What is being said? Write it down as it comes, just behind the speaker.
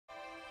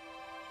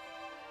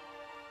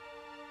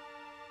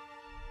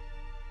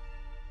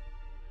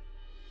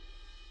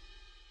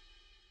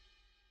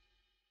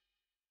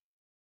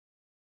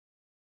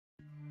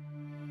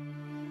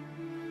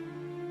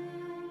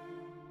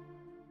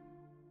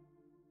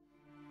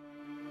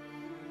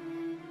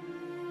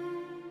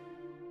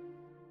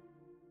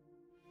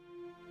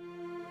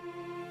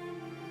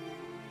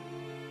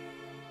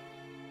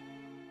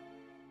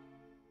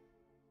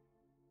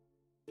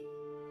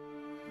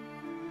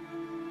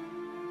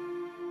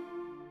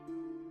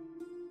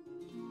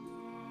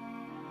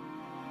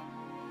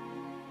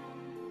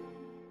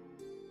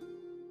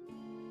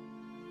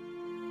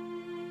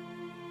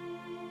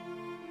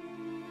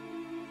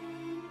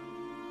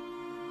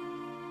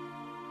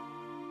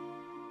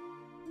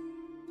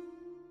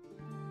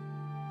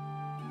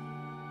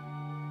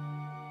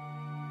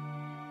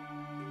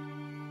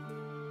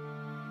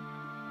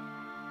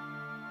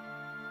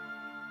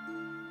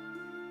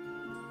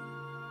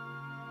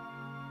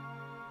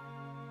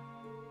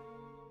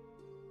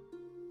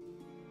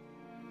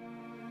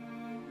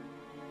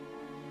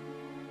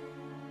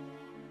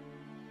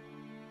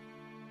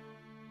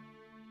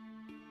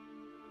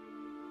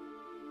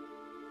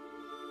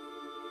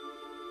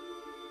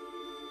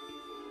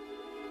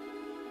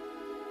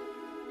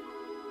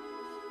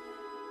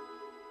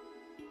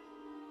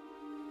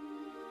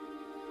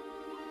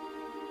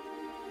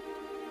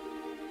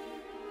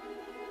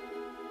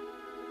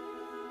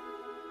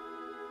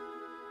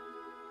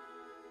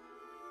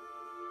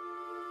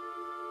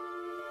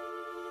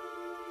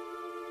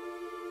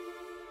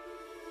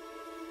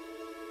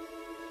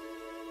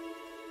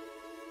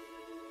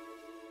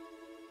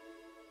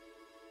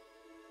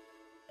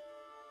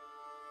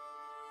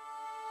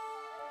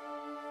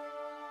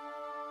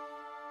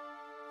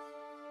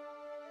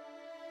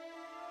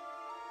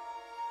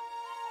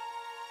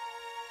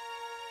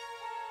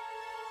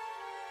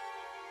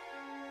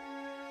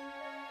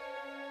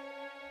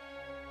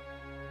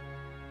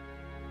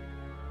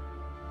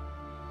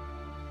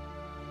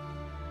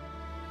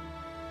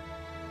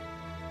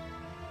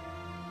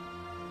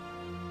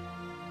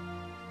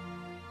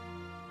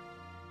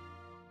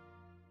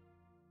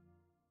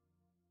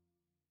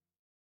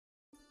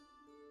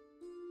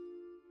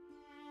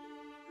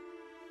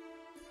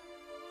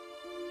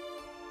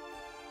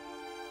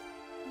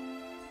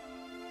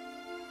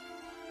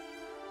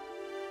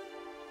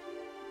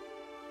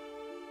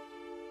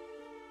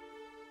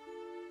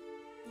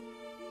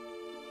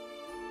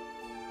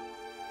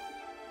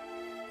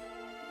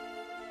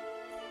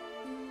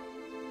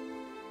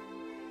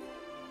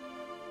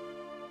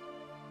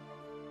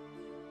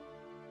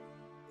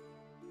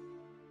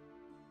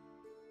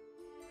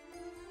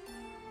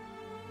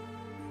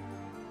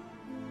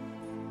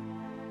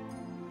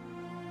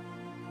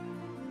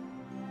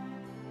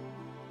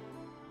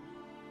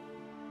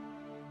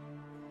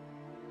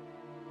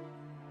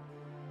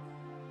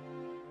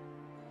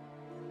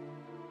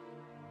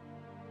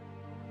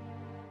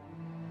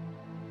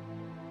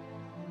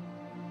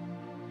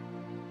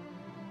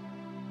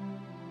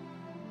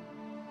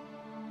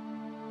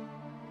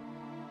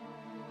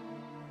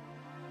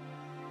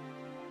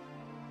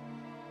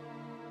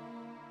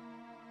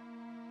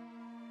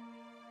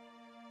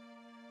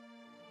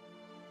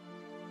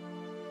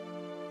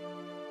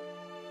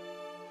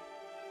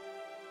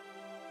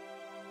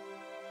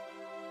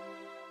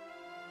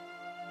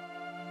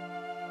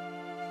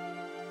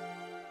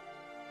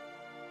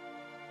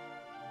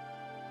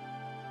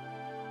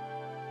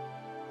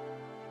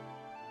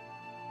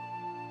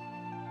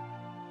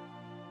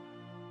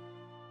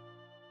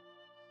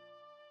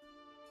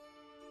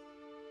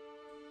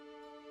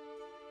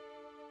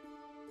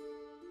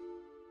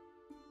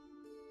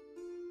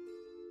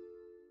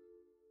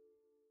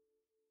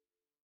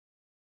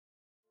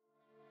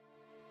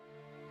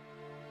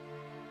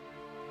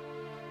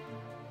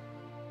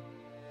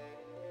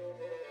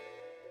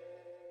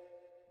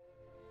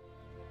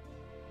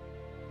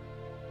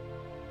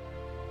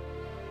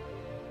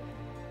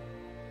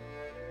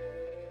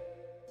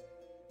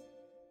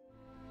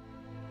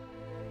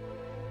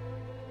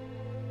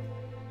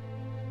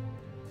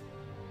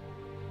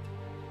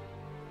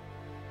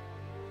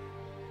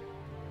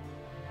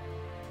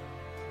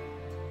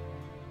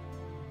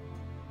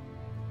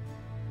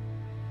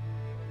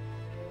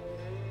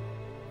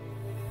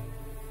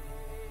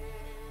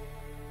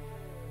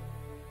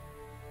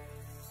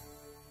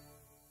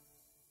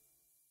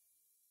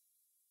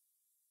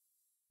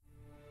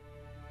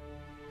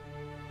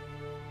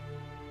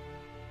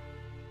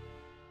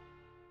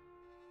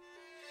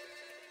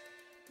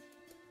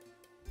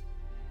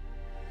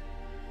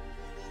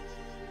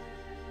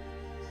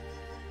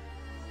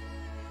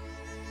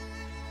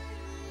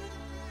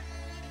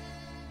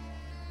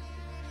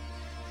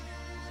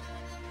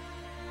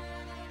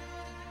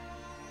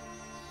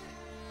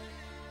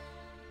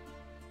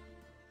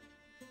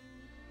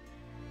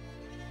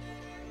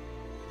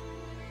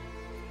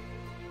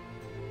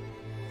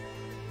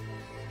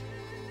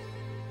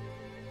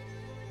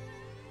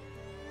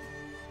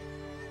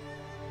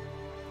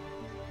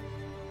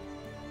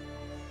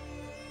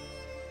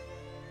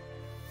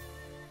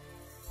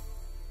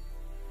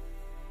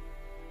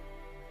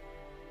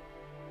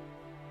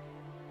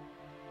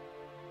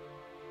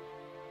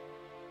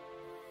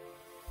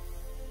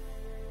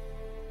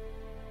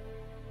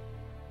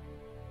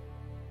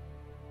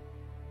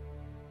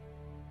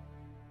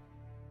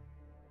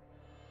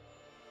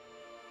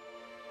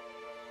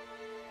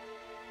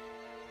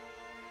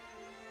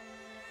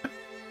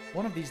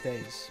one of these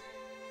days,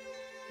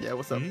 Yeah,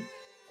 what's up?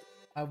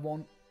 I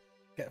won't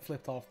get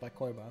flipped off by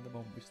Koiba at the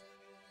moment.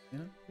 You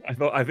know? I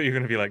thought you were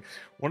gonna be like,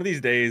 one of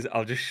these days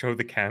I'll just show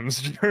the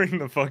cams during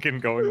the fucking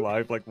going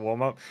live like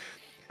warm up,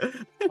 Oh,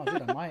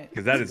 dude, I might.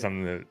 because that is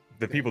something that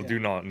the people Yeah. do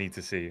not need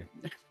to see.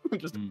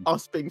 Just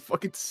us being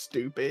fucking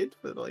stupid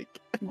for like.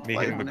 Me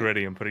Why hitting the not?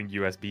 gritty and putting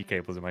USB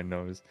cables in my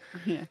nose.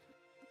 Yeah.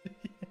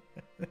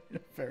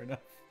 Fair enough.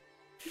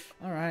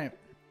 All right.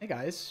 Hey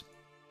guys.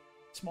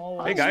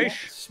 Small. Hey, guys.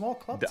 Small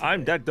club.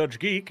 I'm today. that Dutch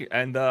geek,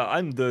 and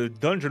I'm the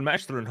dungeon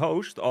master and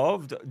host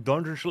of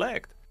Dungeon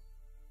Select.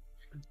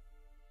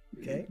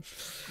 Okay.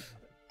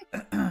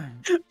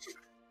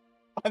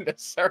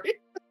 Unnecessary.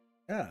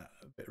 Yeah,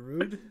 a bit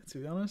rude to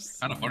be honest.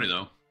 Kind of funny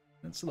though.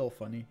 It's a little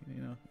funny,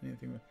 you know.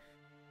 Anything.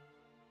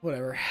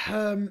 Whatever.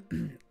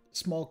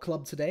 Small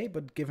club today,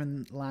 but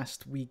given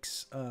last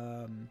week's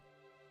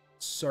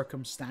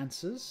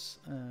circumstances,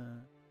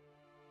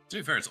 To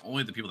be fair, it's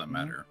only the people that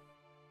matter.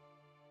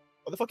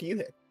 What the fuck are you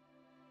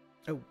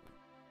here?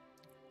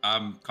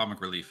 oh,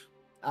 Comic relief.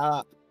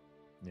 Uh,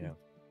 Yeah.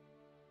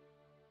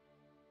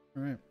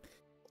 all right.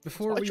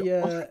 Before Watch we,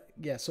 it.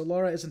 yeah, so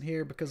Laura isn't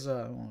here because,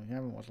 well, you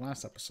haven't watched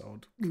last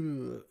episode.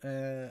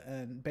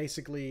 And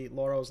basically,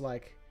 Laura was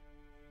like,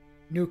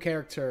 new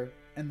character,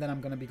 and then I'm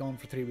going to be gone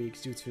for 3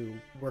 weeks due to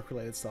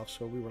work-related stuff.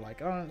 So we were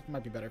like, oh, it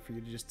might be better for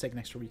you to just take an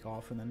extra week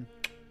off, and then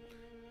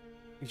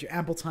gives you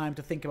ample time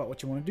to think about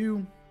what you want to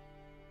do.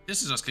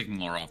 This is us kicking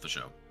Laura off the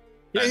show.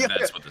 Yeah, yeah,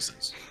 That's yeah. what this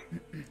is.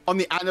 on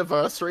the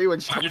anniversary when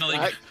she comes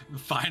back,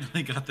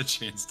 Finally got the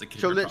chance to kick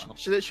she'll, her lit- off.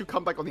 she'll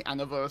come back on the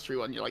anniversary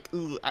when you're like,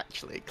 ooh,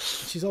 actually.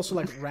 She's also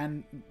like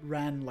ran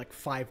like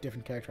 5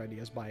 different character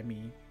ideas by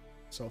me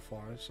so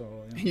far.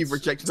 So You've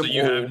rejected So them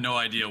you all. have no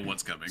idea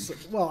what's coming. So,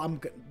 well,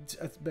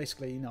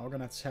 basically, we're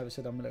gonna have to have a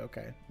sit down and be like,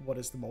 okay, what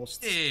is the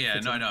most? Yeah,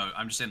 fits no, in- no.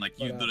 I'm just saying, like,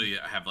 you But, literally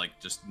have like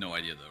just no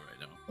idea though, right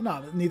now.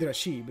 Well, no, neither does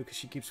she because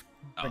she keeps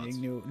Oh,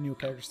 bringing that's- new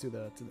characters to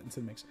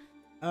the mix.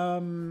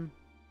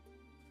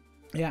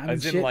 Yeah, I mean,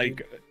 As in, shit, like,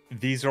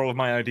 dude. these are all of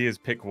my ideas,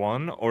 pick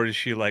one? Or is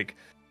she like,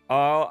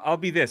 oh, I'll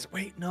be this.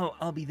 Wait, no,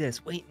 I'll be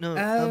this. Wait, no,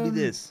 I'll be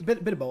this.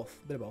 Bit of both.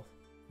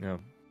 No.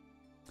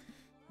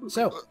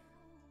 So,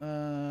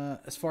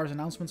 as far as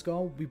announcements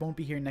go, we won't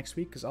be here next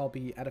week because I'll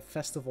be at a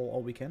festival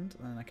all weekend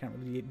and I can't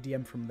really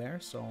DM from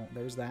there. So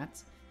there's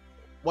that.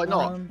 Why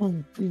not?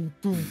 Well,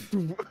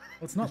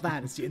 it's not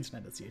that; it's the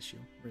internet that's the issue,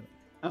 really.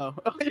 Oh,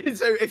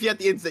 so if you had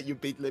the internet, you'd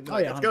beat Lim. Oh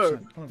Like, yeah, let's go.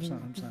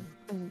 100%.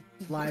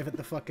 Live at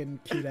the fucking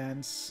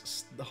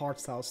Q-Dance, the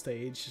hardstyle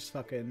stage, just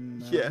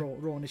fucking Yeah.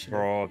 raw initiative.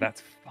 Bro,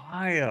 that's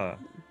fire.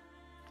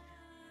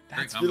 Great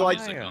That's combo like-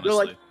 music, fire. honestly.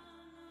 you're like,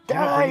 You're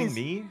not bringing Guys,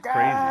 me? Crazy.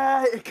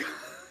 guys.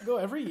 I go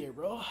every year,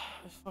 bro. I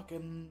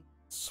fucking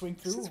swing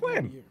through Since every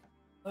when? year.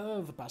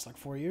 The past like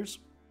 4 years.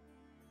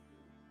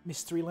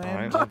 Mystery Alright,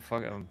 Land. well,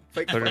 fuck it. I'll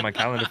Fake put it in friend. my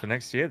calendar for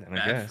next year then, I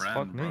Bad guess. friend,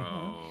 Fuck me.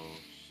 bro.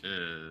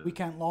 Shit.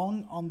 Weekend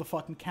long on the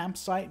fucking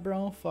campsite,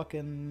 bro.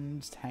 Fucking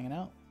just hanging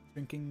out,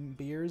 drinking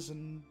beers,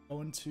 and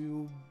going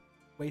to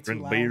way too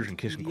Drink loud beers and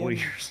kissing EDM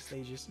queers.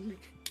 stages.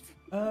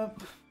 As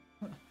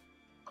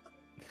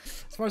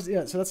far as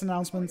so that's an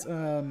announcement.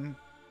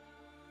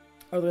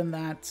 Other than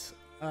that,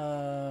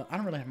 I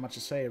don't really have much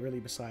to say really.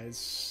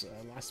 Besides,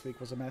 last week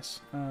was a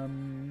mess.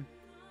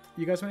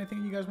 You guys have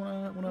anything you guys It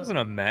wanna? wasn't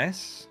a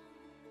mess.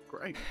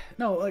 Great.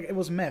 No, like it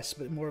was a mess,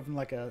 but more of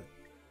like a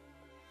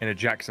In a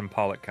Jackson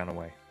Pollock kind of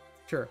way.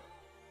 sure.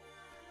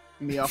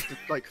 Me after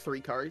like 3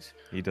 curries.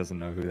 He doesn't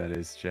know who that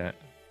is, chat.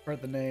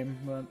 Heard the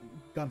name,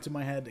 gun to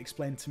my head,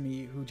 explain to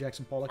me who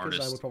Jackson Pollock is. I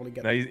Artist. would probably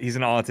get. No, he's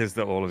an artist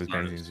that all of his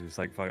Artist. paintings are just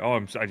like,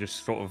 oh, I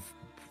just sort of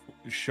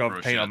shoved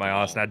Throw paint shit on at my the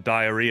ass and wall. had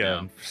diarrhea Yeah.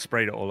 and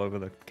sprayed it all over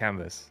the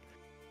canvas.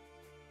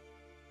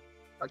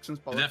 Jackson's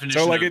The Pollock.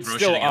 definition like, of it's throw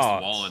still shit against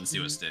art. the wall and see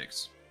what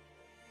sticks.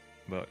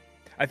 But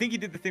I think he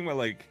did the thing where,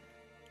 like,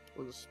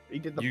 He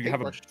did the you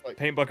have a paintbrush, like,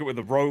 paint bucket with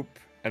a rope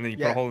and then you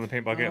put Yeah. a hole in the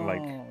paint bucket and,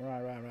 like, Oh,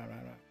 right.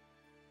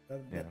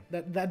 Yeah.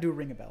 That do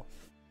ring a bell.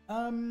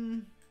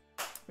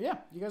 But yeah,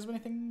 you guys have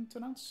anything to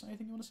announce?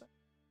 Anything you want to say?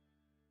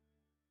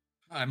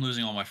 I'm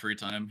losing all my free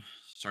time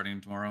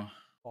starting tomorrow.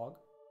 Fog.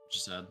 Which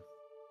is sad.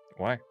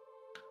 why?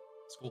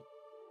 School.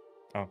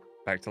 Oh,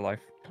 back to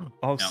life.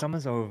 Oh, Yeah.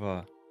 summer's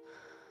over.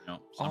 You know,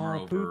 summer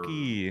Oh, over.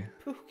 Pookie.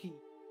 Pookie.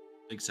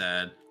 Big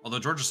sad. Although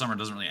Georgia summer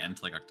doesn't really end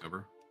till like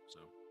October. So,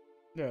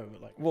 No,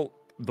 but like Well,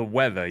 the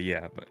weather,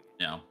 yeah, but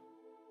yeah.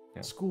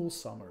 Yeah. school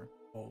summer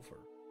over.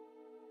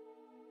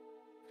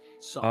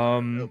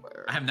 summer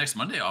over. I have next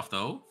Monday off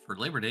though for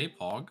Labor Day,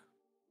 Pog.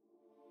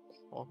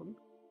 Pardon?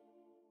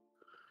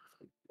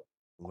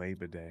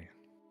 Labor Day.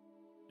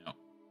 Yep.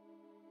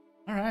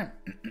 All right.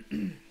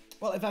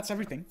 Well, if that's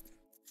everything,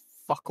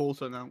 Fuck all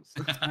to announce.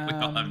 We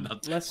all have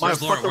nothing. let's Where's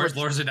just- Laura? fucking Where's ret-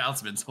 Laura's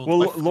announcements? Hold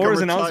Well, on. fucking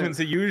Laura's retire. announcements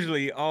are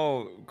usually,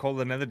 Call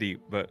the Netherdeep,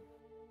 but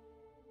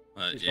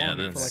She's yeah, gone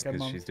for that's like a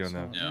because she's doing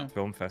month, the so, yeah.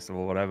 film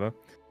festival, whatever.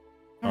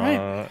 All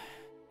right.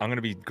 I'm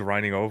gonna be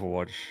grinding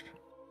Overwatch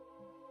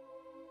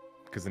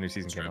because the new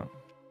season came Stream. out.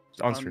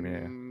 It's on stream, yeah.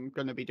 I'm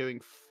gonna be doing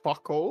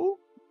fuck all.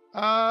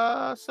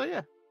 So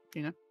yeah.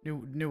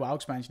 New WoW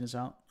expansion is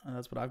out, and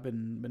that's what I've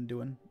been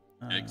doing.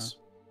 Eggs.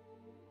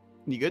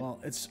 You good? Well,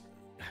 it's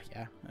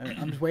yeah.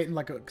 I'm just waiting,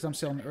 like, because I'm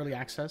still in early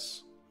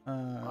access.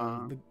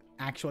 The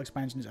actual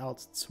expansion is out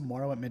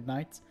tomorrow at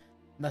midnight.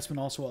 And that's when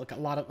also like a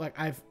lot of like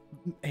I've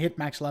hit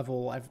max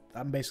level.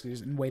 I'm basically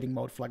just in waiting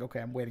mode for like, okay,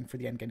 I'm waiting for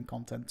the endgame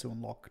content to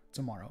unlock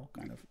tomorrow,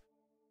 kind of.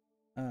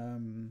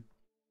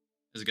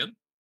 Is it good?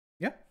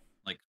 Yeah.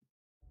 Like,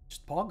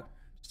 just pog.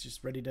 It's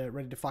just ready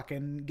to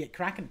fucking get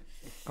cracking.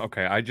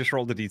 Okay, I just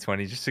rolled a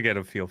d20 just to get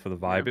a feel for the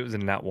vibe. Yeah. It was a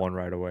nat 1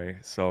 right away,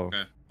 so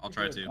okay, I'll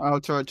try Good. to.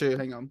 I'll try to.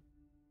 Hang on.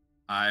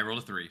 I rolled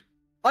a 3.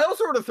 I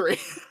also rolled a 3.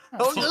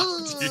 Oh,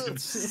 no. dude.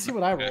 let's see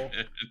what I roll.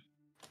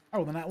 I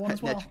rolled a nat 1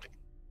 as well.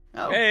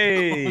 Oh,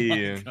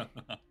 hey. Oh my God.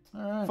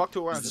 Alright. fuck to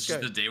Is around. this Let's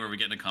just go. the day where we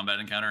get in a combat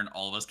encounter and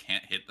all of us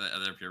can't hit the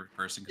other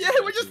person? 'cause Yeah,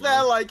 we're we're too just low?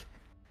 there like.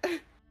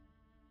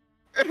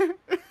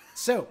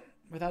 So,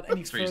 without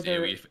any It's raised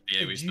further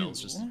AoE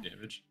spells, just ado,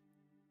 damage.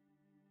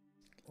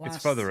 It's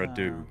last, further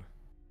ado.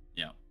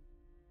 Yeah.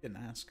 Didn't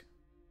ask.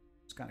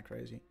 It's kind of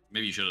crazy.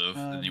 Maybe you should have,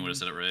 then you would have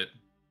said it right.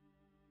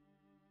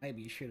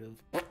 Maybe you should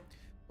have.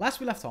 Last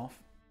we left off,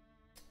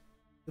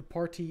 the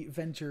party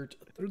ventured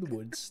through the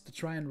woods to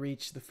try and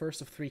reach the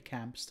first of 3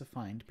 camps to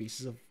find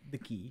pieces of the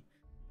key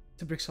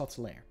to Brixot's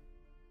lair.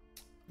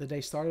 The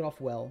day started off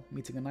well,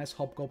 meeting a nice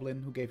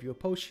hobgoblin who gave you a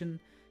potion,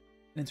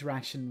 an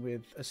interaction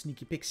with a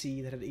sneaky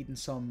pixie that had eaten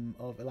some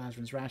of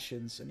Elazrin's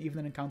rations, and even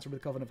an encounter with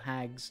a coven of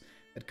hags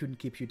that couldn't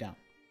keep you down.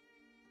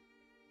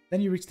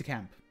 Then you reached the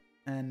camp,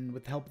 and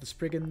with the help of the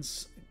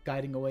Spriggans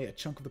guiding away a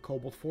chunk of the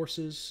kobold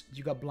forces,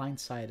 you got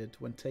blindsided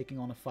when taking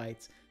on a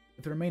fight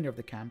with the remainder of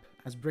the camp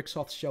as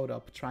Brixoth showed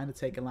up trying to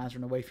take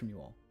Elazrin away from you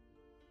all.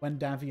 When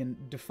Davian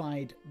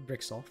defied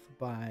Brixoth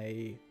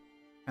by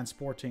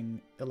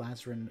transporting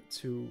Elazrin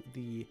to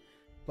the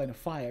Plane of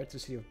Fire, to the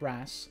City of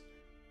Brass,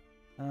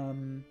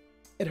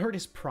 it hurt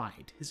his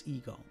pride, his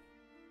ego.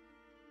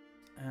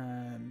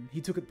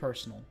 He took it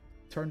personal,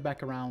 turned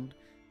back around,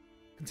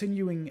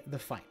 continuing the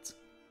fight.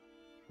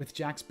 With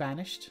Jax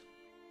banished,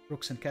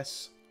 Brooks and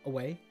Kess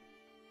away,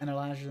 and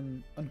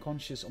Elazrin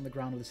unconscious on the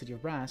ground of the City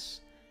of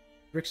Brass,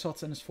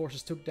 Brixoth and his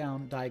forces took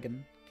down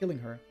Daigon, killing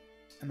her,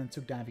 and then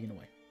took Davian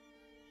away.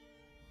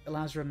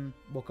 Elazrin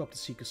woke up to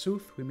see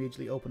Kasuth, who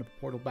immediately opened up a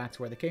portal back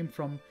to where they came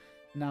from.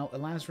 Now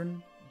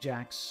Elazrin,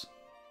 Jax,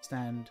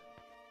 stand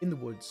in the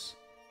woods,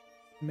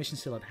 the mission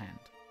still at hand,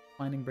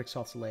 finding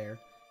Brixoth's lair,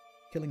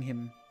 killing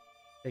him,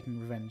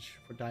 taking revenge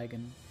for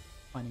Daigon,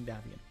 finding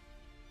Davian.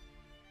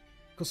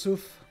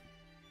 Kasuth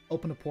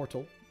opened a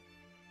portal,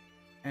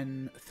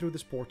 and through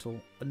this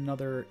portal,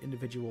 another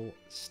individual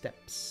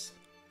steps.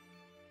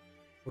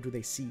 What do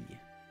they see,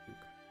 Luke?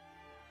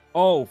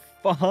 Oh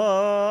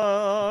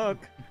fuck!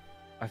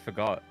 I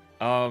forgot.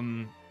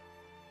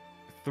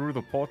 Through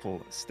the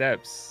portal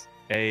steps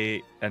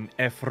an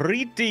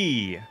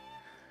Efriti,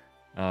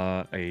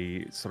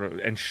 a sort of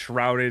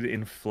enshrouded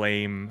in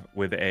flame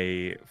with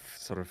a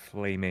sort of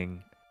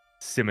flaming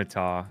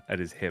scimitar at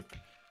his hip.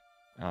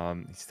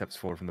 He steps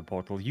forward from the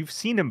portal. You've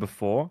seen him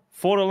before,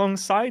 fought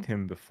alongside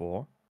him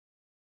before,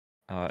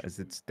 as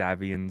it's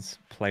Davian's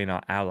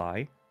planar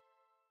ally,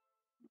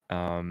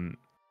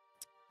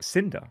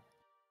 Cinder.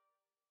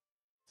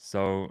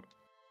 So,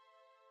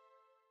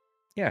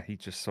 yeah, he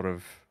just sort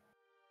of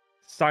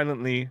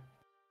silently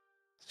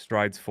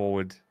strides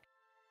forward.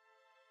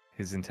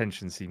 His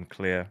intentions seem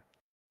clear.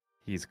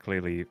 He's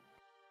clearly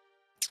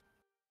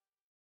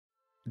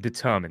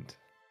determined.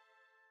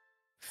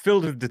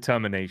 Filled with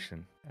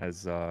determination,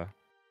 as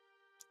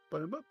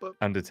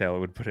Undertale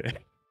would put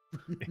it.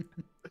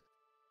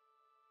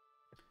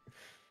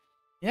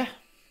 Yeah.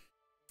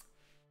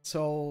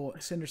 So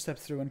Cinder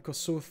steps through, and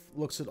Kasuth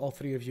looks at all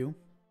 3 of you.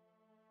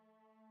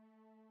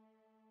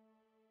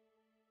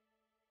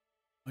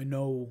 I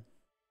know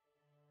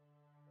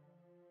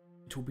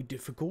it will be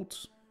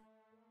difficult,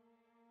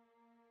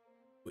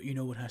 but you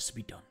know what has to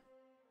be done.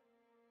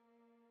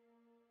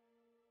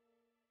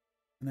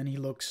 And then he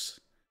looks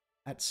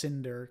at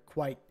Cinder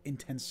quite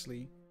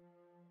intensely.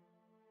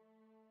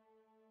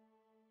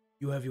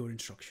 You have your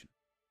instruction.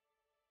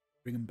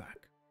 Bring him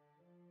back.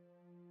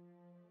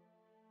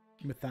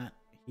 And with that,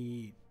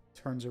 he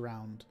turns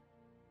around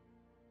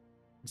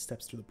and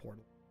steps through the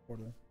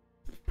portal.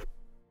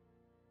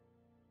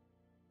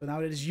 So now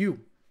it is you.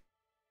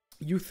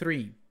 You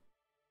 3.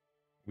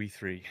 We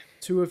 3.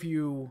 2 of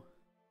you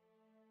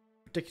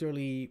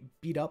particularly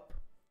beat up.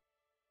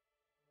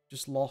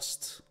 Just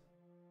lost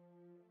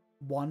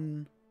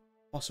 1,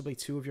 possibly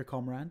 2 of your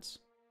comrades.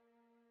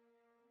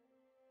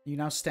 You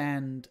now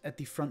stand at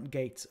the front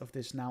gate of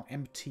this now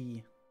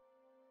empty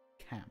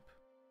camp.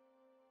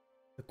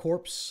 The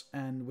corpse,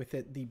 and with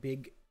it the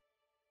big,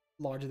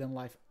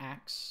 larger-than-life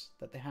axe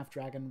that the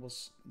half-dragon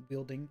was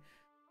wielding,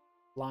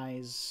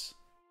 lies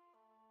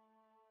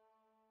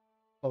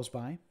close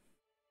by.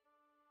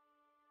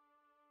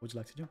 What would you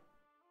like to do?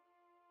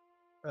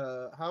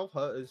 How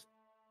hurt is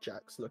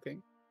Jax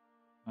looking?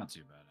 Not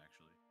too bad,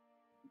 actually.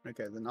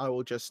 Okay, then I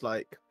will just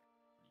like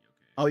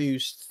Pretty okay. I'll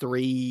use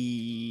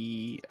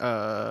 3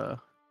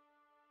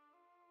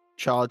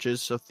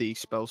 charges of the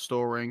spell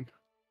storing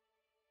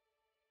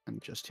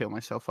and just heal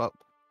myself up.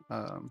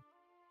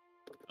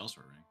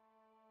 Spellsword ring.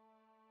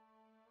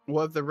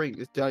 What of the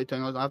ring? Don't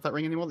I have that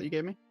ring anymore that you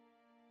gave me?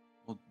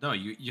 Well, no,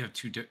 you have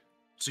two.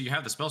 So you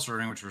have the spellsword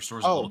ring, which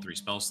restores a Oh. level 3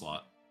 spell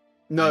slot.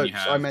 No, And you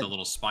so I have meant the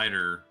little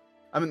spider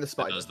I meant the that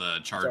spider. does the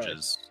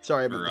charges.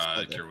 Sorry, I meant for, the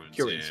spider. Cure Wounds.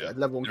 Cure Wounds, yeah,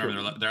 level 1 You Cure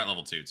remember Wounds. they're at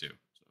level 2 too. So.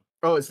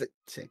 Oh, it's the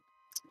see,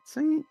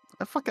 I knew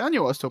what I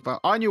was talking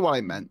about. I knew what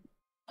I meant.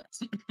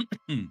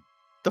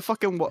 The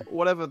fucking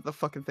whatever the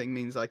fucking thing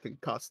means, I can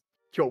cast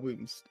Cure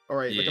Wounds. All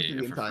right, like a Yeah,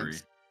 billion for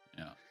times. free.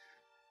 Yeah.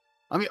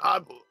 I mean,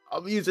 I'm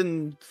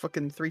using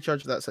fucking 3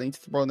 charges of that, so I need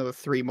to roll another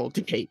 3 more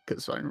d8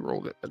 because I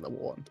rolled it at level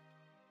 1.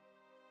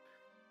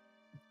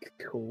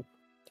 Cool.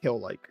 Kill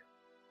like.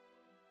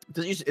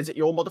 Is it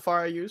your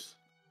modifier I use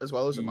as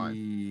well as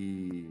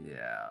mine?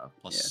 Yeah.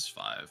 Plus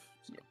 5.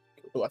 So.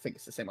 Oh, I think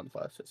it's the same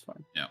modifier, so it's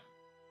fine. Yeah.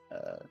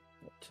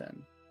 What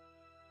 10?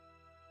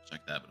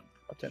 Check that, but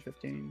What 10,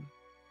 15?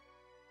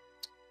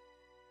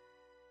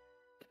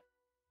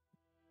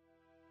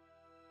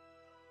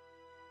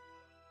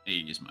 I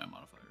use my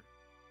modifier.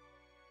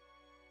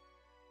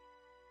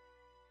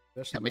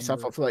 There's Heal a myself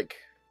number- up for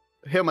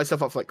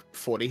like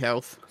 40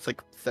 health. It's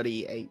like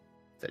 38.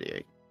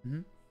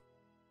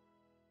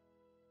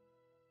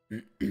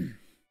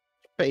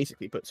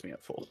 Basically puts me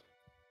at 4.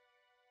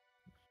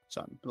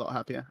 So I'm a lot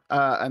happier.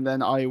 And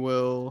then I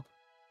will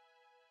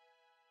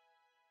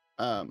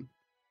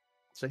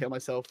so heal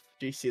myself.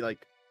 Do you see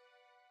like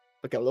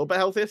look a little bit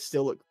healthier,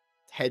 still look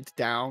head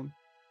down,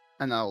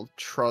 and I'll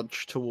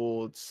trudge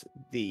towards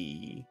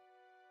the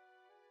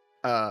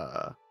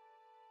that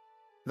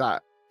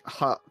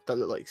hut that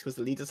looked like was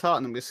the leader's hut,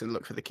 and I'm just gonna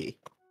look for the key.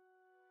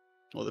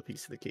 Or the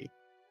piece of the key.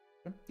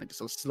 Okay. I just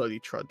sort of slowly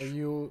trudge. Are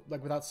you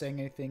like without saying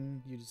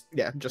anything? You just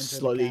Yeah, just enter the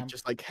slowly, camp?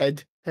 just like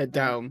head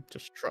down,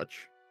 just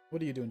trudge.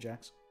 What are you doing,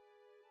 Jax?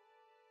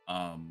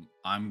 I'm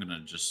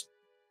gonna just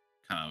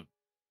kind of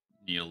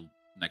kneel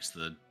next to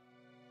the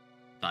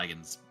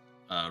Daigon's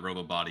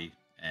robo body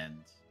and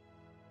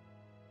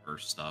her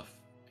stuff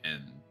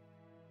and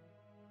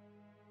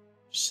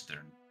just sit there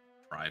and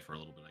cry for a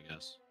little bit, I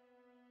guess.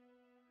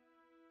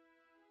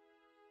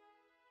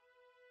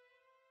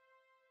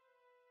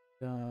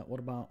 What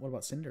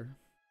about Cinder?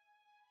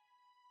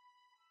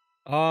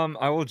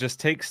 I will just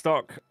take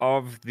stock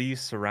of the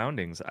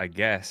surroundings, I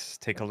guess.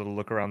 Take a little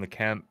look around the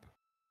camp.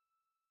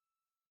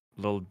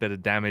 A little bit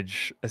of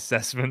damage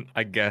assessment,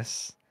 I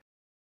guess.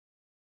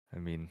 I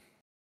mean,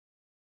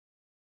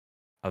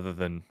 other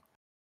than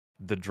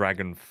the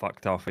dragon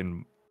fucked off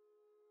in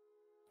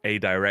a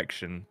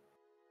direction,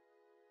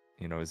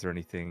 you know, is there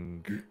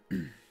anything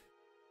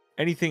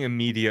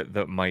immediate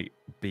that might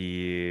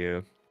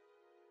be,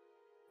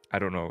 I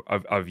don't know,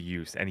 of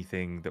use?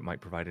 Anything that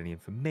might provide any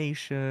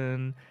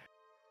information?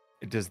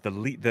 Does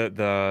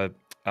the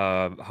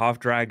half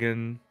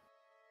dragon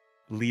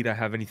leader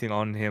have anything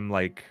on him,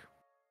 like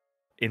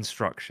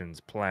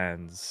instructions,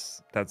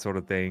 plans, that sort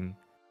of thing?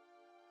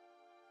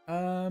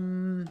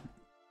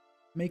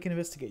 Make an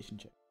investigation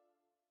check.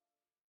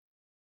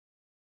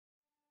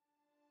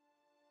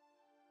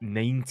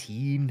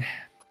 19.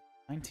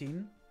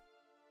 19.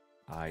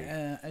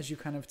 As you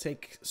kind of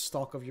take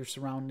stock of your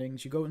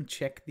surroundings, you go and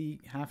check the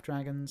half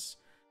dragon's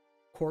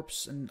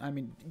corpse, and I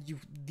mean,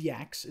 the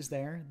axe is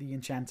there, the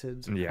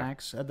enchanted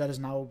axe that is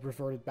now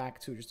reverted back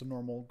to just a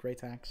normal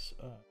great axe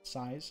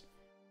size.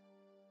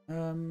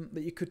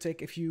 That you could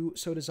take if you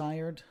so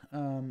desired.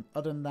 Other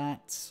than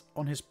that,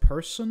 on his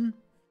person,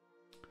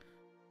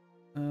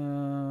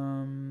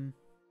 19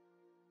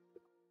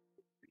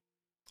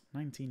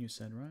 you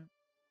said, right?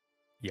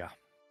 Yeah.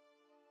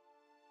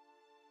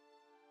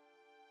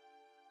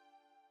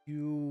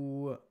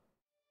 You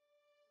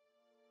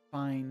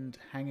find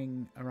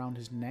hanging around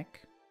his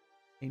neck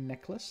a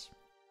necklace.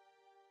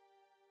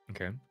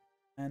 Okay.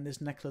 And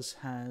this necklace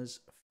has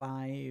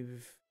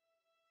 5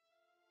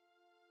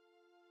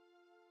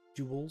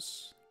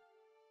 jewels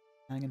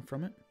hanging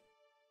from it.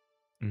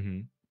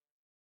 Mm-hmm.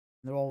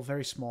 They're all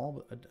very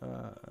small, but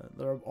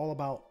they're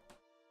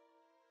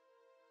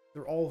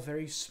all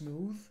very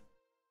smooth,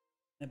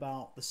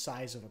 about the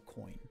size of a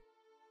coin.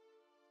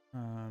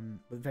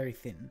 But very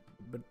thin,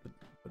 but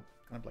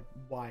kind of like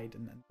wide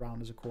and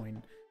round as a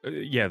coin.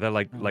 Yeah, they're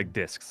like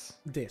discs,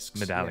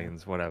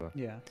 medallions, yeah. whatever.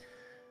 Yeah,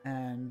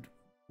 and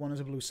one is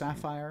a blue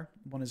sapphire,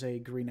 one is a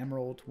green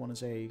emerald, one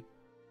is a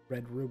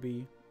red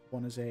ruby,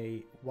 one is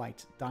a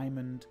white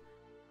diamond,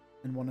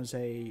 and one is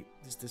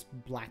this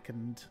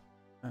blackened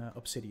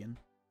obsidian.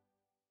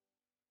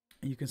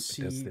 And you can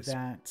see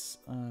that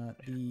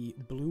the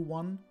blue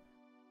one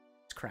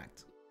is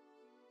cracked.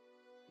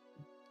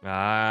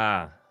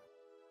 Ah,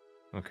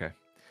 okay.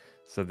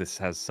 So this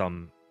has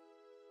some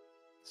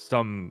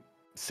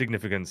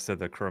significance to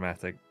the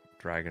chromatic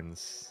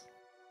dragons.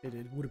 It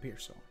would appear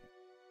so.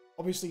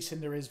 Obviously,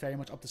 Cinder is very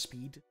much up to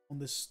speed on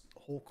this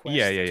whole quest.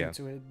 Yeah. Due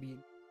to it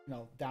being,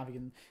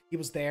 Davian. He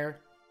was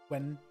there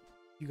when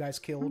you guys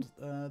killed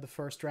the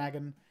first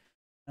dragon.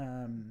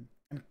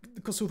 And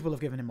Kossuth will have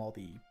given him all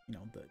the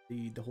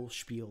whole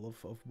spiel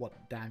of what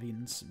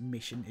Davian's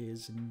mission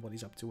is and what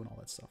he's up to and all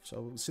that stuff.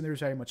 So Cinder is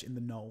very much in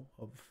the know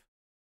of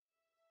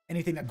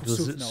anything that Does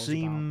Kusuf it knows about.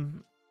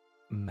 seem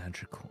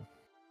magical?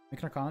 Make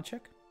an Arcana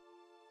check.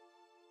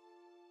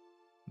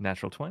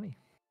 Natural 20.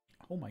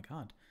 Oh my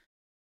god.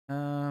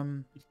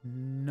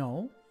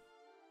 No.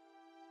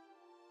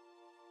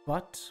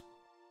 But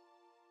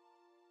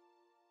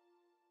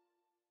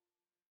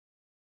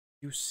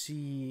you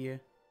see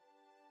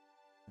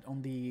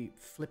on the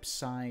flip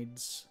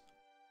sides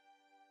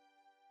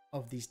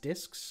of these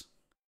discs,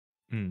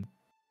 Mm.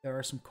 there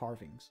are some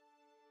carvings.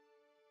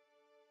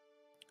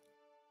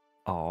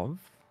 Of?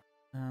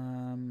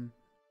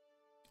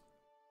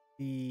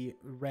 The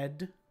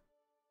red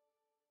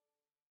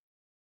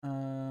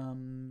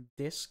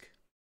disc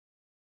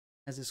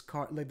has this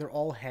like they're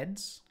all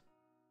heads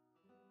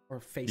or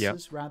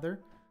faces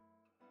rather.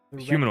 The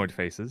red- Humanoid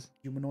faces.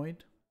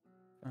 humanoid.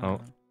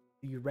 Oh.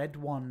 The red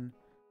one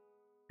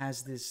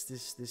has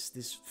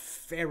this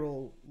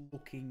feral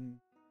looking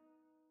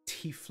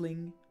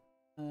tiefling,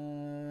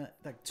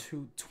 like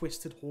two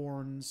twisted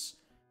horns,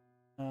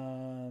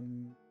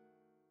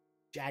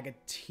 jagged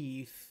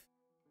teeth.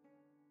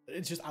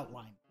 It's just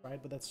outlined,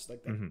 right? But that's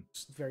like that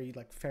very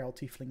like feral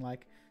tiefling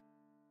like.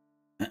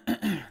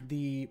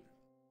 The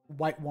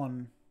white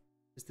one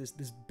is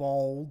this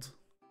bald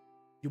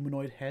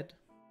humanoid head.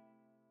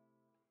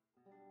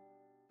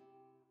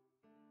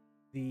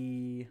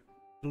 The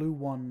blue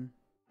one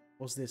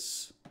is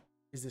this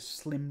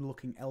slim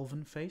looking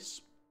elven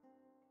face.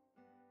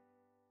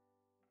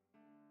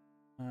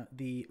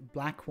 The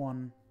black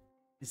one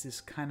is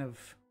this kind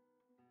of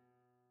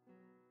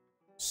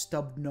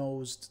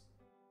stub-nosed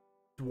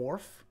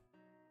dwarf.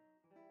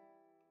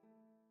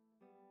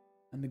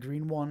 And the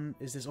green one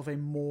is this of a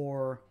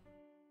more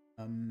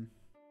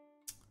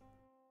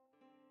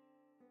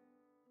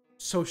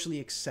socially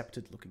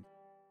accepted looking,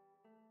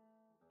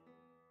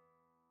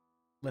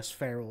 less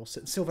feral,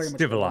 still very much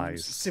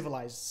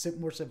Civilized.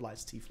 more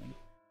civilized tiefling.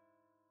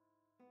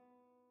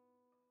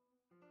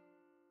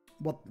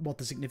 What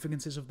the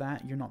significance is of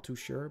that, you're not too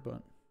sure,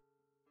 but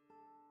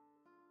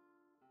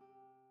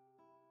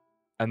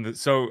And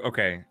so,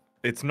 okay,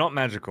 it's not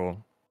magical.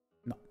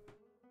 No.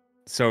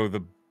 So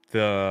the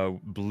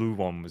blue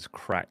one was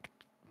cracked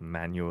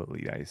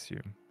manually, I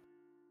assume.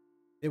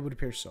 it would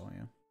appear so,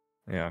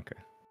 yeah. Yeah, okay.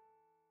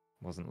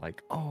 Wasn't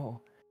like, oh,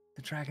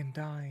 the dragon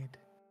died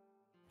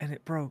and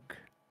it broke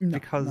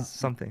because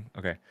something.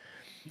 Okay.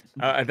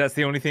 That's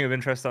the only thing of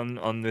interest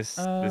on this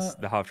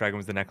the half dragon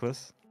was the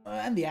necklace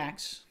And the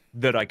axe.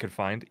 that I could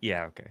find.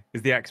 Yeah, okay.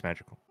 Is the axe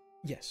magical?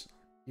 Yes.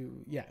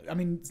 I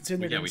mean,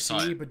 Cinder didn't we saw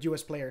see, it. but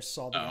US players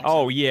saw the axe.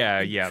 Oh yeah,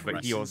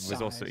 but he increase in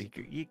was also size.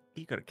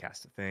 he could have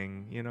cast a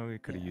thing, you know, he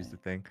could have used the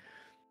thing.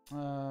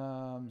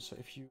 So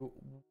if you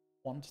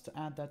want to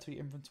add that to your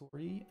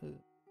inventory,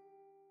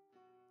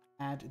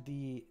 add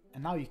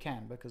and now you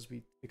can because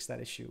we fixed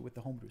that issue with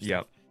the homebrew stuff.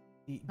 Yep.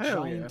 The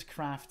Hell yeah. Giant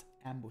Craft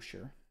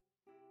Ambusher.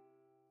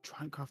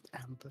 Drycraft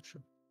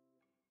Ambusher.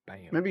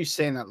 Bam. Remember you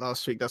saying that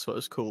last week? That's what it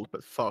was called.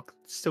 But fuck,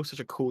 it's still such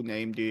a cool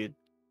name, dude.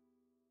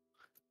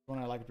 When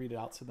I like read it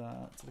out to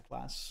the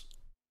class.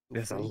 Feel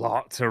There's a free.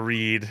 lot to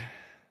read.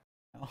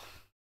 No.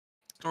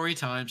 Story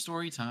time.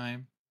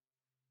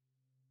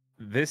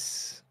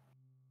 This.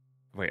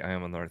 Wait, I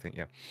am on the right thing.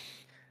 Yeah.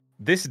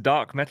 This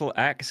dark metal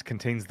axe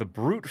contains the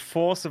brute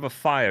force of a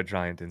fire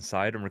giant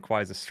inside and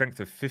requires a strength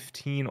of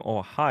 15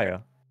 or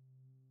higher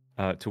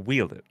to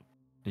wield it.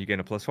 You gain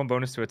a +1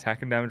 bonus to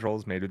attack and damage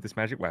rolls made with this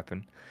magic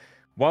weapon.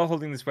 While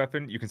holding this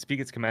weapon, you can speak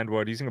its command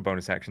word using a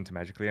bonus action to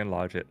magically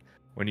enlarge it.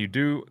 When you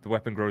do, the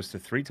weapon grows to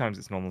 3 times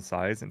its normal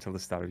size until the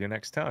start of your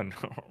next turn.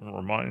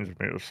 Reminds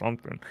me of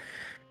something.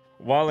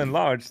 While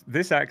enlarged,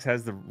 this axe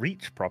has the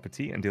reach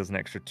property and deals an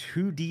extra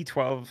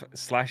 2d12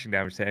 slashing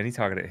damage to any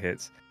target it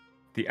hits.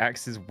 The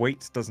axe's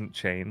weight doesn't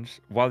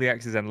change. While the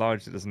axe is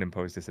enlarged, it doesn't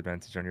impose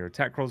disadvantage on your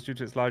attack rolls due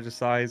to its larger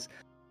size.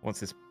 Once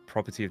this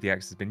property of the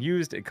axe has been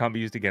used, it can't be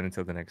used again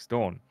until the next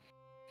dawn.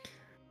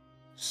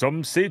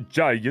 Some say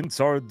giants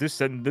are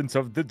descendants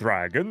of the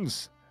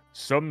dragons.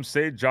 Some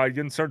say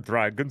giants are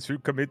dragons who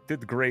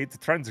committed great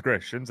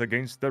transgressions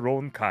against their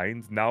own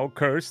kind, now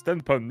cursed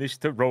and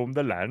punished to roam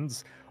the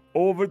lands.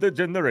 Over the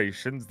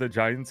generations, the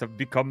giants have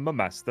become a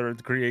master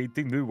at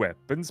creating new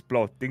weapons,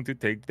 plotting to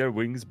take their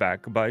wings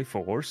back by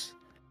force.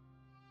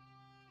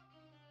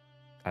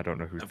 I don't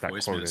know who That that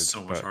voice made quoted. it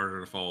so much but-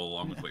 harder to follow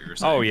along with what you were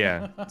saying. Oh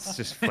yeah, it's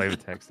just flavor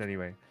text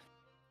anyway.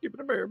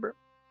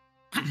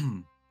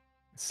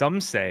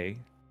 Some say.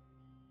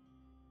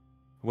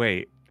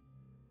 Wait,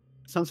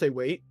 Some say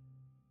wait.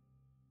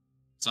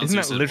 isn't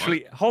that said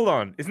literally? Hold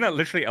on, isn't that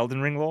literally Elden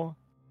Ring lore?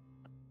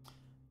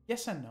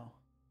 Yes and no.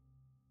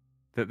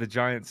 That the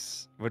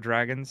giants were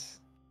dragons?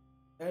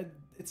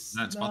 It's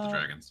No, it's about the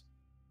dragons.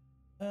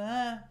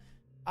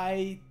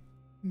 I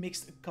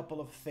mixed a couple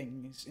of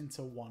things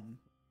into one.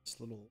 This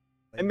little.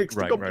 I mixed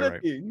Right, a couple right, of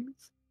right.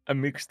 things. I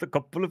mixed a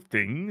couple of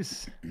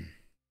things.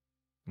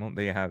 Well,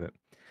 there you have it.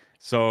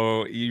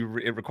 So it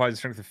requires a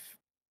strength of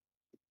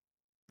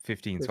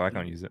 15, so I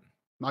can't 15. use it.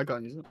 I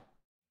can't use it.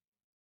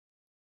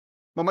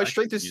 Well, my I can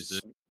strength use is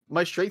it.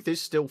 my strength is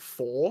still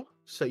 4,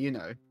 so you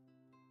know.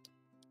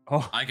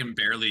 Oh, I can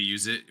barely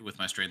use it with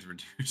my strength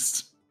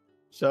reduced.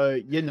 So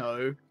you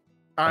know,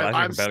 Elijah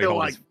I'm can barely still hold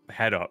like. his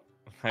head up.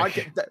 I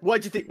get that. Why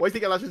do you think? Why do you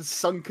think Elijah's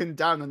sunken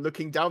down and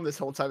looking down this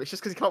whole time? It's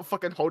just because he can't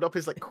fucking hold up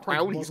his like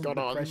crown It he's wasn't got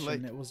on. depression,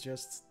 Like, it was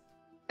just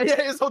yeah,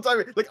 this whole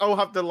time, like I'll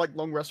have the like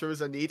long rest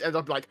rivers I need, and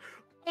I'm like,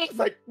 oh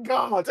my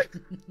god.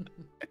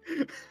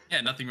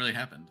 Yeah, nothing really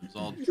happened. It was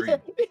all a dream.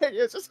 Yeah,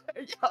 it's just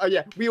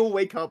yeah. We all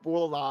wake up, we're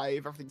all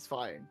alive, everything's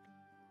fine.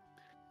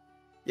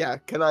 Yeah,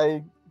 can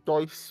I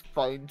dice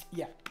find?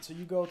 yeah. So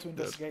you go to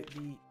investigate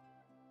the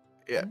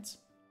Yeah. tent.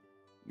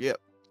 Yep.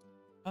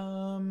 Make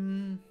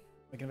an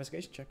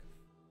investigation check.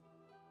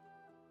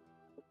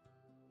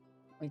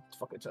 I need to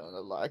fucking turn on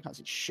the light. I can't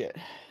see shit.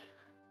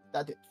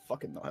 That did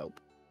fucking not help.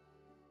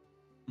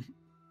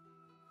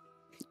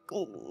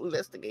 Oh,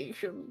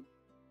 investigation.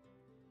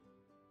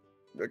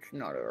 That's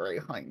not a very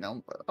high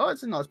number. Oh,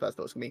 it's a nice pass.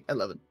 Those for me.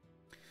 11.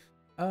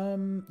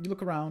 You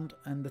look around,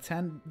 and the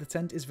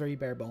tent is very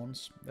bare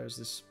bones. There's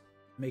this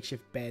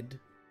makeshift bed.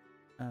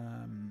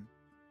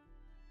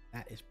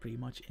 That is pretty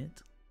much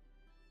it.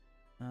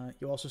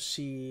 You also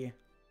see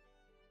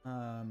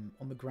on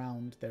the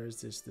ground there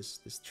is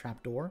this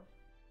trap door,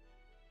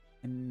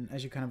 and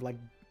as you kind of like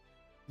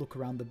look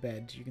around the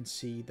bed, you can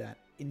see that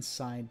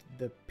inside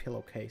the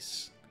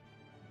pillowcase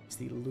is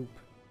the loop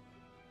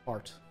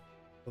part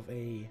of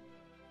a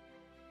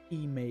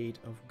key made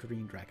of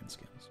green dragon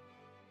skins.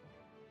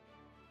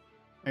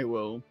 I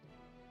will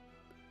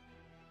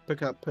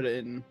pick up, put it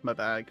in my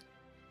bag,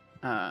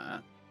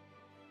 and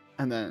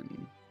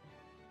then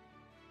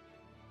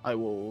I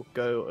will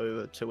go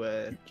over to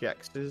where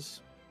Jax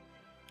is.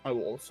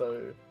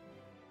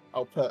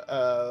 I'll put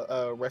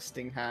a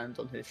resting hand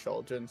on his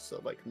shoulder and sort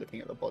of like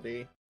looking at the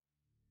body,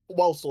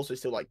 whilst also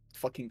still like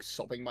fucking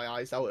sobbing my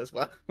eyes out as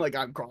well, like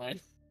I'm crying.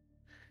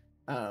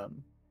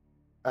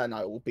 And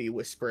I will be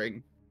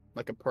whispering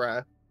like a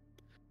prayer,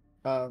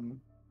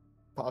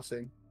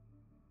 passing.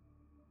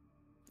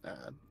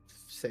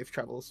 Safe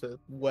travels to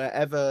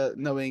wherever,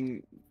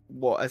 knowing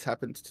what has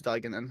happened to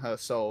Daigen and her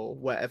soul,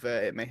 wherever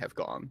it may have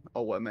gone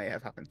or what may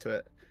have happened to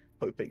it,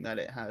 hoping that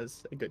it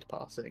has a good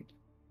passing.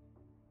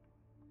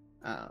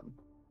 And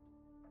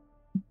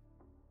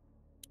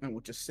we'll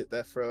just sit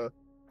there for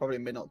probably a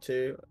minute or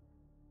two,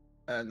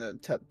 and then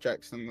tap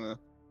Jax on the,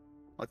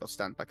 like I'll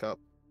stand back up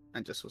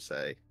and just will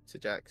say to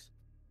Jax,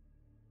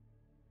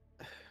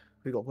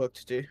 "We got work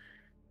to do.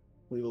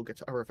 We will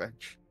get our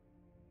revenge.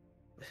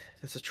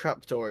 There's a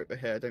trapdoor over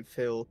here. I don't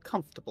feel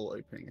comfortable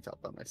opening it up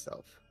by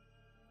myself.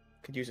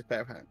 Could use a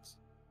pair of hands."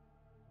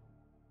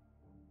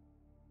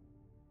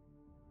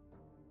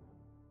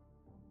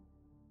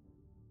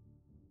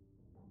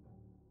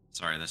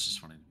 Sorry, that's just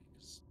funny to me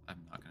because I'm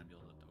not gonna be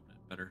able to open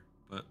it better.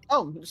 But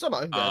Oh,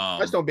 somebody. I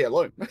just don't wanna be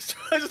alone. I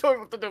just don't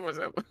want to do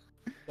myself.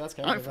 That's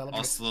kind of I'm- development.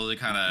 I'll slowly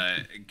kind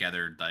of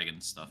gather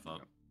Daigen's stuff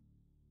up.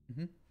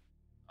 Mhm.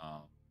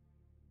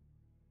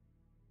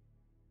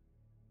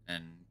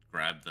 And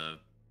grab the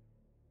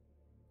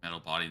metal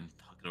body and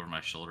tuck it over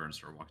my shoulder and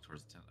sort of walk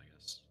towards the tent, I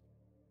guess.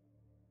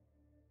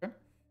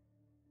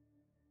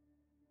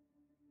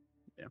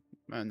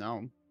 And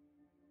now,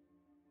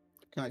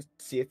 can I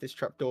see if this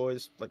trapdoor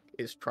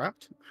is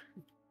trapped?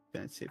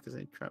 Can I see if there's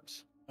any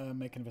traps?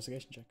 Make an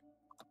investigation check.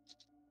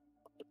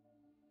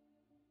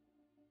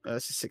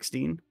 This is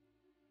 16.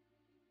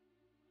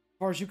 As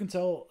far as you can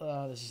tell,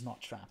 this is not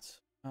trapped.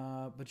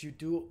 But you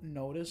do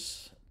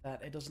notice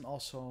that it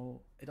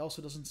also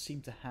doesn't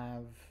seem to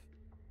have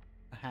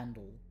a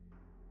handle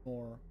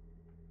or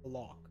a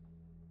lock.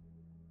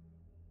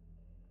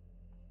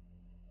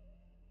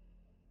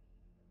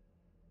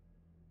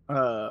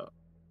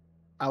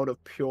 Out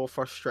of pure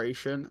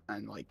frustration,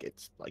 and like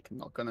it's like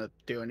not gonna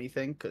do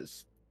anything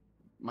because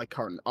my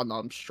current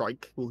unarmed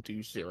strike will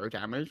do 0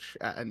 damage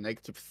at a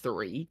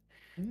 -3.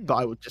 But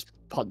I would just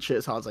punch it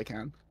as hard as I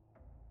can.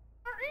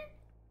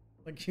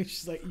 Like you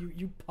just like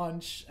you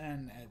punch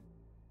and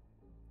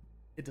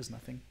it does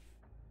nothing.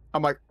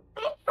 I'm like,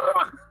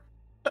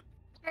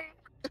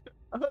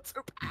 that's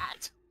so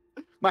bad.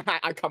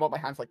 I come up my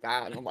hands like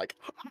that, and I'm like,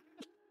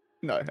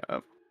 no.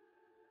 I'm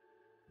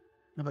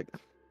like,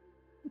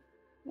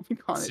 why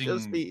can't it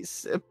just be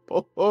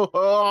simple?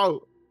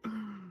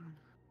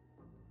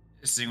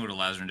 Seeing what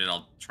Elazarin did,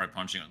 I'll try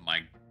punching it with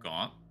my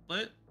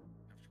gauntlet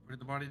after putting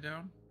the body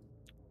down.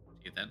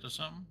 Get that to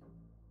something.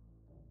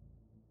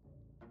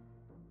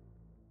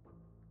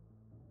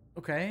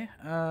 Okay.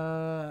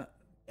 Yeah.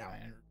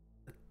 Man.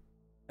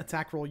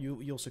 Attack roll,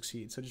 you'll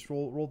succeed. So just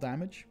roll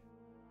damage.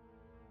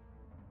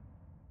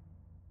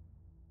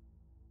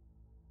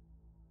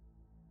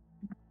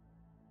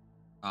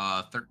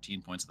 Uh,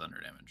 13 points of thunder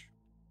damage.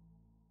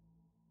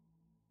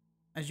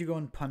 As you go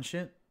and punch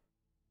it,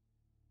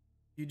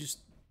 you just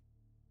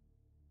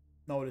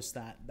notice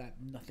that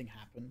nothing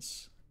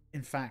happens.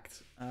 In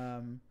fact,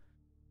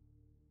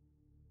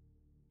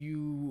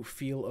 you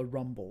feel a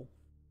rumble.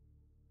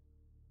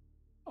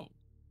 Oh.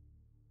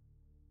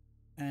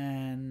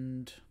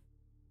 And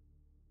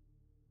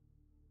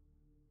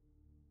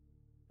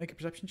make a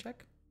perception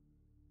check.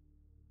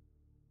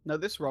 Now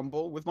this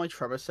rumble, with my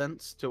tremor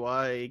sense, do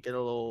I get a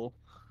little...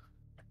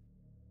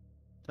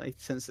 Do I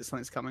sense that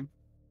something's coming?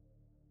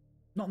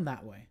 Not in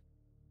that way.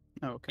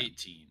 Oh, okay.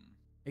 18.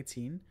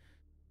 18.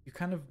 You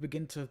kind of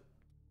begin to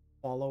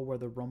follow where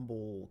the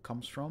rumble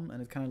comes from,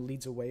 and it kind of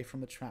leads away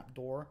from the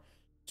trapdoor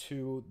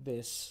to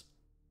this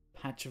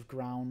patch of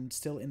ground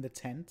still in the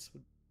tent,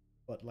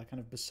 but like kind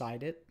of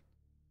beside it.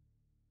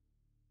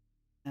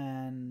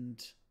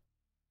 And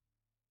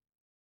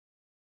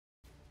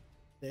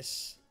the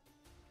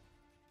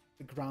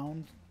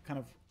ground kind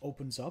of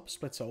opens up,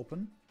 splits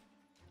open,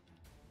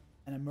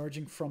 and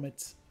emerging from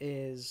it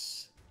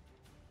is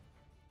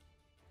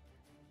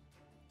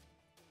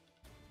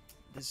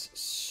this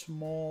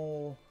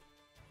small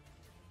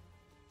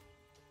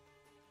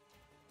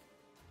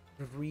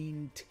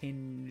green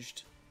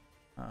tinged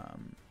I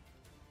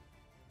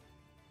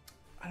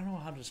don't know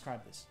how to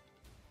describe this.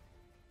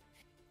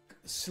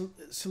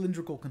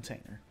 Cylindrical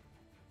container.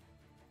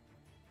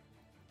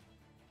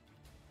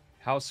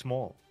 How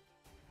small?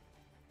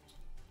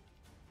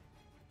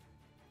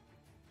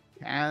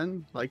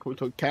 Can we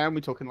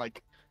talking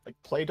like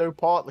Play-Doh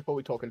pot? Like what are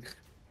we talking?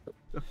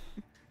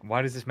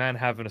 Why does this man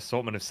have an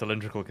assortment of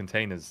cylindrical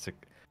containers? To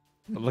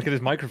look at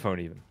his microphone,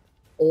 even.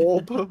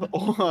 Orb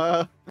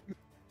or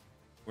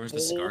Where's the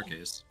cigar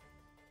case?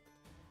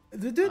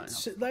 The dude,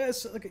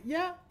 like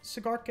yeah,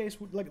 cigar case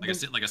would like Like a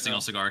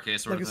single cigar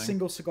case sort like of a thing?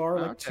 single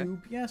cigar, like Okay.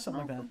 tube, yeah,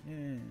 something like that.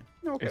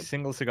 Yeah. okay. A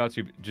single cigar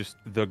tube, just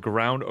the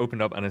ground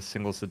opened up and a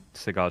single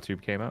cigar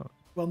tube came out.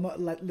 Well, not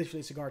like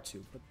literally a cigar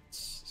tube, but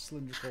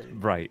cylindrical.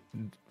 Right.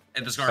 And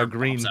the cigar A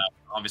green- pops out.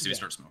 Obviously, we Yeah.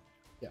 start smoking.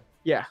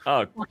 Yeah.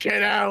 Oh, Okay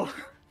now.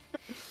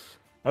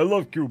 I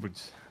love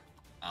Cubans.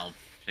 I'll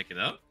pick it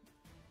up.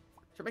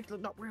 To make it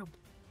look not real.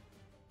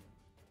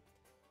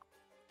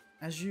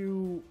 As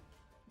you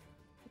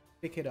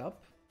pick it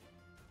up,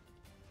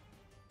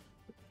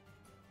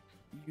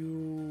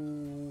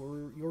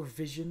 your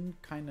vision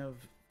kind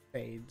of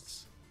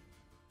fades.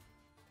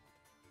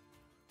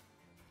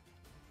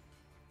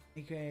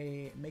 Make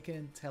an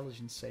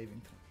intelligence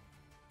saving throw.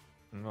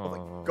 Oh my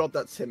Oh. god,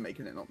 that's him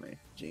making it, not me.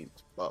 Jeez.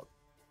 Fuck.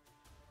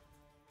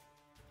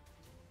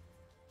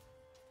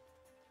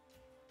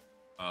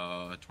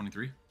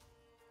 23.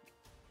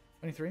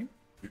 23.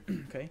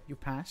 Okay, you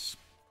pass.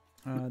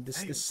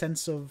 This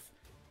sense of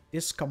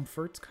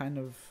discomfort kind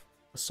of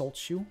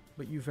assaults you,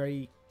 but you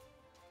very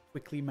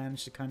quickly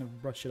manage to kind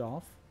of brush it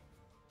off.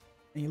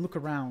 And you look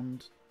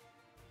around,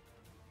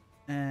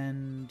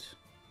 and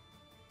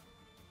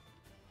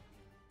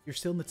you're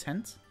still in the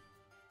tent,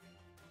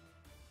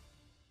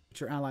 but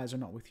your allies are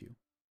not with you.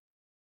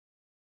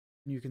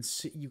 And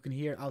you can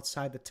hear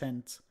outside the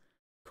tent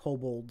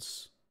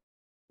kobolds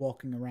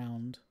walking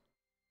around.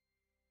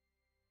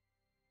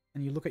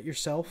 And you look at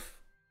yourself,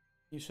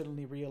 you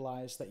suddenly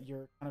realize that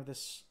you're kind of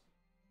this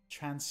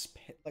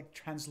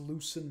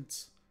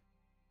translucent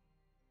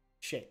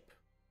shape.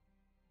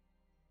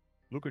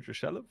 Look at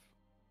yourself.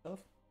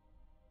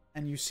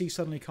 And you see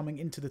suddenly coming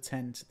into the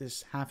tent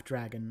this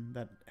half-dragon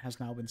that has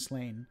now been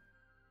slain,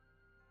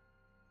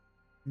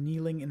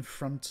 kneeling in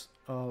front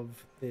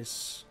of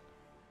this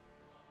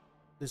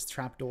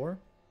trapdoor.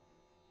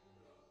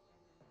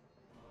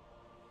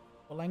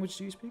 What language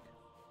do you speak?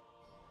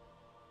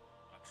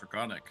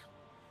 Draconic.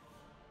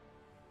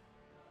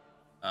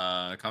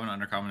 Common,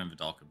 Undercommon, and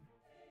Vidalcan.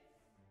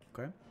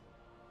 Okay.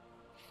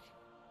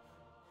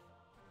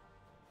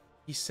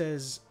 He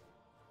says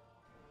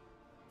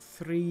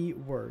 3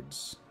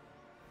 words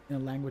in a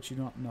language you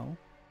do not know.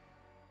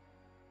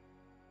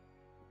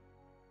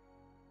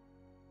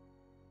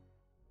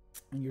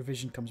 And your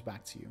vision comes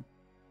back to you.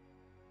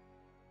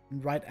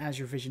 And right as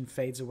your vision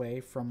fades away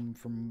from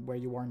where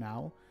you are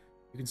now,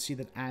 you can see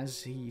that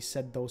as he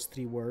said those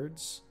 3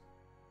 words,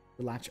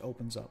 the latch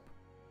opens up.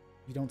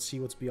 You don't see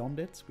what's beyond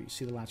it, but you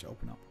see the latch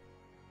open up.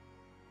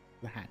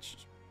 The hatch.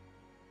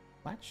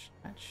 Latch?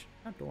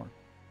 That door.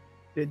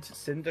 Did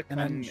Cinder And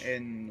come then-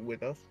 in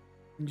with us?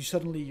 And you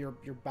suddenly you're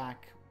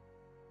back,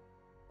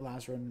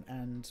 Lazarin,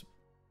 and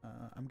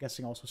I'm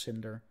guessing also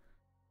Cinder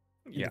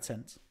in Yeah. the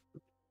tent.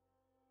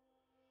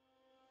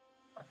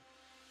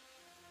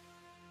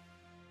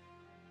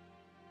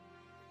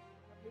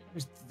 I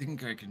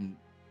think I can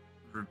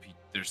repeat.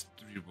 There's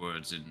 3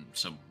 words in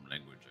some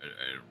language. I don't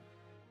know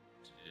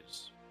what it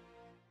is.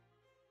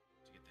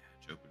 To get the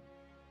hatch open.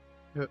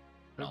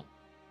 I'll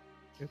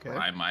Okay.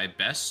 try my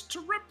best to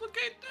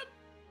replicate them.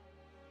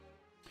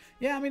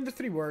 Yeah, I mean the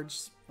 3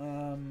 words.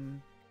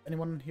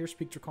 Anyone here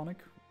speak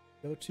Draconic?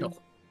 The other 2?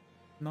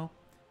 No.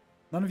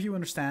 None of you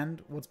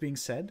understand what's being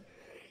said.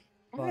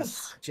 But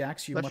Yes.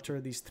 Jax, you Let's- mutter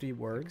these 3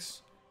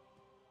 words,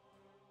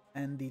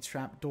 and the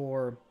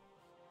trapdoor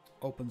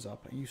opens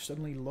up, and you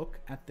suddenly look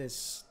at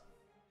this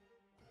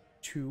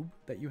tube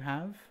that you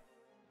have,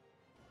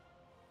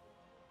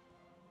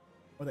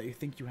 or that you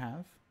think you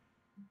have.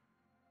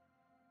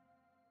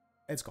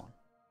 It's gone.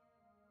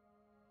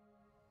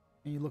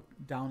 And you look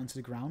down into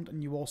the ground,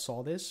 and you all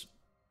saw this,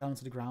 down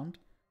into the ground.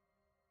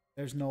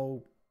 There's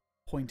no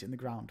point in the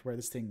ground where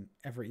this thing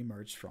ever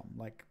emerged from.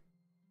 Like,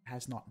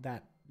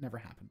 that never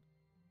happened.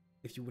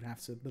 If you would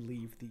have to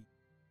believe the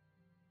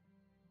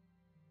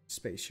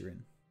space you're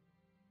in.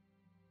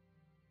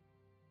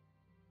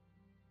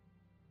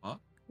 What?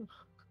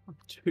 I'm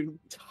too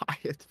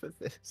tired for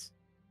this.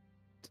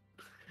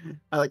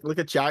 I like look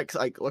at Jax,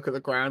 like look at the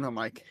ground. I'm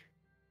like,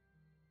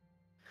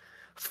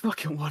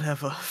 fucking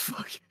whatever.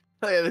 Fuck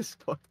at this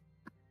point.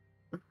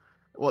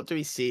 What do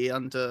we see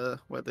under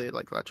where the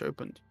like latch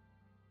opened?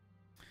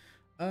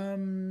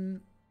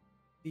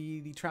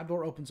 The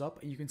trapdoor opens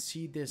up, and you can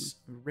see this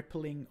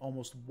rippling,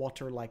 almost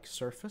water-like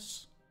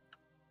surface,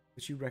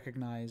 which you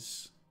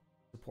recognize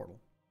the portal.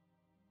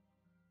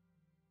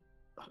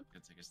 Gonna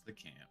take us to the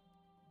camp.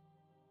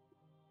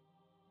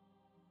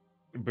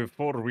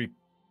 Before we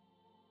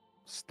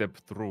step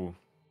through,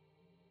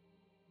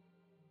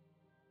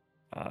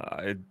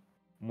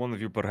 one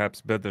of you perhaps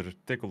better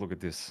take a look at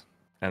this,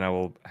 and I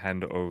will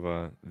hand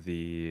over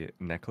the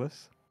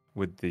necklace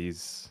with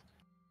these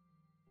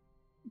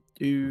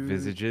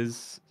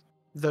visages.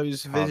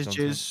 Those carved onto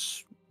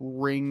visages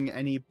ring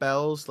any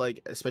bells?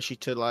 Like, especially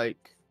to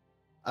like,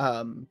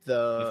 The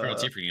Feral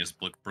the Tiefling is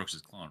Brooks'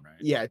 clone, right?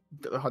 yeah,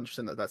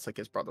 100% that's like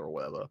his brother or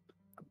whatever.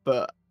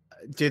 But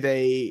do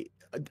they?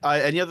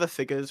 Any other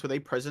figures were they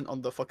present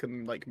on the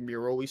fucking like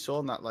mural we saw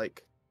in that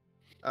like,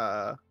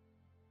 that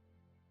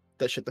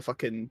shit the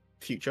fucking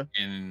future?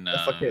 In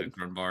fucking-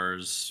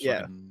 Grunbar's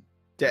Yeah. fucking...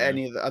 Do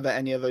Yeah. are there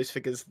any of those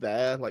figures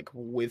there, like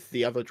with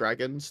the other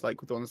dragons,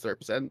 like with the ones they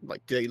represent?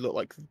 Like, do they look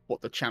like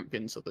what the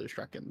champions of those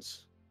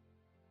dragons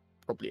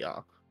probably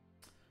are?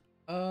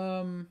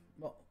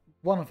 Well,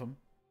 one of them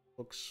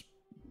looks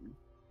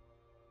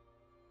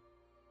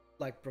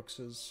like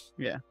Brooks's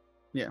Yeah.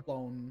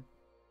 clone.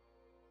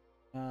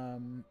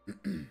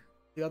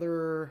 The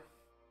other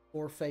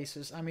 4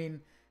 faces, I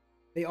mean,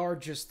 they are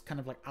just kind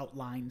of like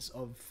outlines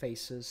of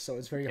faces, so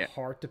it's very Yeah.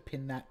 hard to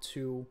pin that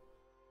to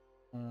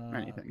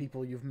Anything.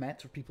 people you've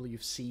met or people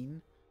you've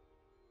seen.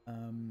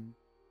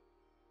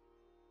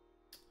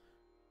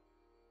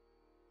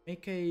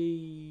 Make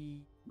a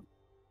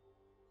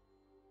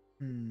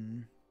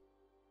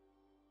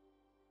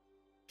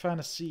trying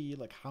to see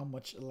like how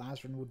much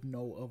Lazarus would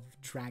know of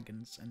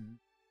dragons, and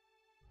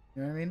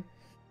you know what I mean.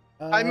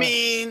 I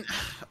mean,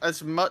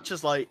 as much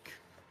as like,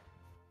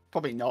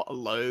 probably not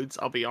loads.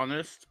 I'll be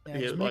honest. yeah,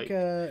 Yeah, just like, make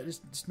a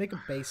just make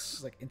a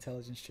base like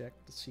intelligence check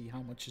to see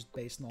how much is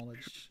base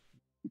knowledge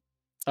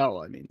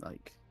oh, I mean,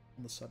 like,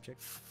 on the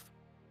subject.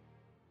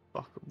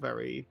 fuck,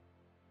 very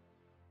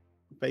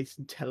base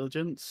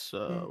intelligence.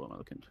 Yeah. What am I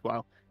looking?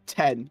 Wow,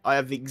 10. I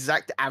have the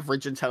exact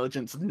average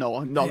intelligence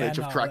knowledge Yeah, of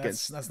no,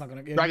 dragons. That's not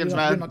gonna. Dragons,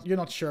 you're man. you're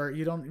not sure.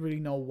 You don't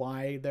really know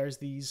why there's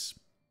these.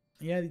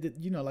 Yeah,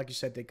 you know, like you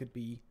said, they could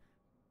be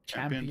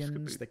Champions, champions.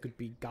 could be- They could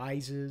be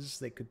guises.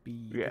 They could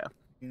be. Yeah.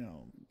 You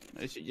know.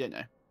 You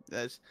know,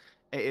 it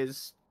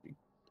is.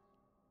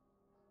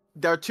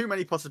 There are too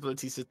many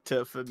possibilities for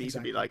me to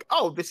Exactly. be like,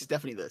 oh, this is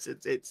definitely this.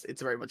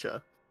 It's very much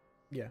a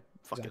Yeah.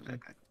 fucking. Exactly.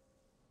 Okay.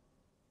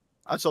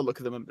 I sort of look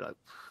at them and be like,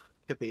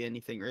 could be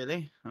anything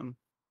really.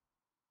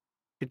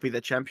 Could be their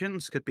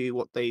champions. Could be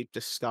what they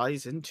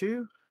disguise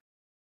into.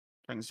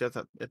 Dragons have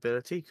that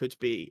ability. Could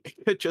be.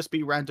 It could just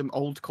be random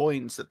old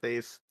coins that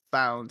they've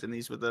found, and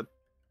these were the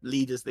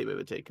leaders they've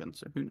overtaken.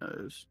 So who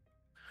knows?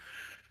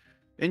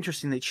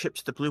 Interesting. They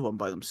chipped the blue one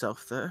by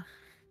themselves there.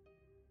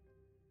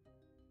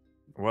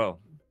 Well,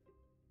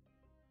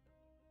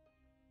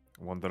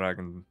 one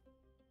dragon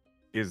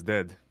is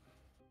dead.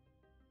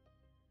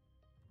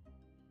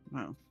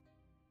 Wow.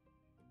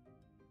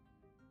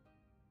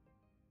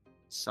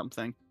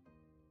 Something.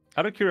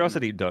 Out of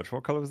curiosity, Dutch,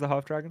 what color was the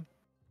half dragon?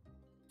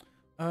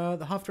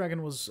 The half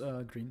dragon was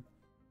green.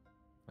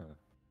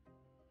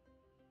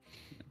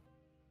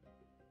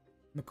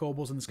 The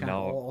kobolds in this camp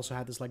No. also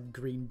had this like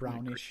green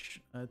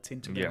brownish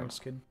tint to Yeah. their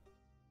skin.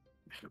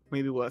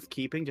 Maybe worth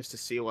keeping just to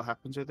see what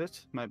happens with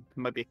it.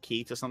 Might be a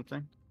key to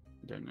something.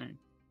 I don't know.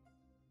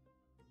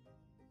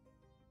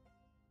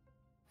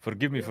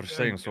 Forgive me Yeah, for yeah,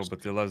 saying so, yes. but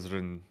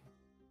Elazrin,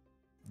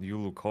 you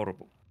look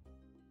horrible.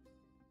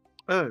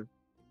 Oh,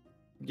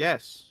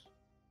 yes.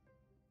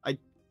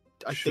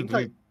 I Should think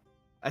we-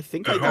 I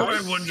think Oh, I I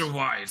died. wonder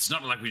why. It's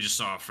not like we just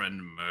saw a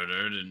friend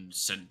murdered and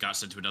got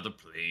sent to another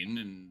plane,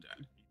 and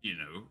you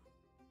know.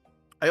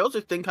 I also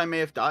think I may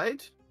have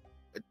died.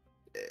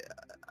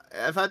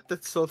 I've had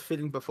that sort of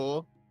feeling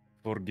before.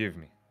 Forgive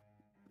me.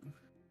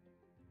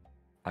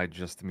 I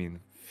just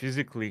mean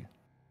physically.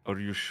 Are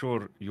you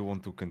sure you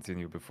want to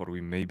continue before we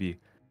maybe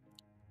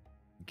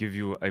give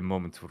you a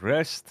moment to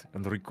rest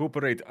and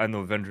recuperate? I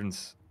know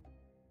vengeance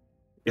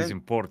is Yeah.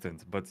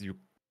 important, but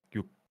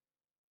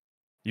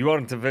you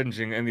aren't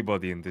avenging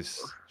anybody in this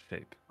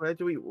shape. Where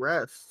do we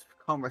rest?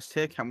 Can't rest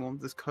here, can we?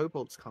 Once this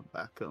kobolds come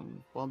back,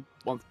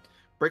 once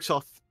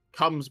Brixoth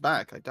comes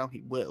back, I doubt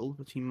he will,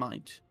 but he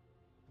might.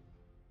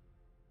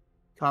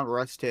 Can't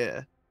rest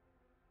here.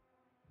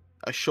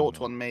 A short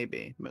No. one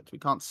maybe, but we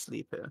can't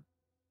sleep here.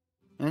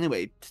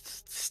 Anyway,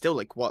 still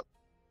like what?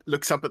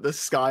 Looks up at the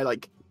sky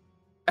like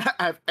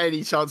have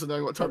any chance of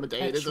knowing what time of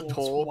day it is at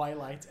Perpetual all.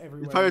 twilight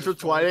everywhere. in Perpetual the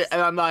twilight, forest.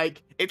 and I'm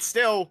like, it's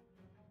still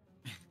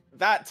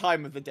that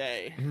time of the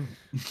day.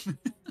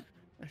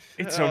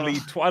 It's only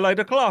twilight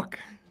o'clock.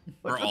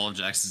 For all of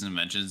Jackson's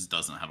inventions,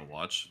 doesn't have a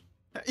watch.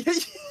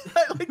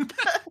 like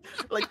that.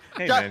 Like,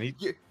 Hey Jack, man, he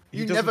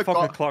you doesn't never fuck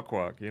got with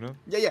clockwork, you know?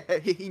 yeah.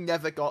 He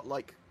never got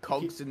like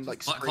cogs and like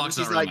Clock's springs.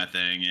 not He's really like, my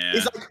thing. Yeah.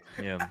 he's like,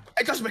 Yeah.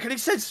 it doesn't make any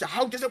sense.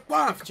 How does it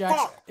work?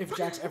 Fuck. If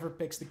Jax ever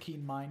picks the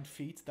keen mind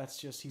feat, that's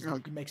just Oh.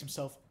 he makes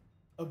himself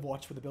a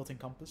watch with a built-in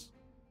compass.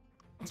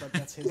 So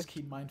that's his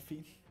keen mind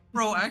feat.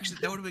 Bro, actually,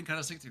 that would have been kind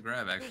of sick to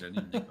grab. Actually, I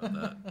didn't think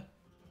about that.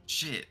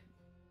 Shit.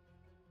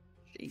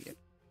 Shit.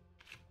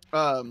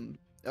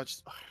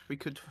 We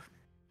could.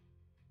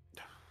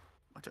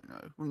 I don't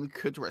know. We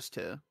could rest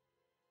here.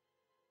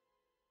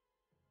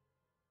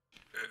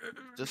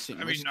 Just seem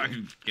I mean, I risky.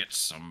 could get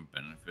some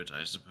benefit,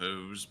 I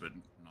suppose, but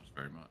not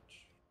very much.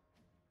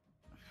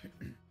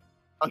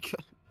 I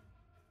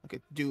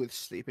could do with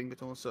sleeping,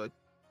 but also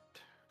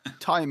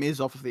time is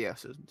of the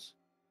essence.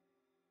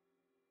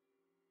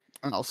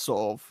 And I'll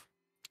sort of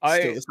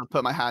I'll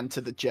put my hand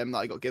to the gem that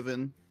I got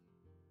given.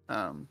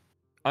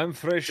 I'm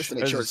fresh Just to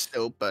make sure as it's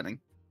still burning.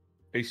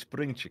 a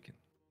spring chicken.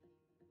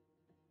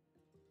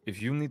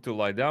 If you need to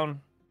lie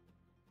down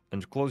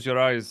and close your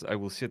eyes, I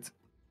will sit,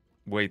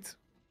 wait,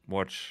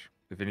 watch.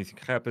 If anything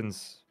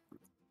happens,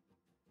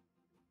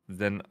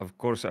 then of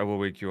course I will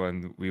wake you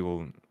and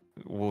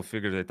we'll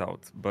figure it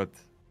out. But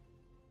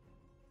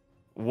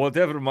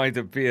whatever might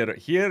appear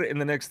here in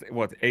the next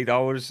 8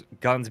 hours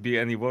can't be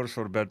any worse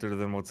or better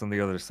than what's on the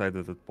other side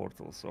of the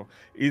portal. So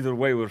either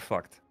way, we're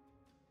fucked.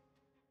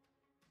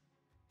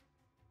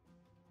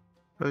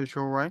 Suppose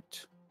you're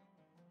right.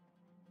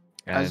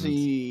 And As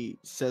he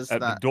says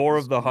at that, the door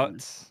he's of the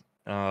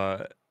gonna-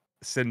 hut,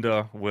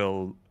 Cinder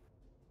will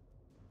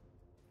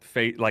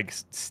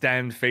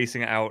stand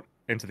facing out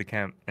into the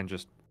camp and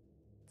just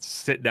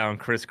sit down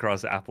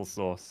crisscross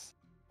applesauce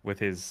with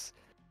his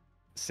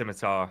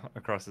scimitar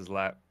across his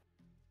lap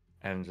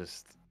and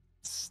just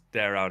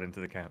stare out into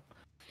the camp.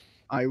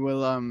 I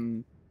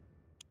will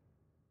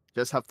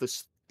just have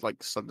this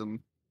like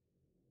sudden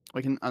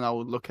and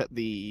I'll look at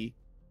the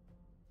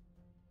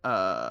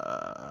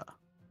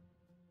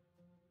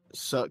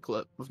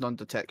circlet of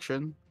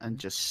non-detection and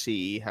just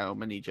see how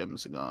many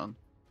gems are gone.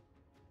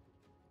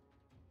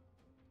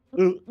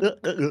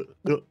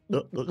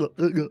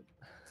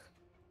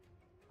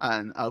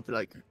 And I'll be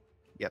like,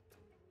 yep.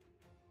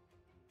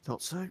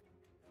 Thought so.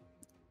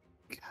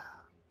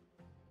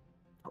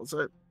 Thought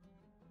so.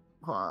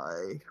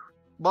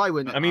 Why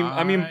wouldn't it?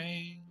 I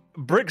mean,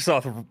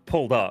 Bricksoth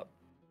pulled up.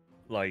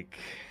 Like,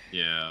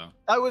 Yeah.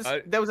 I think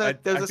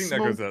I think that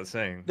goes without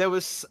saying. There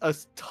was a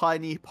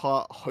tiny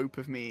part hope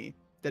of me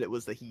that it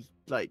was that he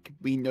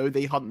we know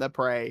they hunt their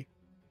prey,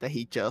 that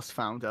he just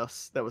found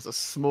us. There was a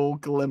small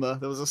glimmer.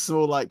 There was a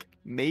small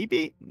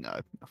maybe? No,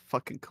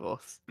 fucking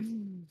course.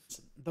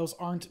 Those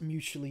aren't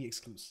mutually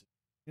exclusive,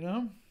 you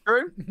know?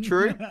 True,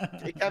 true.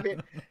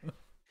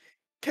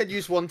 Can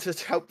use one to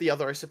help the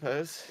other, I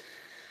suppose.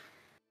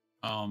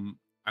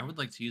 I would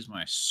like to use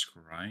my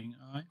scrying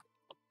eye,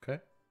 Okay.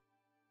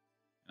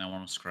 and I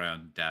want to scry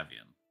on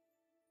Davian.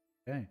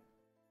 Okay.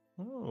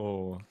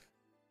 Oh.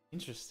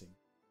 Interesting.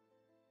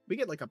 We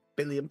get 1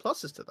 billion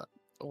pluses to that.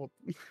 Or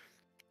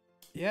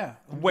Yeah.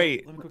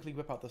 Wait. Let me quickly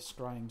whip out the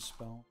scrying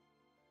spell.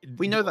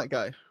 we know that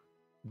guy.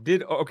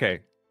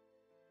 Okay.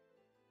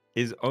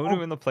 Is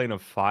Onu in the plane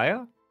of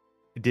fire?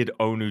 Did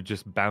Onu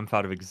just bamf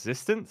out of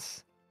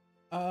existence?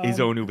 Is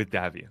Onu with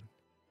Davian?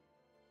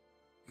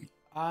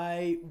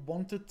 I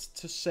wanted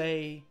to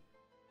say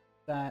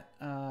that,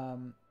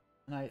 and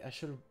I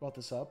should have brought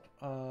this up.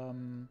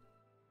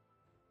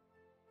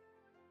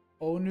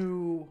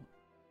 Onu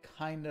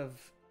kind of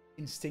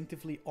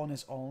instinctively on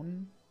his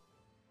own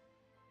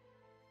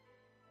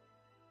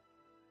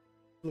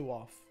flew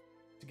off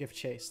to give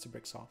chase to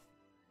Bricksoff.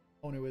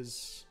 Onu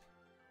is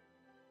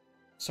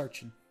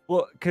searching.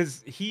 Well,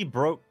 because he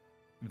broke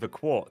the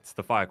quartz,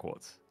 the fire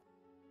quartz.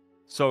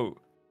 So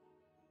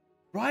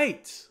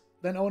Right!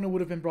 Then Onu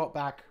would have been brought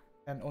back,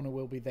 and Onu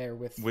will be there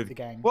with the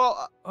gang.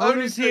 Well,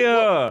 Onu's could-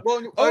 here!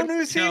 Well,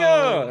 Onu's here!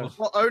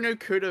 well, Ono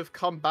could have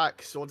come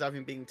back, saw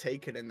Davian being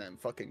taken, and then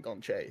fucking gone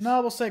chase. No,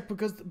 we'll say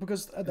because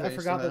I Okay,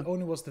 forgot so that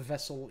Onu was the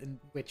vessel in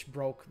which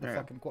broke the Yeah.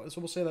 fucking quarter.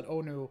 So we'll say that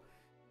Onu,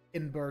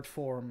 in bird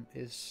form,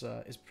 is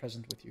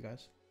present with you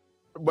guys.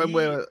 When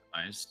we're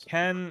Nice.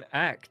 Can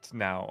act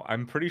now.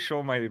 I'm pretty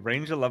sure my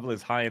ranger level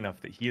is high enough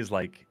that he is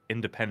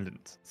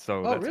independent.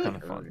 So Oh, that's really? kind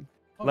of fun.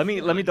 Oh, let me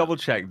shit. double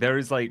check. There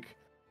is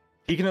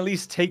he can at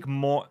least take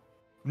more.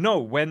 No,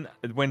 when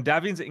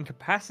Davian's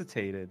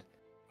incapacitated,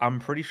 I'm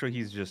pretty sure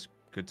he's just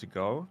good to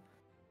go.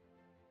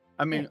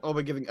 I mean,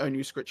 we're giving Onu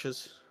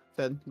scritches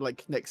then,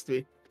 next to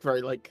me.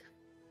 Very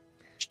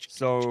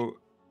So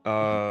I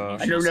Emotional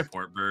don't know if-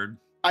 support bird.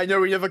 I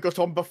know we never got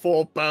on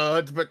before,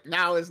 bird, but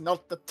now is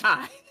not the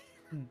time.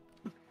 no,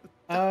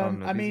 these I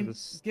are mean,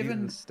 these are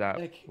given the stat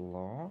like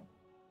block.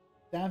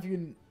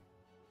 Davian,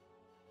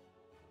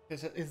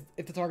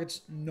 if the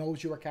target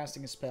knows you are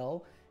casting a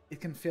spell, it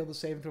can fail the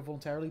saving throw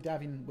voluntarily.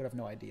 Davian would have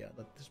no idea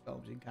that the spell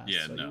was being cast,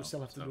 Yeah, so you no, would still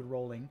have to so- do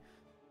rolling.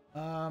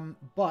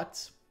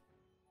 But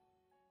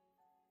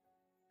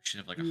We should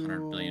have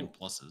 100 billion You-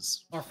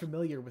 pluses. are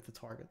familiar with the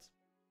target,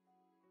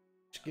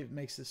 which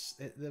makes this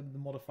the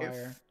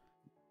modifier.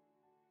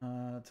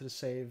 to the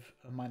save,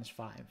 a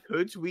 -5.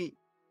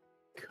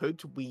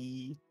 Could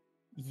we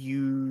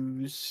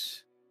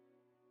use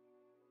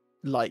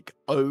like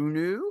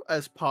Onu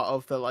as part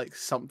of the like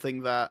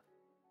something that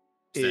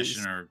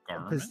Possession is or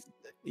garment?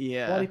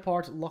 yeah. Body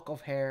part, lock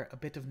of hair, a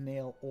bit of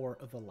nail, or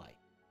the like.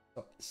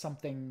 So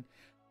something.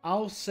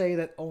 I'll say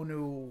that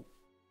Onu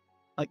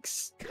Like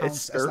a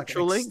counts as like an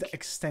spiritual link.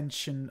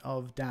 extension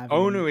of Davian.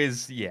 Onu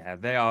is, yeah,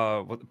 they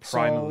are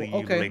primally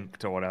okay.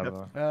 linked or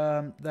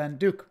whatever. Then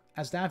Duke,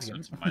 as So Davian,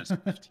 it's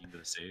 -15 to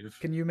the save.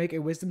 can you make a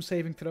wisdom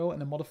saving throw, and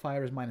the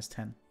modifier is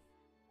 -10?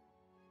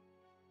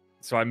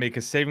 So I make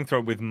a saving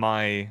throw with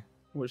my...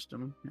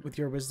 Wisdom. With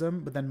your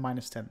wisdom, but then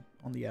 -10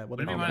 on the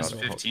Would it be Oh, minus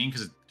God. -15?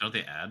 Because don't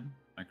they add? Am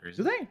I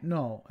crazy? Do they?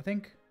 No, I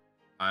think.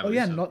 I Oh believe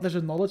yeah, so. there's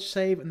a knowledge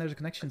save and there's a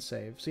connection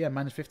save. So yeah,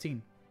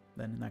 -15.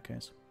 Then in that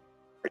case,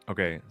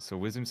 Okay, so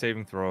wisdom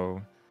saving throw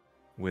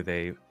with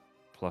a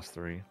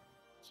 +3.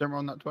 So we're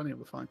on that 20,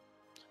 we're fine.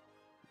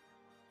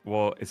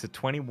 Well, it's a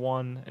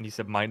 21, and you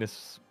said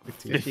minus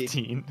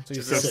 15. So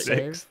you so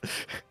still 6.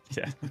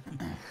 Yeah.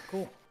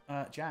 cool.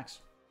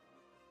 Jax.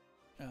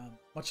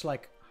 Much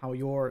like how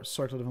your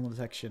circlet of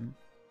detection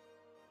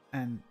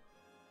and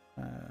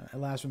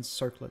Elazrin's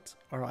circlet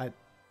are at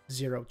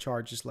 0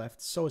 charges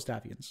left, so is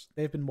Davian's.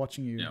 They've been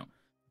watching you, Yeah.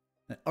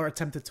 or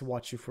attempted to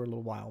watch you for a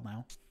little while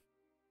now.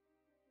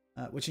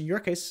 Which in your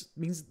case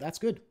means that's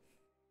good.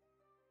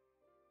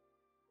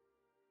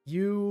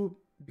 You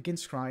begin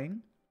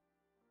scrying,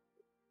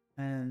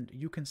 and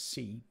you can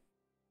see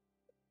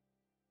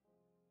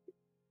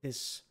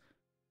this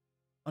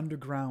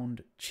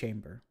underground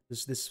chamber.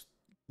 This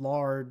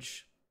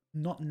large,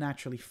 not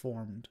naturally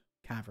formed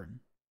cavern,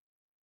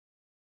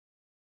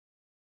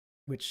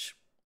 which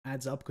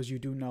adds up because you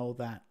do know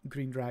that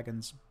green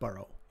dragons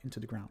burrow into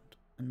the ground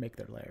and make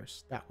their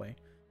lairs that way.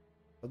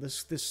 So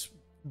this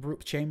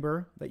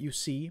chamber that you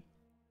see,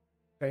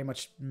 very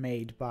much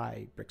made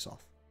by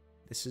Brixoth.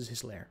 This is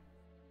his lair.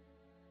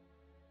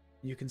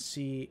 You can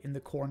see in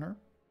the corner,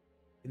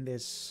 in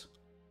this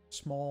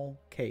small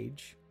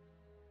cage,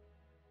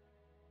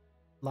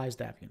 lies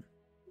Davian.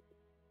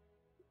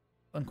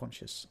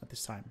 Unconscious at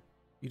this time.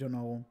 You don't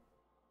know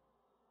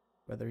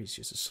whether he's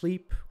just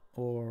asleep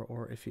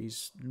or if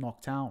he's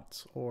knocked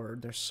out or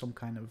there's some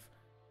kind of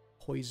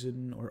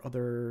poison or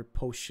other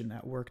potion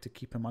at work to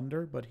keep him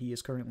under, but he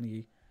is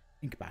currently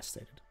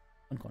incapacitated,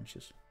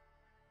 unconscious.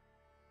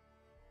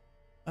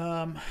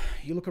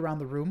 You look around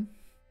the room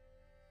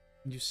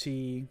and you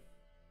see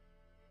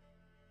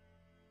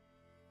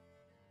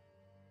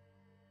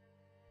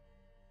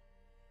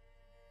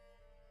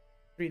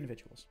three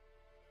individuals.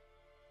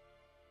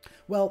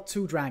 Well,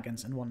 2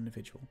 dragons and 1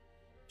 individual,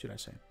 should I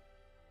say.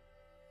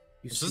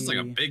 This is like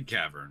a big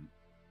cavern.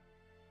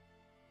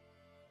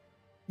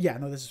 Yeah,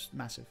 no, this is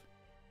massive.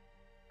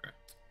 Okay.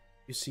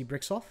 You see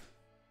Brixoth.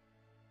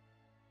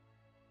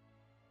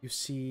 You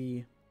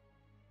see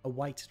a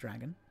white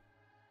dragon.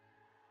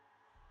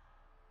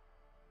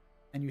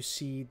 And you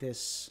see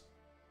this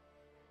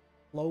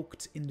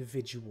cloaked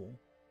individual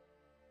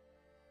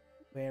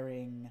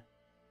wearing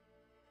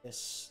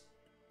this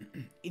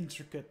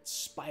intricate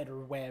spider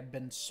web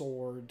and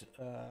sword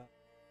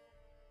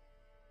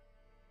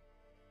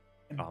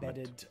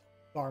embedded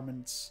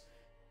garments,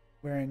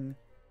 wearing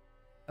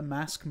a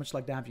mask much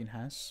like Davian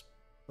has,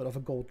 but of a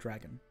gold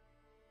dragon.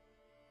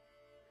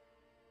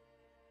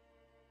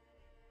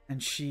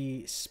 And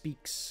she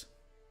speaks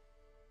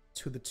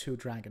to the 2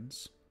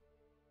 dragons.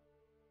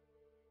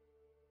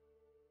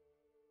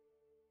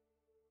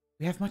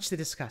 We have much to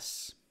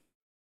discuss.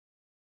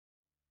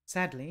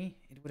 Sadly,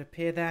 it would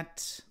appear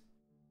that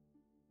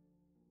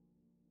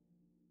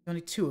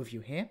only 2 of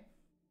you here.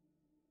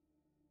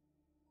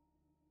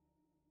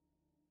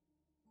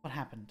 What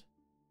happened?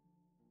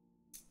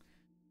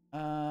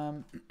 Give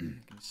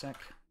me a sec.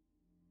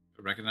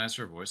 Recognize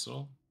her voice at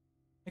all?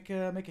 Make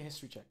a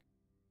history check.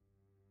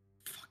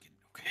 Fucking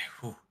okay.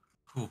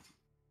 Whew.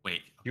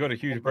 Wait. You got a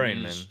huge Let me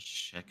brain, just man.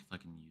 Check if I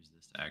can use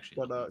this to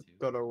actually.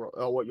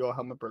 Gotta what your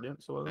helmet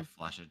brilliance or My whatever.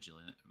 flash of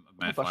Jillian.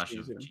 My Flash flash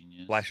of of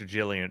genius. Flash of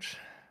Jillian.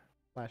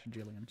 Flash of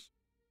Jillian's.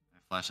 My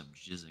flash of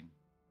jizzing.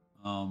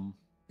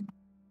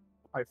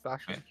 I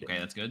flash. Okay,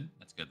 that's good.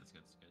 That's good.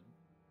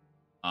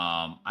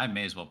 I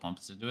may as well pump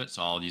this into it,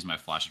 so I'll use my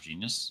flash of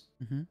genius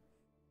Mm-hmm.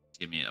 to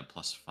give me a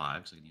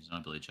 +5, so I can use it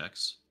on ability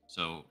checks.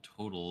 So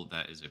total,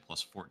 that is a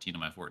 +14 on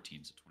my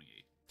 14, so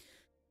 28.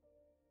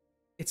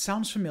 It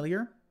sounds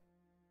familiar,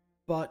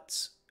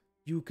 but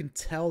you can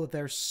tell that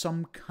there's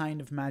some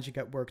kind of magic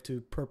at work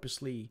to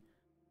purposely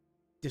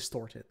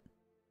distort it.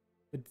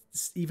 But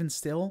even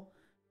still,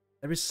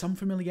 there is some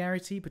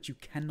familiarity, but you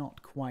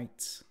cannot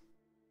quite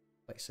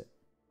place it.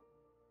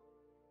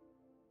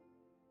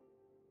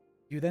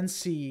 You then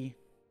see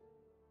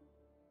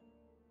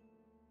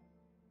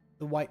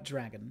the white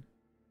dragon,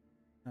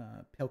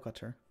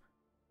 Palecutter,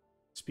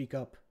 speak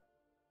up.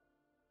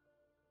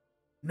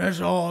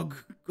 Nezog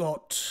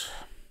got...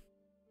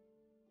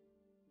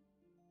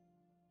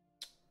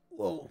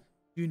 Well,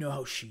 you know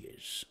how she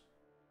is.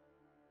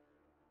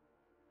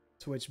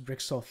 To which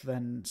Brixoth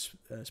then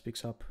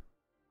speaks up.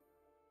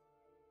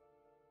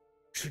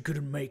 She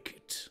couldn't make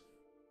it.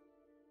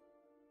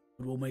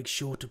 But we'll make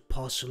sure to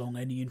pass along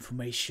any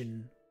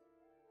information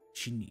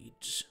she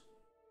needs.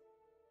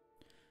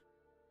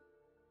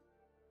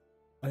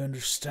 I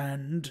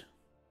understand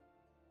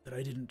that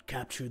I didn't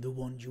capture the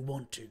one you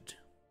wanted.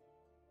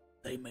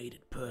 They made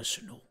it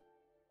personal.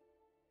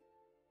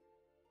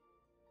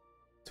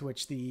 To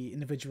which the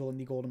individual in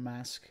the golden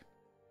mask,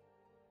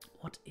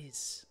 what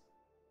is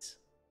it?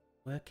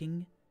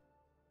 Working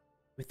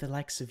with the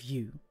likes of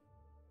you,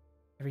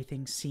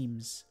 everything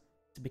seems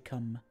to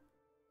become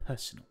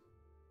personal.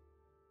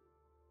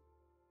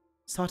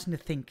 Starting to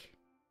think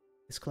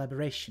this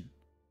collaboration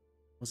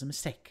was a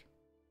mistake.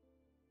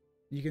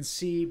 You can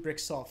see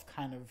Bricksoft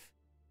kind of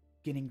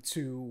beginning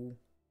to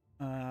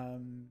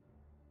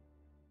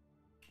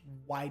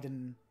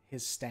widen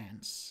his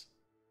stance,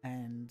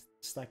 and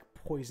it's like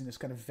poisonous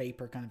kind of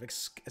vapor kind of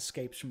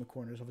escapes from the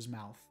corners of his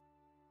mouth,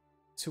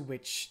 to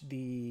which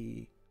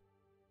the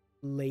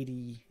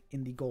lady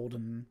in the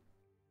golden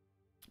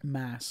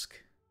mask,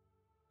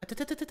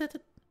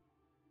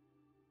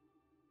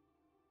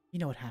 you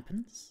know what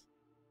happens?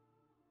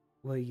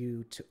 Were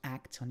you to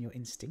act on your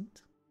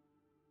instinct?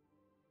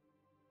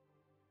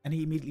 And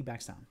he immediately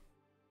backs down.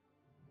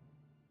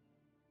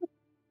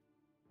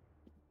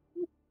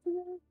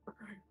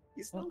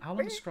 Well, how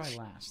long does Scry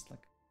last?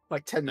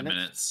 Like 10 10 minutes.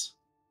 minutes.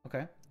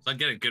 Okay. So I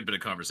get a good bit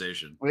of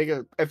conversation. They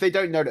go, if they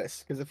don't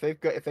notice, because if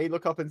they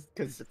look up and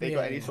because if they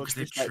got any Yeah. sort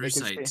Because of they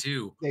insight, true sight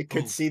too. they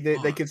could Oh, see they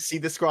fuck. could see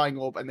the scrying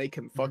orb and they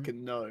can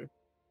fucking know.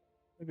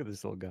 Look at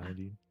this little guy,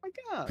 dude. Oh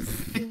my god,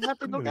 he's a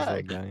happy Look little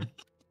at this guy. little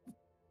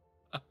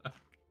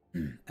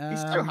guy.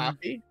 He's so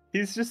happy.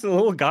 He's just a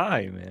little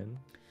guy, man.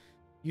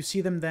 You see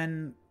them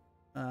then,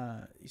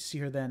 you see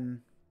her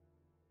then,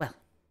 well,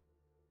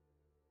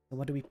 so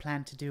what do we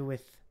plan to do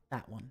with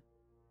that one?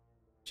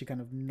 She kind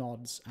of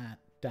nods at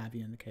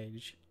Davian in the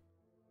cage.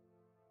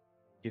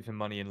 Give him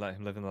money and let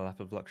him live in the lap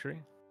of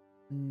luxury.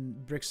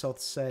 Bricksoft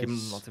says, Give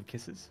him lots of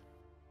kisses.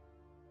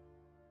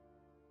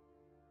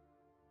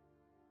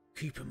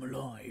 keep him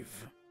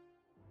alive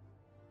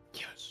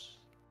Yes.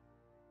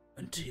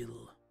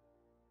 until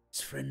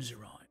his friends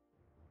arrive.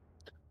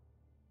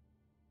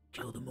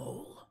 Kill them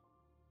all.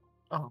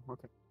 Oh,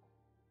 okay.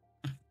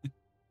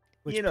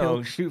 Which You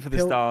know, shoot for the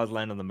Pil- stars,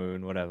 land on the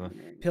moon, whatever.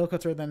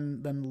 Pillcutter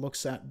then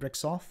looks at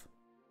Bricksoft.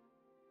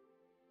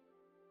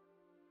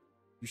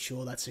 You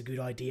sure that's a good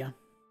idea?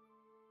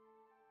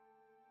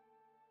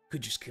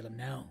 Could just kill him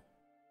now.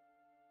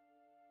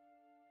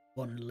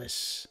 One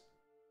less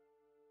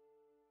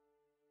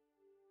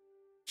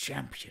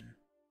champion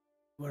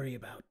to worry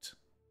about.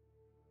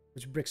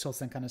 Which Bricksoft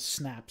then kind of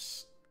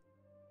snaps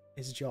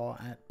his jaw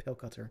at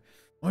Pillcutter.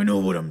 I know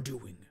what I'm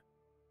doing.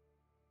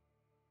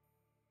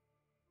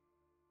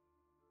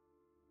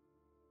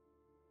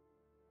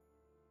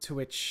 To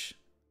which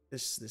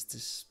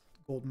this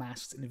gold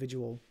masked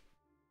individual,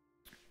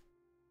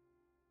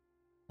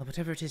 well,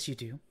 whatever it is you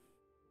do, you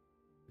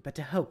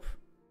better hope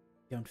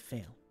you don't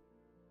fail.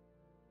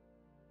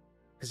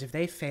 Because if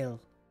they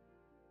fail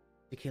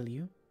to kill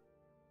you,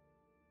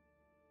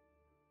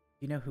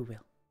 you know who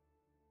will.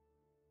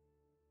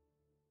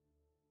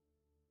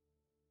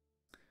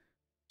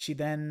 She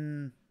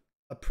then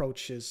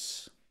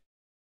approaches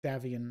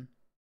Davian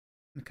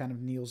and kind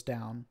of kneels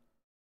down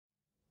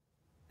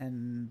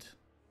and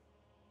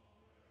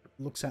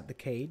looks at the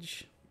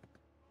cage.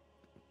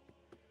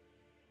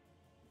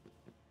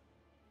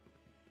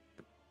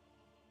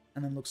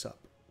 And then looks up.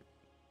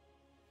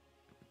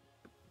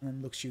 And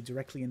then looks you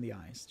directly in the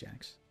eyes,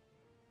 Jax.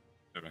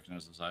 Do I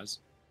recognize those eyes?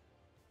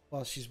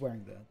 While she's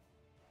wearing the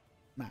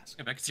mask.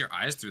 Yeah, but I can see your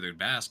eyes through the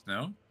mask,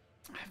 no?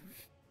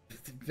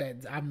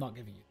 I'm not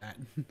giving you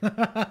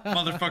that.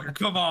 Motherfucker,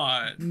 come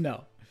on!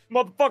 No.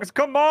 Motherfuckers,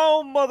 come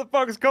on!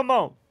 Motherfuckers, come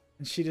on!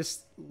 And she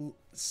just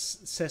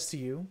says to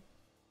you,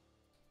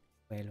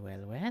 well, well,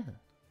 well.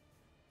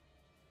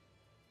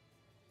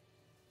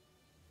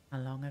 How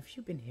long have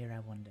you been here, I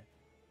wonder?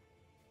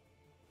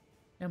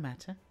 No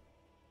matter.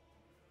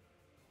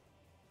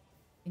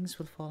 Things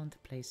will fall into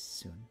place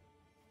soon.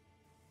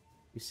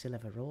 You still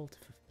have a role to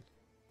fulfill.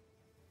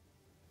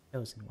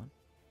 Chosen one.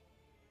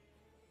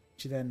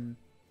 She then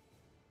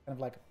kind of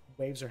like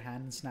waves her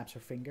hand and snaps her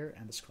finger,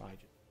 and the scry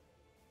just...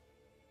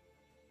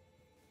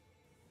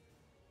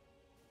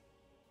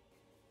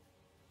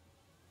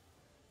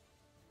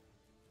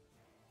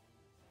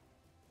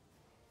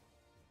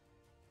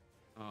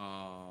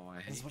 Oh, I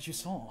That's hate what you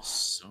saw.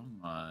 so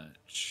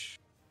much.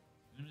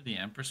 I knew the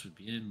Empress would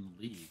be in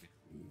the league.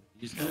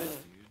 These guys, dude.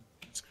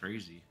 That's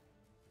crazy.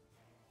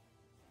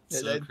 Yeah,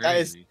 So that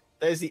is- crazy.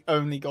 That is the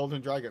only golden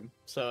dragon.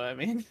 So I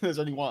mean, there's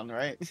only one,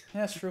 right?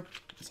 Yeah, that's true.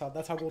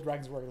 That's how gold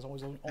dragons work. There's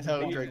always only That's how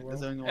one in there's the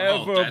world. only one.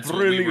 Ever that's what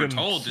we were brilliant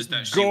told, is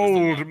that she was the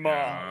gold one.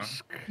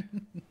 mask.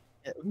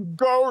 Yeah,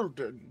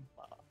 golden.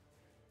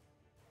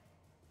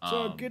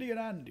 So Um, Gideon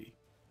Andy.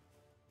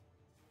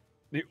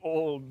 The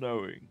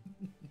all-knowing.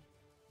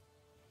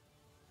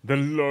 The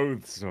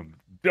loathsome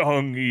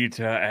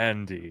dung-eater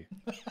Andy.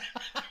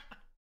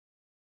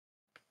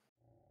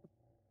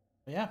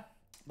 Yeah,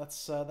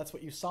 that's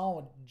what you saw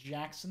with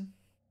Jackson.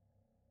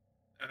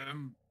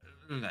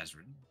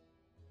 Lazarus.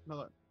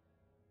 Hello.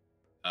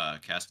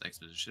 Cast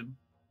exposition.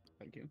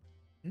 Thank you.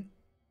 Hmm?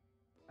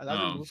 And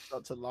I will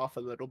start to laugh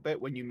a little bit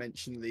when you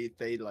mention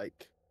they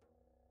like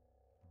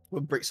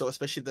when Bricksoft,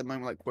 especially the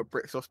moment like where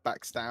Bricksoft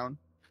backs down.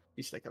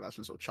 You see like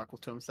Elasmin sort of chuckle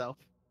to himself.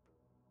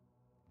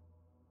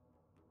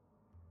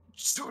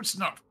 So it's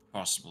not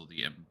possible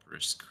the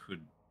Empress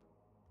could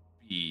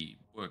be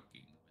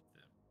working with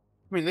them.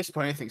 I mean, at this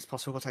point, anything's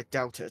possible, but I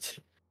doubt it.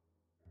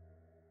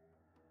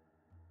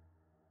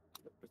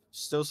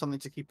 Still something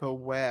to keep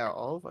aware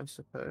of, I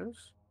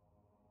suppose.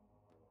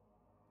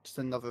 Just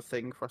another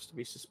thing for us to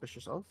be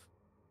suspicious of.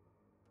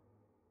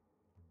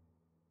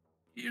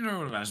 You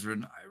know, Lazarus,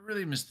 I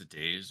really miss the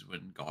days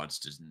when gods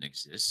didn't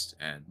exist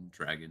and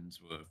dragons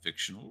were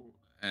fictional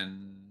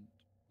and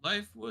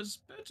life was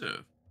better.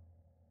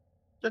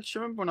 Just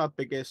remember when our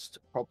biggest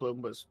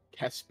problem was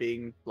Kess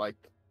being, like,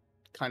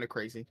 kind of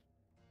crazy?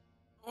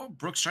 Oh,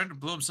 Brooks trying to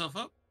blow himself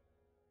up?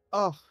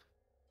 Oh,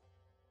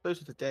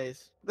 those are the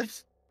days.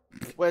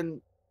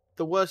 When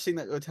the worst thing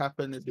that would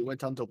happen is we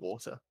went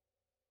underwater.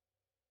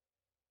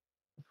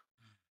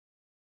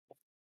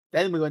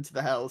 Then we went to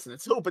the hells, and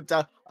it's all been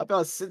down. I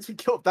bet since we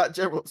killed that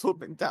general, it's all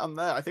been down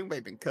there. I think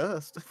we've been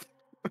cursed.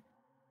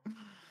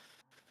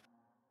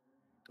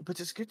 But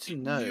it's good to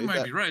know. You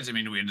might be right. I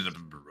mean, we ended up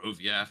in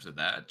Barovia after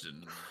that,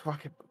 and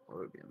fucking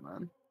Barovia,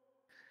 man.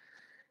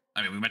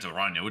 I mean, we went to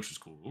Aranya, which was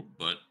cool,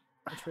 but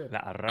La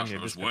I'm Aranya sure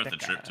it was worth the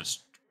trip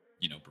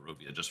discoteca. to,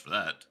 Barovia just for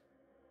that.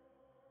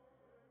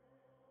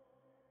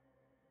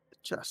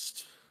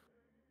 Just.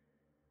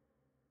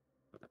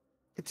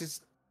 It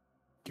is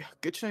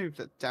good to know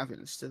that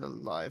Davian is still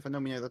alive. I know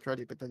we know that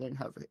already, but they don't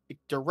have a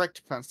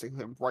direct plans to kill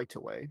him right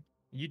away.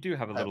 You do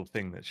have a little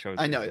thing that shows.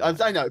 I that know, he's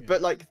I alive. know,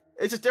 but like,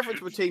 it's a difference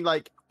between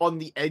like on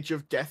the edge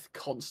of death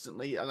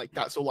constantly, and like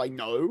that's all I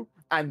know,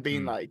 and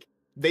being like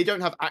they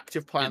don't have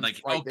active plans. And, like,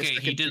 to fight okay, this he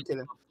second to didn't kill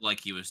him. look like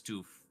he was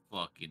too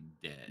fucking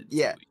dead.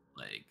 Yeah. So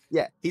like,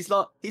 Yeah, he's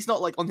not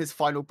like on his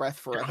final breath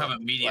we forever. don't have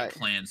immediate Like,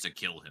 plans to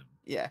kill him.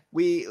 yeah,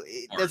 Or,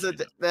 there's a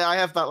you know. I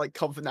have that like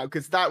comfort now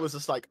because that was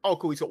just like, oh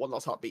cool, he's got one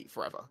last heartbeat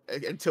forever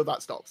until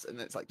that stops, and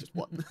then it's like just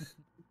one.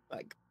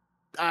 Like,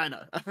 I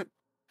know.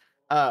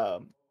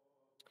 How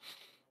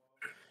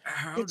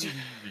It's- did he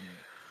even,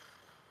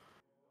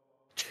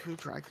 2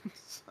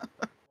 dragons.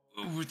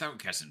 without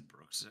Kess and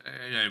Brooks,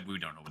 we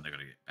don't know when they're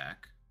gonna get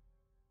back.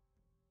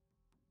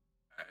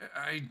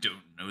 I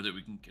don't know that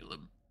we can kill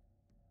him.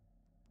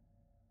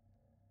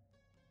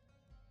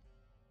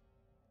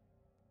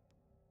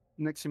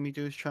 Next thing we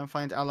do is try and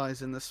find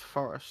allies in this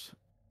forest.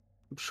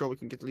 I'm sure we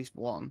can get at least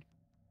one.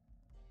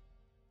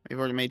 We've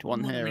already made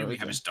one Well, here. I mean, we okay.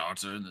 have his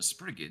daughter and the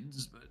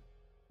Spriggans, but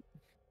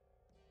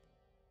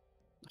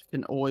I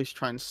can always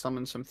try and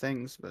summon some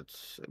things, but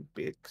it'd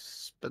be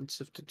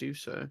expensive to do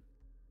so.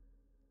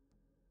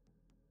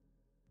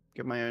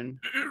 Get my own.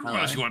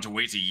 well, if you want to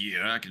wait a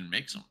year, I can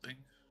make something.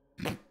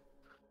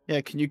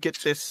 Yeah, can you get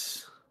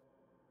this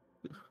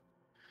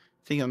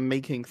thing I'm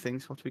making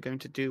things? What are we going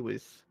to do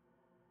with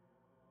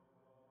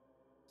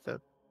the,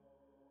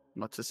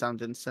 not to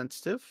sound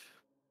insensitive,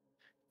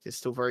 it's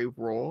still very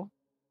raw,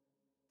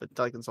 but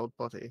Daigon's old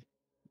body.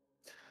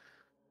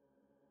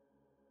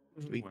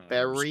 Do we Well, I'm just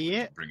bury going to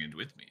it? Bring it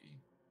with me.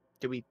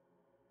 Do we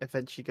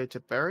eventually go to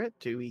bury it?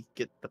 Do we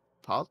get the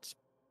parts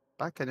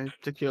back? I know it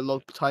took you a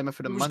long time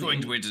for the I was money.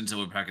 going to wait until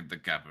we're back at the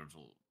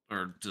capital,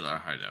 or to our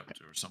hideout,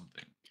 or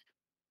something.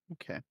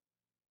 Okay.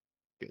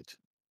 Good.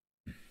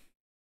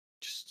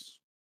 Just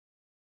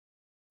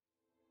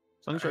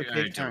as long as you're okay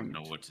I don't carrying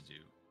know it. what to do.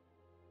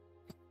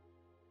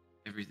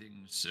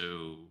 Everything's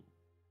so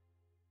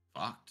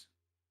fucked.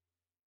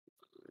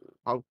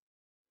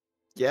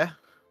 Yeah,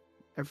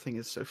 everything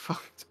is so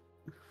fucked.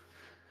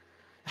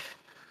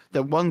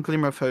 The one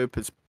glimmer of hope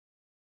is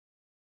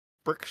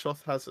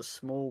Bricksoft has a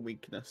small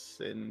weakness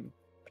in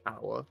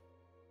power.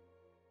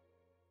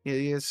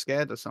 He is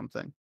scared of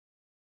something.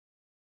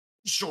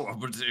 Sure,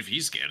 but if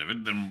he's scared of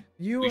it, then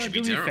You we should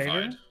do be me a favor.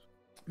 terrified.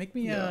 Make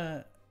me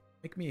Yeah.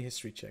 make me a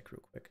history check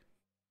real quick.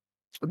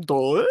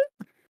 Do it?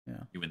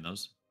 You win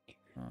those.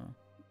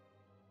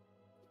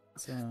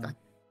 It's,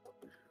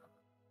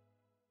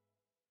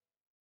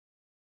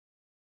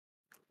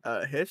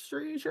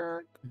 History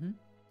check? Mhm.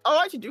 Oh,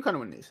 I actually do kind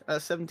of win these.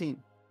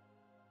 17.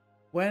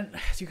 when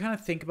you kind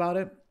of think about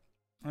it,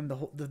 and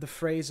the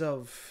phrase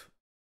of,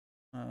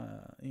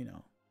 the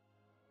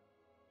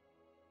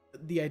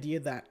idea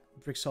that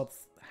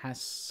Bricksoft has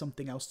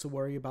something else to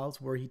worry about,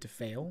 were he to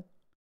fail,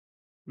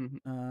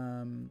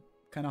 Mhm.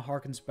 kind of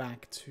harkens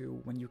back to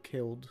when you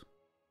killed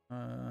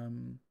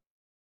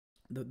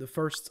the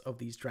first of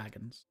these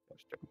dragons.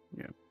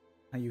 Yeah.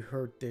 And you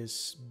heard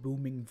this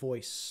booming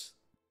voice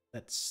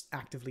that's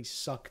actively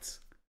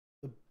sucked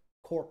the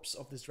corpse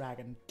of this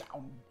dragon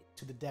down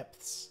to the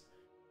depths.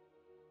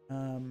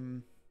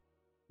 There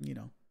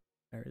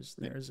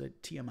is a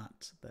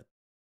Tiamat that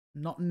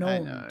not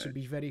known to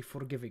be very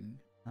forgiving.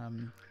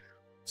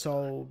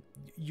 So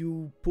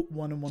you put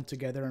one and one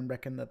together and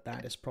reckon that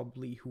that is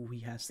probably who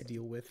he has to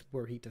deal with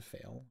were he to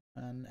fail,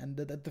 and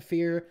the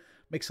fear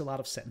makes a lot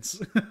of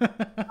sense.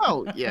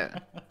 Oh, yeah.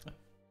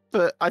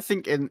 But I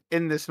think in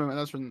this moment,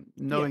 that's when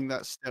knowing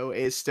that still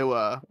is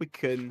still we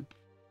can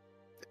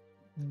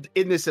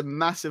in this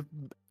massive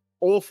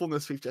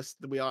awfulness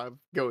we are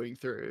going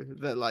through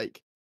that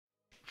like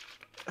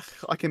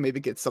I can maybe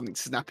get something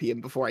snappy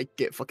in before I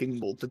get fucking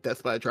mauled to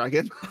death by a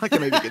dragon. I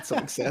can maybe get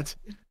something said.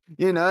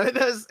 You know,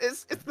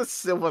 it's the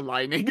silver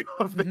lining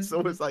of this.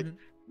 Always like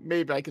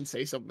maybe I can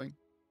say something.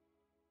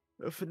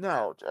 But for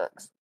now,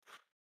 Jax,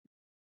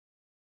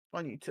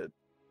 I need to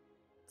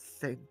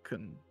think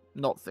and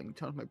not think,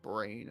 turn off my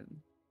brain and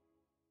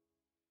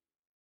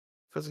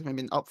feels like I've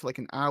been up for like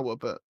an hour,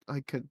 but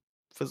I could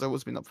feels like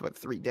I've been up for like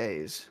 3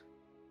 days.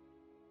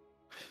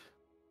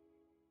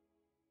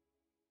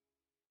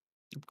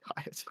 I'm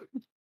tired.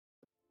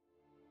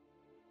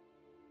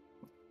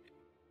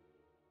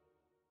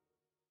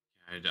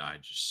 I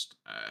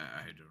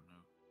don't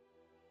know.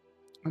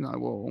 And I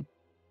will,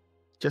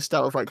 just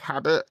out of like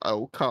habit, I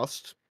will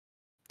cast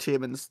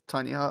Tiamat's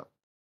Tiny Hut.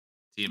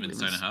 Tiamat's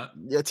Tiny Hut?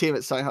 Yeah,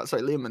 Tiamat's Tiny Hut.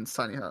 Sorry, Leomund's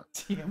Tiny Hut.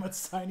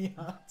 Tiamat's tiny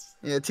hut.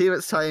 Yeah,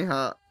 Tiamat's Tiny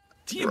Hut.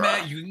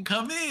 Tiamat, you can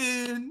come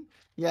in!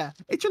 Yeah,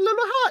 it's your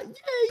little hut!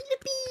 Yay,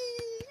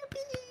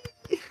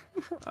 yippee! Yippee!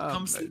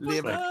 Come sleep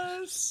with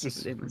us!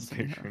 Just Leomund's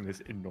Tiny Hut. picturing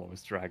this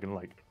enormous dragon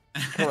like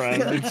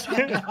around.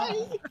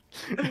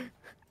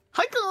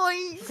 Hi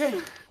guys!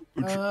 Okay.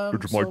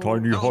 It's my so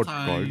tiny All hut,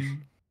 guys.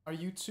 time. Are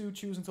you two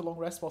choosing to long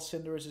rest while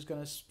Cinder is just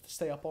gonna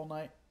stay up all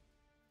night?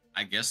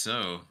 I guess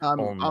so.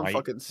 I'm night,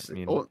 fucking I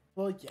mean- or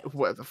Well, yeah.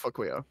 whatever the fuck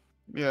we are.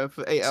 Yeah,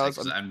 for 8 hours.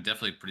 I'm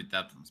definitely pretty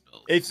tapped on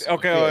spells. If so-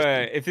 okay, Yeah. wait,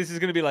 wait, if this is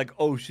gonna be like,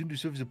 oh, Cinder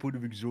serves a point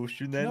of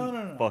exhaustion, then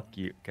No. fuck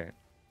you. Okay.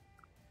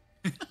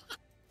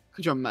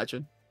 Could you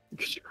imagine?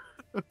 Could you...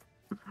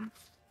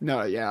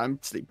 No, yeah, I'm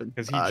sleeping.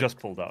 Because he just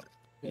pulled up.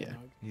 Yeah.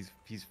 no.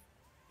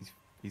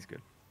 He's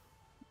good.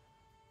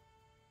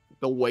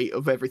 The weight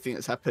of everything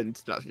that's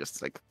happened that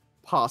just like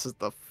passes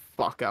the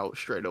fuck out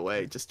straight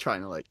away, just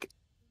trying to like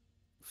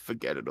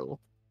forget it all.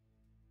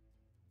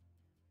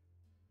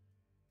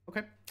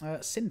 Okay.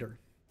 Cinder.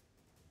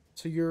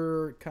 So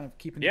you're kind of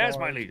keeping Yes,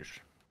 my guard,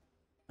 liege.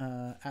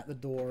 at the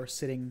door,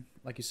 sitting,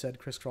 like you said,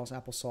 crisscross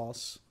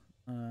applesauce,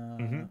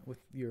 with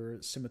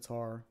your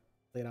scimitar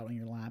laid out on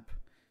your lap.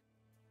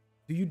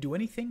 Do you do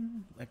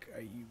anything? Like,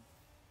 are you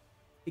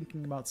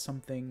thinking about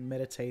something,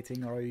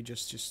 meditating, or are you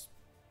just...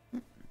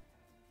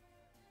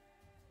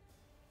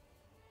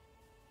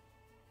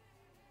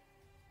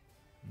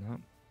 No.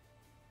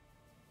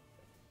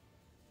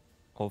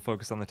 All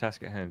focused on the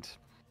task at hand.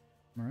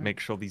 All right. Make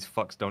sure these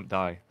fucks don't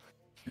die.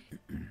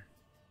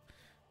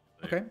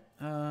 Okay.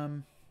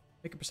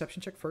 Make a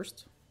perception check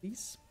first,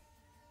 please.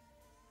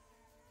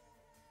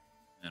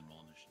 And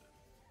roll initiative.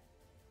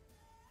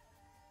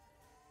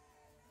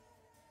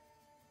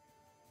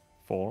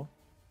 4.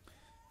 As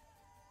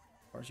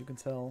far as you can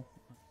tell,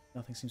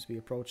 nothing seems to be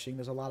approaching.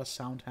 There's a lot of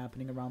sound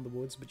happening around the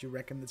woods, but you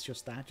reckon it's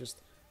just that,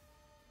 just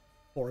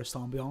forest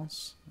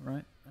ambiance,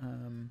 right?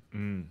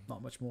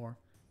 Not much more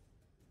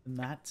than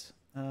that.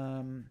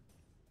 And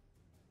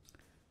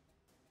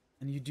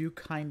you do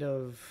kind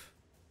of,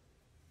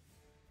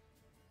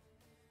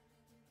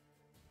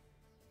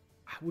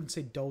 I wouldn't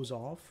say doze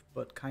off,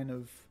 but kind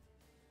of,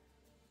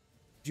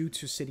 due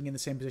to sitting in the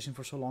same position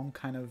for so long,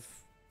 kind of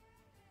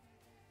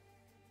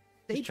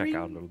Just check out a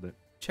daydream? little bit.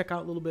 Check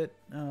out a little bit,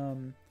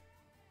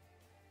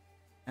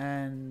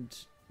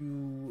 and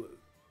you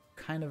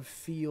kind of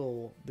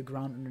feel the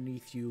ground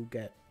underneath you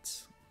get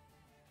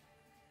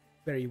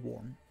very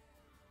warm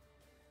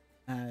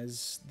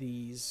as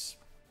these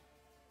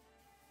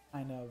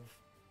kind of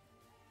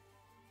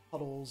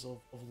puddles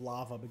of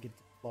lava begin to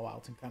flow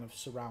out and kind of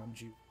surround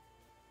you,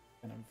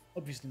 kind of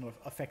obviously not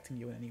affecting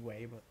you in any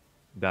way, but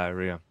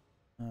Diarrhea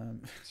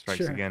strikes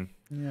sure. again.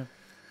 Yeah.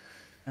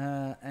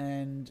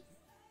 And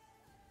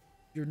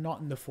you're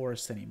not in the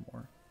forest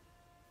anymore.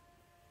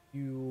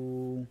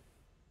 You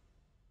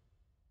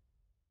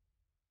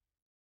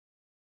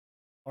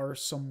are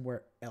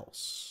somewhere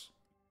else.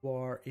 You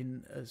are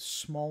in a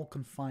small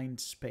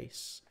confined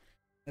space.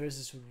 There is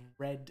this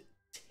red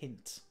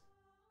tint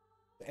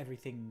to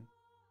everything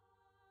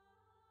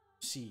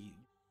you see,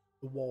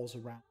 the walls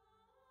around.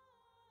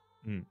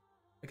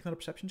 Make another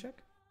perception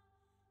check.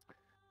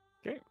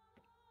 Okay.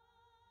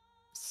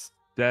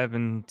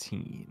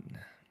 17.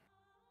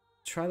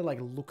 Try to like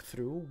look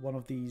through one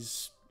of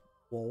these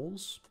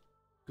walls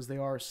because they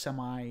are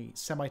semi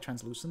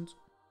translucent,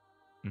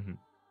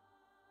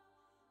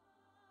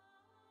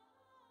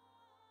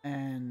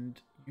 and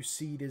you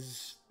see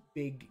this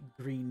big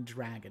green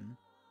dragon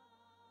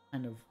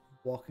kind of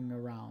walking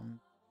around,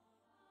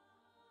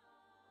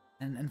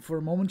 and for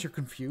a moment you're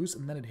confused,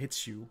 and then it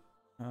hits you.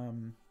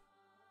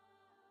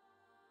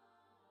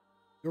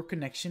 Your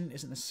connection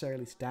isn't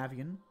necessarily to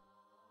Davian,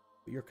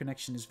 but your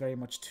connection is very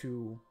much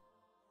to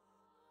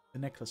the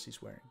necklace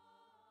he's wearing.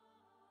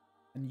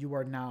 And you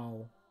are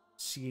now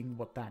seeing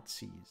what that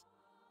sees.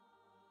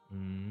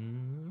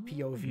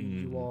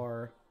 POV, you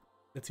are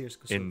The Tears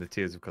of in Kasuth. the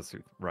Tears of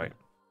Kasuth, right?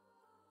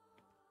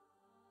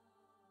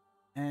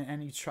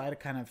 And you try to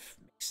kind of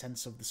make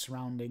sense of the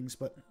surroundings,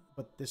 but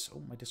this,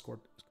 oh, my Discord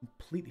is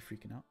completely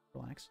freaking out.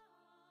 Relax.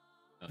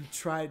 You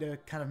try to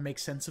kind of make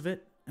sense of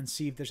it and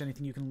see if there's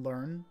anything you can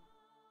learn,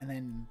 and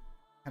then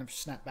kind of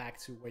snap back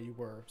to where you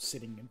were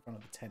sitting in front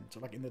of the tent,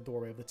 or like in the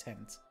doorway of the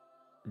tent.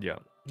 Yeah.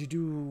 You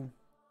do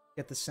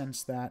get the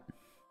sense that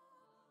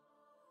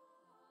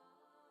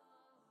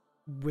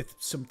with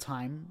some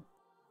time,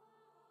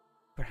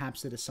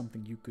 perhaps it is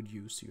something you could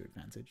use to your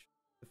advantage.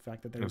 The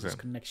fact that there is this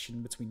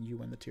connection between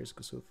you and the Tears of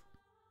Kasuth.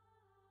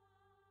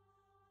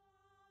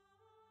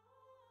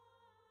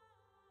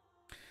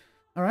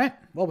 All right.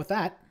 Well, with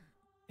that,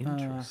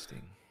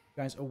 Interesting.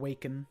 you guys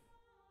awaken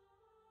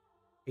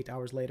 8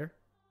 hours later.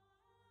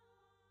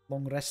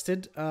 Long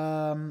rested.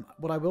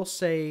 What I will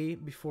say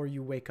before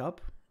you wake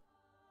up,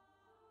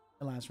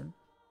 Elazarin,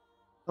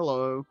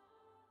 Hello.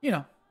 you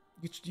know,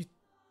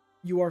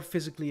 you are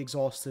physically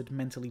exhausted,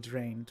 mentally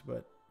drained,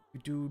 but you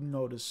do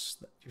notice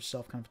that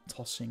yourself kind of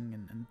tossing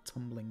and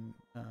tumbling,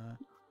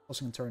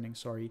 tossing and turning,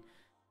 sorry,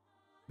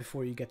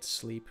 before you get to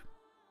sleep.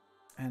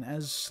 And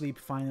as sleep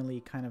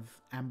finally kind of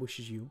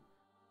ambushes you,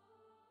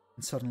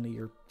 and suddenly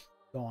you're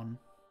gone,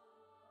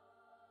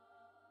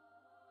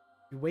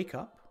 you wake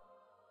up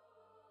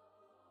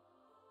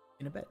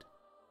in a bed.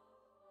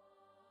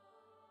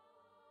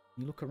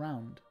 You look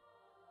around,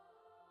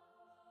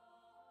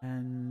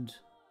 and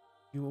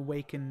you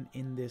awaken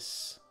in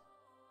this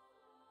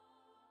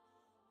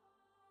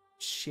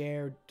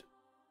shared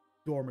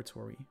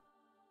dormitory.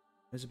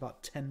 There's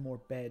about 10 more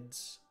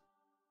beds.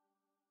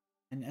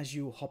 And as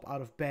you hop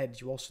out of bed,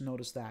 you also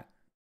notice that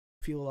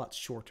you feel a lot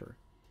shorter.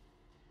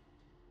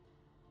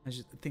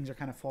 As things are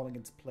kind of falling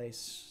into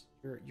place.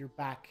 You're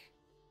back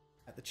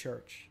at the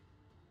church.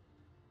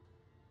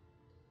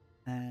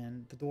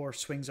 And the door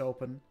swings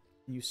open,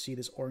 and you see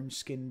this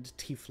orange-skinned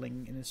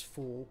tiefling in his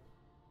full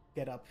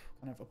get-up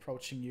kind of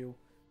approaching you.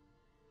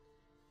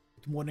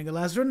 Good morning,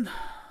 Elazarin.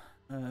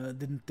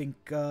 Didn't think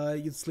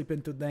you'd sleep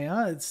in today,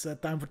 huh? It's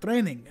time for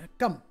training.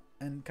 Come.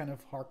 And kind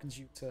of harkens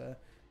you to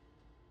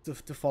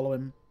follow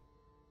him.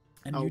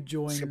 And you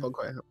join...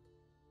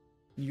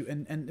 You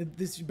and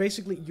this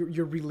basically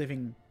you're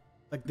reliving,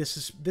 like,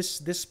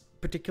 this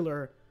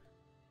particular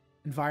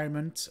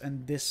environment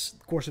and this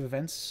course of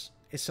events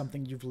is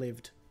something you've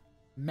lived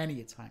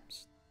many a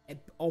times,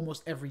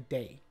 almost every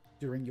day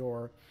during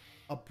your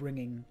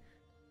upbringing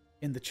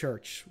in the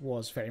church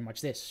was very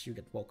much this. You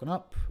get woken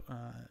up,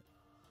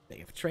 day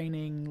of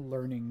training,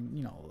 learning,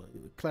 you know,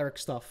 cleric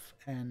stuff,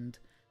 and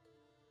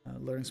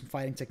learning some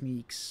fighting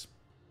techniques,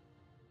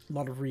 a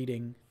lot of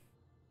reading.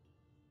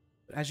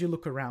 As you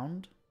look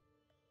around,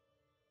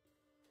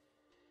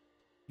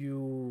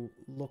 you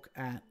look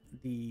at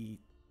the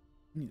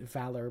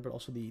Valor, but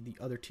also the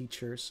other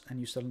teachers, and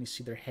you suddenly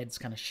see their heads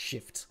kind of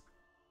shift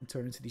and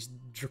turn into these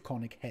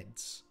draconic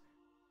heads.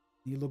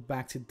 You look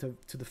back to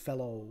your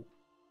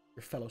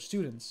fellow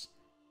students.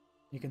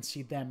 You can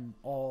see them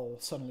all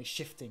suddenly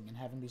shifting and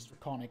having these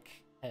draconic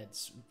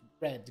heads,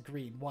 red,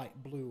 green,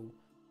 white, blue,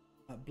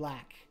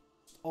 black,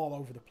 all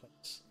over the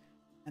place.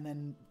 And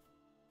then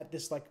at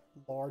this like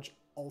large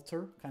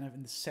altar, kind of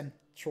in the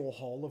central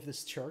hall of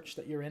this church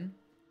that you're in,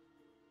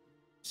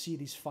 see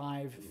these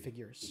 5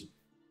 figures.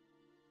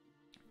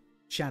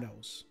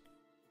 Shadows,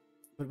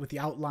 but with the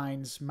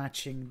outlines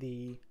matching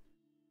the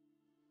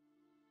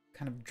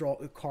kind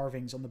of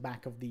carvings on the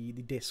back of the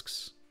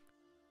discs.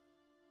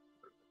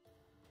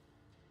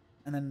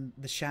 And then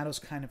the shadows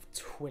kind of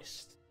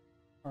twist,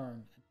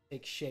 turn, and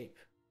take shape.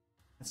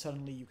 And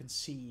suddenly you can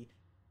see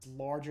this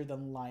larger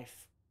than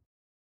life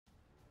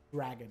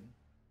dragon,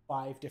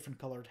 5 different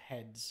colored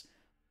heads,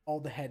 all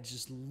the heads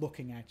just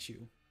looking at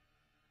you.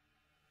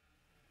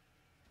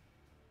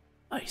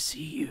 I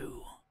see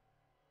you.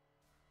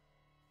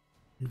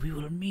 And we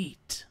will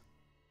meet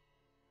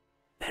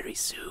very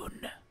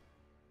soon.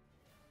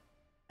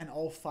 And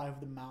all 5 of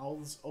the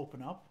mouths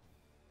open up,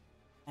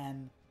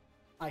 and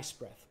ice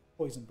breath,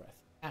 poison breath,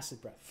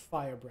 acid breath,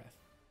 fire breath,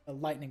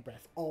 lightning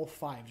breath, all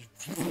 5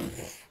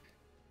 just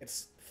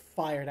it's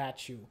fired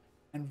at you.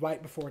 And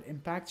right before it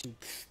impacts you,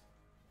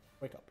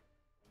 wake up.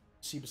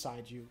 See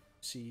beside you,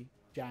 see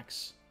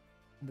Jax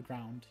on the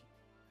ground.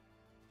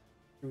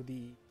 Through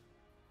the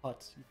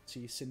hut, you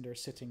see Cinder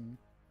sitting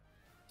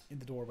in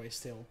the doorway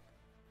still.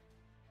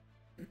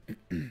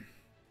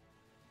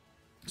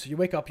 So you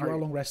wake up, you are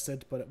long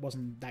rested, but it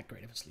wasn't that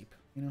great of a sleep,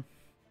 you know?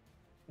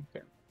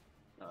 Okay.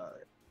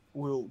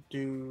 We'll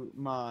do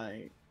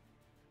my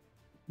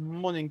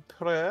morning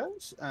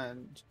prayers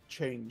and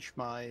change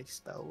my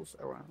spells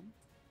around.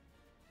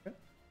 Okay.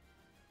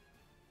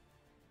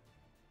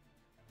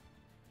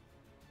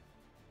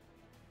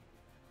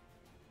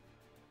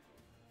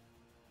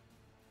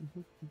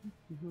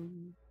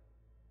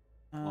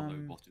 Although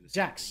we both do the same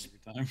Jax. thing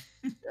every time.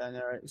 Yeah,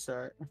 no, right,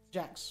 sorry.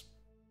 Jax.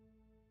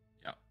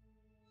 Yeah.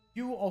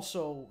 You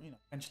also,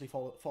 eventually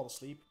fall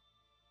asleep,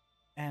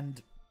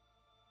 and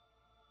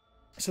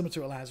similar to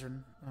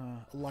Elazarin,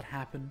 a lot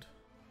happened.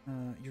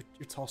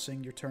 You're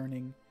tossing, you're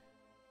turning.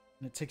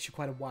 And it takes you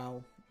quite a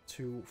while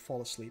to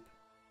fall asleep.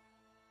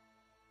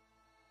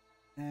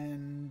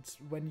 And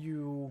when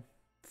you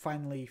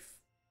finally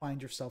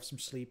find yourself some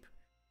sleep,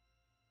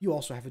 you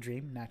also have a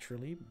dream,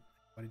 naturally.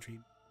 But a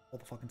dream all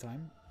the fucking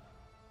time.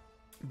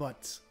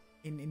 But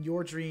in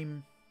your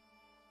dream,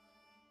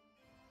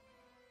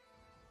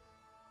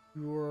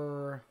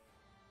 you're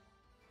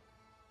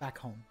back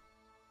home.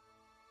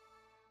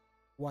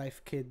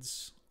 Wife,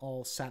 kids,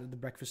 all sat at the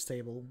breakfast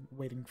table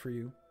waiting for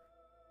you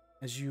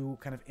as you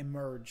kind of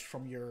emerge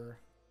from your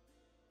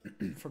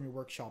from your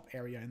workshop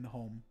area in the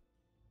home.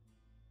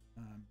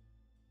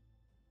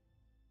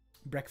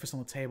 Breakfast on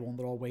the table, and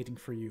they're all waiting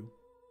for you.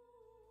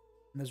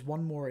 And there's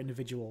one more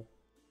individual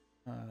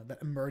that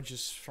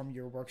emerges from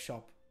your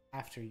workshop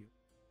after you.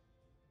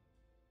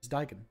 It's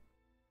Daigen.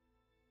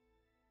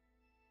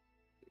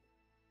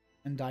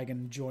 And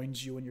Daigen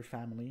joins you and your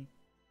family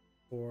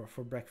for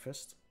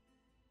breakfast.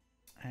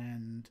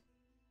 And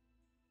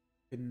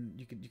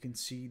you can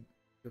see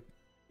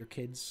your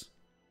kids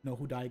know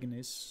who Daigen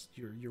is.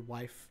 Your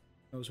wife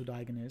knows who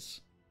Daigen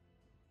is.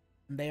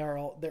 And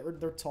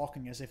they're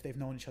talking as if they've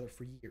known each other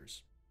for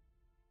years.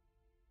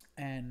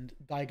 And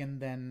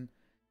Daigen,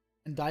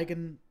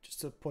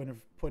 just a point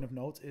of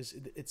note, is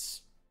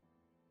it's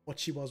what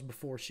she was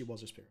before she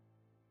was a spirit.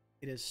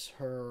 It is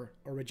her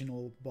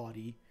original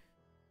body,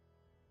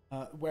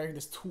 wearing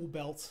this tool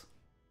belt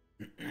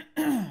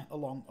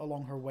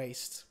along her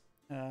waist.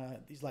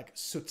 These like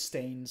soot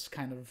stains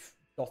kind of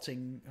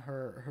dotting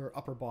her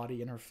upper body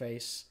and her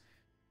face.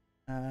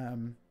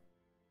 And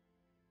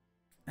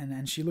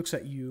she looks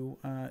at you,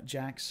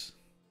 Jax.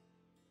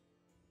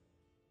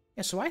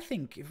 Yeah, so I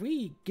think if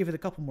we give it a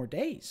couple more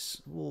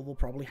days, we'll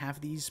probably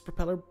have these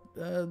propeller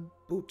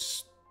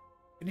boots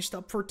finished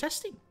up for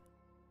testing.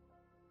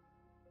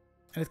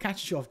 And it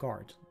catches you off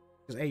guard.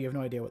 Because A, you have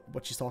no idea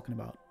what she's talking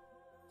about.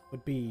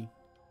 But B,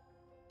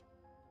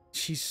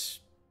 she's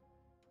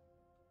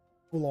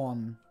full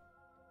on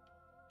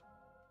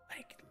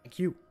like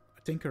you,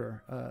 a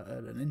tinkerer,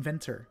 an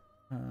inventor.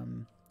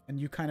 And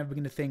you kind of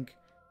begin to think,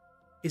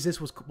 is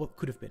this what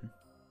could have been?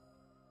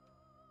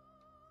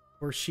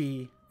 Or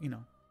she,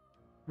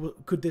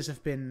 could this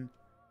have been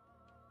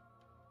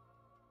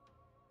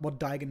what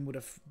Daigen would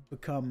have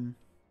become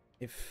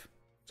if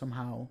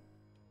somehow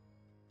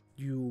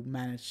you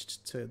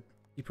managed to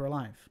keep her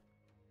alive?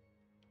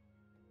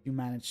 You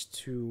managed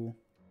to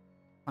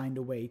find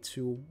a way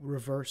to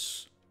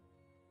reverse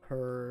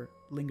her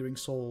lingering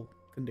soul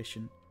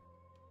condition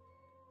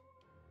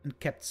and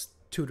kept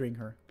tutoring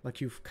her like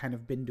you've kind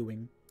of been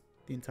doing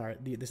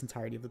this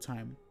entirety of the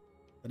time,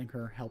 letting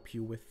her help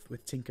you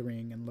with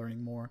tinkering and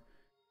learning more.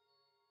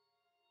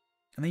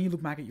 And then you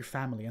look back at your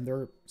family, and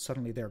they're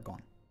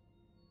gone.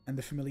 And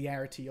the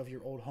familiarity of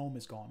your old home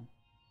is gone.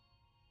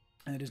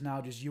 And it is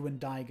now just you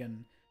and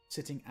Daigen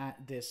sitting at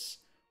this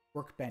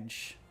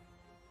workbench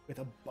with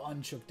a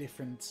bunch of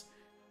different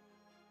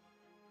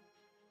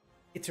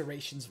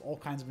iterations of all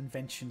kinds of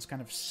inventions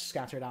kind of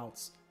scattered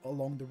out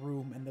along the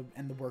room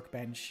and the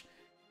workbench.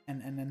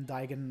 And then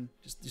Daigen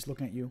just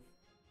looking at you.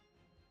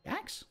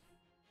 Jax?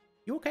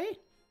 You okay?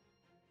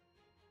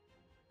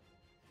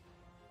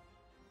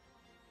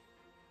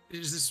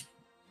 Is this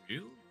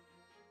real?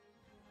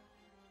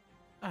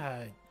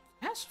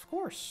 Yes, of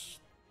course.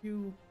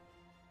 You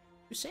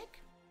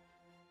sick?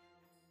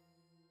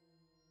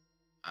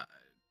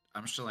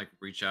 I'm just gonna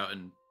reach out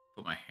and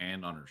put my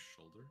hand on her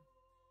shoulder.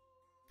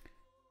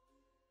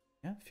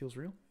 Yeah, it feels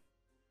real.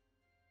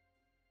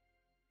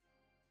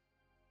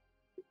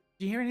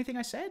 Did you hear anything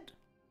I said?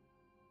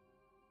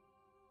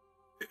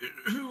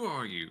 Who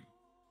are you?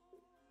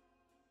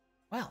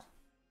 Well,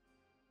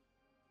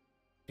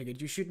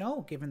 figured you should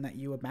know, given that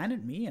you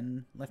abandoned me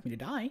and left me to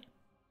die.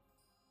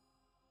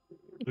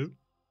 Who?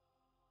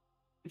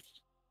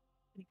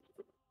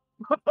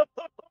 What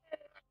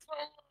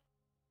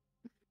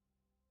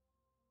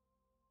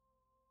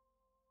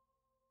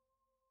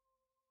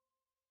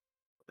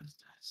is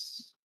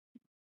this?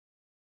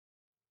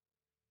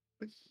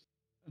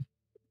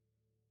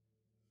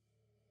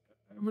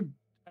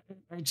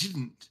 I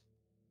didn't.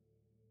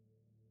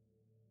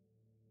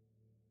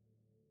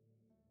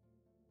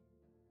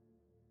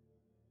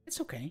 It's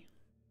okay.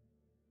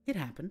 It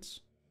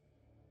happens.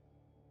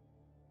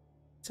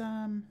 It's,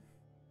 well,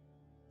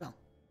 it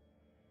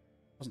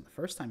wasn't the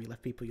first time you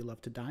left people you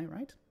love to die,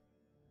 right?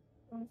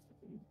 And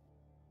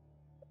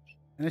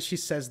as she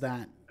says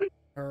that,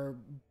 her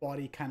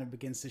body kind of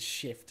begins to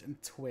shift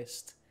and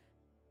twist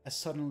as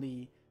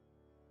suddenly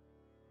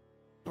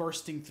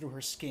bursting through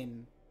her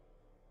skin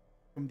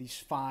from these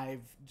 5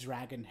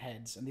 dragon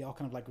heads, and they all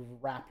kind of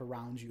wrap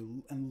around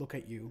you and look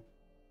at you.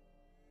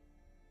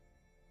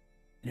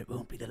 And it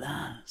won't be the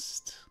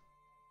last.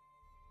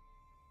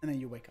 And then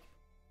you wake up.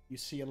 You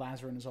see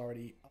Lazarin is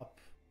already up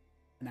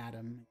and at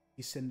him.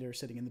 He's Cinder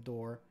sitting in the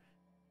door.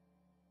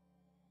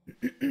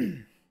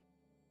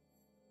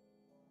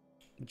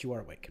 But you are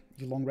awake.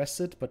 You long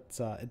rested, but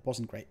it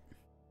wasn't great.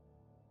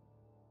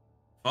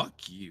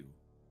 Fuck you.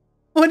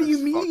 What do you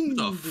That's fucked. mean? Who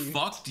the dude?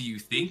 fuck do you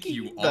think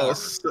you That are?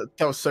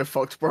 was so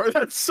fucked, bro.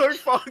 That's so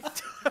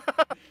fucked.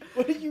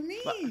 What do you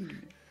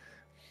mean?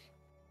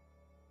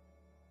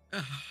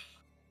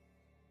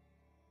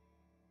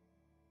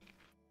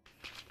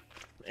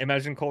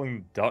 Imagine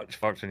calling Dutch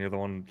fucked and you're the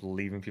one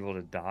leaving people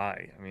to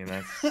die. I mean,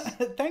 that's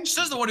Thanks.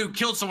 Says the one who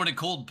killed someone in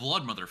cold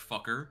blood,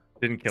 motherfucker.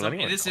 didn't kill Some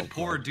anyone. in innocent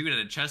cold poor blood. dude at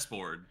a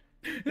chessboard.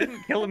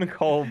 Didn't kill him in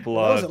cold Well,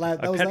 that was blood. a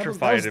lad- that I was- that was-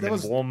 petrified that him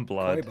was in warm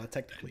blood. Koiba,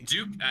 technically.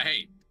 Duke,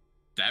 hey,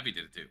 Davy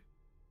did it too.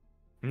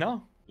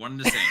 No, One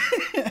and the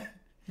same.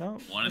 no.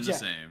 One and Yeah. the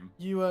same.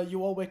 You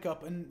all wake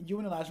up and you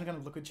and Elijah kind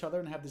of look at each other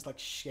and have this like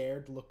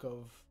shared look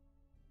of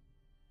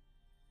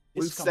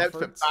We've set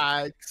the discomfort.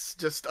 bags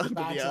just under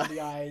Bags the under eye.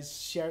 the eyes,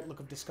 shared look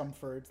of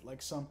discomfort, like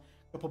some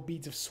couple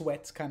beads of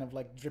sweat kind of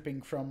like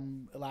dripping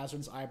from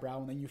Elazarin's eyebrow,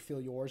 and then you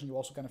feel yours, and you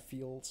also kind of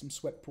feel some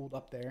sweat pooled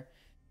up there.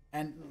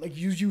 And like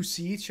you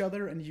see each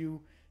other, and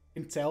you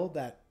can tell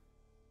that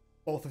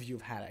both of you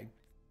have had a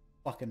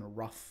fucking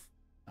rough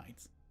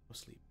night of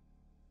sleep.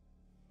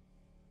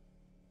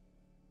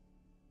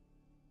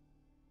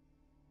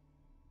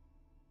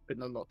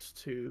 Been a lot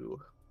to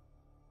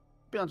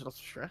be under a lot of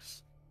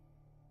stress.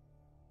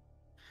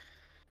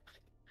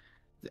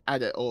 To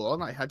add it all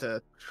on, I had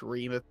a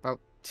dream about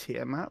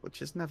Tiamat,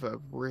 which is never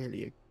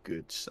really a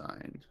good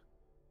sign.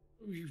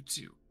 You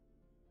too.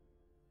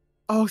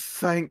 Oh,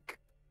 thank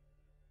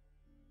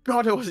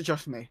God it wasn't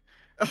just me.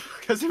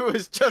 Because if it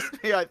was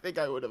just me, I think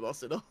I would have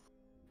lost it all.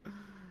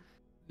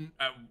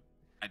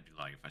 I'd be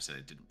lying if I said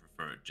I didn't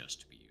prefer it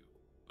just to be you.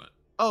 But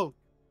Oh,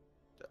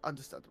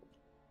 understandable.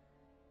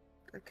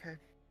 Okay.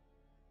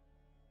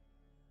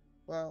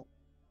 Well,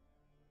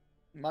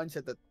 mine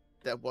said that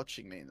they're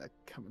watching me and they're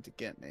coming to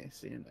get me,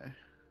 so you know.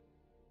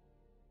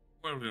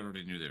 well, we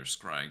already knew they were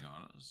scrying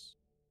on us.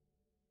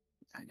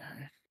 I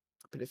know.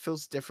 But it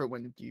feels different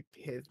when you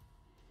hear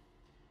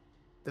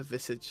the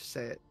visage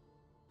say it,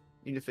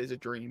 even if it's a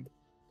dream.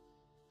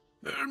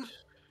 Let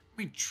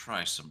me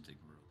try something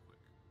real quick.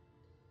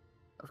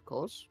 Of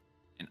course.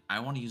 And I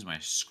want to use my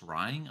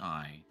scrying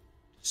eye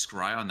to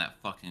scry on that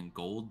fucking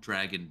gold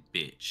dragon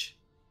bitch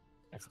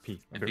XP.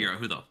 and figure out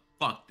who the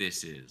fuck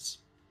this is.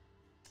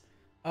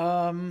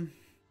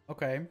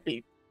 Okay.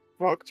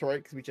 Fucked, right?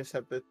 Because we just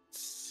have the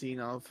scene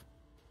of.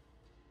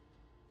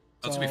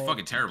 That's gonna be So-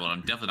 fucking terrible, and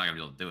I'm definitely not gonna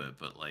be able to do it.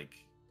 But like,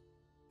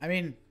 I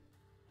mean,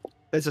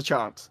 There's a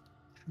chance.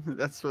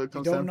 That's what it you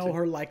comes don't down know to.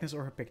 her likeness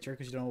or her picture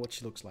because you don't know what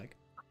she looks like.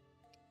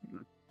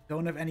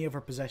 Don't have any of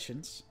her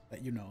possessions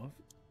that you know of.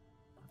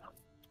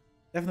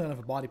 Definitely don't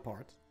have a body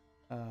part.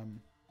 You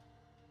don't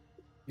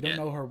Yeah.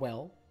 know her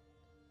well.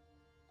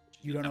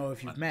 You don't know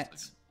if you've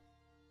met.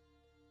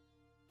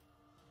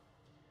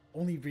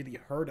 Only really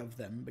heard of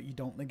them, but you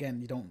don't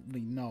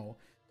really know.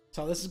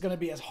 So this is going to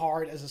be as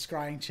hard as a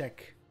scrying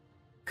check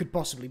could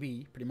possibly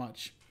be, pretty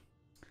much.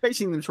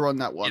 Facing them to run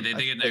that Yeah, one. they I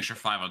get an think- extra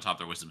 5 on top of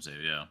their wisdom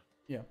save. Yeah.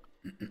 Yeah.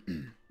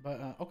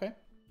 But, okay.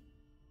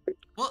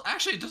 Well,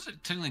 actually, it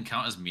doesn't technically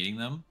count as meeting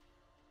them.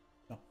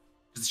 No.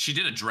 Because she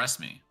did address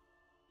me.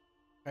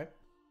 Okay.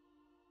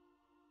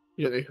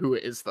 You don't know who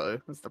it is, though.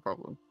 That's the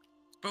problem.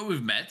 But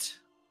we've met.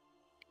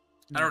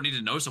 I don't need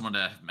to know someone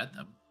to have met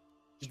them.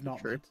 You've not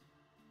True. met.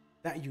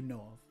 That you know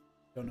of.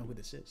 Don't know who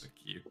this is. Thank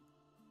you.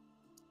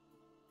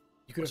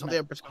 You could have What's on met the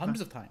Empress cover?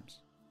 hundreds of times.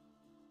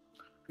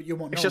 But you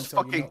won't know It's just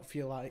until you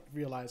fucking- don't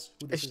realize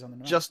who this It's is on the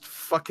map. just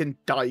fucking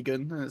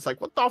Daigon, and it's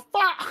like, what the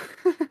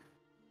fuck?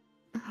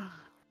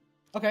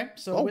 Okay,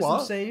 so Oh, wisdom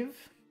what? save.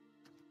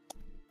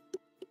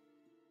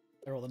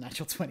 I rolled a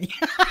natural 20.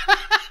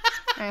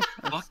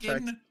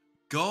 Fucking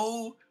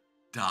go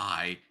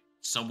die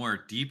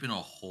somewhere deep in a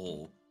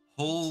hole.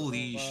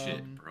 Holy So,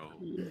 shit, bro.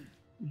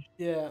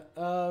 Yeah,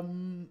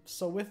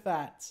 so with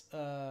that,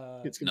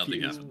 It's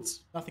Nothing confused.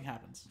 happens. nothing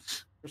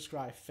happens. Your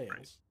scry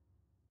fails.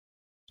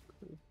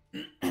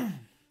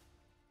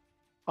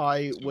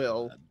 I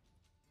will.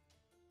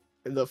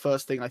 The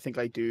first thing I think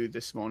I do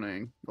this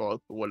morning, or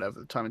whatever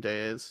the time of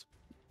day is,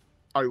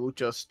 I will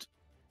just.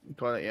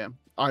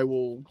 I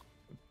will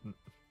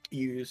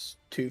use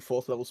 2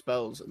 4th level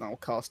spells, and I'll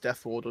cast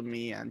Death Ward on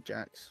me and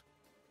Jax.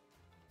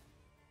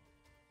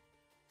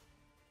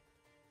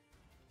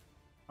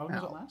 How long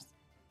does it Ow. last?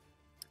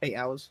 8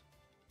 hours.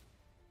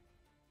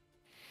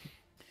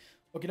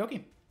 Okie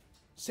dokie.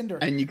 Cinder,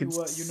 And you can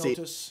you see-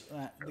 notice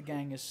that the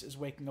gang is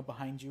waking up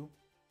behind you.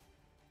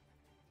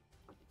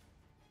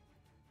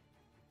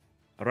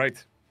 All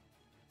right.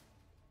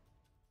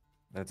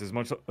 That's as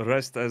much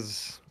rest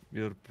as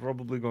you're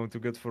probably going to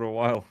get for a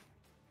while,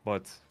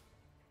 but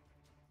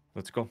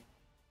let's go.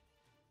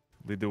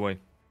 Lead the way.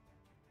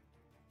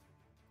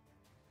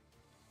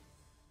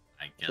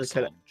 I guess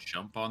Okay. I'll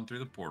jump on through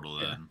the portal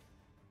Yeah. then.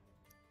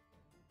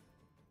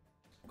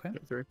 Okay.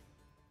 Go through.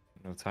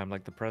 No time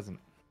like the present.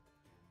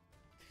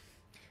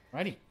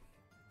 Righty.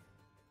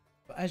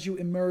 But as you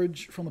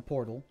emerge from the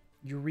portal,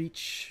 you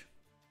reach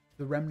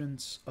the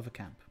remnants of a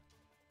camp.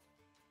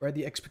 Where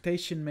the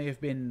expectation may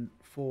have been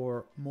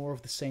for more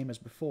of the same as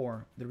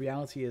before, the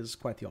reality is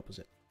quite the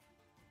opposite.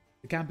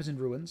 The camp is in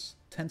ruins,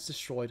 tents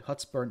destroyed,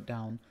 huts burnt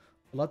down,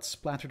 Blood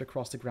splattered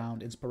across the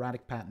ground in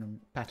sporadic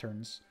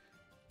patterns.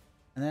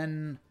 And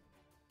then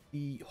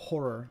the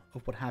horror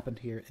of what happened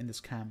here in this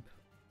camp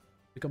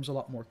becomes a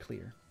lot more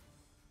clear.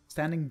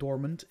 Standing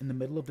dormant in the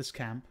middle of this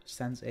camp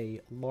stands a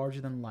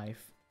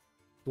larger-than-life,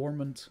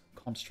 dormant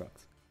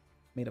construct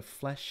made of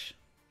flesh,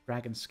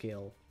 dragon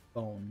scale,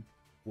 bone,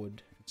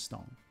 wood, and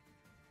stone.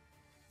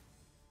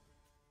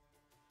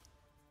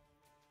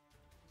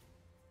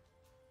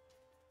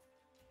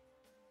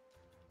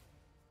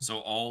 So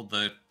all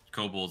the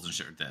kobolds and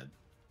shit are dead.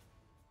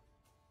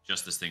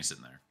 Just this thing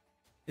sitting there.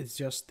 It's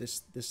just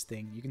this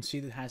thing. You can see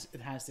that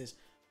it has this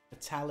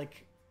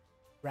metallic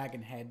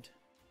dragon head.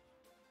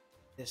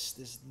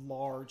 This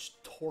large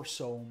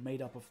torso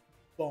made up of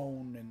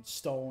bone and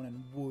stone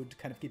and wood,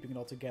 kind of keeping it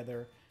all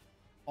together.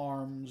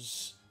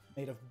 Arms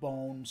made of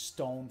bone,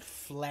 stone,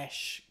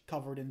 flesh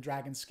covered in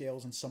dragon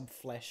scales, and some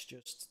flesh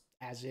just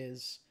as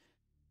is.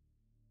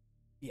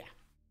 Yeah.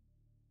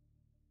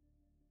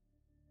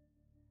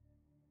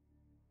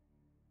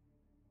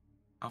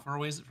 How far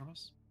away is it from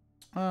us?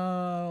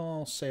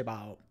 I'll say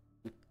about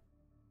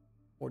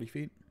 40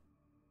 feet.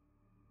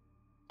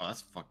 Oh,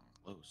 that's fucking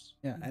close.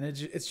 Yeah, and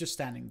it's just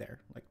standing there,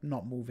 like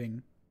not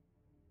moving,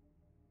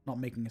 not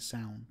making a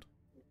sound.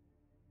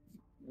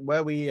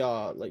 Where we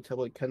are, like,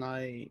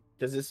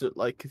 does this look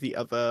like the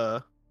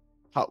other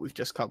hut we've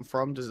just come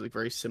from? Does it look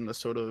very similar,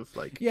 sort of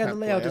like? Yeah, camp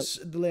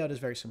the layout is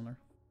very similar.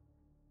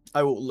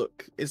 I will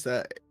look. Is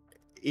there,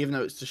 even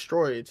though it's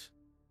destroyed,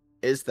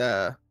 is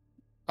there?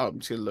 I'm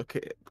just gonna look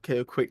at it. Okay,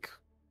 a quick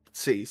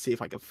see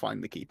if I can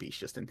find the key piece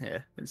just in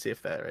here and see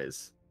if there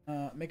is.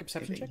 Make a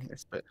perception check.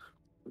 This bit.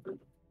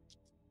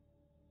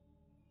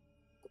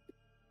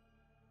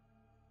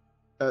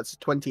 It's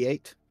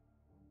 28.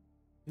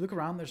 You look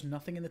around, there's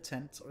nothing in the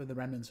tent or the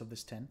remnants of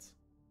this tent.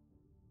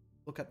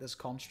 Look at this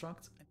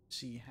construct and you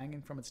see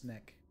hanging from its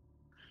neck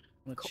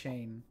on a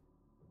chain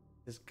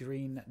this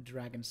green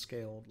dragon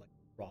scaled like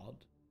rod.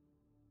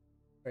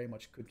 Very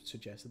much could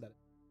suggest that it's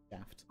a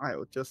shaft. I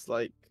would just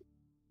like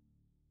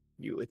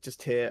you would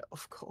just hear,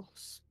 of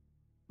course.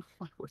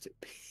 Why would it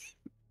be?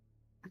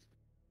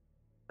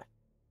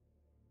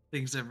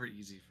 Things ever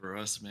easy for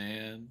us,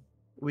 man.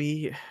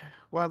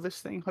 Well,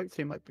 this thing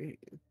hopefully might be.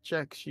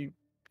 Jax, you're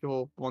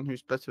one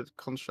who's better with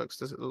constructs.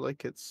 Does it look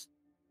like it's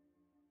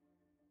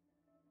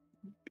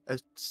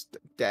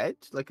dead?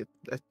 Like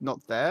it's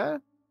not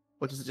there?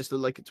 Or does it just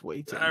look like it's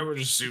waiting? I would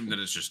assume that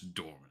it's just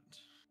dormant.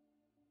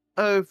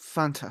 Oh,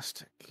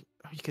 fantastic.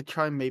 You could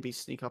try and maybe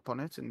sneak up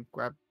on it and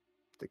grab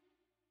the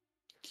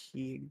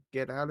key and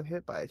get out of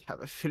here, but I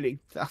have a feeling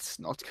that's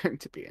not going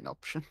to be an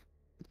option.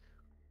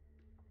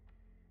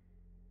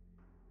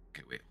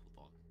 Okay, wait,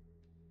 hold on.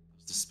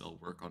 Does the spell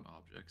work on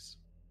objects?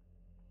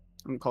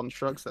 On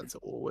constructs, that's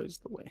always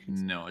the way.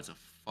 No, it's a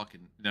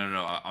fucking... No.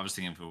 I was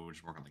thinking if it would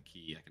just work on the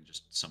key, I can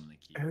just summon the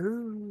key.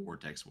 Oh.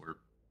 Vortex warp,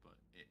 but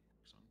it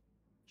works on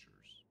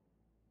Shures.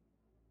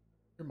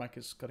 Your mic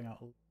is cutting out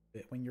a little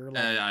bit when you're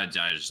like I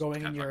just going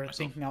kinda in your fucked myself.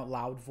 thinking out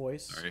loud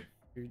voice. Sorry.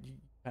 You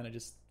kind of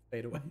just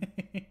fade away.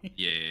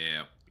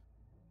 Yeah.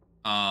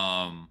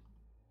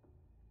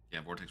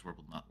 Yeah, Vortex Warp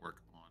will not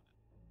work on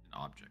an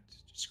object,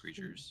 just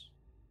creatures.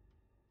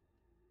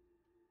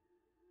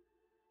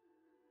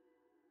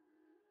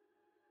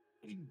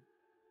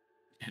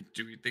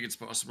 Do we think it's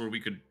possible we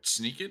could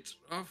sneak it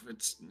off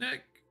its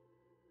neck?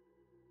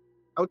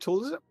 How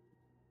tall is it?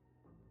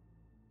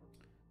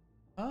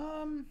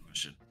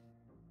 Question.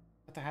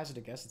 At the hazard,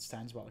 I guess it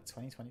stands about like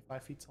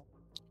 20-25 feet tall.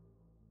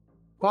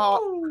 Well,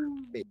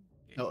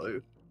 no.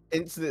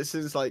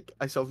 Instances like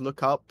I sort of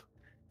look up,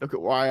 look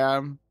at where I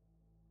am.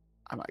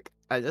 I'm like,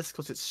 just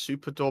because it's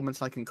super dormant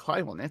and I can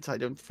climb on it, I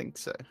don't think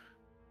so.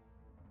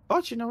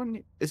 But you know,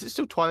 is it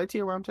still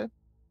twilighty around here?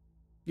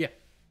 Yeah.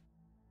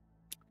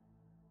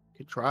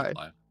 Could try.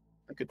 Fly.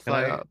 I could Can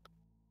fly I- up.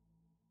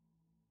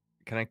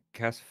 Can I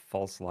cast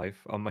false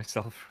life on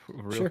myself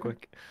real Sure.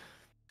 quick?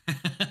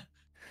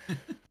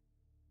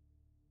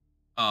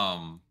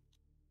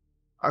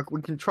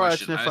 We can try.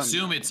 Question. it I if I'm-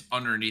 assume it's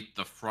underneath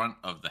the front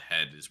of the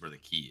head is where the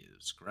key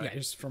is, correct? Yeah,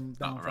 just from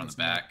down Not from around its the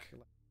back.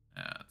 neck.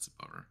 Yeah, that's a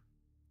bummer.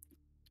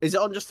 Is it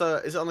on just a?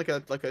 Is it on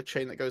like a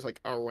chain that goes like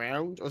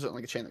around, or is it on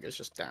like a chain that goes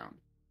just down?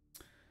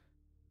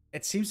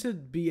 It seems to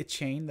be a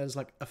chain that is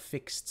like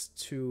affixed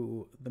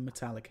to the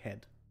metallic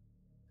head.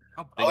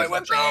 How big is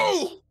that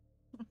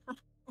chain?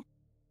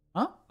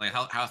 Huh? Like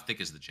how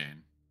thick is the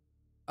chain?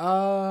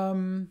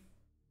 Something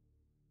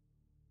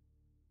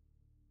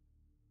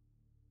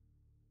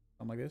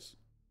like this.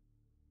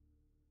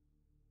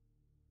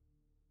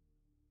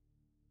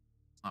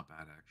 It's not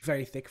bad actually.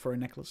 Very thick for a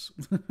necklace.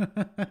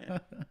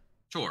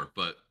 Sure,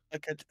 but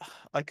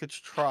I could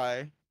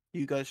try.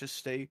 You guys just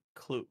stay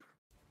close.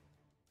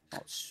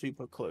 Not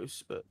super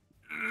close, but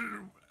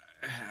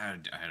I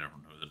don't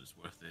know that it's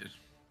worth it.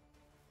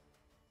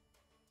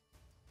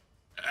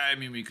 I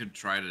mean, we could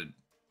try to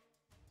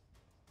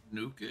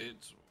nuke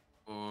it,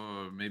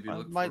 or maybe I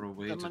look might for a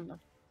way to.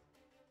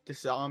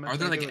 disarm it. Are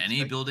there maybe, like let's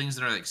any say. buildings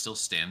that are like still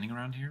standing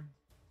around here,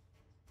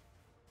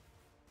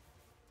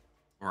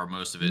 or are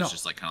most of it No.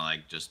 just like kind of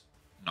like just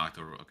knocked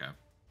over? Okay.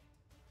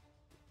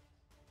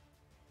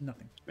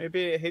 Nothing.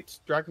 Maybe it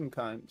hits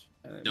Dragonkind.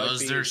 And it might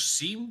Does be... there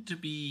seem to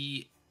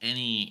be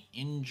any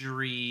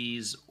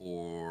injuries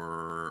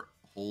or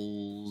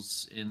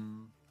holes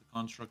in the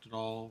construct at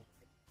all?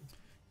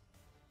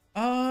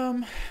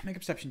 Make a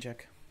perception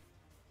check.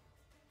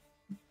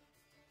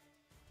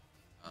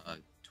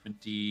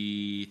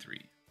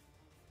 23.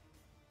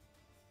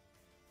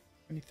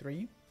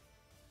 23.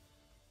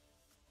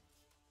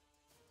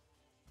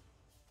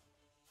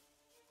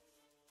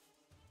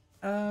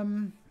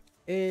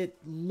 It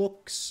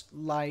looks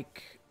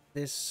like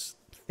this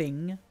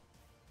thing.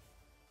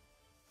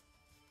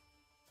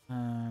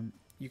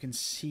 You can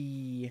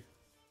see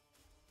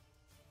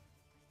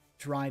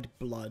dried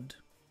blood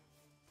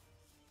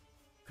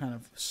kind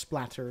of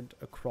splattered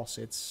across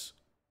its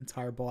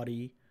entire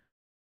body.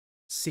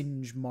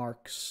 Singe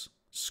marks,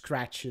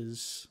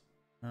 scratches.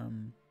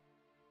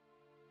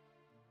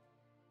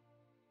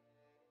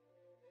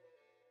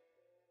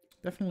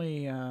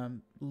 Definitely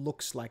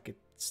looks like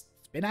it's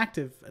been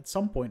active at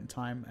some point in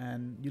time,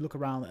 and you look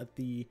around at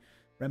the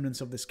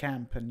remnants of this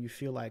camp and you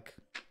feel like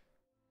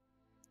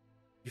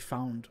you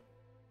found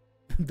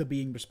the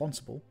being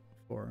responsible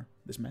for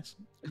this mess.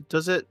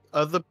 Does it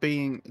look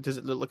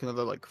like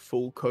another like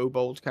full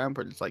kobold camp,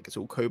 or it's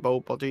all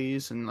kobold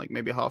bodies and like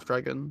maybe a half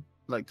dragon?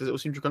 Like, does it all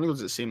seem draconic, or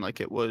does it seem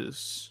like it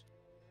was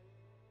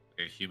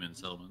A human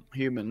settlement.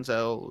 humans?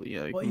 Well,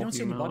 you don't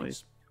see any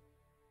bodies.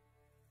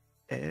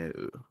 Oh,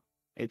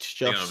 it's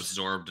They got just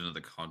absorbed into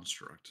the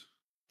construct.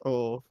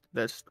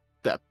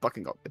 that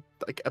fucking got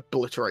like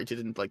obliterated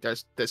and like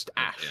there's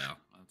ash. Yeah,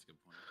 that's a good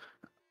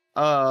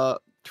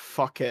point.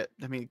 Fuck it.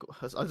 I mean,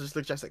 I just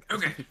look just like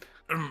Okay.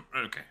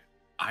 Okay.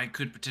 I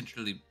could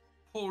potentially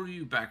pull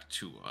you back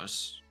to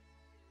us,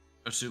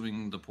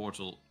 assuming the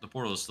portal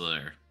is still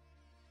there.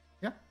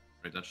 Yeah.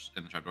 Right, that's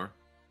in the trapdoor.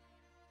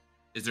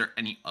 Is there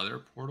any other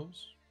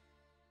portals?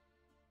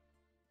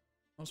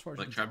 As far as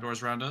Like you can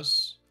trapdoors around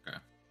us? Okay.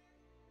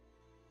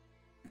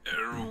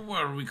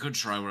 Well, we could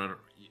try whatever.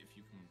 If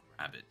you can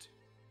grab it,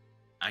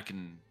 I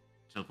can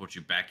teleport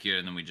you back here,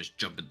 and then we just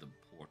jump in the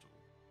portal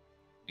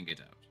and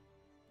get out.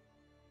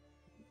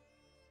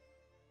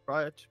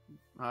 right.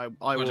 I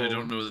But will. I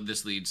don't know that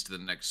this leads to the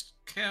next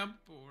camp,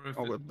 or if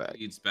I'll go it back.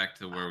 leads back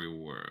to where we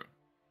were.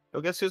 I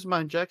guess who's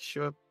my Jax?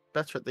 You're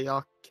better at the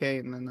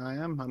arcane than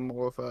I am. I'm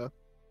more of a,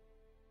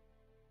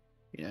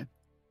 How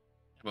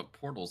about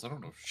portals? I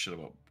don't know shit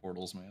about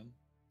portals, man.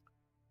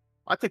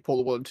 I take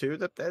Portal 1 and 2.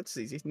 That's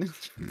easy. No,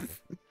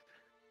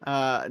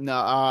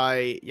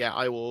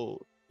 I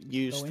will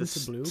use go this.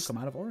 into blue, come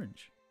out of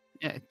orange.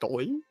 Yeah,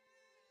 doi.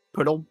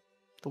 Put on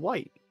the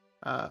white.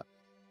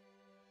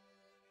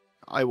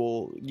 I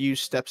will use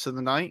Steps of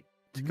the Night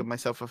to give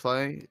myself a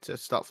fly to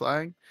start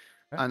flying,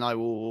 Okay. and I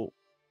will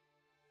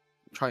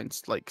try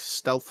and like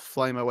stealth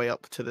fly my way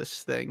up to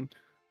this thing.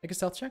 Make a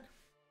stealth check.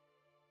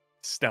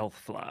 Stealth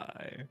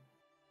fly.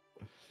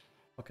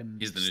 Fucking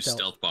He's the new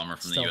stealth bomber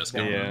from the stealth U.S.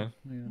 bomber.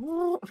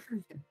 government.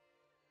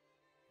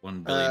 Yeah.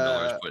 $1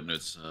 billion put into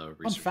its Fun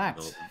research and fact,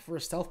 development. for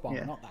a stealth bomber,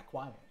 Yeah. not that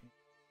quiet.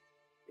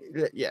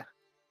 Yeah.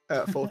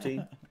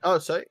 14. Oh,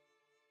 sorry.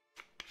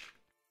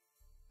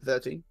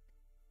 13.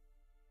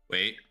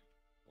 Wait.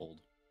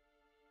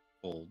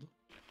 Hold.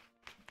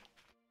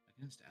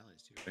 Against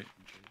allies too, right?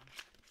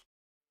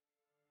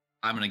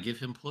 I'm gonna give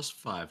him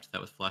 +5 to that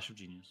with Flash of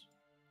Genius.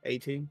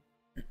 18.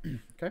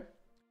 Okay.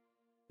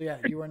 So yeah,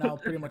 you are now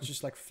pretty much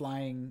just like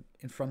flying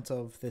in front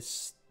of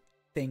this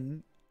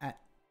thing at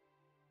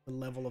the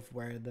level of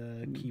where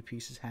the key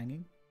piece is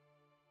hanging.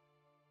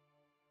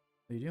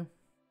 What do you do?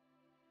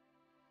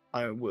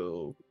 I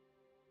will.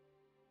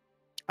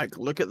 I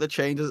look at the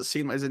chain. Does it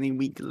seem like there's any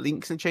weak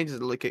links in the chain? Does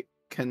it look like it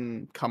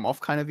can come off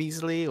kind of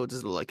easily, or does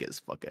it look like it's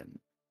fucking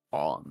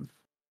on?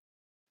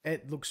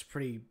 It looks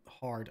pretty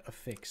hard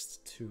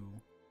affixed to.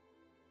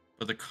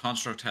 But the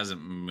construct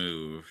hasn't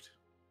moved.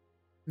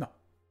 No.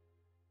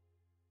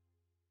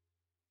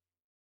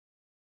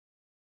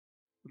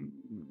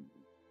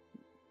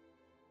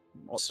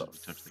 What So the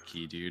touch the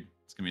key, dude.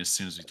 It's gonna be as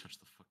soon as we touch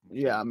the fucking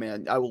key. Yeah,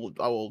 man. I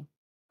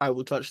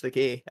will touch the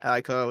key.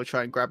 I will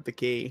try and grab the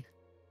key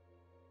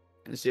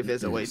and see if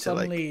there's a way to like.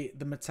 Suddenly,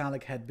 the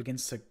metallic head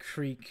begins to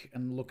creak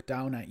and look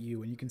down at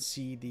you, and you can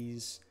see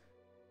these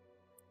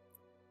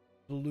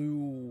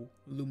blue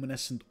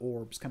luminescent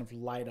orbs kind of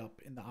light up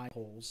in the eye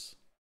holes,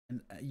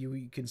 and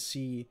you can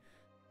see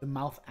the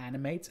mouth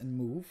animate and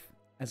move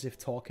as if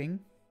talking,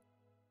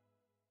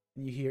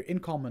 and you hear in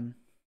common,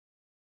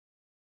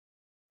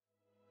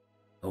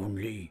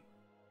 "Only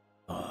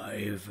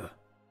 5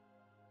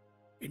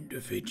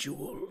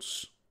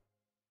 individuals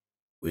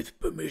with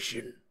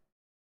permission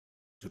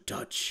to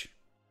touch.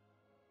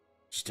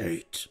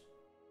 State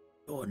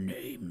your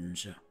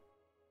names."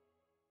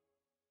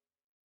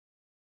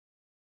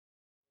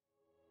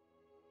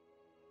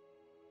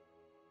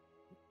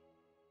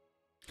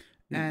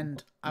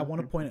 And I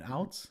want to point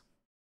out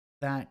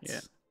that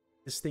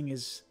this thing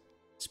is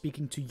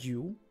speaking to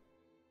you,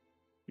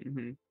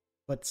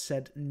 but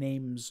said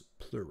names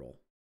plural.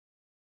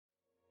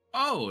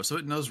 Oh, so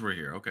it knows we're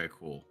here. Okay,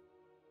 cool.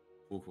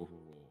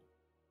 Cool.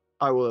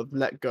 I will have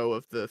let go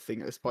of the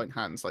thing at this point,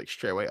 hands like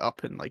straight away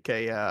up in like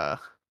a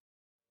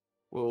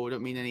well,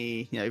 don't mean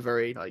any,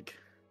 very like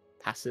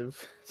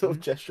passive sort of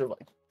gesture,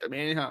 like don't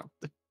mean any harm.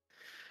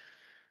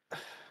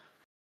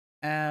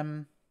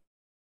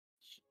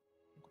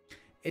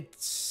 It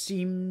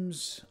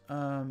seems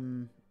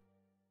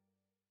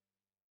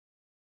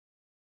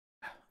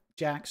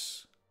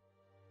Jax,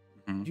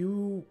 Mhm.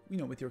 you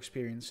know, with your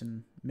experience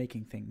in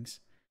making things,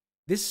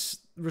 this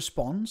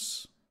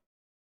response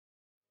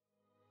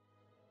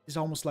is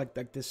almost like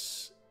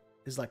this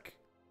is like,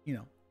 you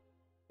know,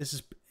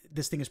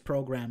 this thing is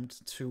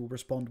programmed to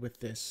respond with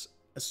this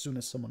as soon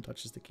as someone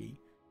touches the key.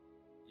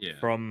 Yeah.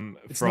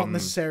 It's not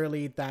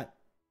necessarily that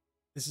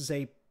this is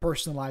a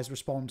personalized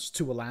response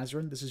to a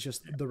Lazarin. This is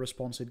just the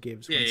response it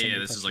gives. Yeah, when yeah, somebody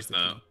This is touches like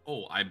the the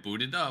key. I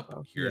booted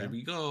up. Here Yeah.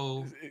 we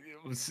go.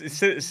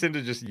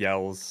 Cinder just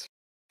yells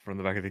from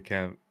the back of the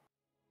camp.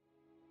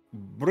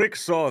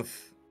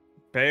 Bricksoth,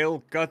 Pale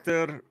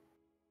Cutter,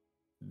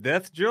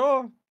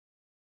 Deathjaw?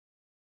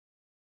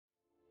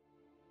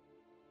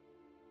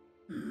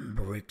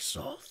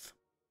 Bricksoth.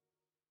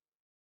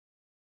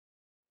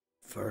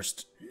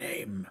 First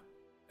name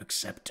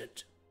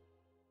accepted.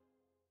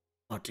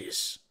 What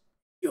is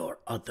your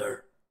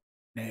other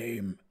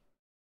name?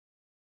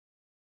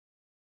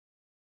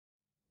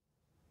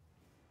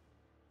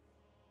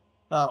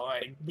 Oh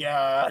my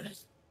god.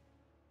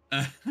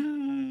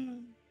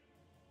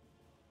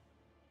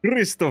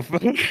 Christopher.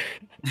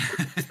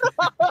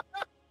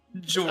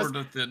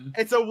 Jonathan.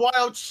 It's a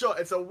wild shot.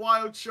 It's a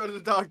wild shot of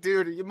the dark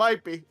dude. It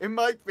might be. It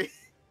might be.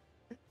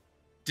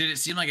 Did it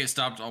seem like it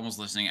stopped almost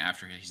listening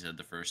after he said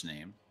the first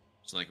name?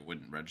 So like it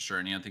wouldn't register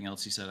anything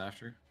else he said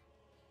after?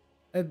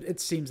 It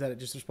seems that it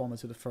just responded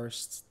to the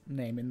first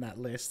name in that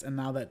list, and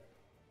now that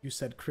you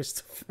said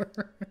Christopher.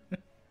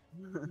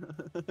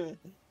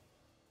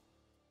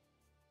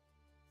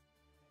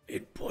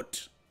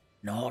 Input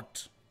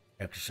not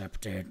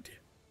accepted.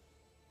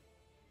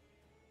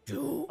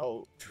 2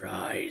 Oh,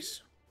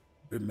 tries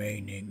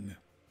remaining.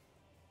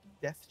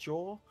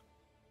 Deathjaw?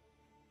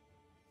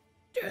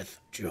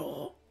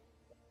 Deathjaw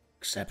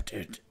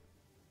accepted.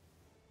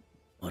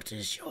 What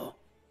is your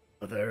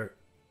other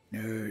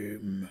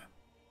name?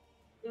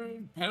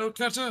 Pedal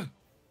cutter.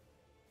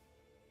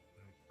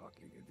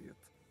 Fucking idiot.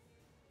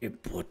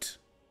 Input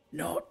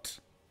not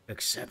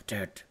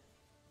accepted.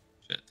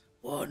 Shit.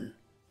 1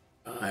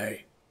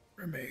 eye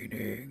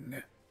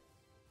remaining.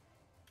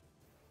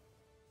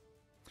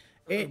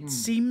 It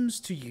seems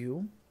to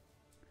you,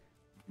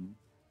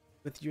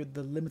 with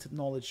the limited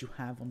knowledge you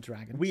have on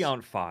dragons, We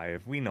aren't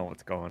 5. We know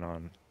what's going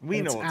on. We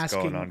And know it's what's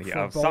going asking on for here.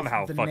 both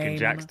Somehow the fucking name-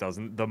 Jax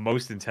doesn't. The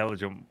most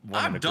intelligent one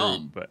in I'm the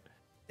dumb. group, but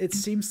it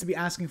seems to be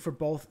asking for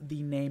both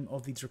the name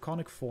of the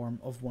draconic form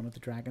of one of the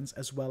dragons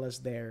as well as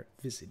their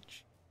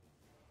visage.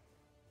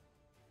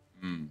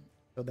 Hmm.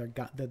 So they're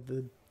got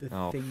the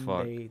Oh, thing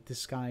fuck. they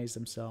disguise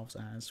themselves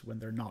as when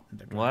they're not in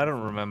their. well, I dragon don't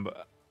form.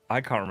 remember.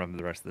 I can't remember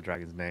the rest of the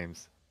dragons'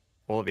 names,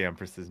 or the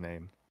Empress's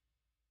name.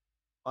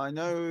 I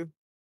know.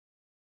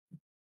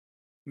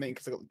 I mean,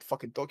 because I got the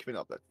fucking document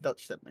up that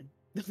Dutch sent me.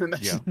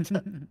 Yeah.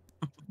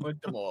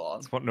 Put them all on.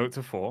 That's what notes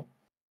are for.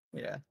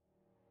 Yeah.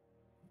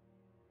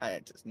 And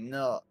it does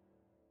not.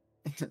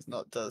 It does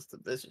not does the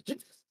visage.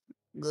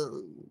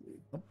 No.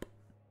 Nope.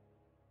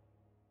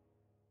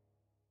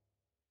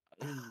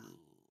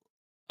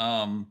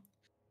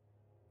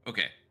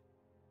 Okay.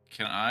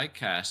 Can I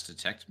cast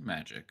Detect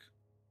Magic?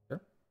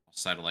 Sure.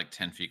 Outside of like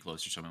 10 feet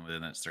close to someone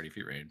within that 30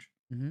 feet range.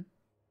 Mhm.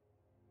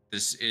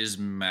 This is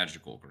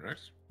magical,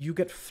 correct? You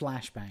get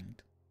flashbanged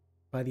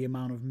by the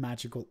amount of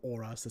magical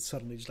auras that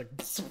suddenly just like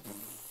this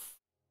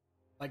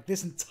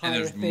And entire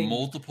there's thing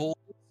multiple.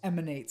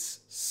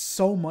 emanates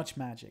so much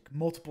magic,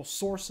 multiple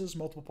sources,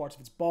 multiple parts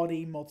of its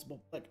body,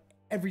 multiple like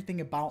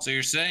everything about. So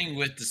you're saying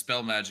with the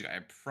spell magic, I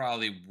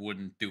probably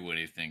wouldn't do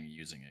anything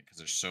using it because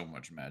there's so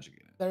much magic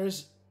in it.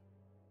 There's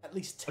at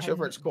least Watch 10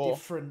 over its core.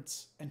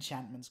 different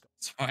enchantments.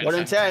 So I 1 in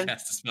have to 10.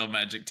 cast the spell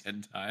magic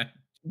 10 times.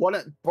 1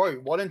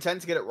 in 10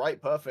 to get it right,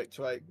 perfect.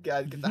 Right,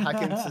 get the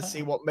hack in to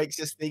see what makes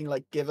this thing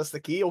like give us the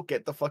key, or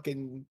get the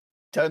fucking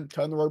turn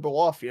the robo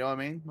off. You know what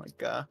I mean?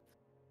 Like,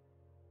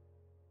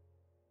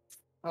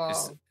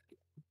 Is-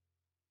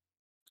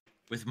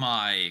 With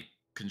my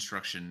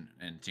construction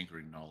and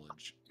tinkering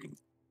knowledge,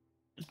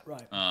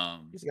 Right.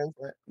 he's going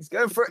for it. He's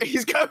going for it.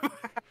 He's going. For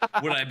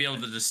it. would I be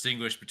able to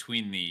distinguish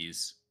between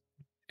these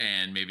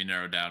and maybe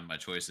narrow down my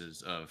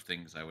choices of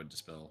things I would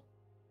dispel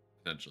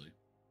potentially?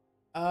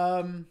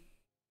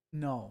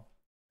 No.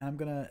 I'm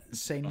gonna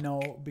say no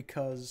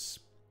because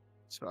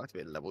It's going to be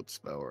a leveled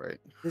spell, right?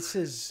 this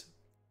is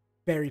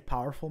very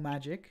powerful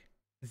magic,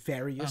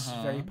 various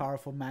very Uh-huh.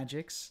 powerful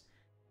magics,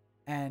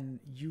 and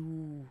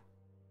you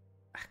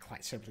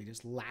quite simply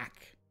just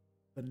lack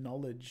the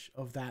knowledge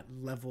of that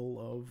level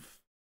of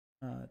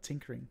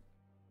tinkering.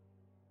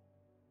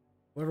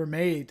 Whoever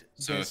made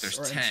So if this there's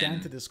or 10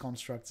 enchanted this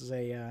construct is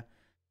a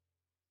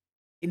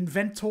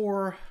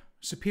inventor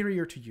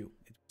superior to you,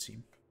 it would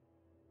seem.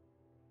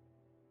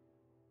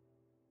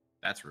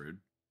 That's rude.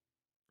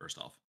 First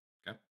off,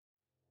 okay.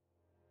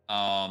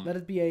 Let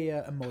it be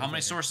a motivator. How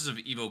many sources of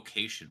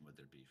evocation would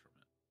there be from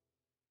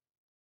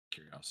it?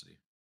 Curiosity.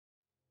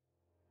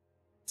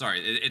 Sorry,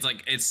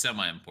 it's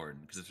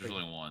semi-important because if there's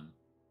only one,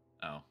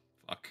 oh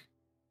fuck.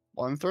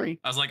 1 3.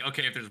 I was like,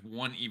 okay, if there's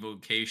one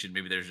evocation,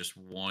 maybe there's just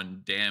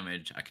one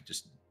damage. I could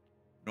just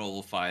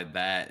nullify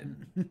that,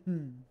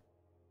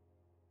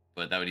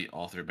 but that would eat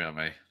all 3 of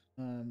my.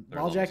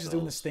 While Jax is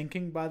doing the cells.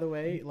 stinking, by the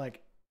way,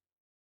 like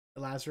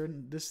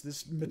Lazarin,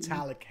 this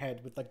metallic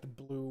head with like the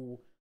blue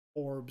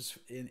orbs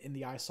in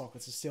the eye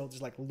sockets is still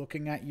just like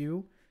looking at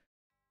you,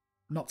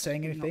 not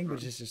saying anything,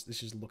 but it's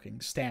just looking,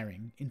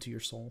 staring into your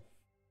soul.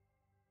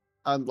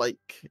 And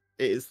like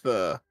it is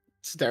the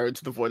stare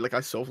into the void. Like I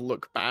sort of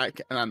look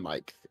back, and I'm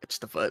like, it's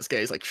the first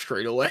gaze, like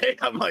straight away.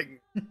 I'm like,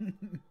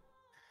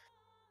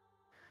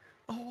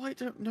 oh, I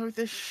don't know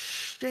this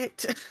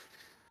shit.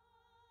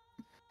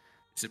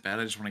 Is it bad?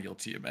 I just want to yell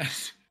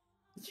Tiamat.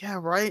 Yeah,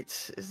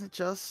 right. Isn't it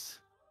just?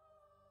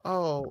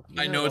 Oh,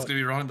 I know it's yeah. gonna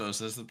be wrong though,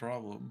 so that's the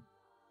problem.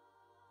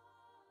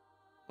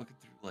 Looking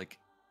through like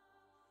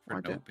for Why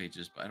note don't-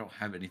 pages, but I don't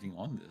have anything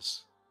on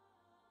this.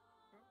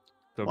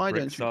 So Why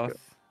don't you go- Bricksoth.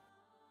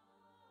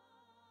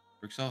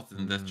 Bricksoft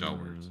and Deathjaw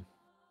words. Mm.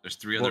 There's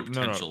 3 Well, other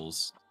no, no.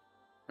 potentials.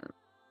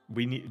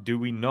 Do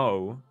we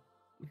know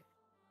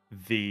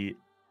the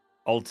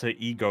alter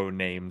ego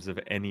names of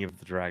any of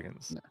the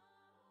dragons? No.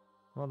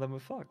 Well, then we're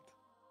fucked.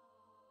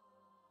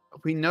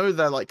 We know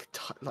they're like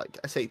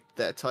I say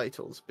their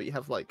titles, but you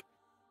have like,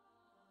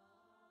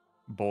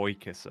 Boy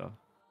kisser.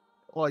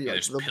 well, Yeah, yeah,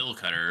 there's Pill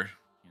Cutter,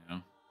 you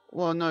know.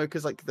 well, no,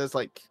 because like there's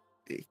like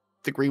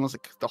the green one's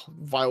like the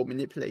vile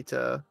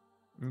manipulator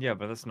Yeah,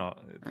 but that's not.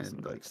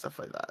 and like stuff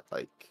like that.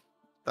 Like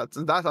that's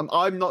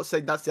I'm not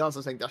saying that's the answer.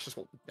 I'm saying that's just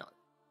what we know.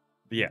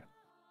 Yeah.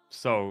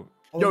 So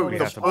All, Yo, knowledge, we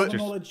have to all the just-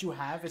 knowledge you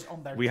have is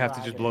on their we have to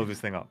just dragon blow this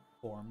thing up.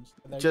 forms.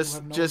 There, Just- you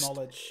have no just-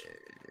 knowledge,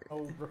 no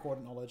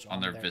recorded knowledge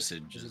On their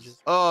visages.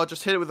 Oh,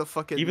 just hit it with a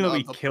fucking. Even though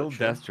we the killed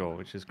butcher. Deathjaw,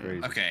 which is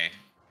crazy. Okay,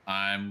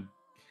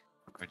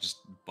 I just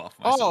buff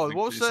myself. Oh, in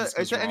what was case there? this Is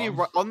goes there any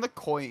wrong. on the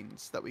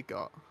coins that we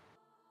got?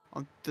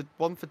 On the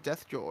one for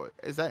Deathjaw,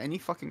 is there any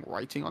fucking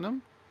writing on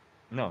them?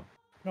 No.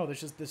 No,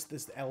 there's just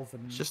this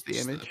elven. It's just the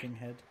image. looking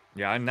head.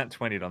 Yeah, I nat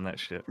 20'd on that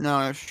shit. No,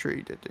 that's true.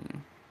 You did, didn't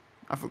you?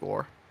 I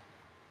forgot.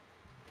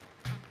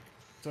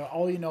 So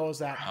all you know is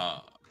that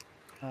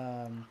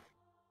Uh,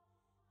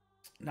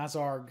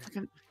 Nazarg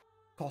Fucking-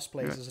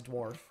 cosplays Yeah. as a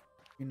dwarf.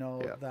 You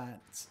know Yeah.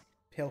 that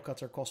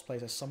Palecutter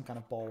cosplays as some kind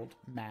of bald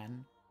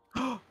man.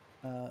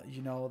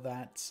 You know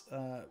that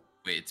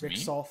wait, it's me.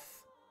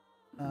 Ricksoth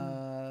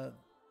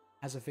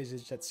has a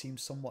visage that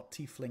seems somewhat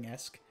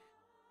tiefling-esque.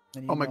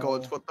 And Oh my know-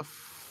 god, what the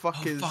fuck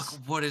Oh is? fuck!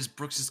 What is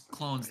Brooks's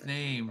clone's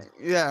name?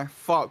 Yeah,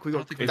 fuck. We I got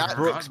don't think It's That's that.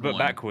 Brooks, God but one.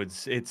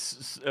 backwards.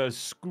 It's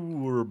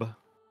Scourb.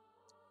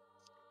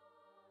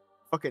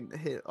 Fucking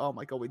hit. Oh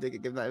my god, we did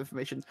get given that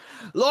information.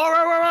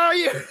 Laura, where are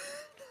you?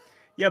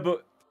 Yeah,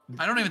 but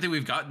I don't even think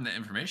we've gotten the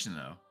information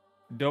though.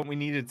 don't we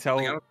need to tell?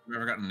 Like, I don't think we've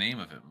ever gotten a name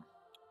of him.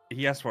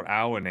 He asked what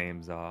our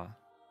names are.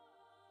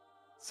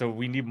 So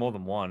we need more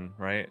than one,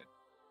 right?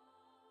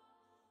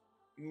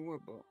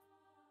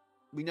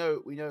 We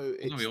know. Well,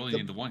 It's no, we only the-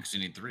 need the one because you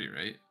need 3,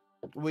 right?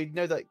 We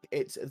know that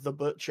it's the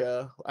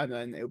butcher, and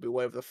then it'll be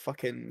whatever the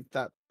fucking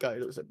that guy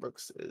who looks at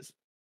Brooks is.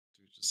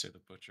 Do we just say the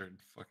butcher and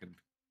fucking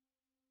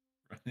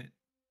run it?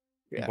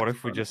 Yeah, What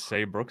if we fine. just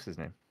say Brooks's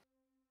name?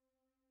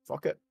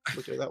 fuck it?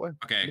 We'll do it that way.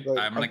 Okay, I'll go-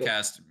 I'm gonna I'll go-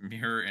 cast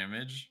mirror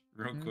image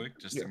real Mhm. quick,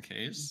 just Yeah. in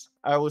case.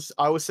 I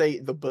will say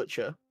the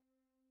butcher.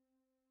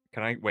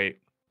 Can I wait?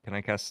 Can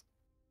I cast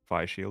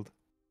Fire Shield?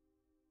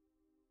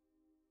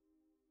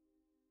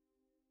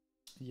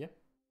 Yeah.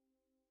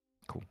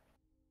 Cool.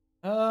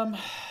 Man.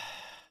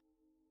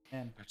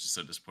 I'm just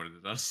so disappointed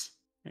at us.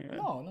 Yeah.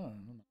 No.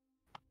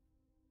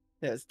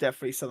 Yeah, it's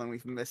definitely something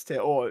we've missed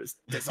here, or it's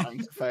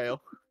designed to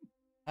fail.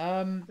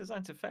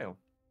 Designed to fail.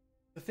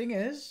 The thing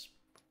is,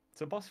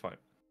 It's a boss fight.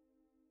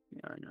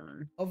 Yeah, I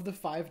know. of the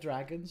 5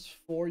 dragons,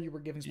 4 you were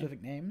given Yeah.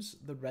 specific names.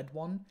 The red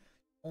one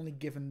only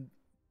given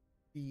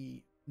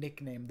the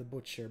nickname the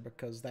Butcher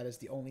because that is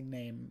the only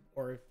name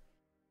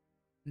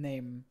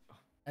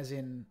as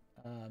in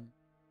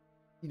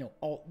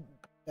all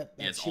that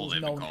Yeah, it's she all was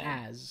they've been known called.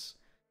 as.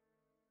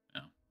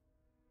 Yeah.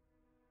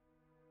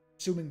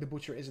 Assuming the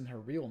Butcher isn't her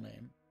real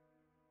name.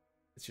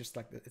 It's just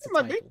like it's a It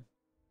might be. title.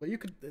 But you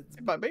could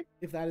It might be.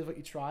 if that is what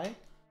you try.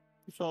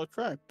 It's all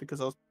correct because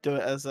I'll do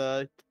it as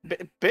a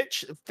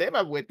bitch. They have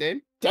a weird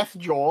name.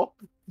 Deathjaw,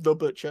 the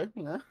butcher.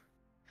 You know.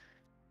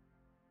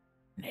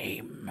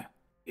 Name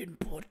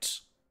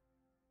input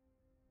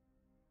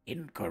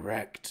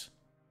incorrect.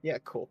 Yeah,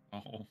 cool.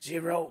 Oh,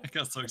 0 I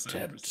got so excited. for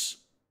a attempts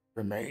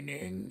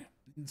remaining.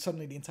 And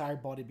suddenly the entire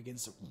body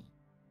begins to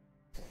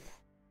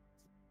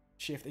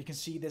shift. You can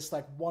see this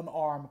like one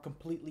arm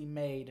completely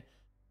made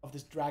of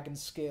this dragon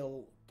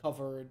scale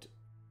covered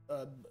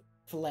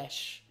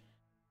flesh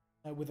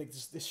with like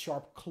this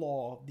sharp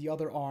claw. The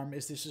other arm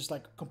is this just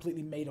like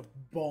completely made of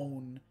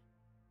bone.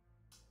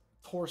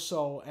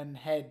 Torso and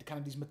head, kind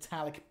of these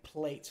metallic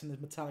plates and this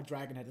metallic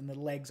dragon head, and the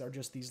legs are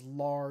just these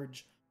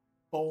large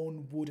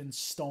bone, wood, and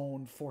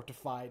stone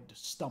fortified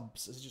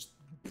stumps. It's just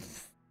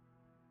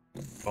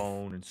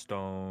Bone and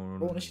stone.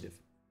 roll initiative.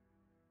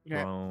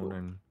 Yeah. Bone cool.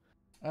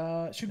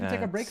 and. Should we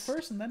take a break That's-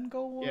 first and then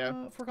go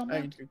Yeah. for I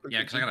combat? need to quickly Yeah,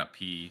 because I gotta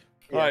pee.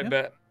 Yeah. I Yeah.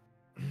 bet.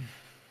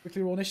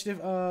 Quickly roll initiative.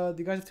 Do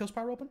you guys have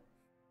Tailspire open?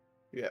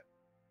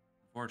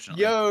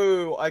 Fortunately.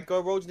 Yo, I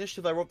got rolled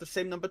initiative. I rolled the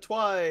same number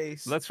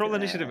twice. Let's roll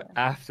initiative Yeah.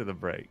 after the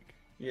break,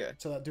 Yeah.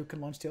 So that Duke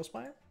can launch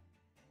Tailspire?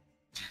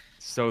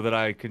 so that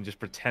I can just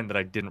pretend that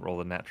I didn't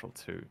roll a natural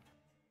 2.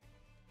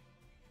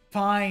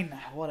 Fine,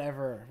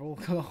 whatever.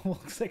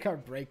 We'll take our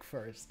break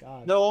first.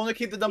 God. No, I want to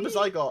keep the numbers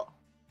I got.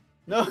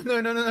 No,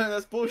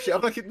 that's bullshit. I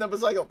want to keep the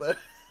numbers I got there.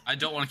 I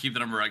don't want to keep the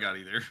number I got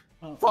either.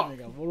 Oh, Fuck. there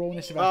we go. We'll roll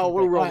initiative. Oh, after the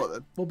we'll break. roll Alright, it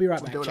then. We'll be right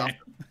We'll back.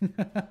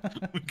 do it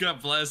chat. We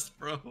got blessed,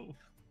 bro.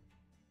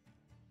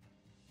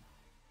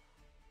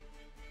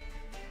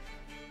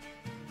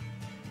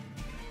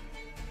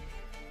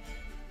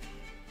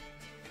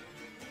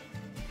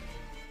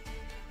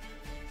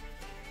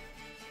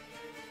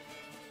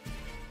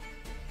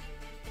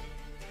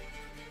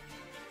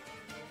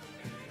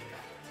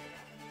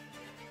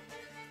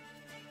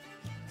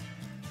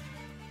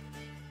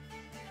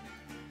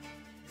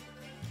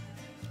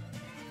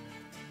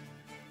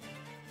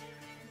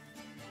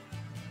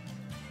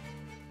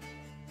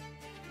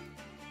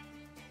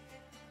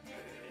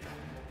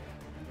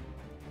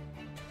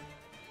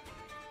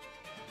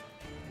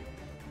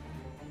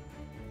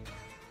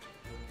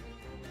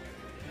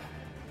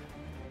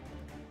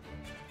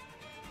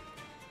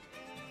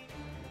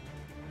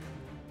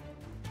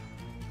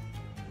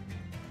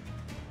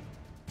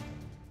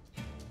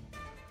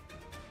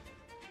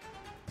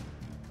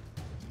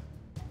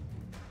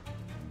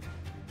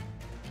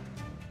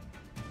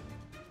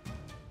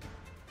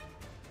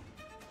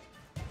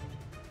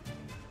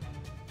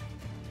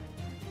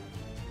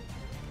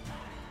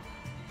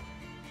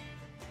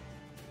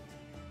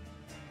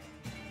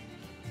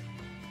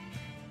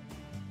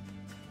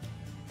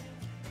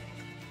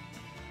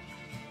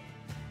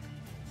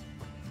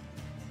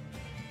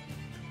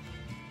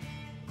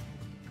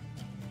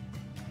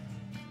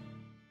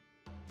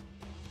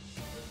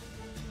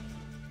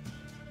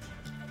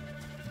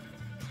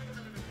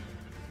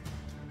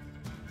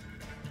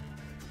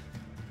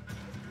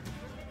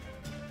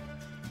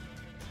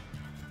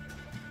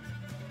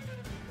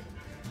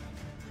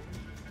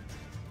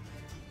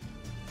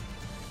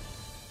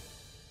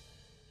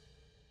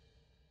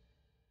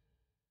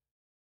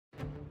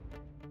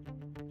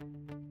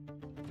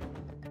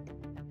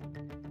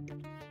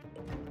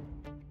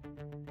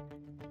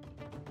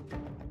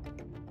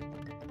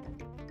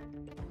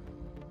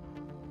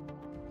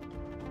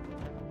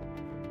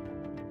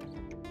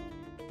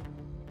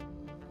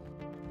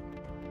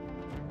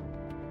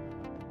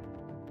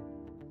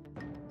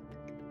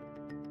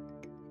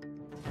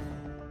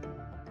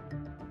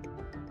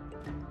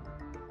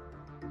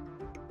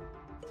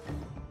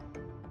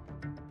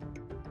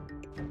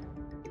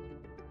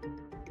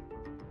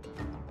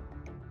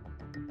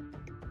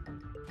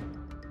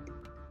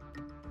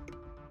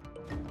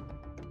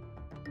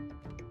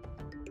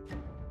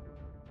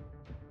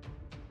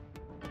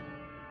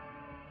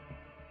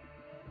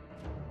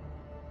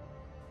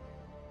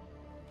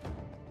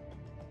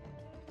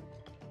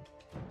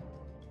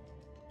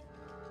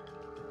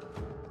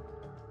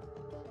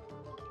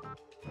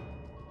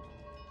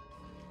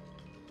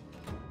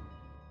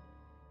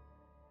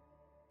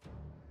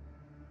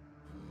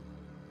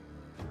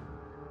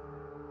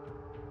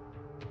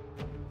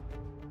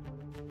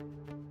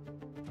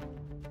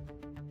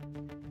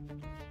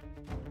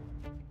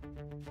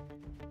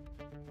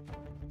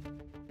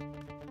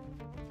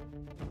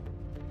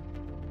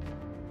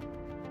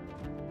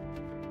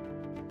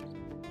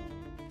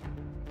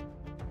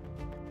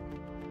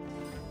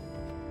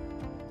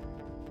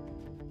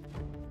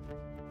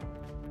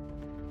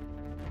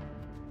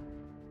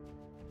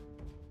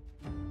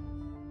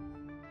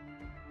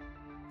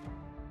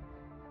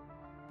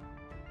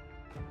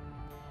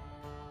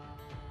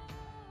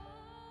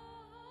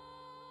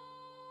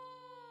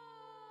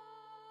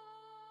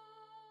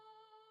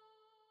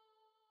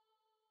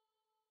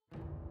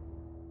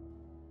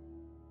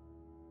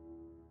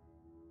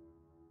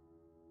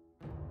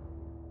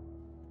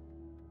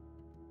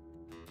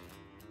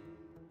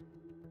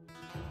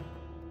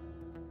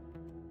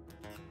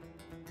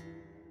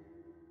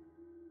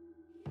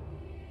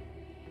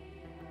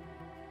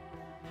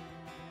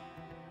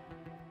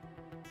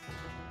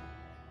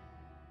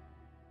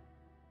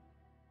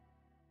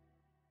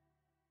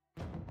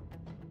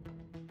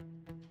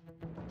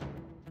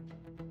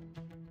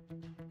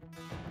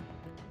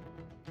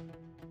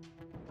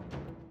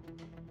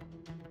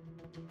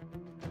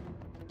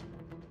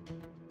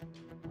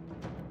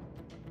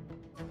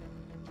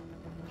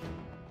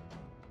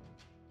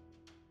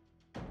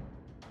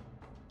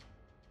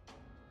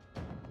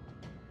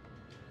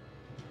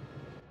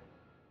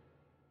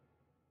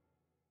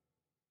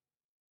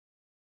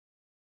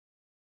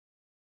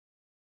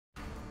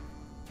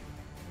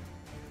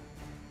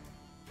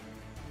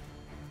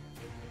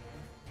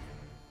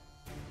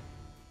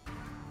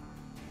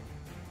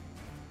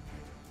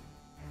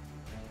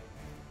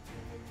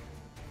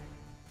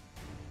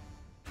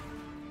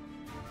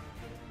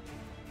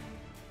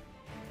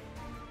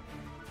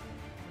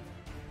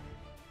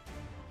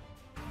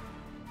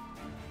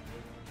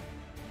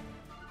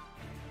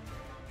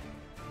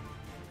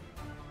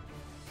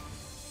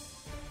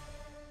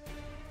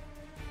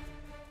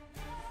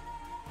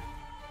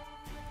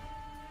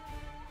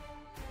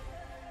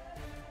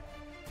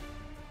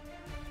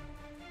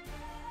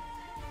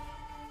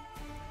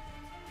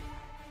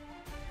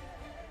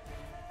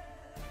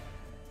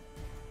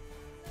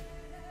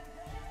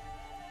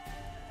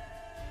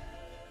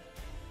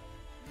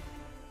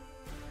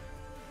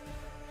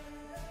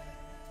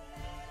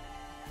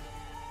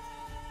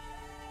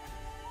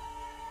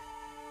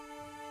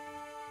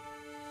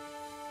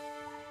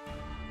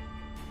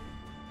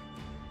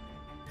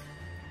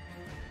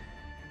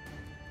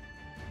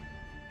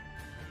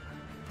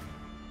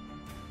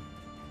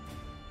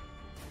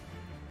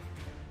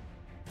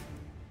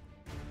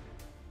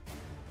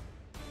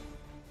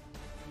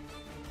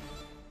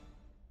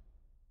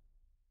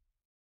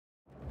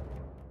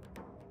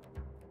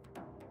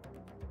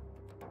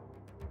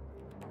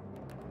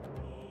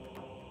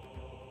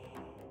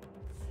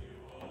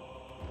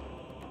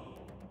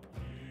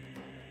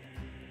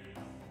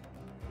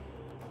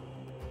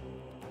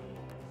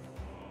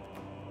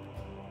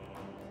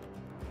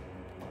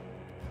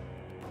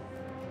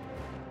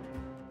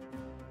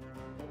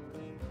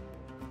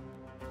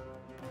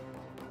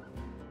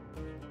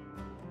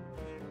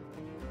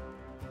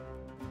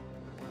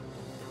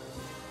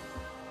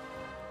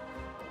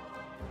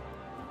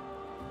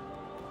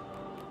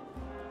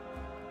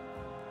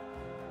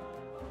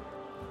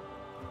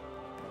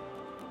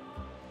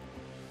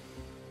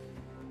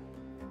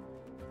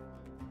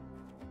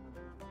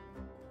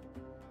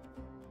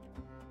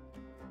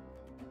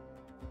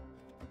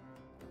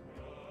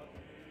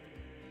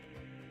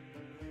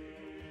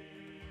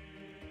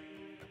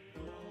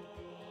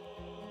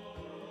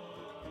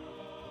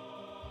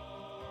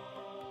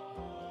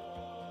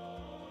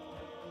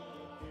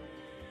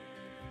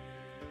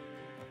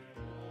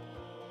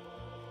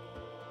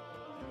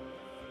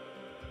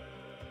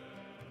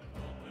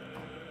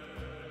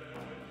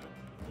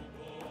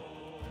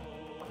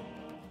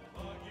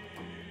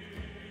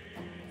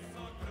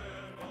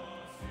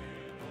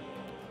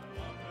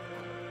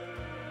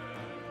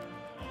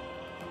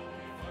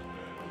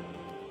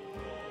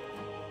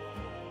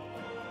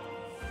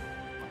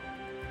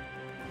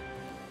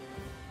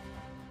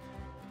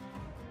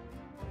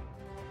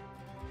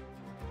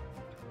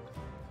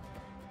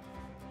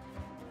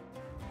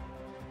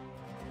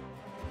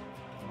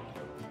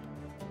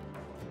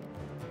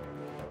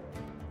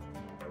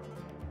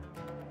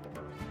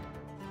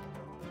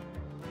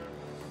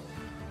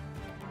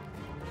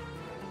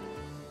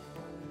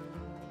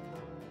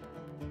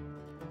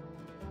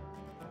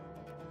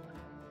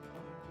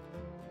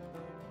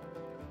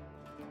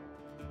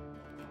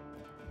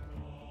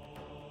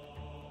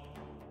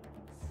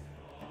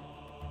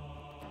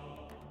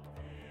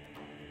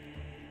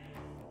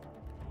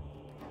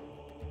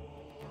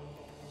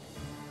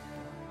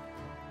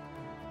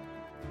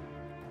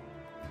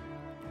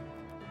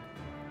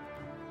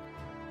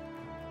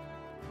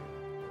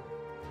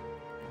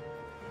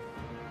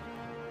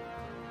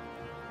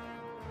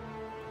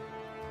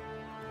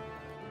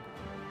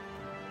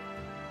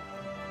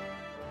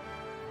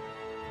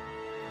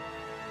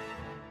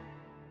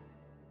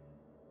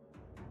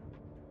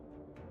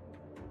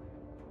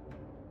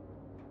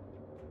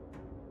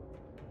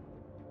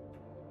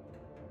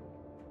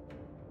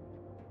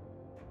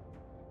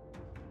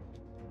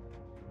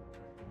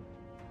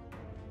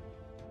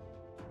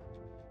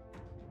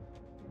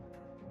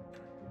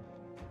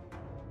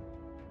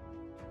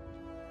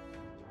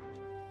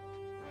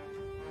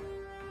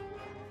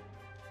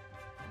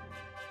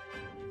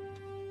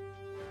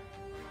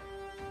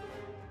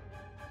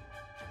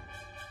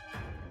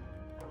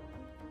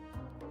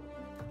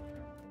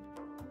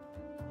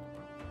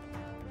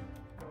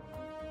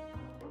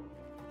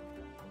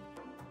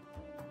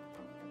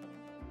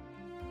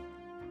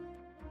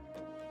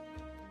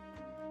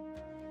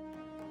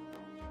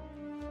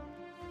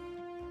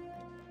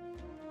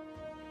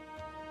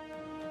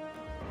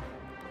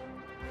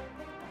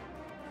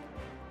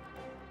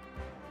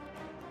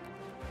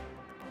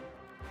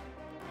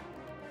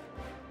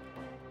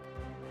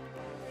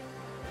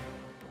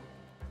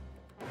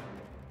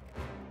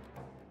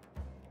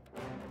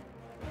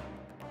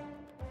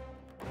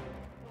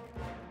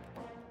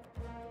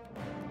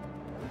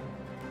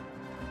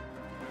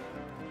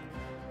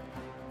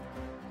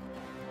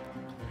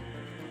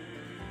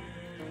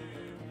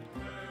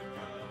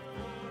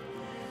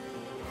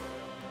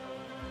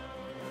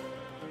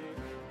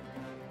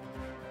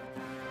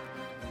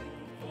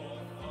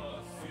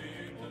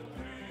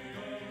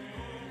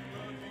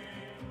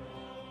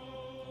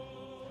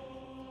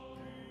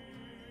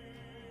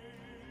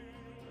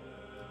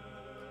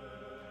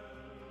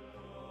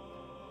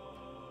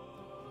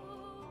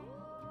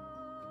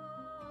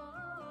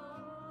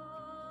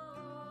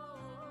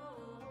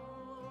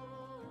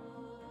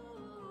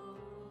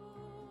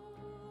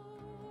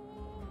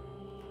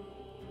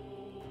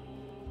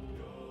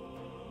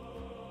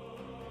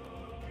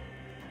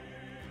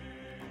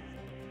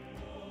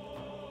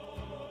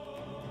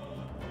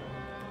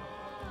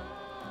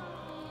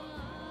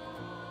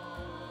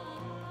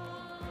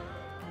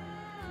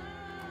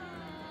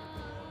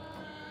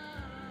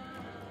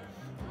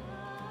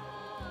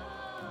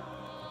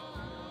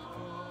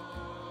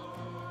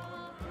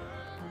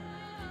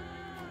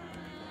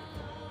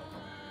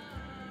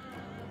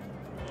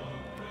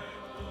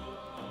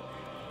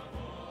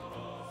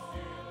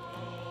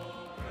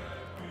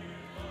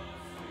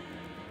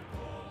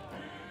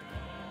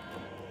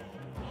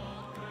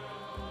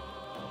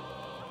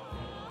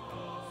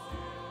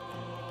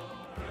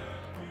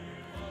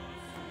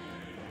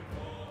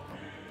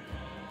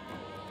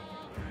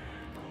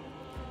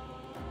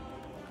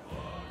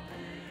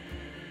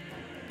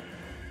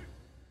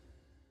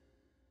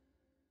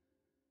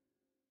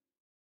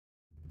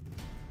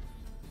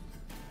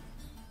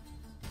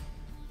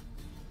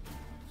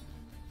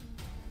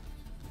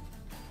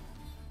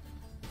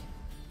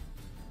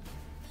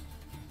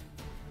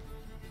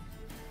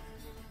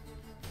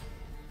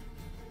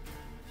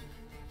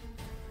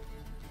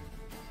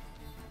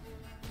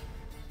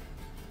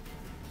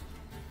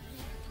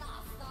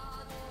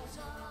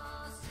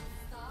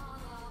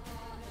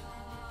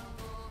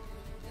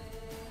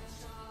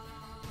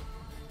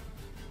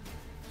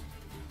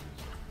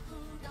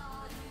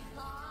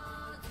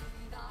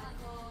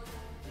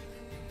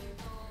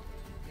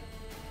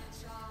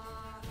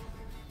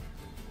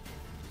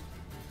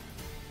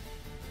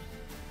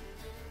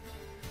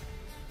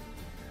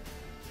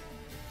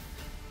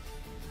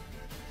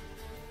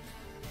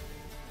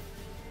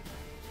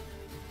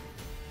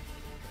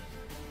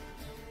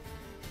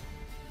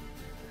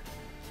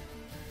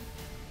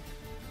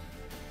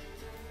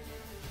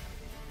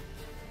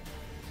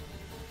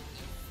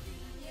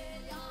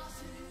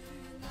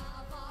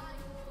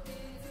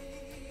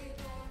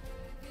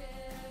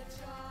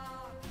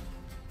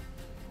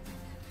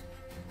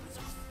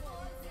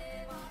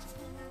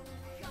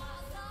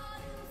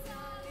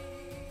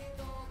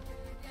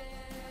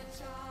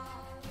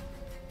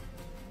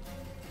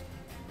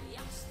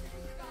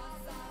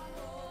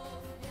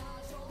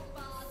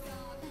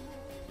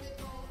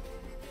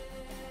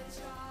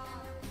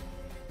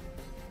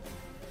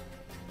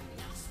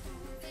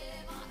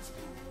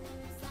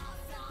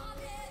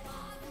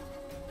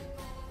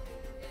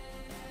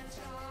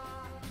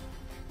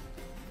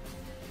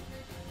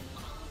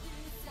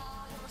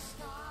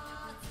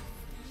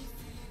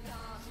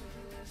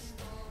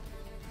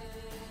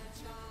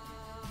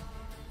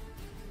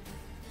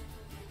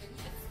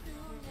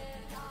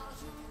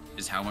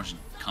 is how much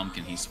cum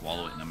can he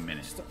swallow in a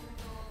minute?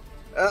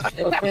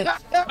 Okay, Okay,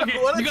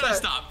 you gotta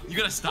stop. You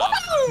gotta stop.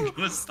 You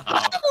gotta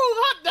stop.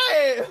 Oh,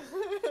 hot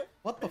damn!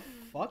 What the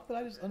fuck did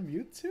I just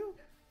unmute to?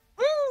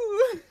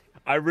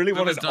 I really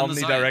wanted Whoever's done the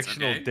science,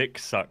 omnidirectional okay? dick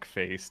suck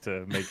face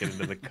to make it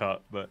into the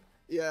cut, but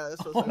Yeah,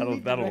 that's what I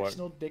was That'll work.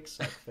 Directional dick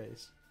suck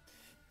face.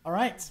 All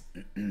right.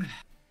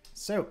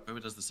 So Whoever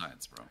does the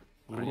science, bro.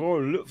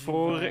 roll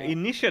for You've,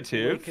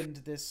 initiative. awakened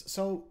this.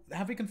 So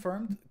have we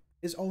confirmed?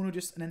 Is Onu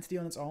just an entity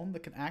on its own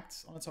that can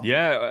act on its own?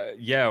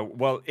 Yeah.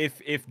 Well,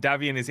 if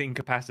Davian is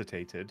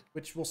incapacitated,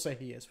 Which we'll say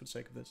he is for the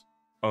sake of this.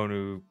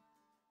 Onu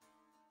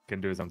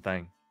can do his own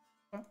thing.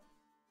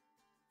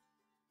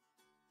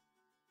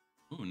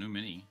 Ooh, new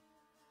mini.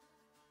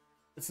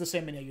 It's the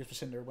same mini I used for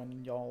Cinder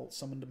when y'all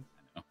summoned him.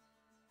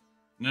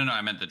 No,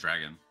 I meant the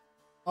dragon.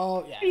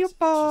 Oh yeah, it's just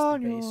the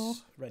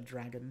base red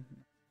dragon.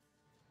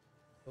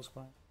 Goes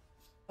by.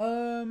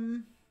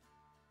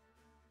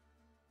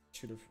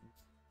 Should have.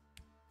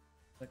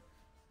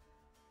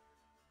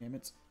 Damn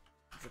it,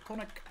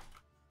 draconic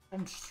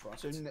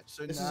construct. So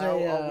This is now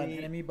an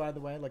enemy, by the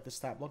way, like the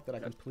stat block that I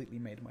completely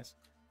made myself.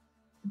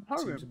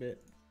 Seems a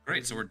bit.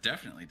 Great, so we're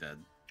definitely dead.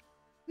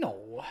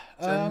 No.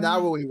 So now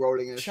are we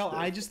rolling initiative? Shall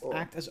I just or-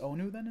 act as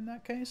Onu then in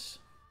that case?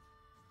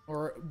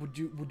 Or would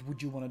you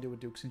want to do it,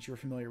 Duke, since you're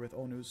familiar with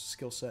Onu's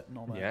skill set and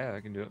all that? Yeah, I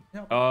can do it.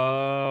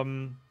 Yeah.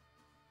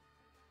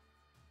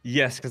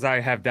 Yes, because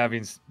I have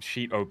Davian's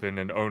sheet open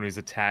and Onu's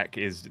attack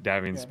is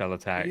Davian's Yeah. spell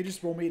attack. Can you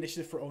just roll me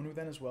initiative for Onu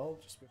then as well?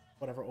 Just with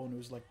whatever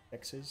Onu's like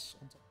dex is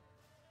on top.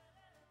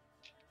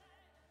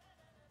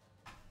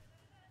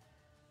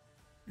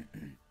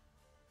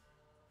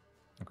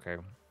 Okay.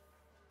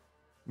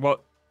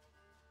 Well,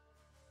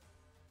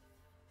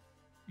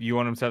 you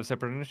want him to have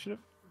separate initiative?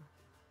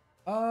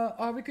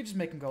 We could just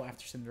make him go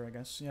after Cinder, I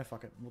guess. Yeah,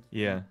 fuck it. We'll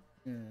Yeah.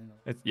 no.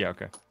 Yeah.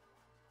 Okay.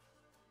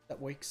 That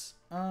works.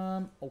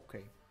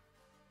 Okay.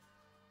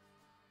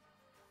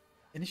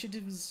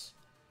 Initiatives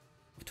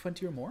of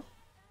 20 or more?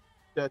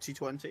 Dirty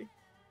 20.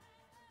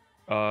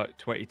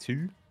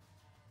 22.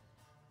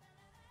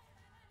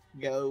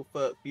 Go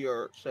fuck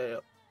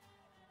yourself.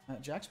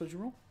 Jax, what'd you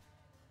roll?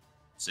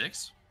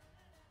 6?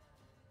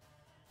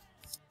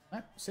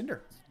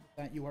 Cinder,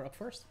 you are up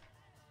first.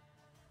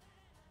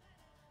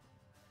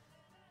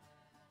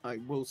 I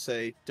will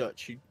say,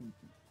 Dutch, you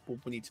will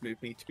need to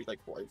move me to be like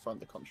right in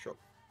front of the construct.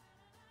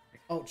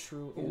 Oh,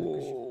 true. Yeah,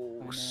 'cause you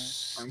kinda-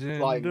 Cinder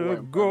flying away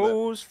from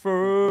goes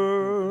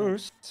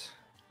first.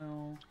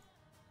 No.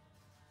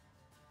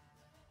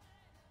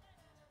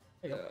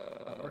 There you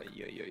go.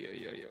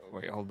 Yeah.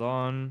 Wait, hold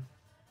on.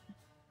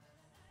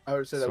 I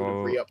would say that would So-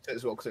 have re-upped it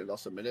as well because it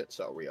lost a minute,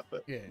 so I'll re-up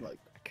it. Yeah. Like,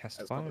 I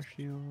cast As Fire well.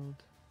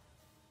 Shield.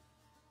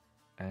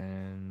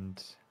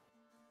 And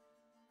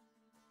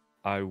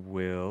I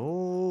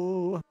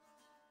will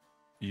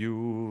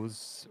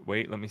use.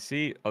 Wait, let me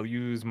see. I'll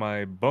use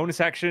my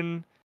bonus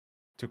action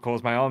to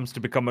cause my arms to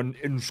become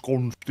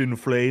ensconced in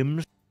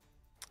flames.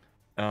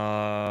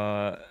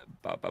 Ba,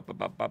 ba, ba,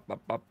 ba, ba, ba,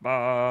 ba,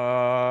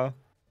 ba.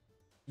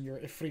 Your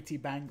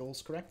Ifriti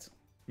bangles, correct?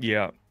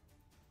 Yeah.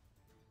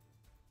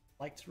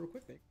 Liked real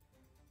quick.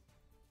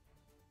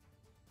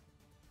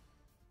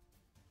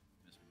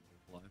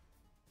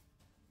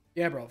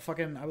 Yeah, bro.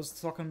 Fucking, I was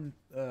talking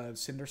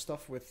Cinder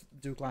stuff with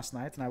Duke last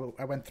night, and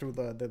I went through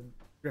the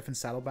Griffin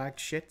saddlebag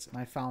shit, and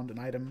I found an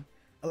item,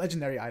 a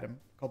legendary item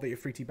called the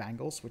Ifriti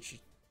bangles, which is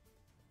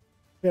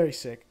very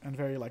sick and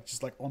very like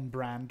just like on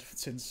brand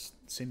since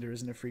Cinder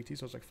is an Ifriti.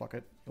 So I was like, fuck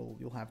it,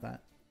 you'll have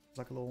that. It's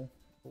like a little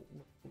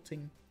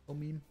thing, little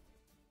meme.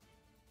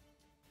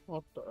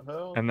 what the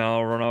hell? And then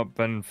I'll run up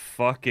and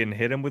fucking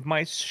hit him with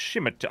my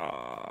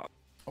scimitar.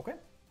 Okay.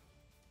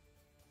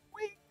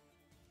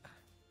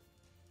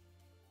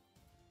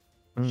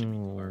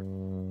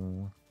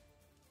 Ooh.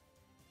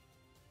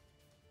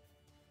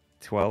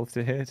 12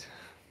 to hit.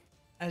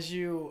 As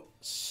you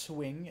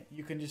swing,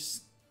 you can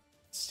just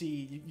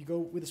see you go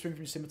with a swing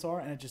from your scimitar,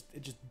 and it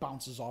just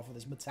bounces off of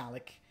this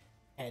metallic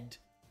head.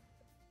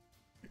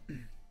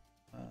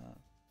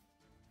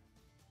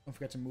 Don't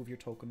forget to move your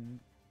token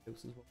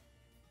as well.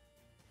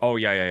 Oh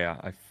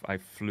yeah. I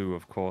flew,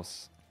 of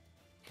course.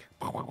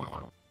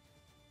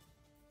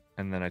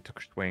 And then I took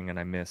a swing and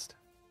I missed.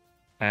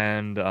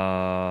 And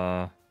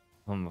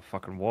I'm a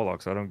fucking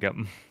warlock, so I don't get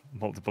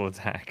multiple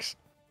attacks.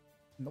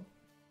 Nope.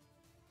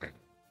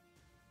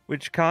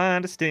 Which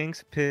kinda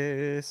stinks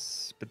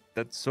piss, but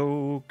that's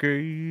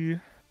okay.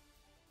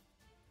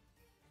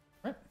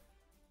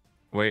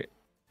 Right.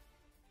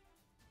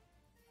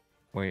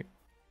 Wait.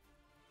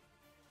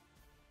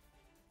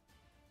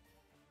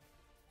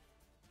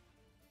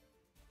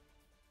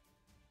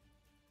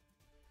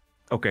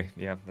 Okay,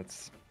 yeah,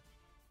 that's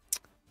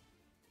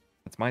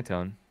my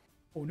turn.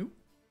 Oh no.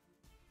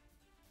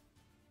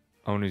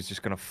 Onu's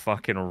just gonna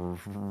fucking.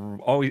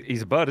 Oh,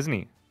 he's a bird, isn't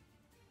he?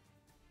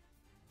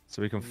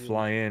 So we can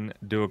fly in,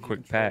 do a You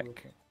quick control real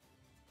peck, quick.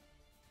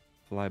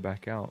 fly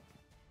back out.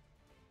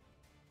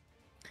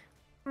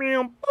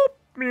 Meow, boop,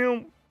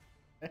 meow.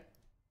 Eh.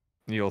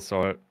 You all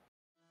saw it.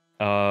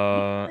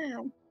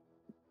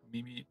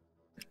 Mimi.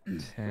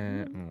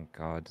 10. Oh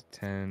god,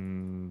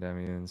 10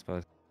 damage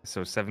plus.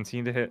 So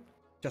 17 to hit.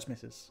 Just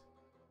misses.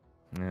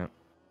 Yeah.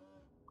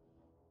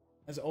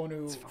 As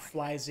Onu It's fine.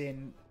 flies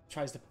in,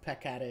 tries to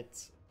peck at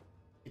it,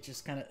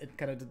 it kind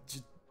of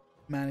just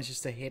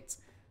manages to hit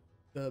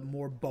the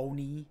more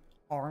bony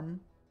arm,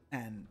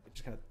 and it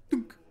just kind of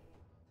dunk,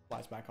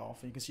 flies back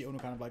off. And you can see Onu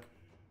kind of like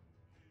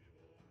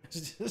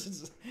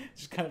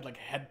just kind of like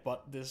headbutt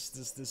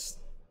this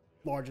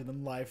larger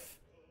than life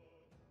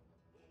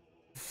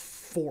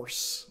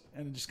force,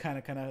 and it just kind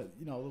of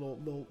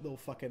little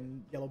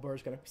fucking yellow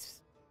birds kind of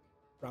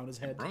around his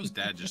head. Bro's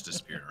dad just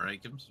disappeared. All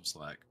right, give him some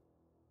slack.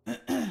 All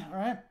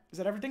right, is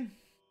that everything?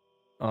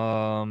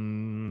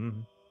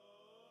 Um.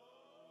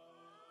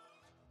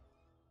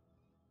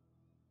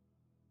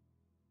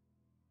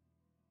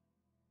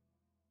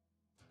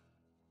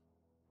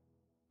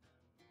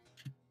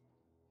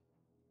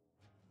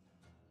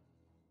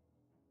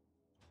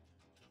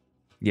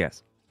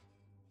 Yes.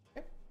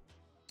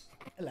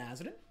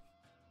 Elazarin?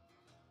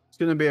 It's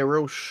going to be a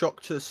real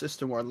shock to the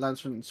system where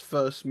Lantern's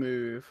first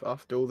move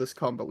after all this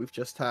combat we've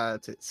just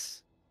had.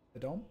 It's The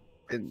dome?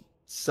 been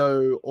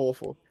so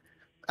awful.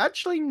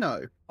 Actually,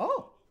 no,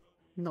 Oh,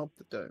 not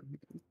the dome,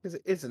 because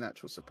it is an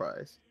actual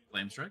surprise.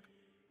 Flame strike.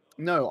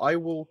 No, I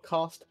will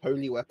cast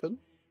Holy Weapon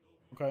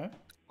okay,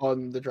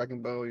 on the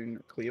Dragonbone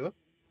Cleaver,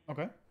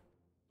 okay.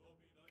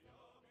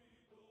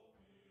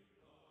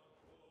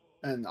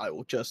 and I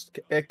will just,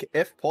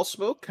 if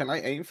possible, can I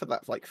aim for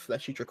that like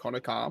fleshy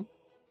draconic arm?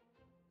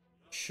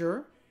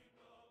 Sure.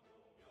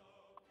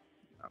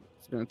 I'm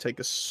just gonna take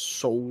a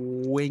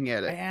swing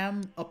at I it.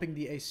 am upping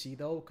the AC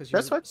though, because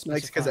That's fine.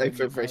 Makes- 'cause I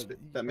feel very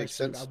that makes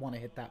I sense. want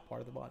to hit that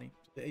part of the body.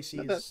 The AC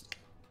No, is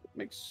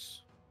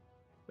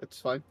It's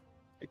fine.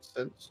 Makes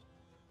sense.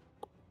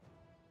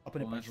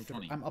 upping it Well, by natural 3.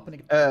 20. I'm upping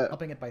it, Uh,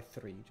 upping it by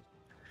 3.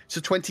 So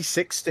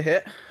 26 to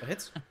hit. That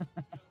hits.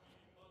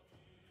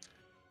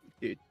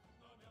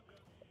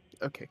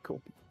 Okay,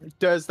 cool.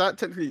 Does that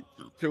technically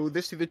will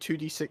this do the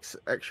 2d6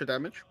 extra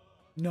damage?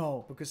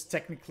 No, because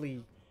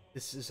technically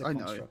this is a I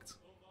know. construct.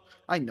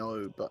 I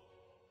know, but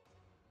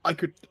I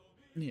could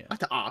Yeah. I have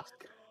to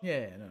ask.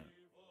 Yeah, no.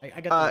 I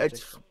get the logic.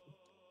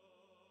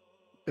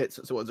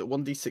 It's so what is it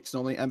 1d6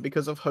 normally, and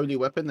because of Holy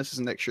Weapon, this is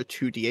an extra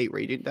 2d8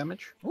 radiant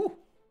damage. Ooh.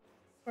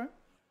 Okay.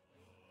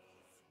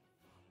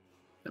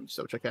 Let me just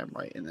double check I'm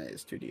right in there.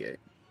 It's 2d8.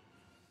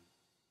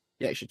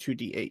 Yeah, actually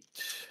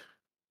 2d8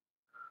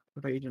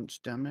 radiant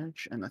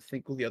damage, and I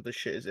think all the other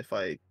shit is if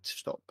I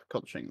stop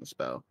concentrating the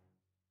spell.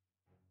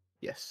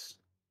 Yes.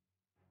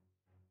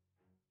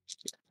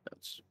 Yeah,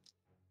 that's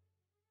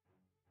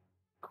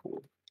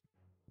cool.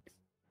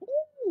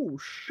 Oh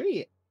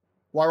shit!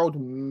 Why rolled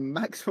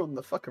maximum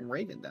the fucking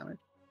radiant damage?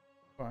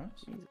 Alright.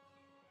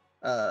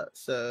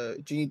 So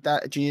do you need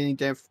that? Do you need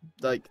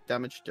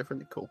damage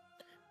differently? Cool.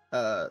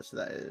 So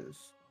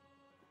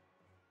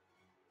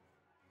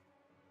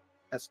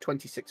that's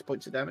 26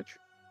 points of damage.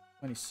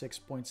 26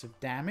 points of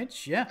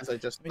damage. Yeah. As I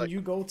just When you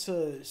go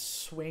to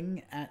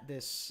swing at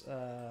this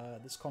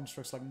this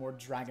construct's like more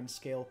dragon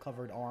scale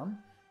covered arm,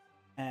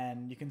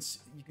 and you can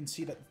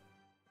see that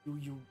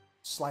you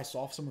slice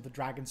off some of the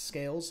dragon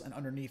scales, and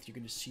underneath you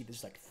can just see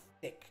this like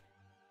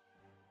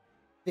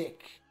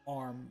thick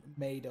arm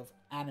made of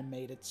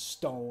animated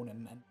stone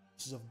and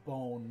pieces of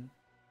bone.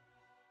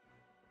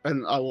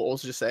 And I will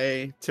also just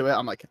say to it,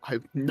 I'm like,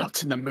 I'm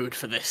not in the mood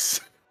for this.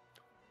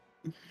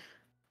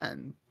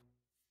 And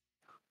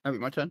that'll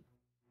be my turn.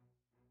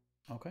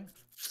 Okay.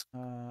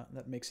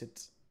 That makes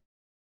it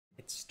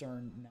its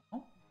turn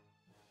now.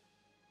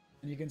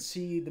 And you can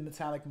see the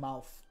metallic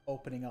mouth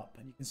opening up,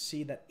 and you can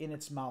see that in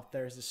its mouth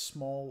there's this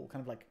small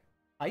kind of like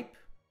pipe.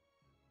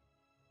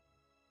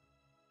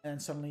 And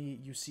suddenly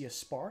you see a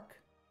spark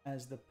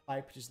as the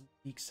pipe just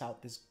leaks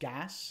out this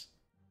gas.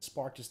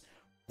 Spark just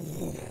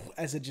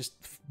as it just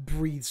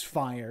breathes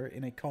fire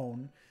in a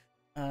cone.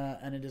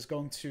 And it is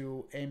going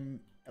to aim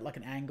at like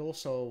an angle,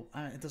 so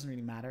it doesn't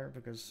really matter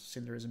because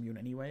Cinder is immune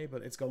anyway,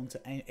 but it's going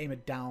to aim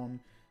it down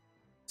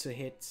to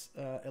hit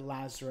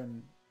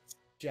Elazarin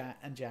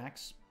and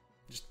Jax.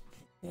 Just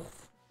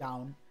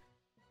down.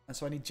 And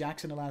so I need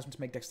Jax and Elazarin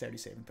to make dexterity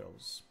saving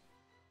throws.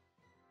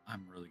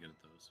 I'm really good at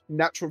those.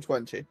 Natural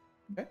 20.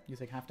 Okay, you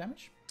take half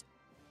damage.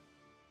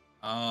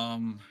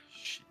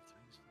 Shit.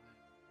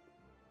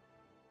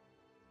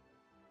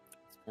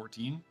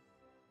 14.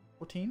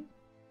 14.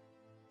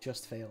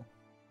 Just fail.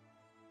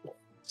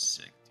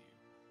 Sick,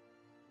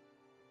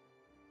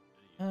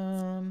 dude.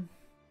 All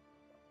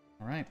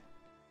right.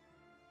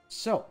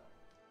 So,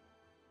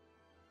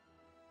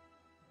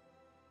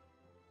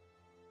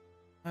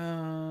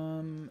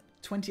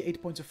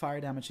 28 points of fire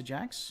damage to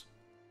Jax,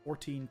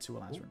 14 to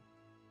Elazarin.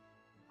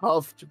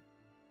 Halved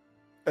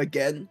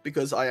again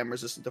because I am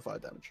resistant to fire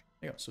damage.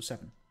 There you go, so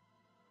 7.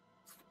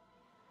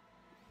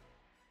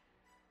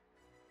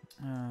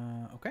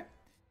 Okay.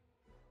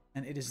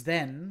 And it is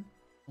then,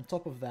 on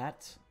top of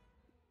that,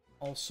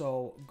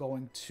 also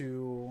going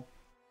to...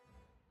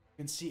 You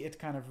can see it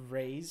kind of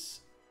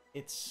raise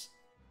its...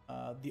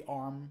 the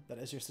arm that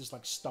is just this,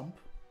 like, stump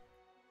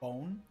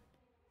bone.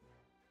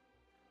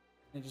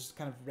 And it just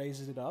kind of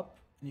raises it up,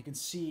 and you can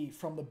see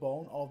from the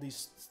bone all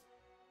these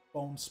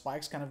bone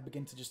spikes kind of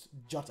begin to just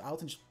jut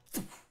out and just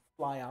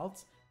fly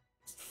out,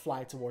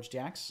 fly towards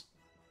Jax.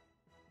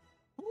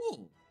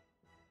 Cool.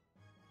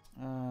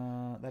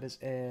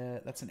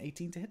 That's an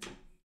 18 to hit.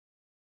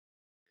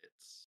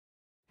 It's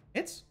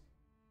Hits.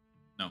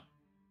 no,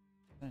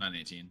 Okay. not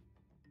 18.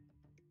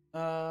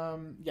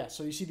 Yeah.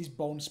 So you see these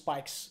bone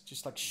spikes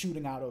just like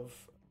shooting out of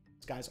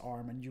this guy's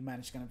arm, and you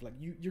manage to kind of like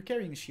you're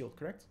carrying a shield,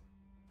 correct?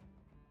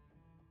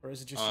 Or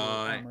is it just your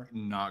armor?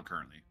 Not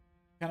currently.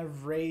 Kind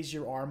of raise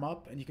your arm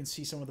up, and you can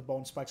see some of the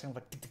bone spikes kind of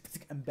like tick, tick,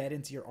 tick, embed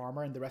into your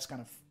armor, and the rest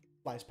kind of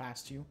flies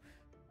past you.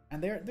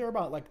 And they're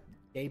about like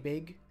yay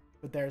big,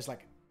 but there's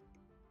like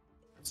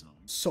That's annoying.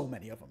 so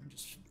many of them,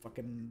 just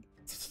fucking.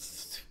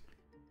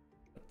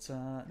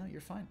 But no, you're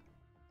fine.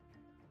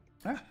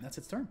 All right, that's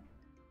its turn.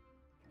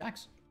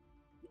 Jax.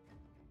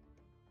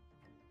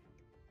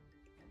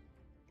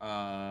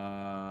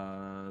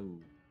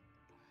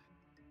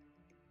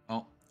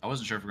 Well, I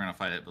wasn't sure if we're gonna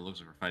fight it, but it looks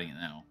like we're fighting it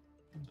now.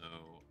 So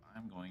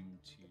I'm going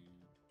to.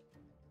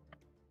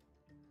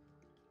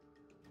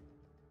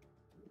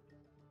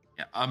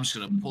 Yeah, I'm just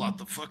gonna pull out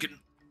the fucking.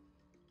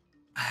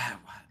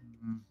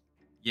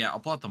 Yeah, I'll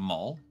pull out the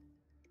maul.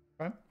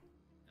 Okay.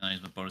 And I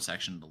use my bonus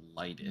action to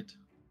light it.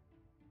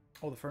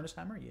 Oh, the furnace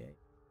hammer. Yeah.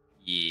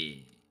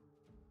 Yeah.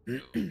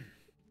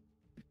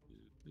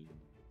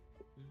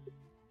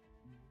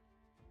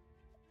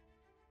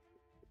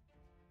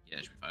 Yeah,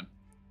 it should be fine.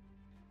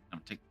 I'm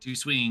gonna take 2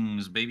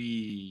 swings,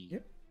 baby.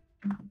 Yep.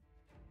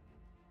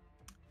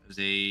 It was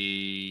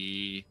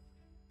a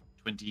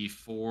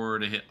 24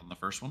 to hit on the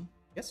first one,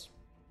 Yes.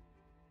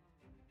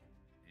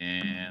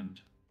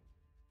 and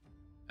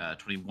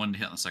 21 to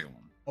hit on the second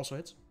one. Also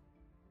hits.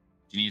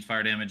 Do you need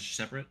fire damage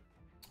separate?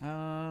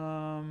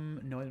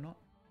 No, I do not.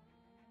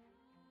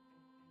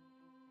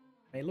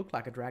 May look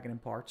like a dragon in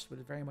parts, but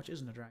it very much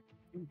isn't a dragon.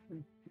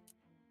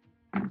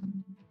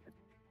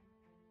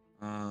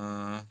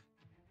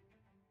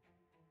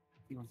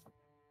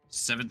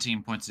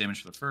 17 points of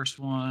damage for the first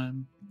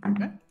one,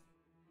 Okay.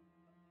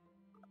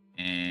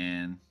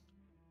 and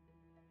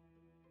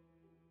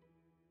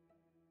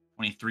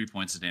 23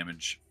 points of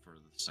damage for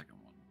the second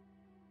one.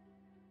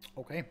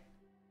 Okay. Is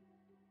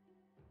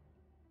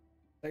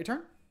that your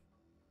turn?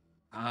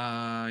 Yeah.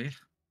 I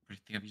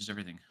think I've used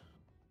everything.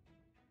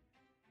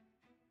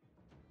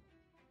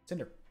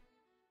 Cinder.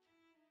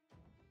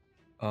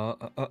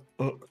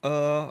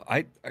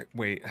 I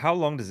wait. How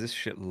long does this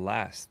shit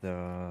last?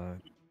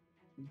 Bangle?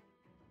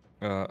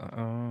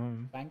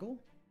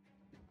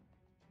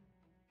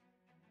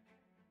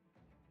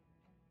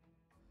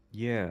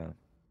 Yeah.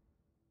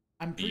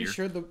 I'm pretty Year.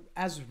 sure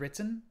as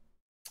written,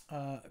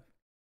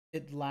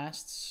 it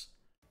lasts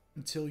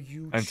until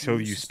you Until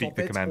choose you to speak stop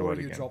the it, command or word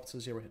you again. drop to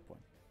 0 hit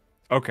point.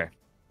 Okay.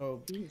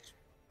 So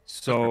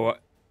So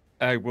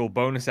I will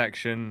bonus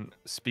action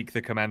speak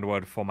the command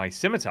word for my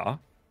scimitar.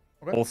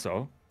 Okay.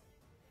 Also.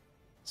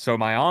 So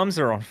my arms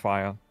are on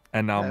fire,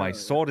 and now my Yeah.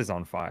 sword is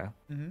on fire.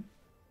 Mhm.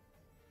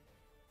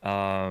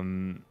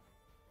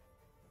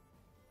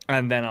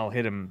 And then I'll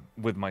hit him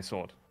with my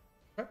sword.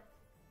 Okay.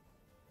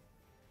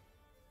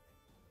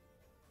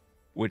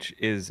 Which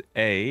is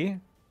a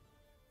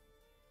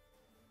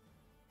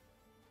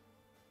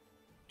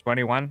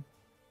 21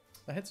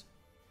 That hits.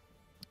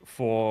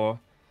 for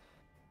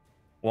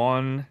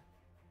 1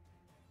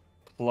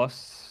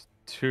 plus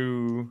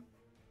 2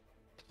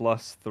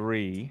 plus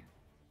 3.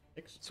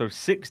 6. So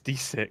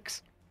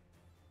 66.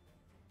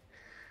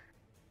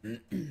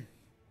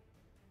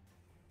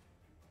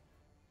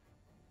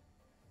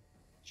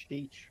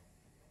 Cheech.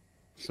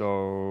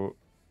 So,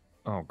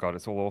 oh god,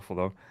 it's all awful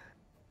though.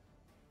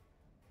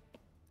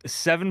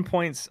 7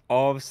 points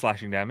of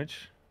slashing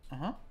damage,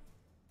 Uh-huh.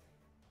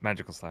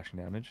 magical slashing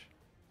damage,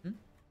 Hmm.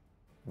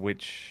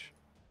 which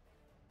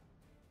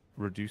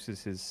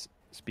reduces his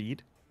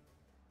speed.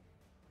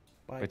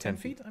 By By 10 10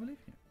 feet. feet, I believe.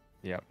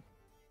 Yep.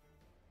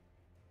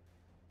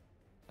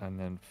 And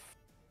then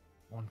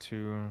 1,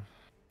 2,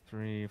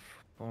 3,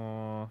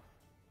 4.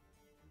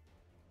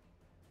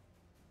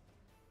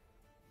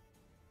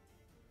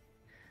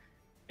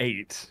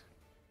 8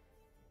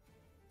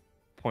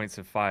 points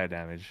of fire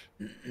damage,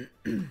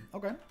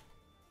 Okay.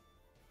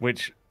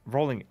 which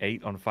rolling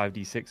 8 on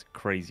 5d6,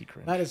 crazy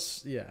cringe. That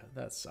is, yeah,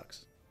 that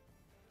sucks.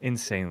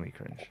 Insanely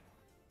cringe.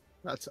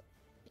 That's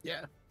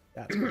yeah.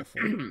 That's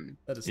awful.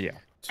 That is Yeah.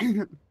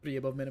 3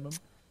 above minimum.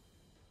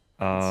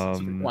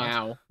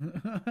 Wow.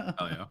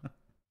 Oh yeah.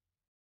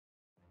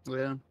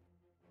 Yeah.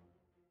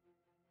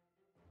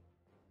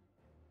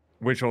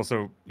 Which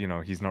also, you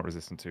know, he's not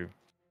resistant to.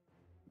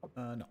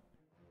 No.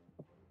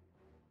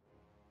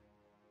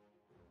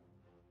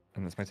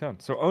 And that's my turn.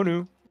 So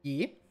Onu,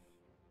 Yeah.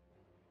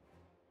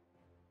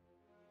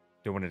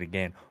 doing it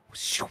again.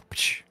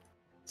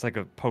 It's like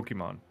a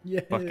Pokemon.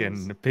 Yes.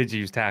 Fucking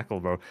Pidgey's tackle,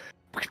 bro.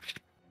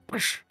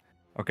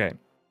 Okay.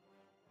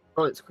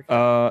 Oh, it's quick.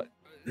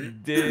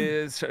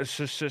 There's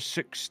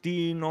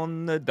 16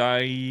 on the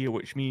die,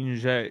 which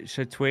means it's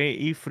a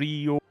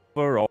 23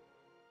 overall.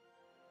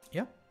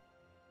 Yeah.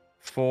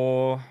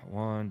 4,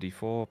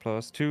 1d4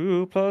 plus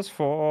 2 plus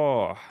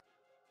 4.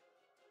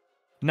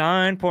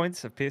 9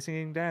 points of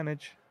piercing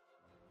damage.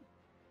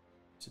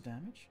 To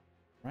damage.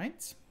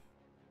 Right.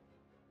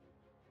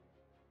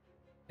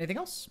 Anything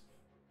else?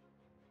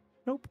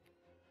 Nope.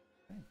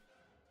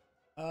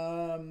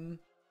 As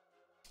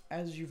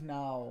you've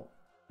now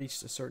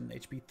reached a certain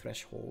HP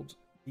threshold,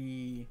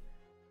 the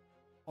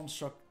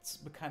construct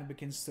kind of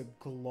begins to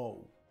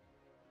glow.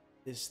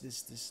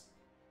 This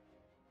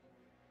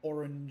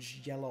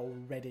orange, yellow,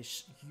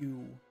 reddish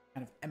hue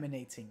kind of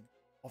emanating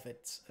of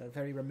it,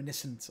 very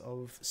reminiscent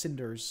of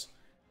Cinder's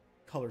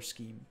color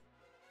scheme.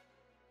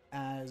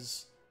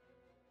 As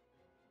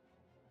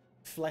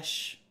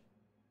flesh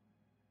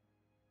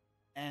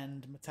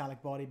and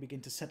metallic body begin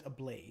to set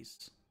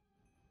ablaze.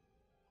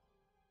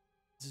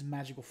 This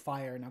magical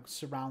fire now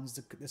surrounds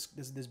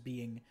this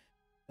being.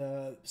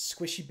 The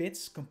squishy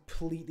bits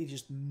completely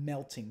just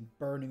melting,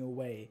 burning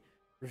away,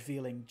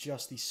 revealing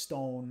just the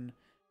stone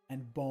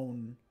and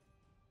bone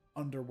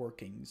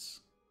underworkings.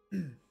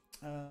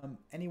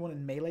 Anyone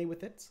in melee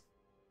with it?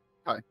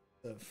 Hi.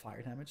 The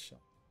fire damage. So.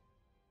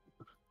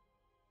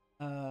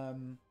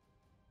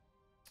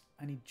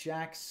 I need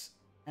Jax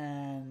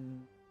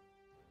and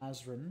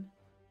Azran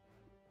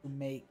to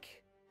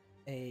make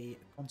a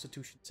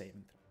Constitution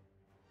saving throw.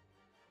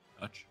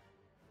 Touch.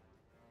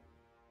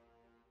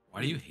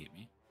 Why do you hate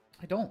me?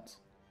 I don't.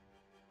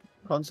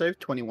 Con save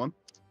 21.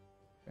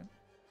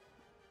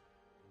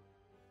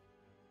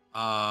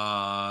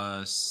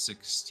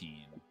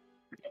 16.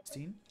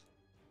 16.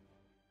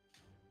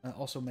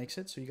 Also makes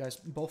it, so you guys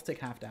both take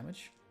half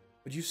damage.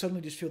 But you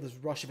suddenly just feel this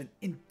rush of an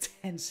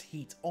intense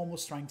heat,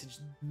 almost trying to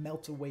just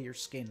melt away your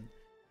skin.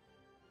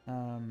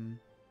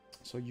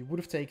 So you would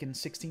have taken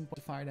 16 points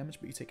of fire damage,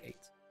 but you take 8.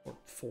 Or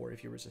 4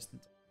 if you're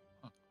resistant.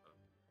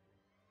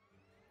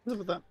 What's up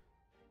with that?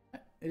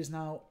 It is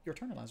now your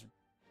turn, Elijah.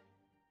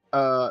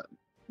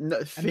 No,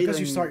 And because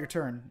you start your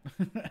turn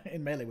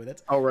in melee with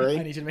it, Oh, really?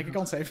 I need you to make a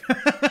con save.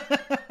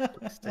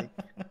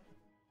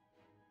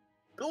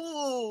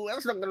 Ooh,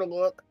 that's not gonna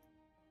work.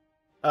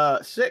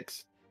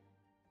 6.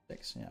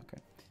 6, yeah,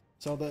 okay.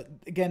 So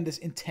again, this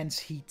intense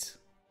heat.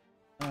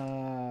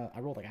 I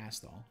rolled like ass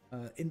though.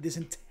 In this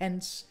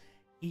intense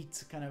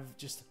heat, kind of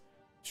just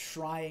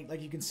trying,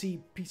 like you can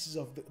see pieces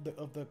of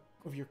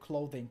of your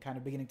clothing kind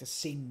of beginning to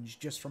singe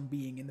just from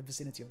being in the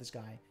vicinity of this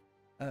guy.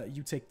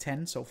 You take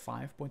 10, so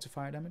 5 points of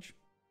fire damage.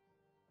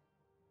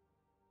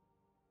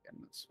 Yeah,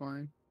 that's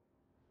fine.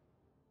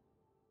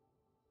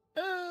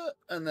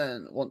 And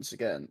then once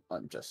again,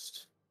 I'm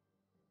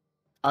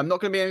not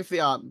gonna be aiming for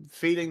the arm.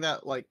 Feeling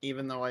that, like,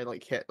 even though I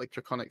like hit like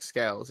draconic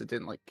scales, it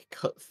didn't like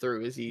cut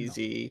through as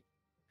easy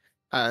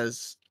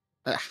as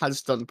it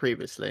has done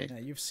previously. Yeah,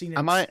 you've seen it.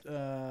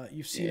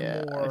 You've seen a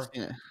I've more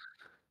seen it.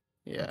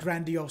 Yeah.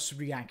 grandiose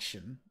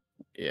reaction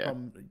Yeah.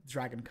 from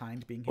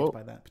Dragonkind being hit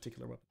by that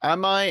particular weapon.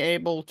 Am I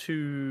able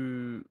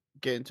to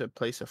get into a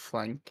place of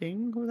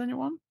flanking with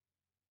anyone?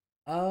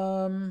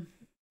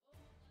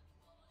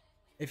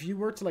 If you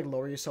were to like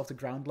lower yourself to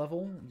ground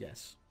level,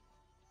 yes.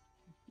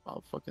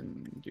 I'll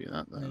fucking do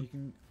that And then. you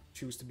can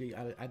choose to be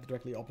either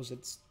directly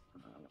opposite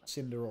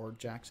Cinder or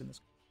Jax in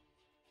this.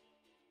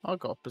 I'll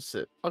go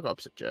opposite. I'll go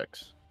opposite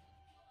Jax.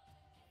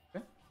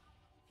 Okay.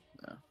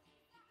 Yeah.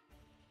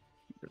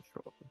 Good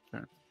shot.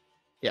 Okay.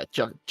 Yeah,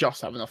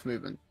 just have enough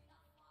movement.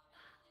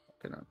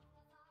 Okay, no.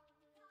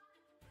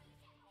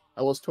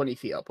 I was 20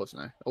 feet up,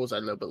 wasn't I? Or was I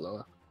a little bit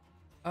lower?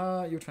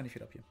 You're 20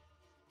 feet up, yeah.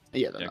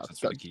 Yeah, then Yeah, I've 'cause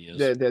that's got, what the key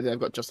is. I've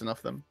got just enough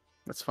of them.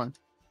 That's fine.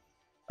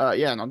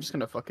 Yeah, and I'm just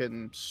gonna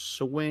fucking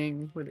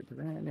swing with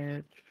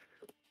advantage.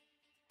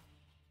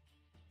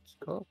 It's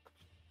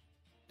cocked.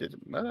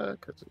 Didn't matter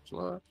because it's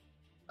lower.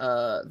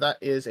 That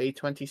is a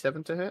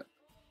 27 to hit.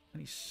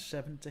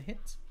 27 to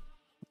hit.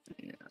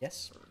 Yeah.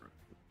 Yes.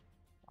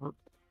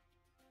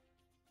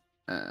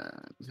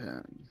 And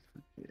then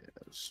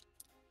yes.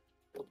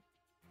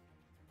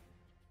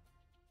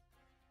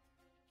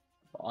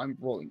 I'm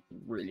rolling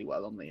really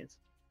well on these.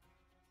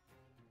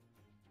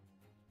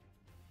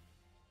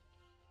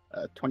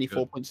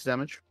 24 Good. points of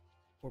damage.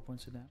 4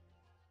 points of damage.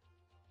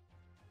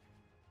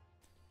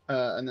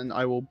 And then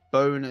I will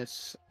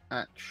bonus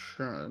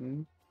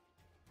action.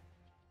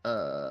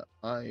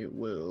 I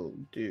will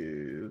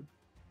do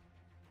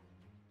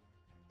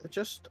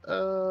just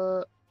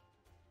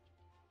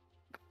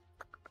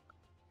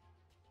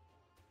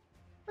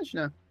actually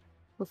no,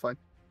 we're fine.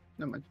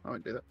 Never mind, I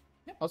won't do that.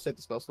 Yep. I'll save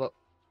the spell slot.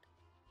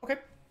 Okay.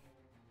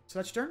 So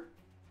that's your turn.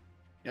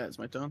 Yeah, it's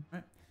my turn.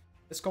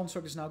 This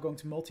construct is now going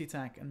to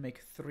multi-attack and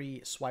make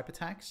 3 swipe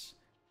attacks.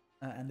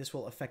 And this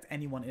will affect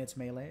anyone in its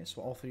melee,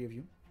 so all 3 of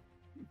you.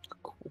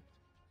 Cool.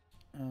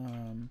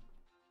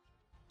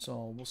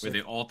 So we'll see. Wait,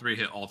 they all three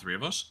hit all three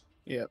of us?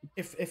 Yeah.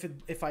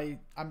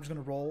 I'm just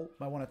gonna roll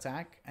my 1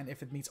 attack, and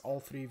if it meets all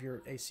 3 of your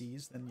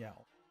ACs, then yeah.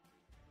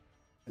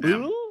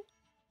 Damn.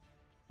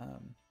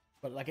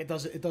 But like it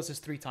does this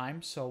 3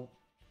 times. So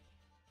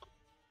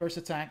first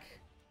attack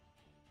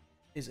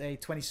is a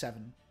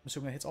 27. I'm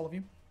assuming it hits all of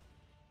you.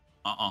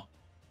 A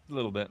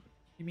little bit.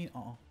 You mean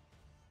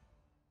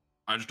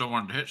I just don't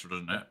want it to hit, so it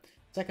doesn't hit.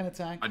 Second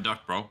attack. I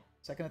ducked, bro.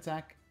 Second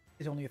attack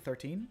is only a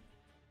 13.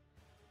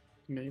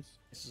 Nice.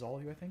 This is all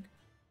of you, I think.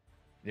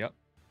 Yep.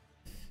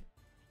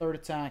 Third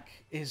attack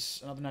is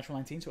another natural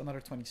 19, so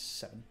another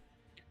 27.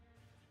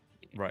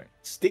 Right.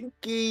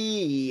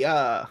 Stinky.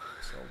 So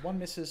one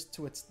misses,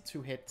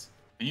 two hit.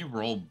 Can you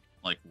roll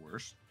like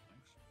worse?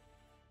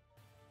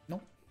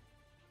 Nope.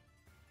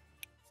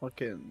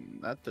 Fucking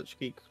that Dutch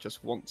geek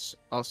just wants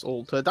us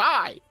all to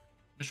die.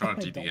 Just run a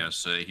I don't.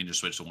 TPS, he can just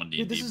switch to 1D.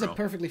 Dude, this is bro. a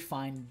perfectly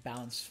fine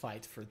balanced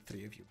fight for the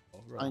three of you.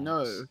 I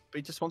know, but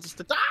he just wants us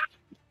to die.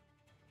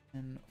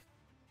 And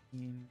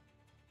 15,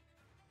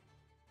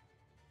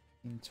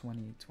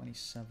 20,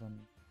 27.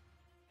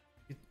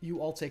 You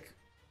all take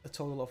a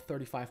total of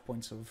 35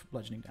 points of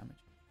bludgeoning damage.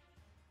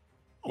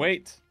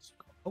 Wait.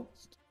 Oh.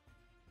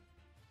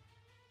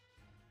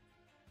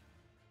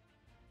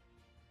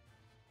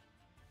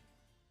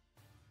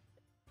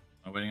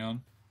 Am I waiting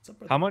on? What's up,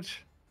 brother? How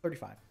much?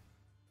 35.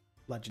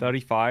 Bludgeoning.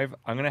 35.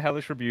 I'm gonna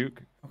Hellish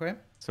Rebuke. Okay.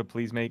 So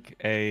please make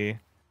a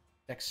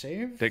Dex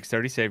save.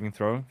 dexterity saving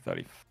throw.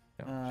 30.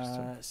 Yeah, just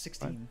a-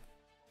 16.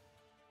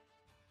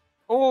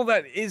 Oh,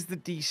 that is the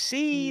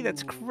DC.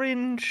 That's Ooh.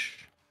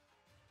 cringe.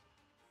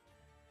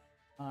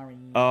 Sorry.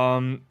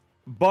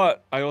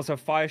 But I also have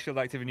Fire Shield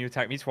active and you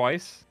attack me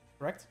twice.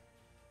 Correct?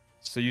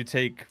 So you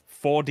take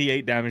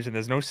 4d8 damage and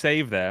there's no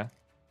save there.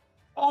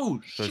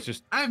 Oh, So shit. it's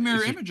just- I have mirror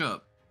it's just- image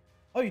up.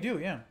 Oh, you do,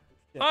 yeah.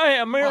 Yeah. I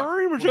am mirror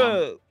Hold image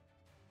on. up.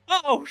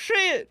 Oh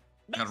shit!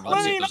 I gotta roll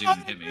to see if those even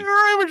hit me.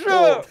 Mirror image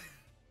Oh. up.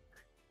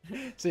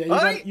 So yeah,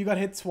 Alright. you got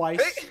hit twice.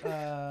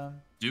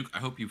 Duke, I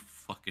hope you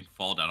fucking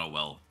fall down a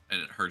well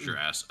and it hurts your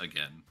ass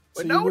again.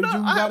 So No, you no, I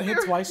got have hit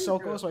mirror twice, image.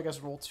 Soko, so I guess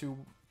roll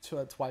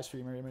twice for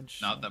your mirror image.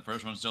 Now that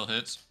first one still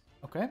hits.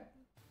 Okay.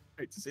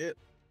 Hate to see it.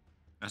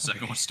 That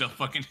second one still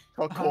fucking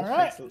Oh, cool.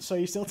 Alright. Excellent. So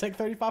you still take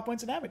 35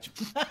 points of damage.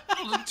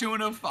 2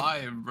 and a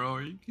 5, bro.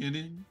 Are you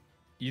kidding?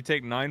 You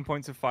take 9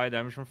 points of fire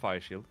damage from Fire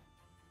Shield.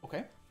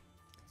 Okay.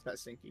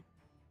 That's stinky.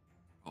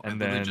 Oh, And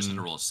I literally just had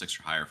then- to roll a 6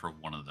 or higher for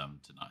one of them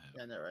to not hit.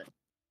 Yeah, I know, right?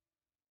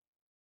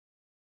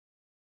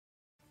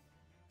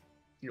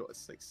 You know what?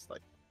 6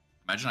 like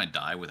Imagine I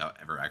die without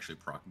ever actually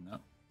proccing that.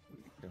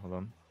 Okay, hold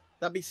on.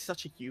 that'd be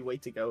such a you way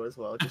to go as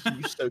well. Just you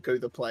Stoko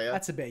the player.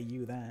 That's a bit of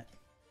you, that.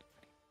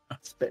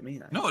 That's a bit me.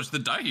 That. No, it's the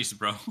dice,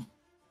 bro.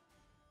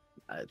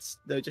 It's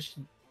no just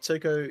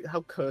Stoko.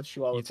 How cursed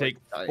you are. You with, take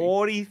like, dying.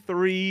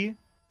 43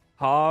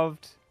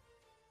 halved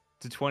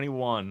to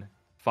 21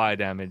 fire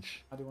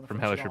damage How do you want to from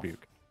finish it Hellish off?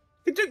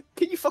 Rebuke.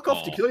 Can you fuck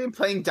off? Oh. You're not even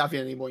playing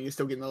Davian anymore. And you're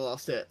still getting the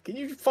last hit. Can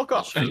you fuck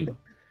off? Shit.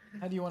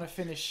 How do you want to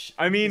finish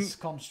I mean, this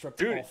construct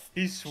Dude, off?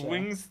 he sir?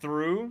 swings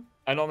through,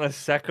 and on the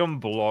second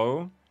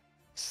blow,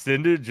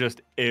 Cinder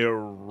just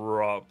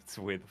erupts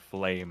with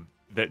flame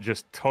that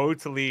just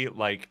totally,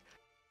 like,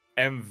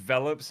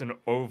 envelops and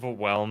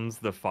overwhelms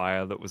the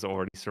fire that was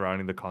already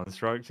surrounding the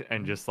construct,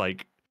 and just,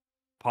 like,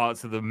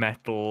 parts of the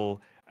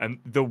metal and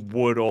the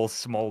wood all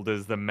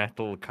smolders, the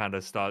metal kind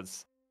of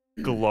starts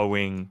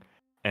glowing,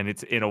 and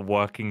its inner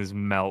workings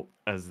melt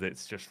as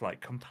it's just,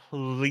 like,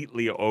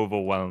 completely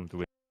overwhelmed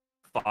with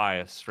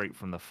fire straight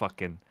from the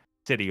fucking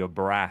city of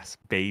brass,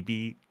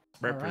 baby.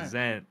 All right.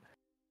 Represent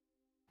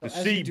the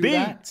So as you do CB.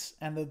 that,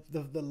 and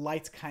the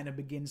light kind of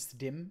begins to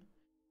dim,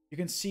 you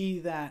can see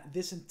that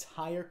this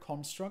entire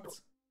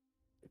construct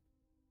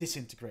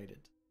disintegrated,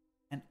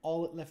 and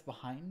all it left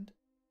behind,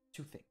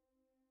 two things.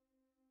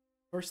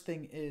 First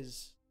thing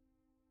is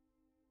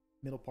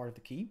middle part of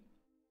the key.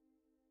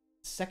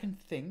 Second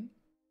thing,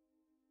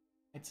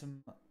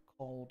 item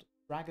called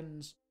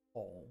Dragon's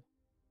Ball.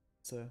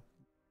 It's a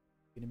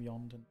in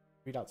Beyond, and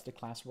read out to the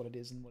class what it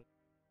is and what.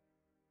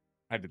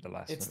 I did the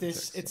last It's one.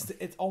 this.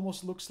 It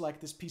almost looks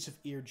like this piece of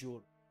ear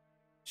jewelry,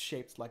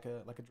 shaped like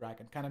a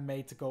dragon, kind of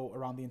made to go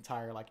around the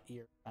entire like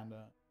ear, kind of.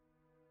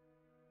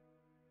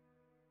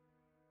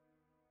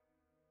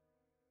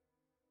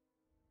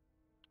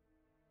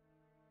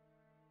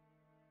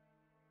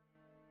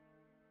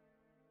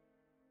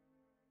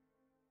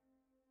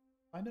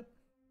 Find it.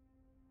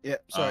 Yeah.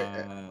 Sorry.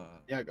 Uh,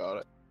 yeah, I got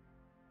it.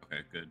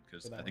 Okay, good,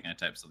 because Good I think I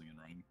typed something in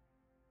wrong.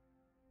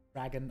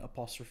 Dragon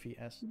apostrophe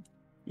S.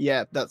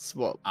 Yeah, that's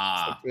what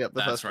Ah, fucked me up the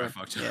that's first where I time.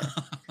 fucked Yeah.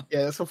 up.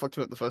 Yeah, that's what fucked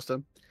me up the first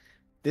time.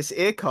 This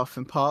ear cuff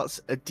imparts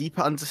a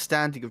deeper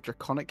understanding of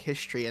draconic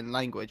history and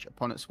language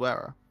upon its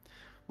wearer.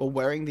 While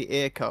wearing the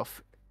ear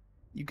cuff,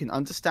 you can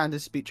understand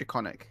and speak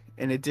draconic.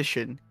 In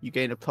addition, you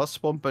gain a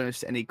 +1 bonus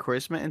to any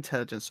charisma,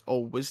 intelligence,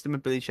 or wisdom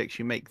ability checks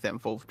you make that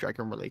involve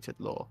dragon-related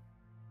lore.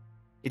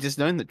 It is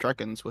known that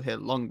dragons were here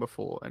long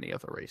before any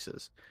other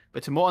races,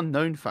 but a more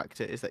unknown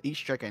factor is that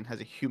each dragon has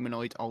a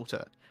humanoid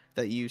alter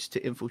that you use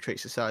to infiltrate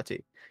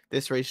society.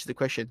 This raises the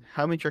question: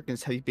 how many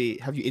dragons have you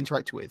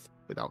interacted with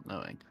without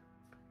knowing?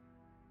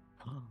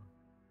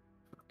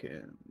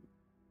 Fucking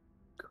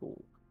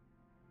cool.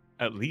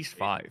 At least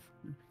 5.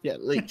 Yeah,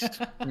 at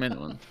least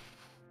minimum.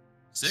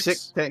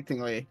 6?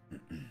 Technically,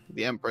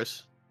 the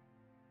Empress.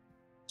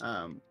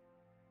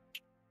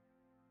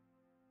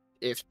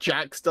 If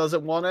Jax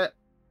doesn't want it,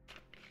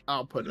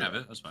 I'll You put can it. have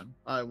it, that's fine.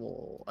 I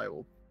will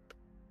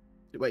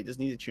Wait, does it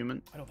need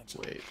attunement? I don't think so.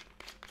 Wait.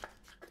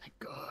 Thank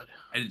God.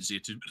 I didn't see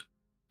it too.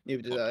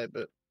 Neither did I,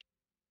 but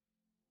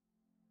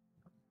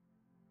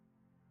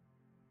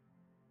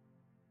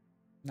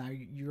Now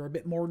you're a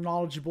bit more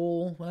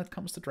knowledgeable when it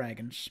comes to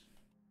dragons.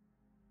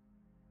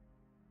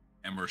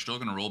 And we're still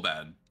gonna roll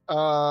bad.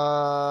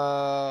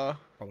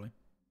 Probably.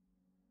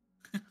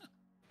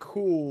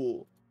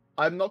 Cool.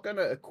 I'm not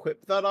gonna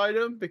equip that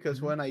item because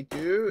Mhm. when I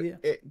do,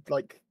 Yeah. it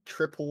like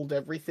tripled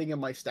everything in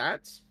my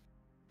stats.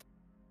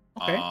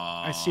 Okay.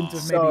 I seem to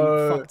have maybe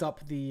So- fucked up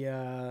the.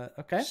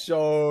 Okay.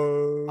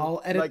 So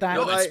I'll edit that.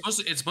 No, when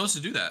it's supposed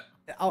to do that.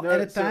 I'll No,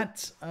 edit so-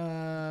 that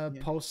Yeah.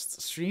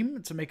 post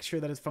stream to make sure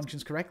that it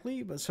functions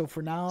correctly. But so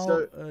for now,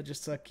 So-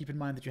 just keep in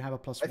mind that you have a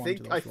plus I 1 think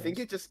to those I think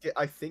rolls. it just get.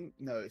 I think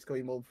no, it's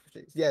going more.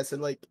 Yeah, so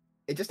like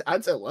it just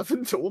adds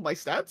 11 to all my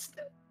stats.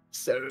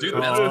 So Dude,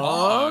 that's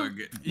hog.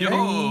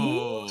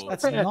 Yo.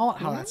 That's not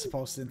how that's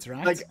supposed to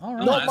interact. Like, All No,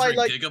 right. not that's my, where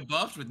like- Giga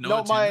buffed with no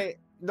not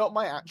attunement.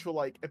 my actual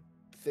like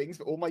things,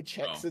 but all my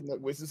checks Oh. and like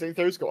wisdom saving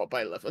throws go up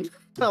by 11.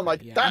 I'm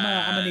like Yeah, that.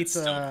 I'm gonna need That's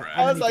still to. crap. I'm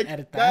I was gonna need like to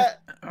edit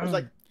that. that. I was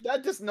like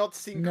that does not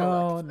seem No,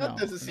 correct. That no,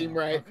 doesn't seem no.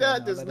 right. Okay, that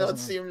no, does that not doesn't-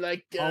 seem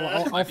like.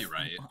 Might be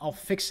right. I'll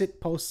fix it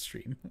post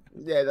stream.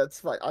 Yeah, that's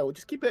fine. I will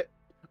just keep it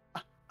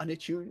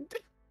unattuned.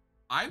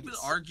 I would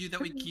argue that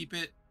we keep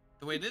it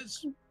the way it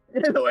is.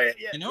 No way.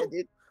 Yeah, You know?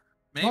 dude.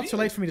 Maybe. Not too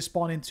late for me to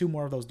spawn in 2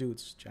 more of those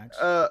dudes, Jax.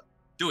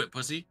 Do it,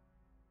 pussy.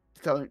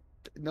 Don't.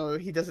 No,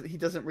 he doesn't. He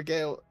doesn't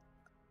regale.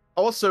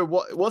 Also,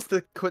 what's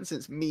the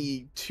coincidence?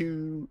 Me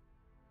two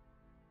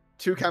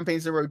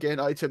campaigns in a row get an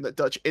item that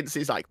Dutch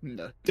instantly is like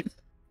no.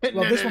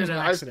 Well, this one's an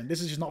I- accident.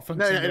 This is just not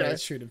functioning the way no. it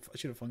should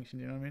have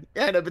functioned. You know what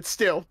Yeah, no, but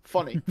still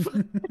funny. I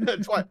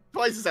mean?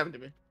 Twice has happened to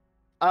me.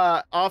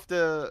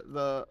 After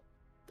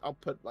I'll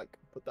put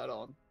that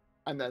on,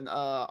 and then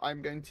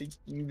I'm going to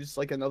use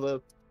like another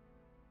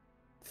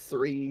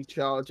 3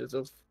 charges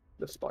of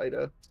the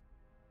spider.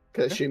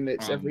 Cause assume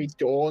it's every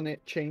dawn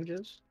it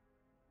changes.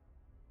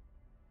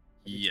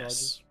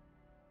 Yes.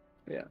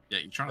 Yeah. Yeah,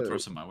 you're trying to throw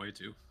some my way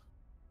too.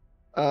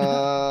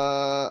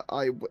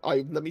 I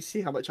let me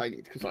see how much I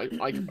need because I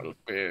got a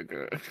big.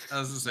 I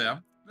was gonna say,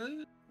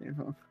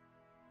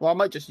 Well, I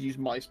might just use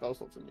my spell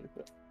slots on you,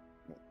 but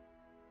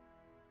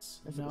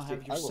Now I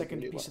have your will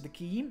second do piece well. of the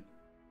key.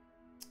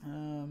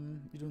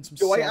 You're doing some.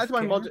 do I add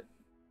my self-care. mod?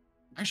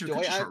 actually, Do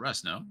we could I just short add-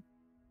 rest, no?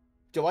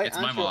 Do I It's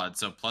add my your- mod,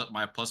 so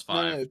my plus No,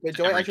 5. no, but to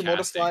do I every add your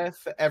casting, modifier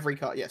for every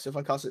card? Yeah, so if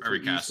I cast it Every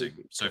to you, casting.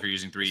 So if you're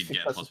using 3, you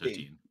get plus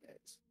 15. Yeah,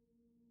 it's,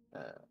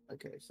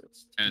 okay, so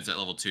it's And it's at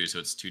level 2, so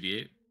it's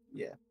 2d8.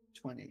 yeah,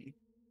 20,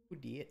 Who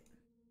did?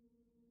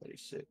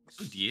 36,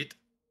 2d8?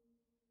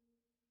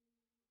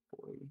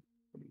 40,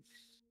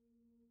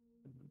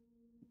 47.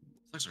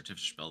 Flex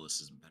Artificer spell,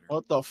 this isn't better.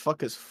 What the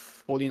fuck is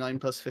 49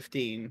 plus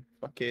 15?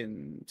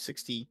 Fucking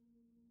 60.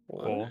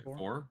 Four.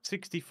 4?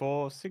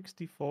 64,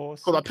 64.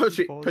 Cool, that push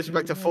 64, it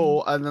back to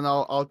 4, and then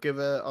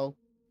I'll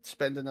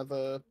spend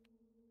another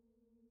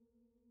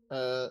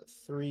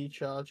 3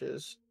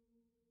 charges.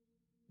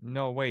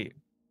 No, wait.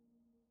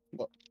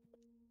 What?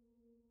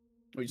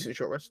 Would you say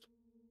short rest?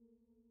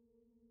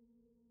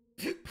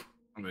 I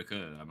mean, we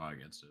could. I'm not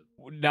against it.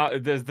 Now,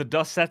 there's the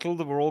dust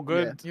settled. We're all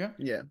good. Yeah.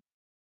 Yeah.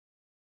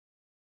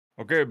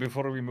 Okay,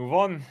 before we move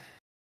on,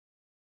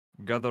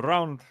 gather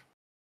round.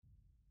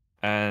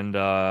 And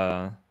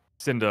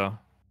Cinder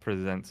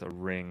presents a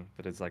ring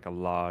that is like a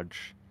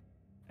large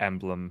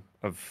emblem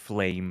of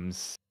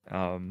flames,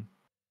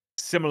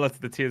 similar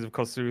to the Tears of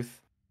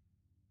Kosuth.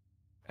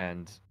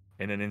 And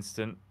in an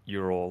instant,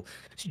 you're all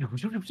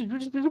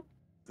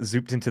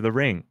zooped into the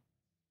ring.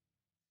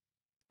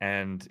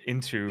 And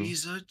into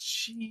He's a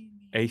genie.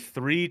 a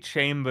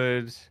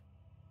 3-chambered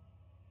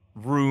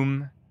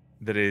room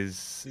that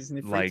is He's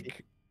Nefertiti.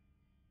 like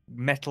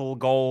metal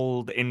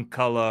gold in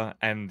color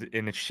and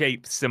in a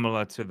shape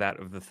similar to that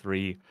of the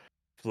 3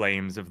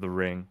 flames of the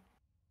ring.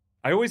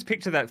 I always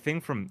picture that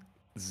thing from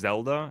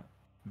Zelda.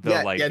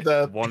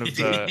 The one of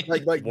the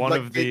like one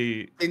like of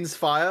the In's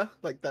fire,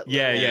 like that.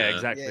 yeah, little- yeah, Yeah.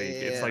 exactly. Yeah,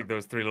 It's yeah. like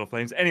those 3 little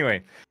flames.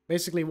 Anyway,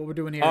 Basically, what we're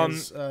doing here Um,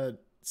 is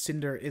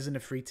Cinder isn't a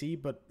Freety,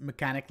 but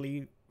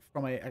mechanically,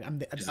 from a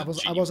He's I a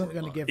wasn't genie going to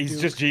warlock. give he's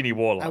Duke. just Genie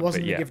Warlock. I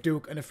wasn't but going yeah. to give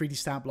Duke an Afriti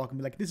stat block and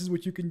be like, "This is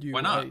what you can do."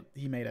 Why not?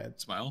 He made a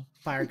Smile.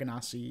 Fire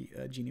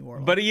Ganassi Genie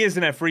Warlock. But he is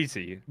an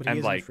Efreeti, But he and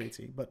is like an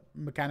Afriti. But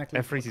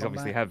mechanically, for Efreetis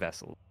obviously combat- have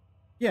vessels.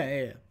 Yeah,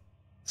 yeah, yeah.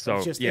 So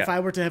It's just yeah, if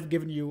I were to have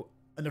given you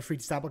an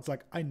Afriti stat block, it's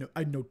like I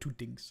know 2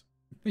 things.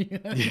 You know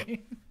what I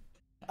mean?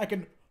 I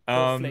can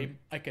throw flame.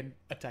 I can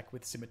attack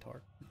with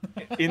scimitar.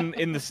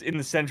 in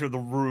the center of the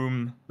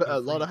room, But a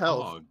lot of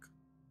health. Hog.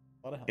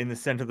 A lot of help. in the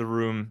center of the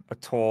room, a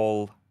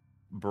tall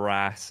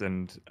brass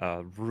and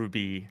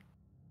ruby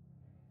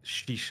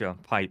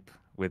shisha pipe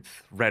with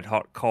red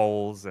hot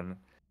coals and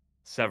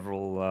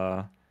several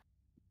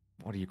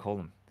what do you call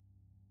them?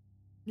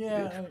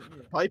 Yeah,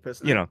 Pipe,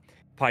 isn't You it? know,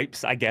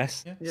 pipes, I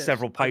guess. Yeah. Yeah,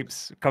 Several it's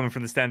pipes. pipes coming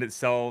from the stand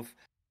itself,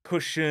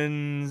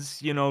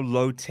 cushions,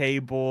 low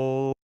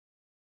table,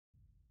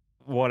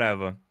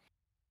 whatever.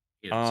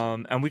 Yeah,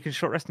 And we can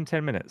short rest in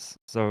 10 minutes.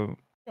 So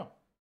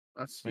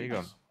That's there you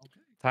go.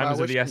 Time Well, is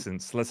of the which-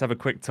 essence. Let's have a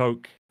quick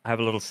talk. Have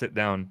a little sit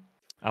down.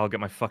 I'll get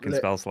my fucking Lit-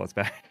 spell slots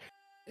back.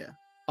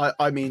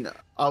 I mean,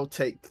 I'll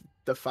take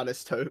the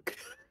fattest toke.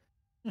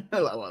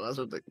 Well, that's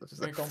ridiculous.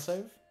 Make a con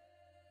save.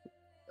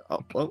 Oh,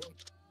 well,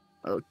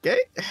 okay.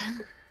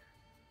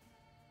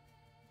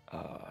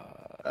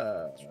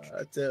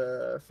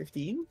 It's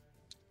 15.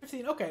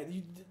 15.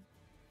 Okay.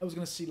 I was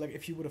gonna see like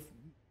if you would have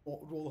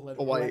rolled a letter.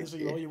 Oh, why-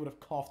 You would have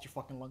coughed your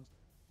fucking lungs.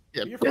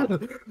 Yeah. You're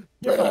fine.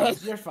 You're fine.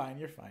 You're fine.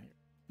 You're fine.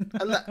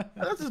 And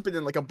that's just been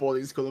in like a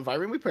boarding school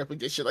environment. We probably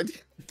did shit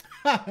like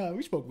that.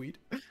 We smoked weed.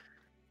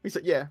 We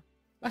said, yeah.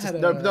 I had a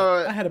No, no,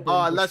 I had a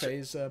burn bush let's-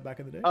 phase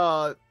back in the day.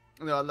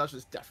 No, that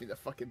was definitely the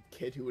fucking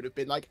kid who would have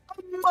been like,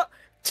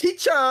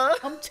 teacher!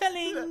 I'm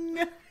telling.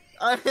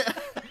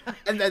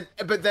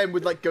 But then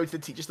would like go to the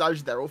teacher's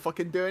lounge, they're all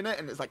fucking doing it,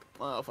 and it's like,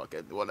 oh,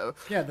 fucking whatever.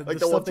 Yeah, the Like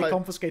the stuff one they time-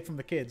 confiscate from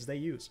the kids, they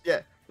use.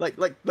 Yeah, like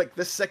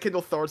the second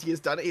authority has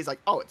done it, he's like,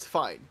 oh, it's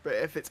fine. But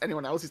if it's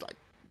anyone else, he's like,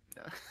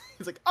 no.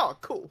 He's like, oh,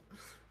 cool.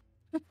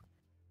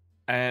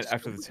 And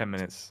after the 10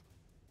 minutes,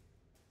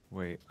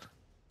 wait.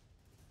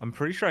 I'm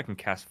pretty sure I can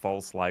cast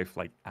False Life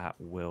like at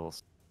will.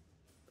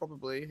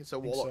 Probably it's a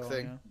I think warlock so,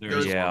 thing. yeah. There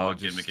is Yeah, I'll warlock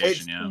just-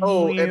 invocation, yeah.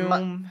 Oh,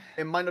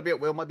 it might not be at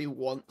will. Might be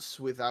once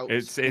without.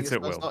 It's spending at a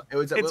spell will. slot. It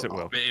was at It's will. at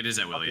will. But it is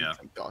at will, Fucking yeah.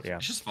 thank God. Yeah.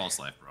 It's just false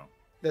life, bro.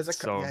 There's a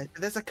So-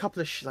 there's a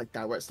couple of shit like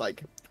that where it's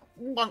like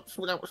once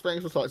without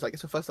spending a slot. It's like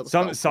it's the first level.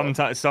 Some spell,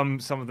 but-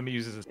 sometimes some of them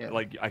uses Yeah.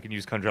 like I can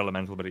use Conjure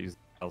Elemental, but it uses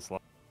spell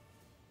slot.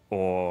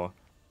 Or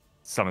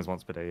summons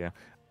once per day. Yeah.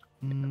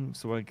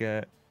 So I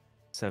get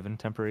 7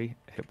 temporary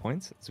hit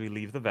points as we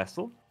leave the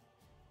vessel.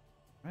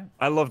 Right.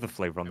 I love the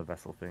flavor on the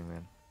vessel thing,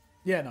 man.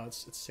 Yeah, no,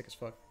 it's sick as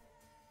fuck.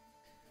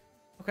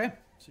 Okay,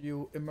 so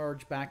you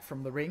emerge back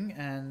from the ring,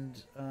 and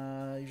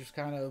you just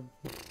kind of,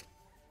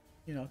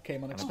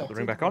 came Put unexpected. the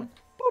ring back on.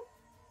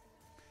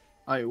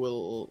 I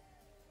will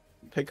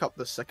pick up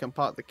the second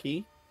part of the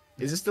key.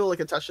 Is it still like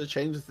attached to the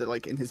chain? Is it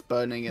like in his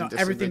burning No, and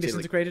everything disintegrating,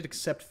 like, disintegrated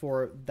except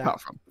for that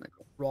apart from? Like,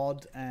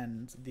 rod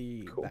and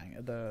the Cool.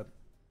 the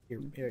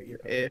ear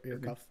Ear-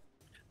 cuff.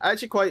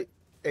 actually, quite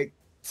it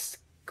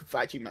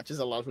actually matches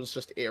a lot of those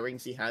just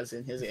earrings he has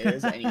in his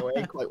ears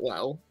anyway quite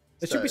well.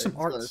 There should be So some it's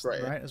got arts, his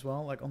right- right, as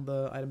well, like on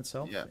the item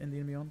itself Yeah. in the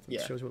and Beyond. That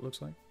Yeah. shows what it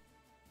looks like.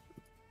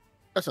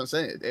 That's what I'm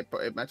saying.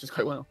 It matches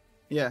quite well.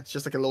 Yeah, it's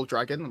just like a little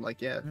dragon. I'm like,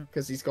 yeah, Yeah.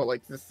 because he's got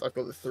like this. I've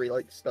got the 3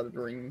 like studded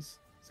rings,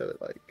 so it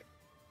like.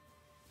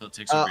 So it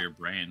takes over your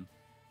brain.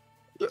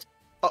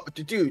 Oh,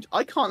 dude,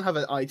 I can't have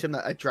an item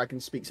that a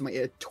dragon speaks in my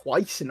ear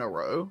twice in a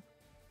row.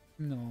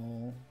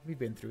 No, we've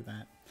been through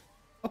that.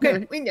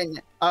 Okay.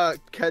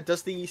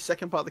 Does the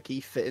second part of the key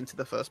fit into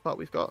the first part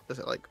we've got? Does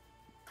it like?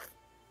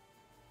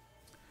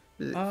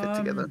 Does it fit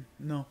together?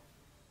 No.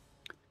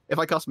 If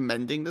I cast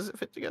mending, does it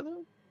fit together?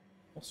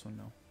 Also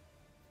no.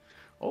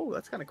 Oh,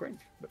 that's kind of cringe.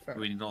 But fair.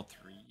 We need all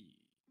 3.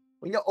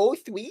 We know all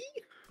 3.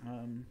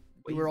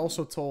 We were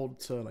also told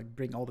to like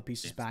bring all the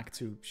pieces Yes. back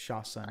to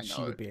Shasa, I and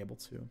she know. would be able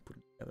to put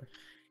them together.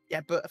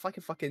 Yeah, but if I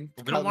can fucking.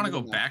 Well, we don't want to go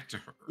cut the back to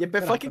her. Yeah, but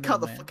if Cut I out can the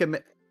cut the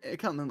middleman. fucking.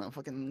 Can't no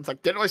fucking. It's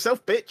like, did it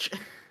myself, bitch.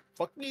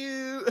 Fuck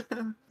you.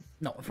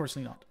 No,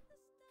 unfortunately not.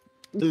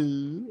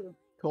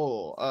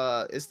 Cool.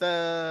 Is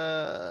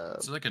there?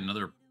 Is it like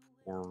another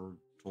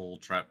portal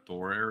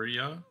trapdoor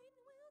area?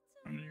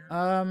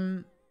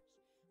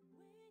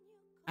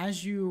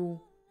 As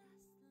you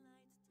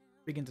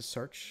begin to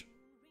search,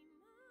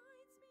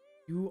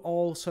 you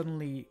all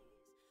suddenly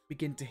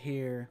begin to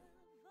hear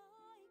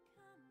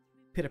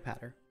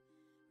pitter-patter.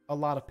 A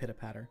lot of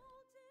pitter-patter.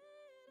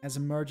 As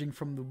emerging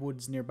from the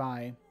woods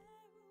nearby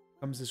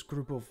comes this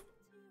group of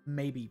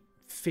maybe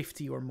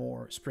 50 or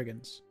more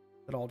Spriggans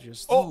that all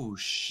just Oh,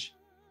 shh.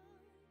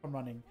 come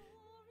running.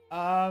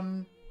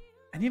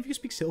 Any of you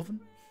speak Sylvan,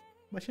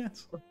 by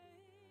chance?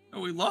 Oh,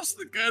 we lost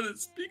the guy that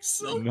speaks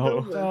Sylvan.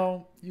 No.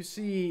 So you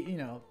see,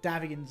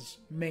 Davigan's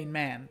main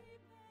man.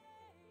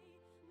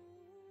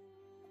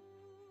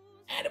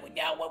 I don't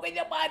know what we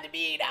want to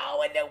be now.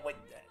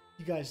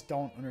 You guys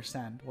don't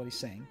understand what he's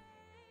saying.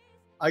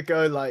 I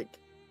go like.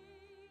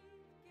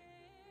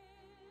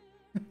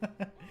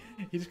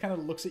 He just kind of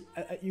looks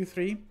at you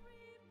three.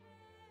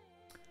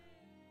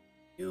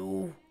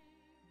 You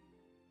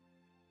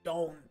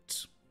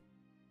don't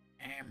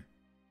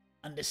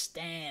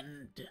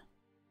understand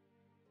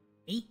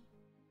me?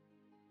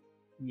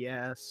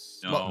 Yes.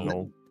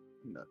 No.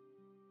 No.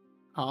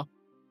 Huh?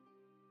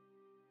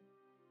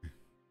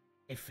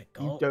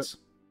 Difficult. don't-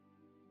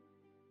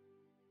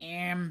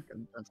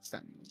 Don't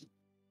understand me.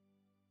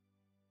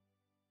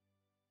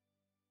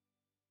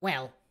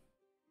 Well,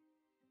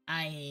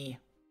 I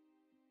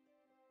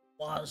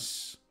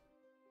was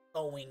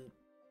going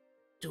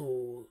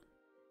to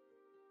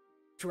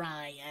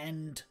try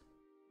and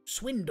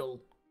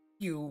swindle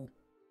you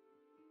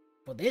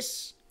for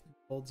this.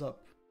 Holds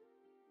up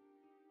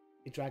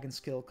a dragon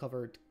skill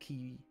covered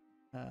key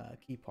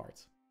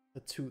part,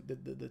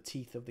 the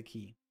teeth of the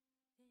key.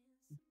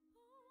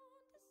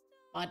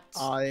 But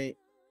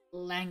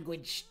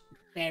language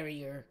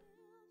barrier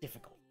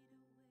difficult.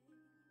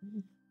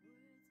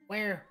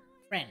 Where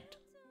friend?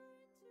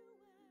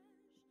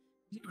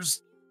 He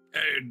was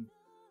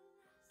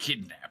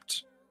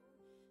Kidnapped.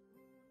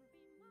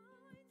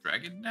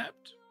 Dragon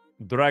napped?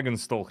 Dragon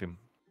stole him.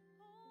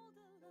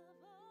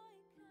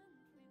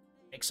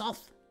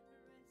 Rixoth.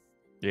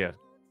 Yeah.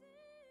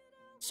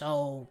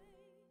 So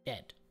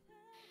dead.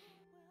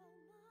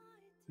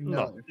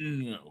 No.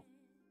 No.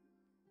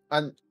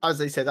 And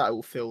as I said, I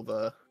will feel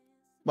the.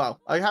 Well,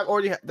 I have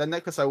already the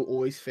necklace. I will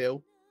always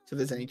feel. So if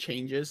there's any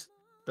changes,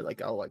 but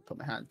like I'll like put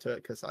my hand to it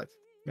because I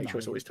make sure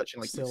it's always touching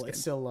like my still, skin. it's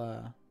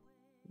still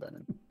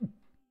Burning.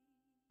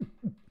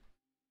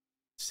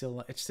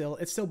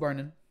 it's still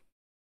burning.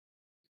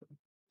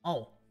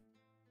 Oh.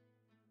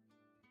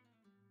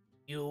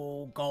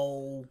 You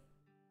go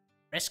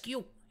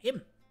rescue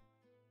him.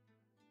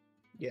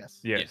 Yes.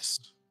 Yes.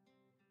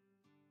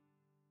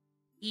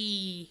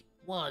 He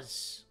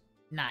was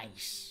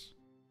nice.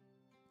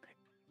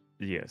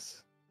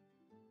 Yes.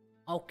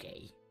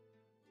 Okay.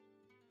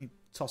 He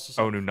tosses.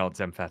 Onu nods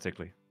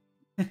emphatically.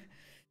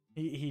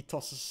 He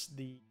tosses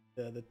the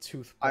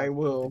tooth. I part of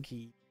will. The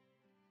key.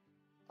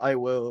 I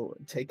will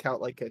take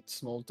out like a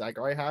small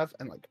dagger I have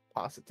and like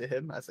pass it to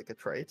him as like a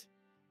trade.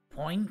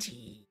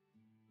 Pointy.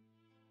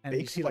 And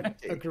Big you see like a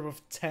pointy. group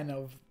of 10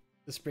 of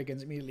the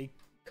Spriggans immediately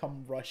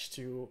come rush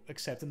to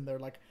accept, and they're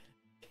like,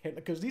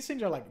 because these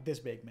things are like this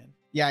big, man.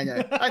 Yeah, I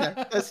know.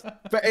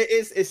 But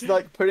it's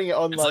like putting it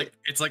on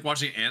It's like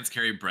watching ants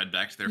carry bread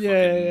back to their Yeah,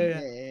 fucking.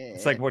 yeah, yeah.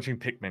 It's like watching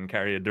Pikmin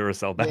carry a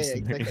Duracell Yeah,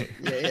 bastard. exactly.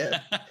 Yeah.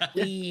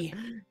 We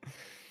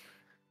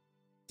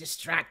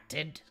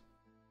distracted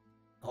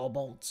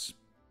kobolds,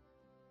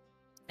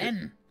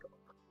 then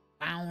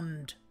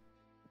found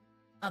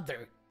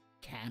other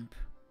camp.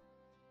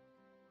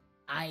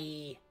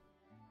 I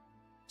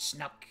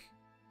snuck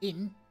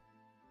in,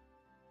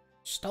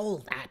 stole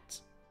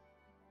that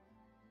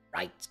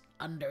right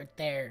under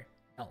their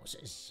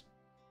noses.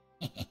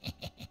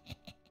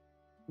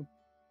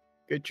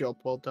 Good job.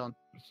 Well done.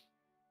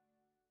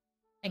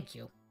 Thank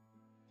you.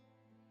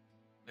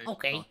 They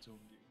Okay. talked to him.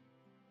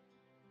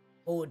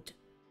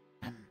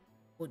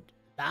 Good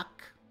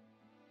luck.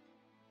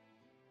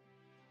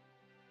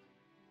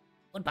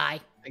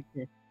 Goodbye. Thank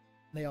you.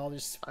 They all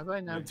just Bye bye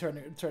now.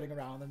 turning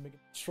around and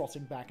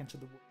trotting back into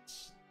the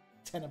woods.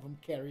 10 of them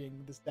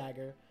carrying this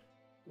dagger.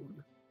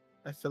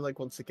 I feel like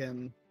once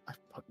again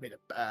I've made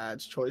a bad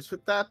choice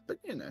with that, but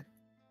you know.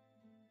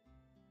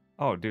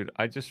 Oh, dude,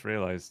 I just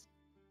realized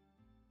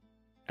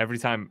every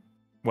time,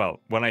 well,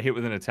 when I hit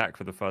with an attack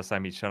for the first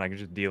time each turn, I can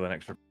just deal an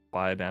extra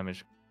fire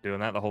damage. Doing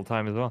that the whole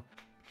time as well.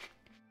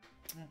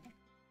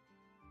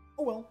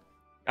 Oh well.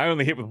 I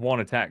only hit with one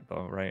attack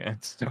though, right? And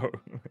so,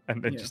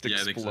 and then Yeah. just Yeah,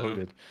 I think so.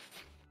 exploded.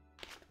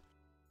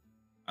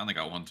 I only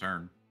got one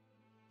turn.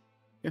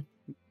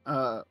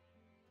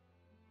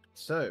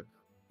 So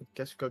I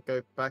guess we gotta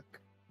go back.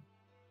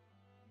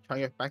 Try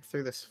and get back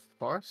through this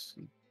forest.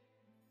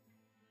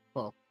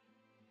 Well,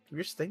 do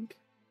you just think?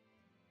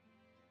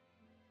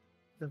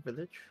 The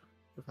village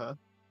with her.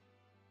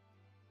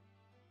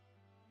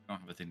 We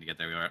don't have a thing to get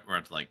there. We're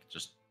at like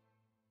just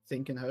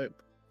Think and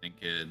hope.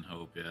 thinking,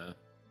 hope, yeah.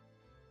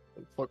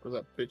 What the fuck was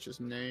that bitch's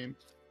name?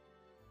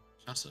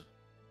 Shasa.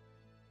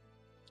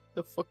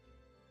 The fuck?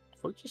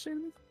 What did you say to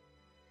me?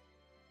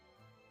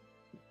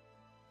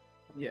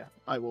 Yeah,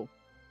 I will.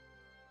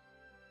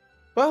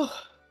 Well,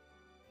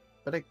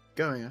 better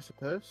going, I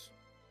suppose.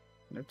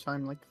 No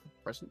time like the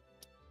present.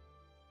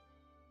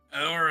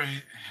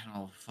 Alright. And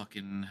I'll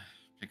fucking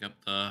pick up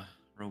the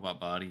robot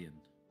body and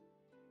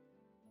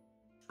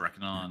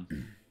trekking on.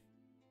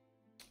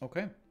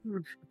 Okay.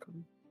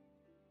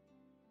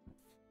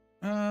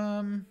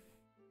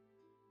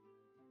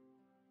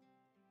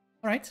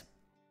 All right.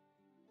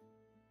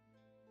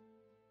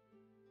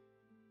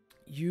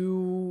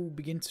 You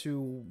begin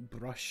to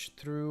brush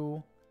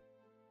through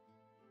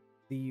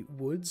the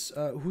woods.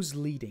 Who's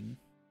leading?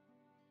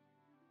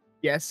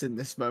 Yes, in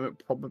this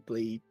moment,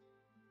 probably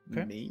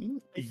Okay.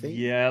 me. I think.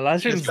 Yeah,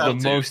 Lazarus Just the about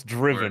to. most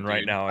driven Word, right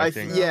dude. now, I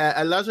think. Yeah,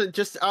 Elijah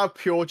just out of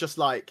pure, just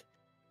like,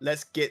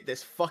 let's get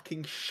this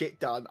fucking shit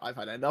done. I've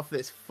had enough of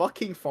this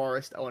fucking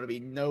forest. I want to be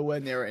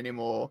nowhere near it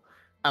anymore,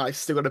 and I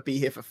still got to be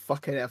here for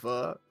fucking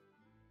ever.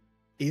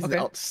 He's Okay.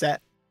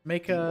 upset.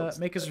 Make He a wants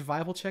make a to-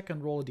 survival check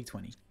and roll a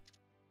d20.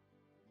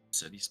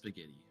 City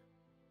spaghetti.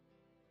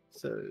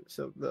 So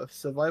the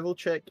survival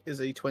check is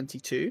a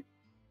 22,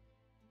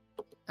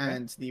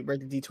 and the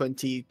regular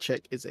D20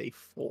 check is a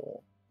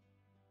 4.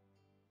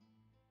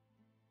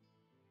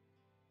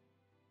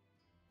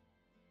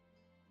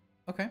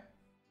 Okay.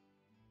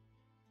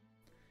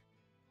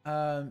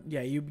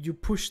 Yeah, you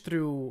push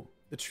through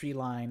the tree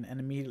line and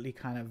immediately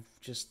kind of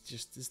just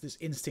this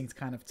instinct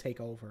kind of take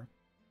over.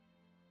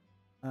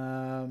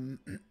 And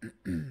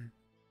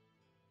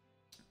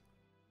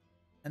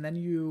then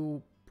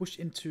you push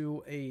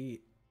into a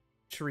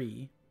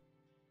tree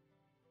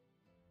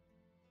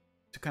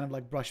to kind of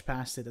like brush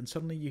past it, and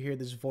suddenly you hear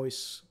this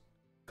voice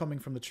coming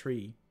from the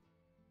tree.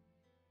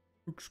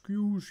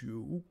 Excuse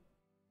you.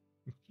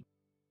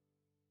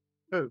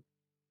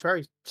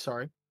 Very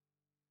sorry.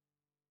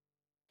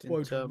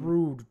 Quite Didn't,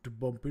 rude to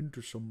bump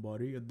into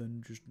somebody and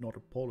then just not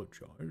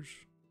apologize.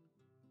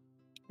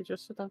 He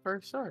just said I'm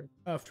very sorry.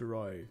 After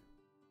I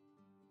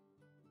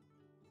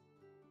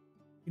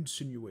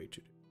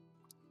insinuated.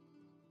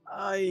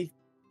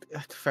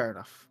 Fair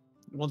enough.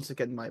 Once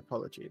again, my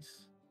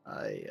apologies.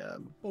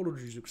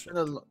 Apologies It's been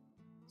a, accepted.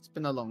 it's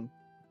been a long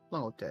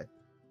old day.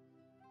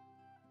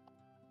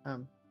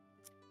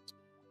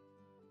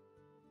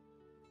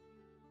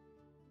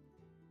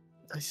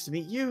 Nice to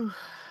meet you.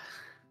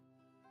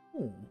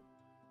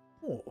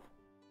 Oh,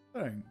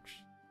 thanks.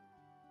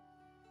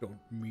 Don't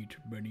meet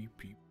many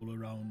people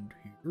around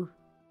here.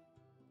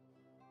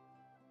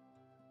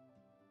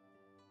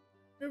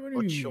 Have any...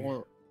 What's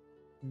your...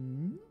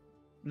 Hmm?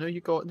 No,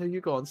 you go. No, you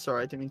go on.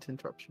 Sorry, I didn't mean to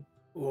interrupt you.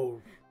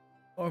 Oh,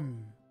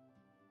 I'm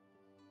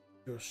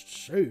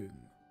just saying.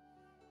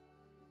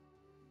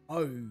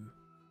 I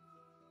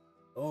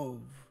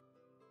love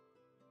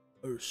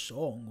a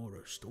song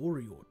or a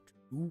story or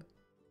two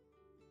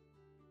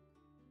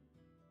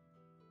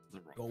The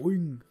rock.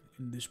 going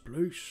in this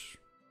place.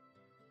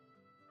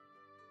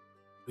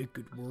 Make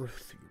it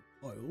worth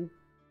your while.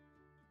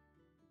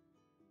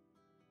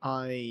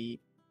 I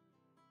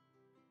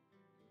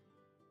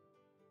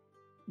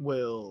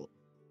will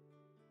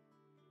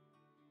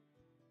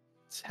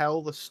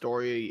tell the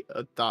story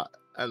that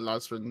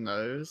Lazarus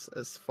knows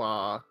as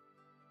far,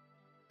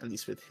 at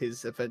least with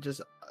his adventures,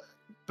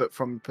 but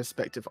from the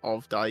perspective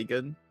of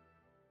Daigon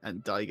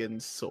and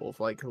Daigon's sort of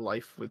like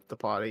life with the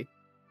party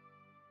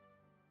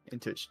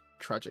into its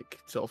tragic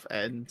sort of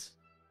end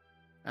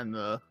and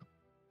the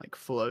like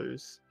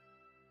flows.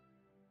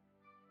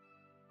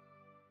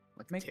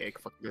 Like a Make- tear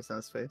fucking goes down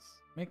his face.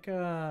 Make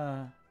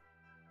a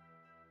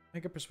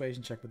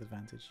persuasion check with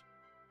advantage.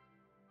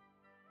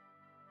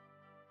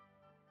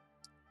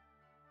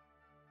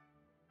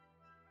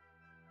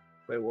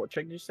 Wait, what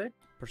check did you say?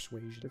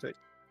 Persuasion.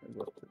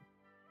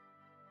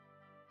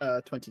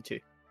 22.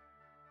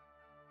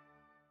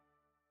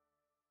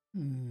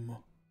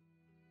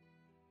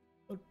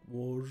 That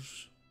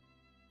was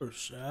a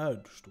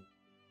sad story.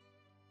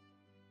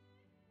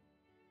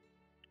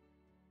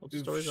 What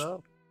If story's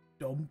that?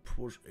 Stump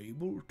was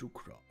able to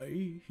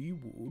cry, he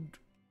would.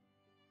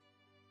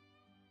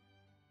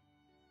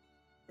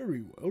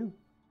 Very well.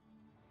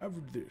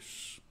 Have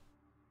this.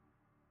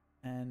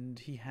 And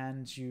he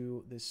hands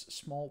you this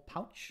small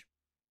pouch.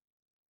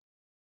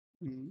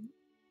 Mm.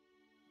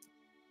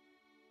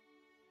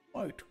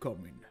 Might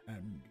come in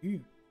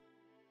handy.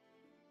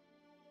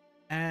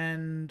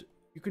 And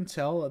you can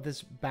tell that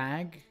this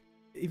bag,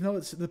 even though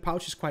the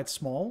pouch is quite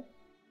small,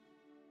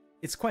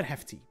 it's quite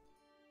hefty.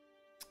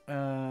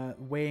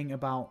 Weighing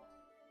about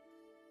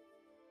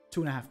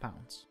 2.5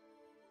 pounds.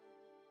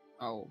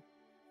 I'll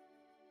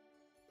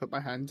put my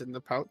hand in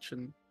the pouch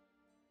and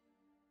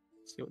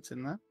see what's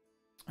in there.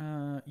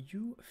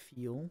 You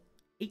feel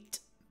 8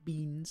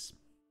 beans.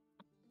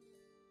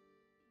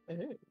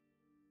 Hey.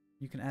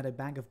 You can add a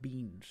bag of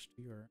beans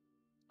to your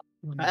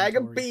Bag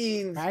of inventory.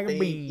 beans! Bag of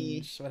baby.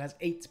 beans. So it has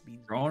 8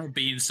 beans. Throwing a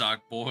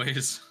beanstalk,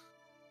 boys.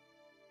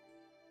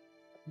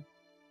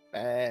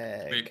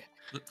 Bag.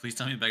 Wait, please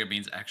tell me a bag of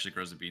beans actually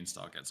grows a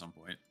beanstalk at some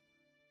point.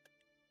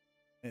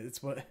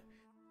 It's what.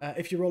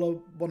 If you roll a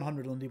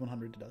 100 on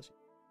D100, it does.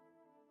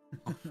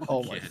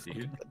 Oh my yeah, fucking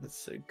dude. god, that's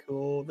so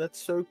cool. That's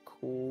so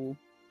cool.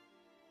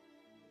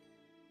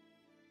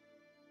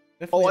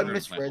 Definitely Oh, I a- Sure,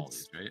 misread. plant all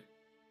these,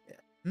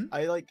 right?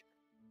 I like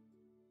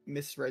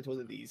misread one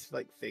of these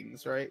like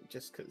things, right?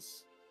 Just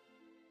because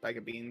bag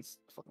of beans,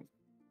 fucking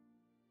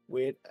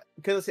weird.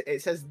 Because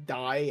it says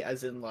die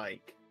as in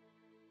like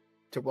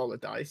to roll a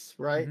dice,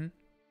 right? Mhm.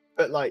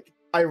 But like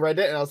I read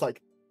it and I was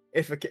like,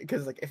 if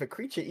a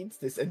creature eats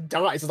this and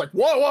dies, I was like,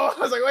 whoa! I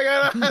was like, wait,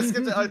 I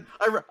skipped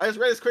it. I just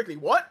read this quickly.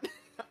 What?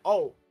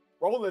 Oh,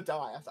 roll the die.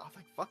 I was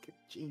like, fucking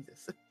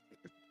Jesus.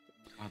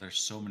 Oh, there's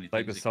so many things.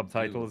 Like the it can do.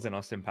 subtitles in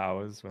Austin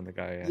Powers when the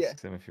guy Yeah.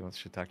 asks him if he wants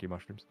shiitake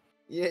mushrooms.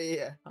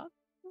 Yeah.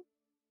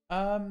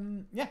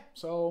 Yeah.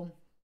 So.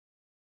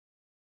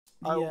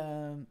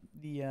 I'll-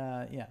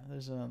 Yeah.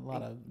 There's a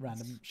lot of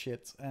random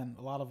shit and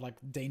a lot of like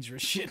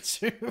dangerous shit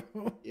too.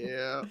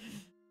 Yeah.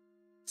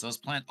 So let's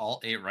plant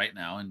all 8 right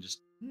now and just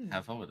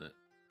have fun with it.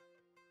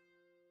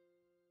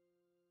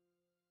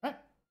 Right.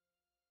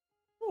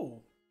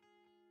 Oh.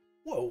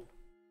 Well,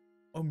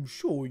 I'm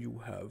sure you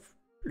have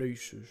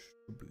places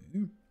to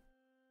be.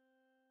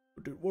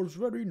 But it was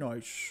very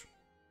nice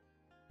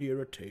to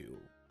hear a tale.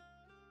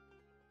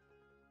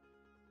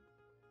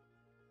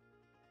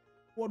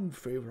 One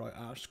favor I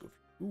ask of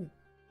you.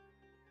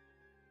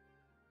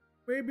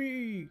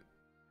 Maybe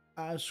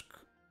ask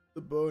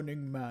the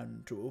Burning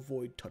Man to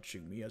avoid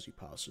touching me as he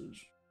passes.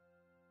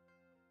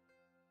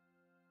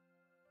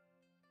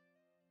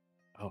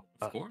 Oh,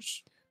 Of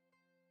course.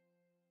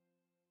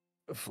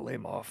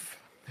 flame off.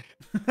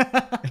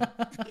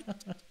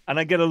 And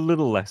I get a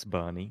little less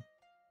Bernie.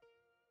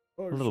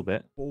 I A little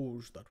bit.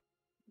 suppose that.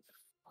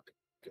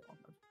 God.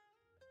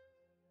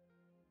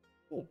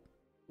 Oh,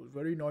 it was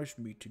very nice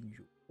meeting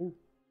you.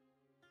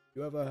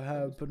 You ever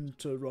happen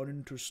to run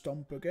into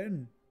Stump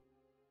again?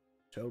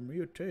 Tell me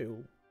a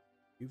tale.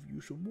 Give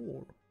you some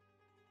more.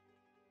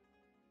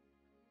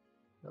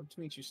 Love to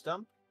meet you,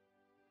 Stump.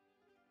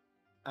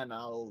 and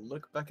I'll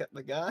look back at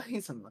the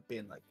guys and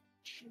being like,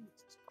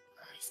 Jesus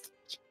Christ.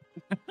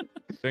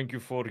 Thank you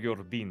for your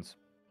beans.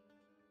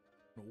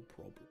 No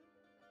problem.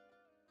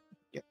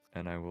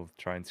 And I will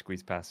try and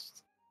squeeze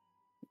past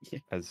Yeah.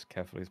 as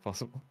carefully as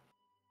possible.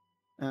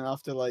 And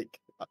after like,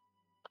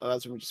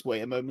 Lazarus will just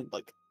wait a moment,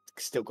 like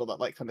still got that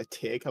like kind of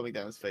tear coming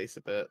down his face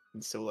a bit,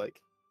 and still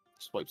like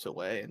just wipes it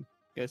away and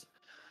goes,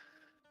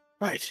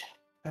 right,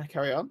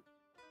 carry on.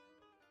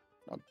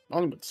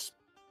 Onwards.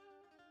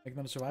 Make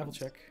another survival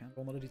check and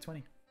roll another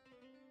d20.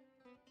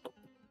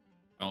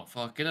 Don't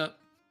fuck it up.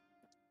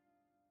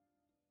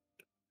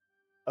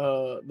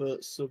 The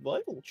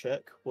survival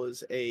check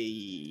was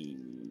a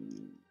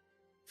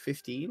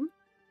 15,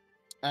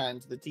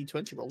 and the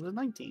d20 roll was a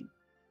 19.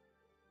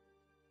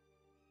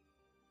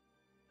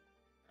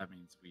 That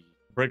means we.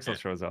 Brixel Yeah.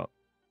 shows up.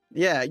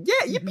 Yeah,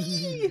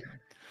 yippee!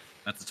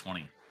 That's a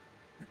 20.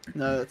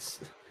 No, that's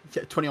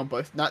 20 on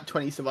both. Not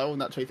 20 survival,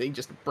 not 20 thing,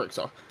 just bricks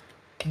off.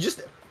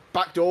 Just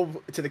backdoor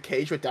to the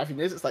cage where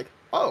Daphne is, it's like,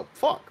 oh,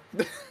 fuck.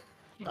 What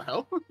the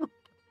hell?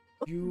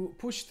 You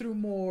push through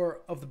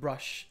more of the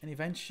brush and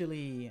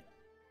eventually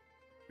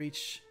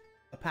reach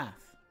a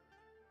path.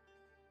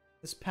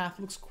 This path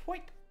looks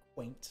quite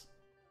quaint,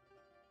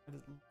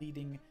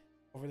 leading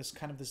over this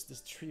kind of this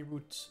tree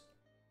root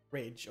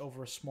bridge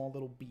over a small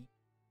little beach.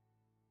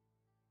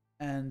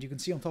 And you can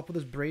see on top of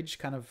this bridge,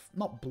 kind of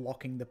not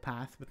blocking the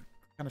path, but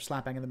kind of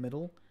slap bang in the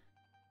middle,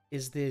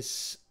 is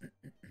this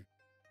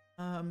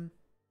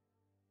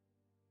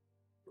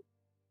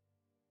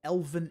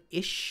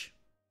elven-ish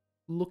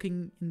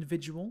looking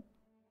individual,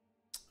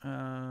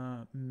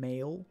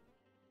 male.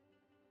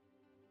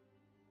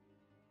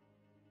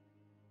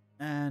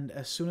 And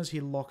as soon as he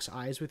locks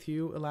eyes with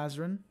you,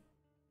 Elazarin,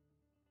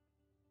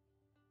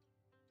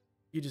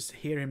 you just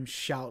hear him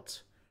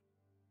shout,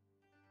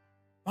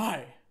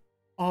 "My,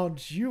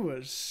 aren't you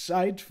a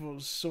sight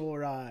for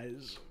sore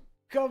eyes?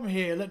 Come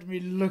here, let me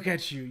look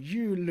at you.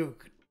 You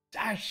look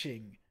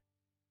dashing."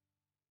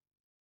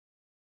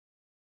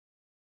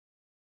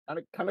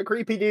 Kind of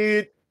creepy,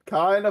 dude.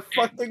 Kind of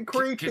Can- fucking can-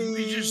 creepy. Can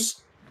we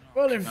just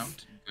Well, knock if- him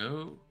out and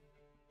go?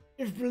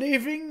 If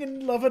believing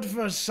in love at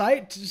first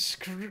sight is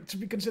to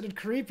be considered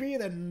creepy,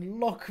 then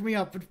lock me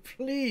up. But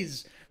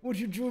please, would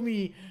you do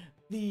me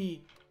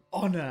the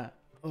honor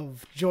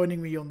of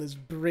joining me on this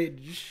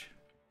bridge?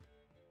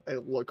 I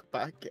look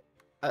back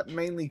at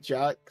mainly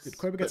Jax. Dude,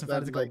 Corbin gets but then,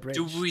 invited to go like, bridge.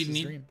 do we It's his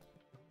need- dream.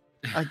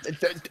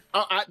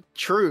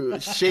 True.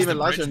 Shame Is the and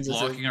bridge Legends is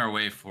blocking our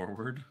way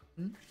forward?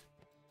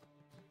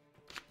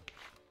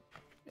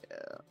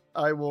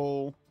 I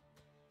will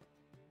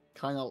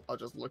I'll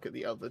just look at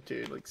the other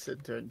two, like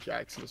Cinta and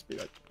Jax, and just be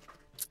like,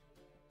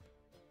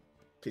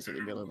 please don't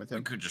leave me alone with We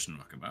him. could just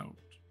knock him out.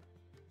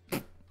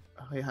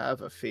 I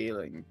have a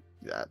feeling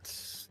that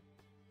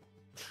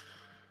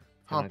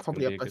Tonight's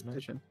probably gonna a be a good night.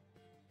 PlayStation.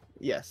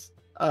 Yes.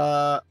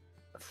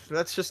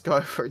 Let's just go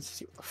over and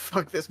see what the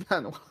fuck this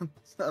man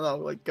wants. And I'll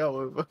like go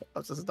over.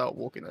 I'll just start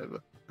walking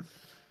over.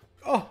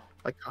 Oh,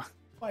 Like,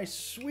 my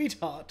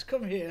sweetheart,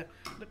 come here.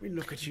 Let me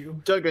look at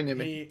you. don't go near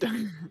me. He,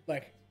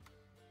 like,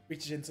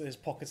 reaches into his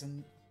pockets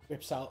and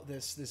whips out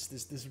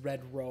this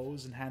red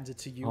rose and hands it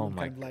to you, Oh and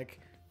my kind of like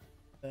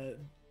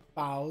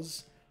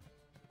bows.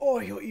 Oh,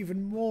 you're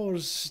even more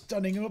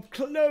stunning up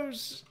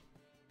close.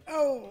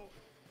 Oh,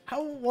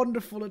 how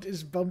wonderful it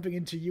is bumping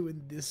into you in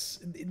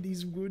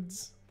these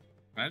woods.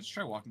 Can I just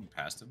try walking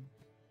past him?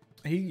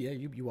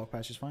 You walk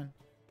past just fine.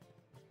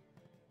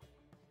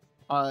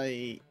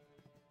 I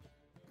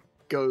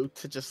go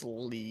to just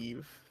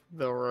leave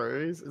the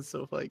rose and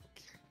sort of like,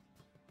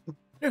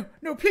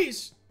 No,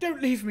 please,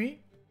 don't leave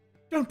me.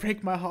 Don't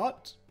break my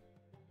heart.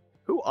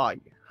 who are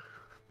you?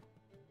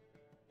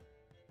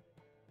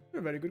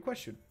 A very good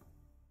question.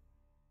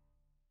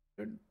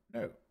 Don't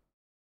know.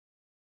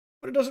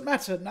 But it doesn't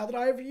matter now that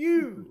I have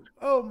you.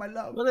 Oh, my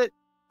love. Well,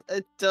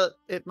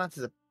 it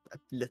matters a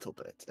little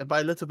bit, and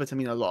by a little bit I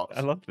mean a lot.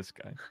 I love this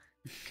guy.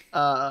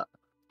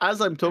 As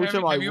I'm talking to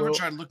him, Have you ever will.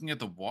 tried looking at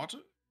the water?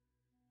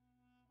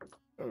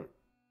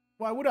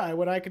 Why would I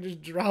when I could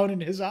just drown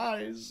in his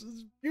eyes?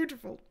 It's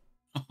beautiful.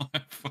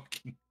 I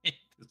fucking hate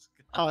this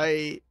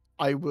guy.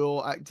 I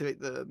will activate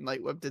the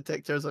night web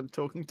detector as I'm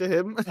talking to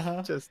him,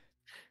 Uh-huh.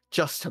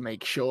 just to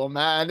make sure,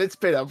 man. It's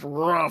been a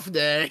rough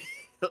day.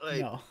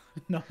 Like,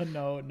 No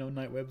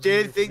night webs.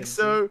 did think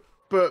so,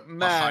 but man,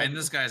 Behind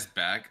this guy's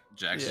back,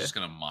 Jack's Yeah. just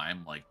gonna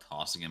mime like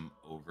tossing him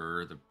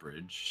over the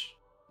bridge.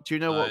 do you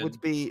know what would I'd-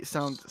 be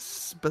sound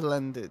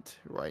splendid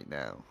right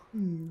now?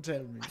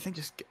 Tell me. I think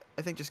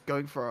just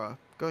going for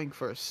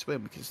a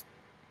swim, because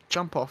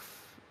jump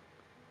off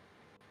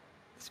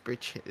this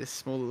bridge here, this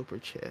small little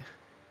bridge here.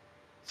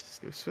 Let's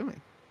just go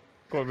swimming.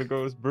 Corbin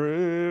goes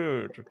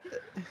bridge.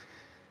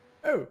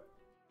 Oh,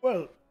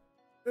 well,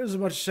 there's a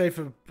much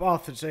safer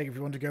path to take if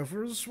you want to go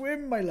for a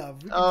swim, my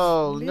love. We can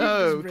Oh leave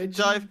no, this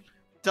bridge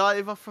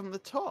dive off from the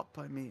top.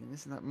 I mean,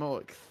 isn't that more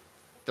like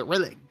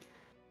thrilling?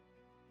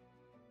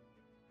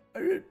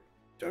 I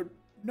don't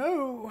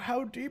know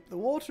how deep the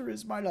water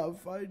is, my love.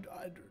 I'm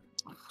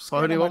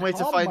scared Only I one might way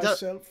to harm find out.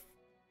 myself.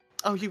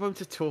 Oh, you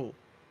won't at all.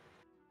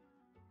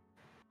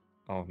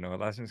 Oh no,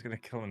 Elijah's gonna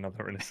kill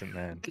another innocent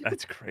man.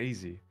 That's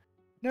crazy.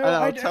 No, And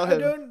I'll I tell him-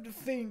 don't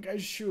think I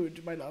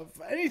should, my love.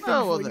 Anything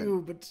Oh, well for then.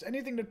 you, but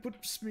anything that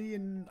puts me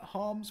in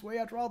harm's way,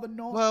 I'd rather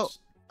not. Well,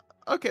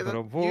 okay, But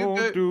I then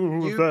won't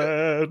do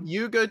that.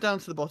 you go down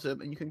to the bottom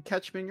and you can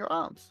catch me in your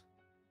arms.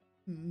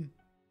 Hmm.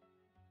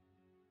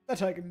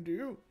 That I can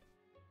do.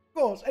 Of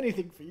course,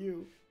 anything for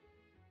you.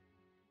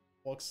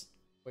 Walks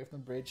away from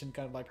the bridge and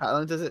kind of like How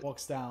long does it?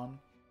 walks down.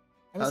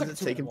 How And it's long like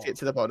does it take him to walk. get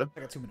to the bottom?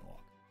 Like a 2-minute walk.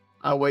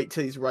 I'll wait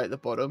till he's right at the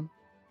bottom.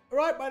 All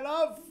right, my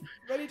love,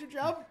 ready to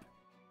jump?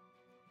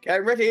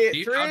 Get ready.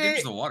 How deep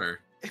is the water?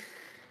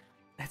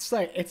 It's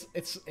like it's.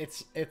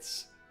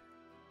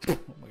 Oh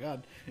my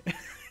god,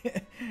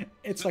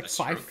 it's like That's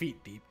 5 true.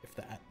 feet deep, if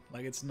that.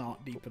 Like it's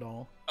not deep at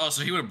all. Oh,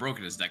 so he would have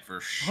broken his neck for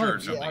sure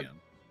 100%. jumping Yeah. in.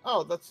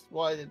 Oh, that's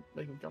why I didn't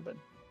make him jump in.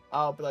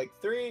 I'll be like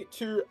 3,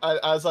 2.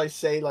 As I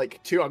say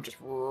like 2, I'm just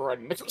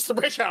running across the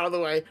bridge out of the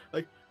way.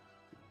 Like,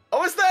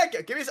 almost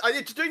there. Give me. I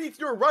need to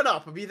do a run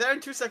up. I'll be there in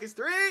 2 seconds.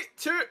 3,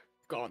 2.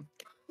 Gone.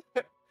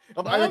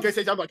 I'm Love? gonna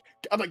say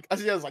I'm like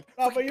as I was like.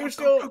 Love, are "Fucking you go,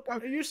 still go, go,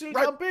 go. are you still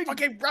Run, jumping?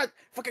 Fucking run!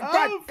 Fucking Love?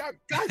 run! Go,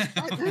 guys!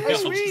 Hey, I'll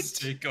sweet.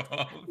 just take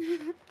off.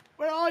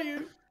 Where are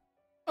you?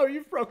 Oh,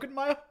 you've broken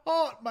my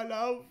heart, my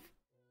love.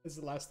 This is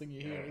the last thing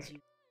you hear. Is you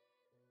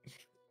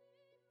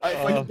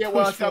If I can get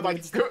worse, push I'm further like,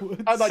 into the "Cook-"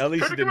 woods. I'm like, At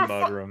least you "Couldn't give didn't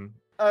a fuck." murder him.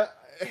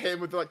 Him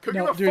with like, could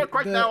no, give a dude, fuck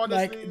right now,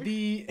 like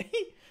honestly.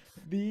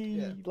 the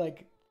Yeah.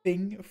 like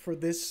thing for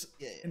this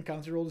Yeah.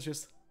 encounter roll is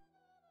just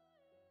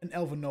an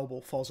elven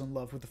noble falls in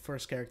love with the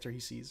first character he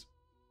sees.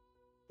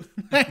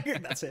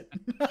 That's it.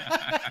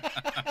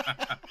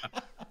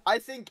 I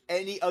think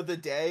any other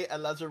day,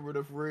 Elijah would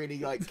have really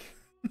like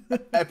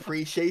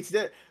appreciated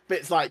it, but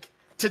it's like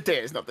today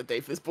is not the day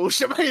for this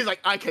bullshit. Man. He's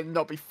like, I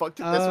cannot be fucked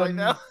in this right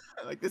now.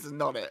 Like, this is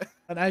not it.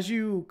 And as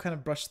you kind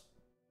of push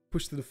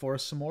through the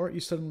forest some more, you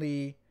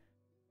suddenly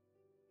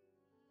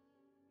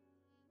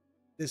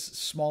this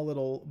small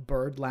little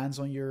bird lands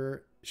on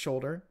your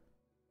shoulder,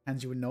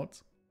 hands you a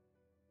note,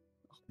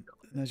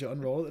 and as you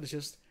unroll it, it's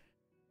just,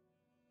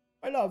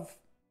 "My love,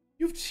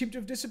 you seem to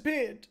have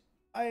disappeared.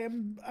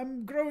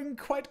 I'm growing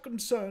quite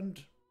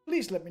concerned.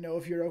 Please let me know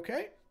if you're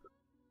okay."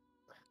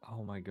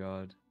 Oh my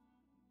god.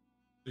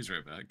 He's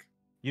right back.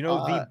 You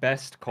know the Uh,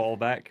 best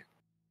callback?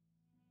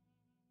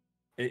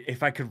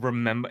 If I could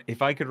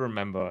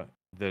remember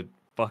the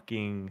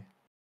fucking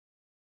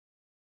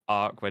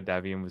arc where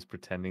Davian was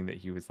pretending that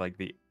he was like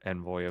the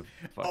envoy of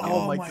fucking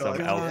Oh my some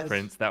God, elf yes.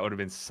 prince, that would have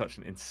been such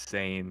an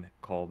insane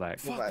callback.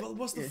 Fuck, back, what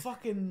was the yeah.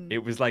 fucking?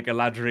 It was like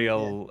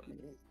Eladriel,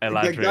 Yeah,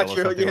 Eladriel or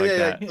Galadriel, something like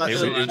that. yeah. It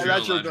was,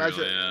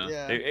 Galadriel,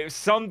 yeah. it was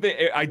something.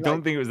 I don't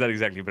Like- think it was that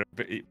exactly, but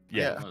yeah.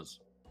 Yeah. It was.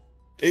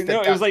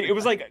 No, it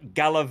was like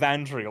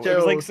Galavandriel. It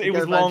was like it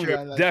was Galavandriel, longer,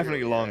 Galadriel, definitely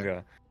yeah.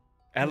 longer.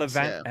 Yeah.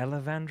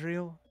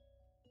 Elavandriel.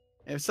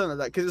 It was something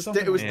like that because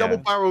Something it was like double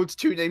that. barreled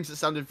 2 names that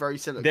sounded very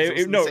similar. 'cause They, it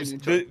was it, no, the it same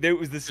was, name it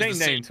was the same the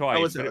name same- twice,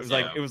 was but it? it was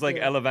like Yeah. it was like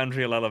Yeah.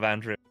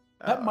 Elavandriel.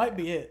 That might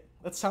be it.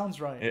 That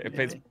sounds right.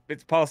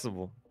 It's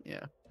possible.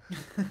 Yeah.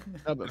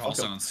 Oh, but It all fuck,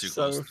 sounds too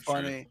so close to the truth.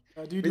 funny.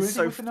 Do you do It's anything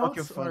so with the fucking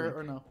notes funny.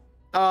 or no?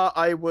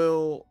 I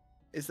will.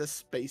 Is there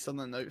space on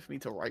the note for me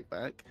to write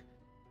back?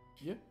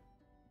 Yeah.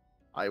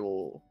 I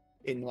will,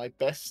 in my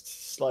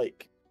best,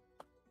 like,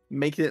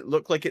 making it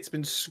look like it's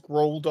been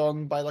scrolled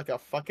on by like a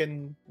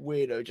fucking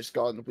weirdo. Just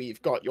gone. We've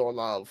got your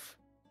love.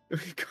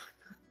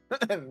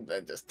 And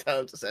then just tell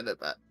him to send it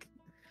back.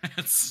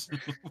 It's-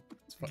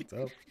 It's fucked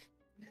up.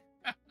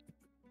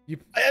 You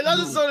And that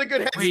is not a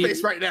good headspace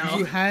Wait. right now.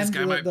 you hand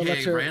guy might the pay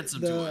letter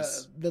ransom to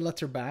us. the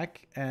letter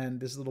back, and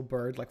this little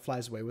bird like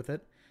flies away with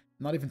it.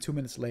 Not even 2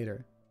 minutes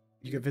later,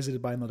 you get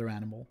visited by another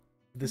animal.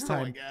 This Oh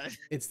my time, God.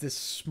 it's this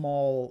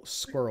small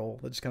squirrel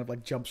that just kind of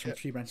like jumps from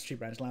tree branch to tree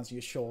branch, lands on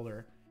your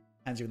shoulder,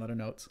 hands you another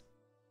note.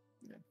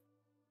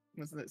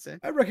 Wasn't it say?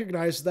 I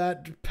recognize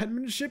that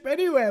penmanship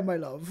anywhere, my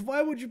love.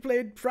 Why would you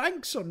play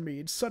pranks on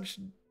me? It's such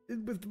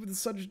with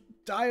such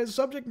dire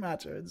subject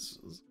matter.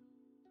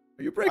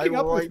 Are you breaking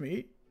up with write-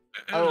 me?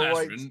 Oh,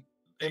 right. Aspen,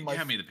 In my-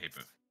 hand me the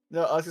paper.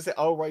 No, I was gonna say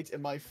I'll write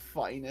in my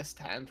finest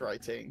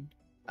handwriting.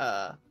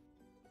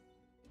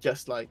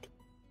 Just like,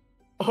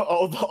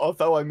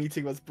 although our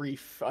meeting was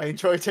brief, I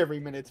enjoyed every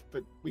minute,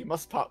 but we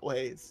must part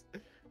ways.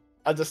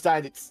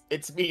 Understand,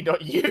 it's me,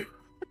 not you.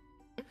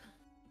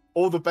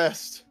 All the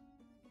best.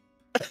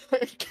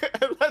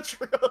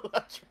 Electrical.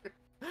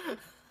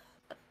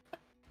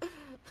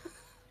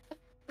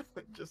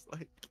 Just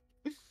like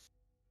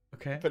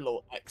Okay. put a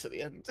little X at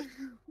the end.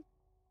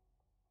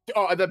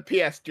 Oh, and then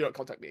P.S. Do not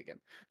contact me again.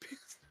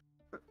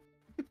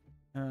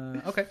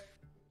 Okay.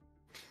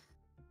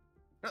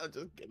 I'll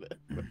just give it.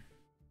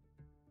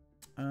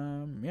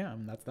 Yeah,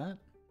 and that's that.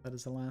 That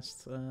is the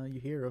last you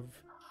hear of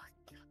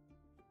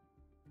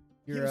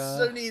He your. was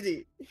so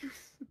needy.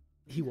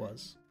 He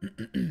was.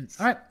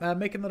 All right,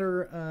 make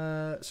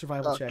another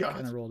survival Oh, check God.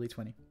 and a roll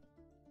d20.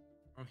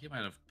 Or he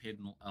might have paid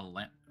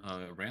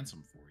a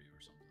ransom for you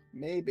or something.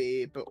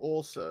 Maybe, but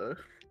also,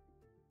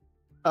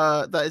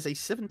 that is a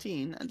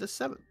 17 and a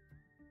 7.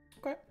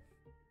 Okay.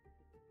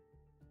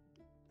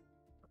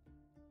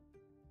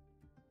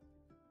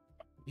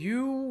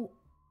 You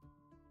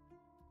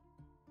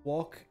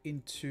walk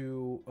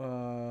into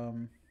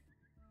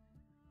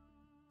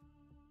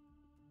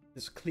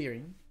this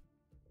clearing,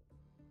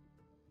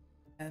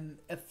 and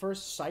at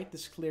first sight,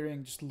 this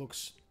clearing just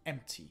looks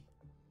empty.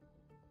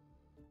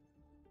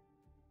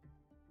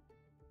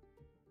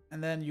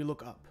 And then you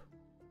look up,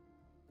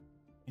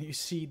 and you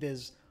see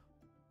this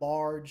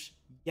large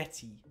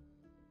yeti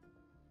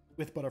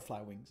with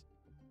butterfly wings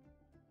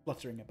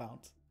fluttering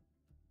about.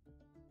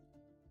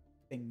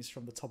 Things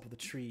from the top of the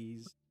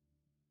trees.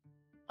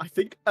 I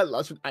think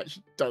Elijah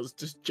actually does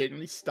just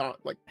genuinely start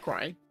like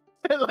crying.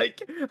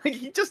 like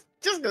he just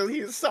goes,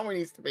 he's someone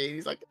needs to be.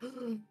 He's like,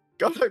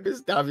 God, I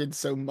miss Davian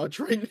so much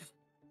right now.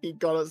 He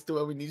got us to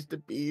where we needed to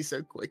be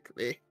so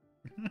quickly.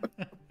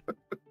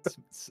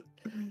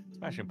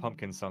 Smashing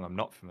Pumpkins song I'm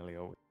not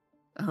familiar with.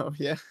 Oh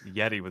yeah.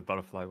 Yeti with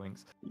butterfly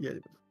wings. Yeah.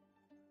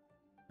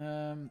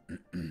 And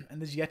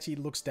this yeti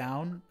looks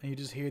down, and you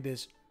just hear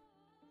this.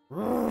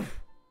 But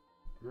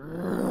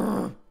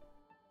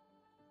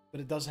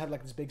it does have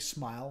like this big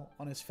smile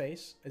on his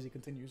face as he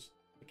continues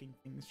picking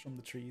things from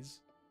the trees.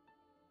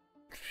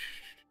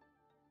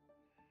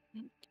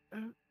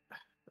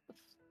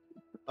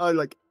 I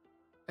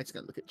just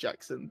gonna look at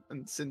Jackson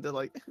and Cinder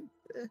like.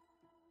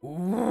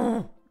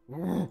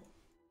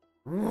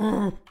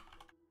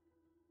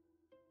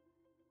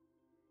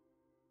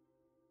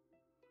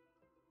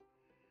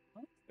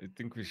 I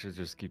think we should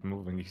just keep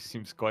moving. He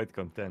seems quite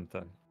content.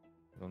 I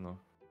don't know.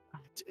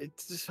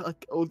 It's just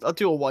like I'll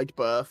do a wide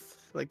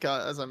berth. Like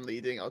as I'm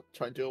leading, I'll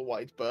try and do a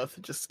wide berth,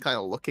 just kind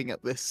of looking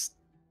at this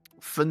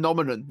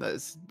phenomenon that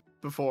is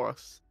before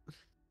us.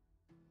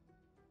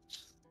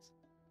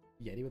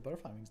 Yeti with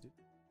butterfly wings, dude.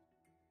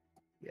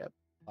 Yep.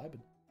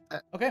 Vibing.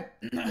 Okay.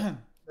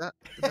 That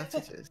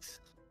it is.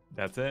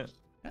 That's it.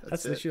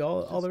 That's literally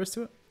all there is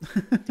to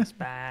it.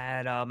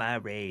 Despite all my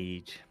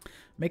rage.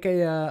 Make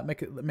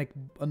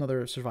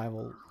another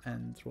survival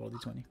and roll a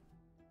d20.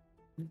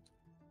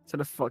 So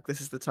the fuck,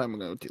 this is the time we're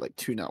gonna do like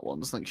 2 nat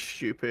ones, like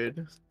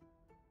stupid.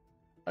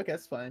 Okay,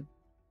 that's fine.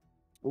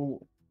 Ooh.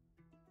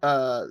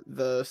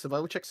 The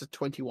survival checks are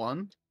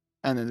 21,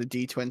 and then the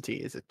d20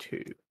 is a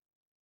 2.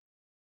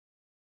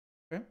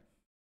 Okay.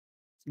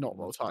 Not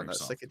roll time, Pretty that's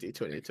soft. like a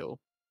d20 at all.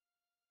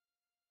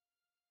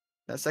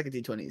 That second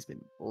d20 has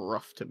been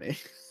rough to me.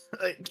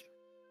 Like,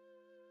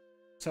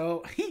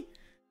 So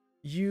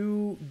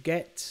you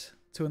get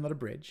to another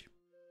bridge,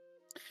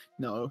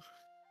 no.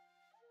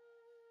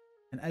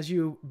 and as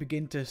you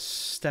begin to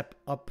step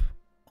up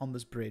on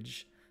this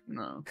bridge,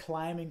 No.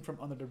 climbing from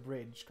under the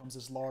bridge comes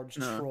this large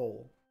No.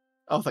 troll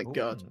Oh, thank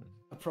God.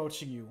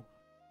 approaching you.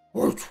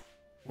 Wait!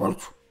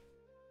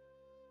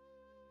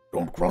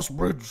 Don't cross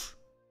bridge.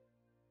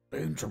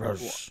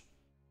 Dangerous.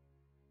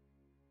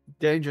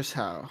 Dangerous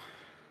how?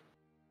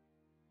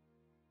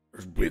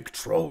 There's big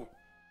troll.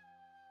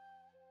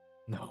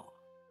 No.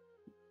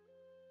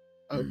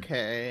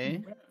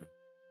 Okay.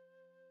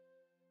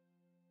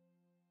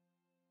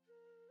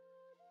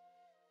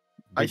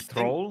 I Big think-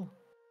 troll?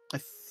 I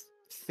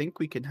think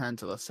we can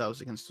handle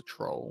ourselves against a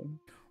troll.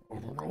 I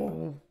don't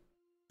know.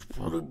 It's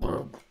pretty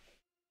big.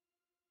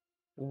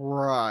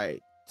 Right.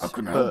 I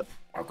can but- help.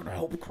 I can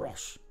help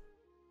cross.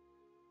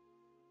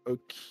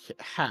 Okay,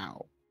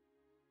 how?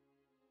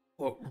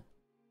 Look,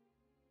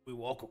 we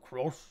walk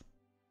across.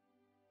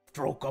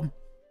 Troll come.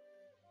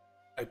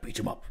 I beat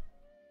him up.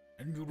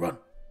 And you run.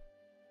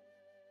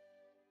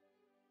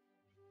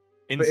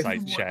 Insight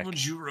What check.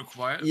 would you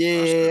require?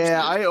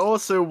 Yeah, I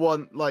also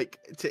want like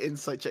to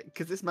insight check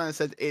because this man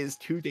said it is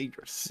too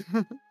dangerous.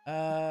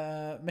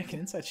 Make an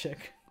insight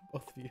check,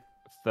 both of you.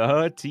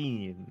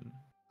 13.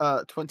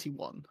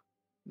 21.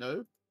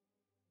 No?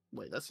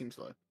 Wait, that seems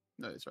low.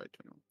 No, it's right,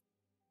 21.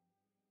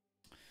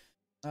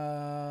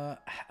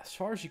 As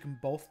far as you can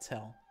both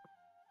tell,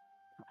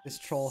 this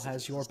troll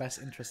has your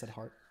best interest at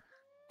heart.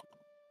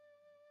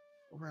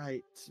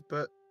 Right,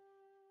 but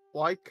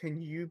why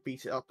can you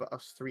beat it up at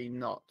us 3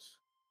 not?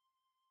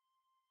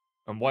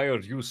 And why are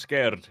you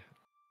scared?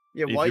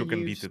 Yeah, If why you are can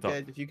you beat it up.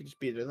 scared if you can just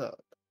beat it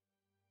up?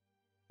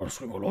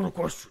 Asking a lot of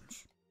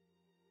questions.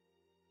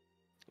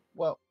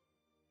 Well,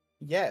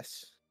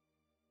 yes.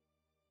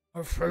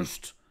 I've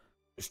faced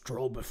this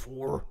troll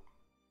before.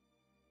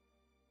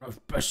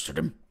 I've bested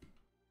him.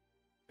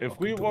 If I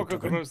we can do walk it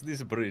again. across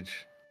this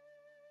bridge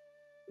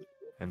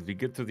and we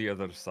get to the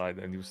other side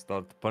and you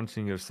start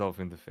punching yourself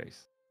in the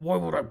face, Why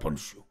would I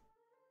punch you?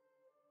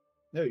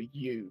 No,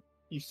 you.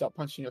 You start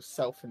punching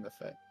yourself in the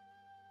face.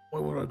 Why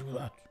would I do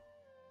that?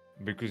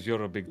 because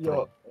you're a big You're...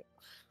 troll.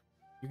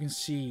 You can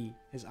see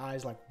his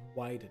eyes like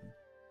widen.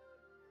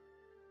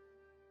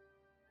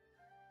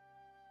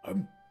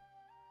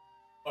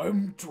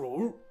 I'm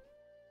troll.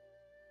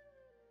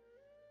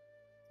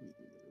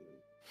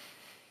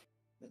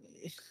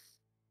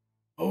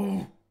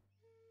 Oh.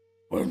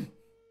 When?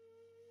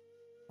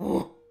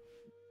 Oh.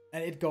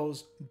 And it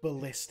goes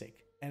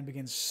ballistic and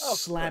begins Oh,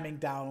 slamming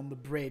down on the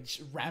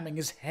bridge, ramming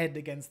his head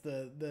against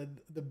the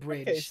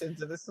bridge. Okay,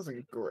 Cinder, this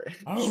isn't great.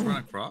 Just run Oh.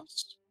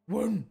 across.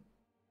 When?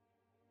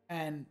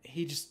 And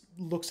he just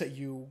looks at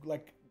you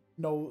like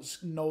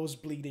nose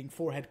bleeding,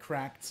 forehead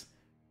cracked.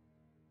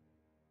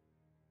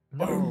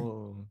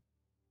 No.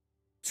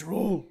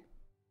 Troll.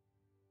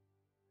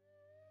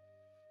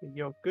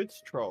 You're a good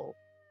troll.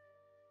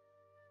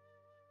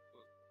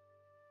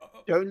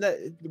 Don't let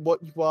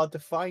what you are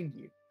define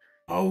you.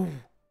 Oh.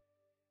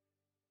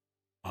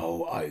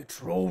 Oh, I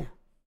troll.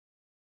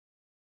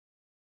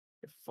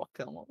 You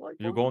fucking look like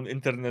You one. go on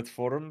internet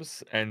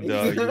forums and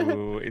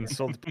you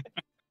insult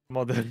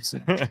mothers.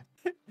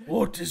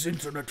 What is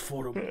internet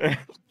forum?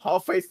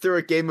 Halfway through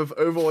a game of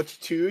Overwatch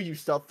 2, you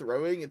start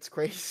throwing. It's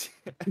crazy.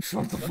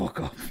 Shut the fuck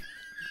up.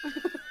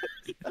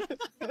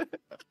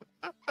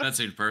 That's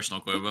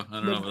impersonal, Quoba. I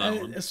don't know about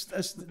that one.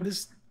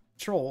 This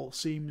troll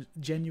seems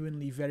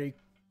genuinely very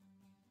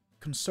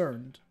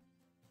concerned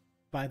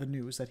by the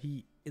news that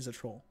he is a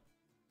troll.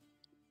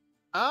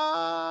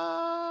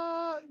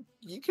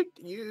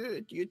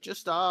 You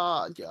just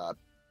yeah.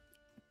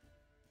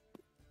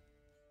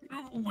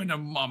 When a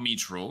mommy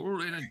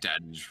troll and a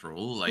daddy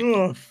troll, like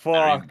Oh,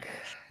 fuck.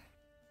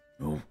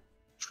 No.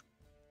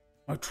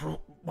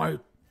 My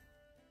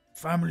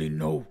family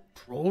know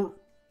troll.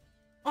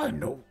 I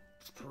know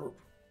troll.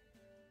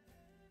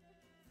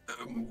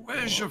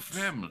 Where's your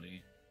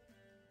family?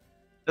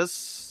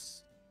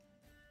 Does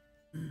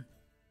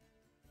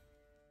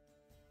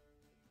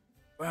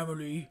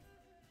Family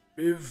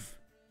live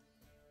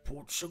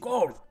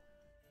Portugal.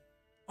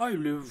 I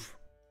live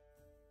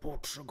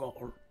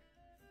Portugal.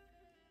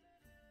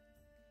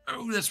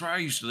 Oh, that's where I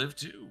used to live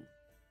too.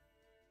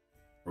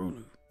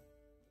 Really?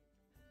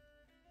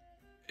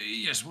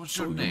 Yes, what's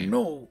So your you name?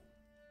 know,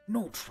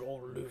 no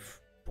troll live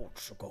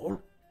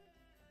Portugal.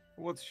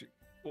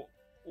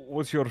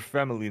 What's your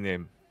family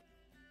name?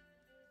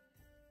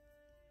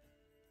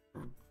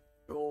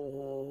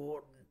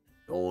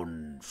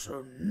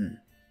 Johnson.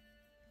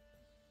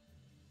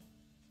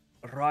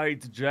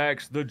 Right,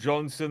 Jax, the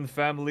Johnson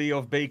family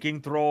of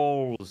baking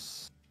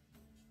trolls.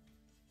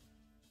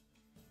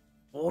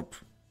 What?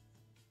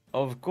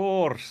 Of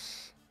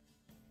course.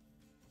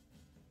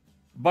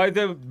 By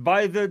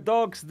the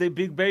docks, the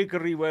big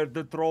bakery where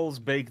the trolls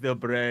bake the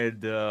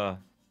bread.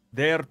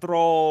 They're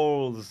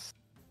trolls.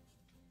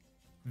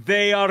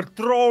 They are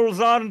trolls,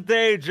 aren't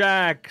they,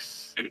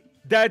 Jax?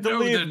 That No,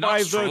 they're live not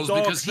by the trolls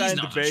because docks he's and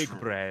not a bake troll.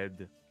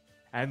 bread.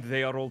 And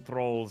they are all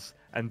trolls,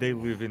 and they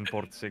live in No,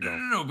 Portugal.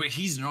 no, but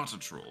he's not a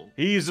troll.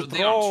 He's So a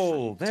they aren't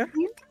troll. trolls. They're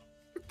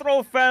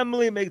troll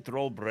family, make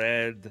troll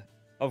bread.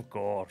 Of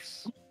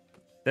course.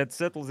 That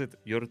settles it.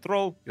 You're a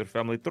troll, your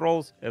family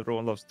trolls,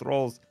 everyone loves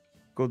trolls.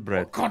 Good I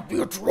bread. can't be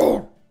a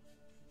troll.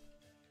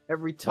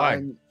 every Why?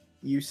 time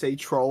you say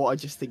troll, I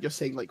just think you're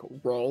saying like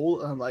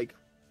roll, and I'm like,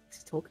 what's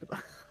he talking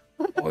about?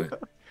 I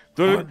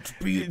The, can't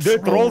be a the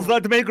troll. trolls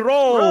that make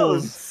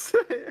rolls. Rolls.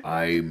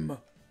 I'm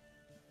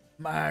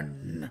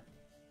man.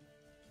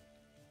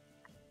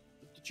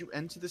 Did you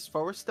enter this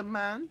forest a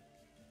man?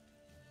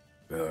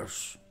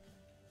 Yes.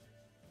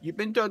 You've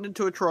been turned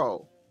into a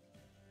troll.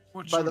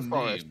 What's By your the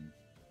forest. name?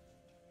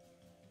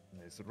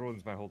 This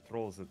ruins my whole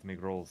trolls that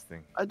make rolls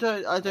thing. I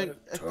don't.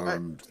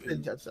 Turned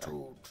think that's a-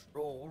 into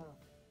troll.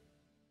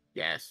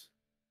 Yes.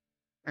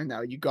 And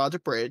now you guard a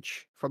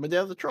bridge from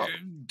another troll.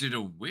 Did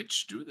a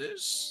witch do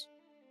this?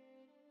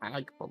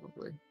 I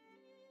probably.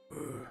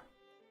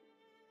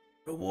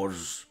 There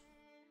was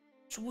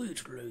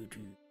sweet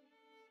lady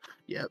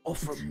Yep.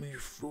 offered me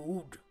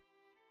food,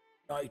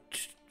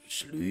 night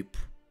sleep.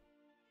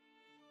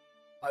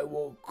 I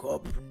woke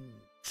up and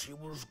she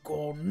was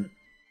gone.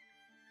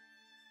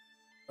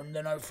 And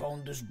then I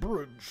found this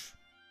bridge.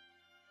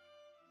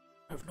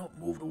 I've not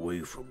moved away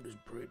from this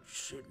bridge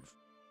since.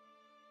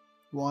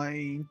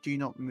 Why do you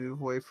not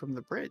move away from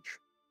the bridge?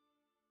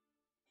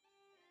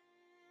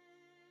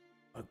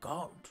 I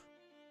can't.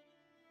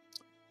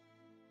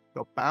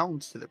 You're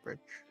bound to the bridge.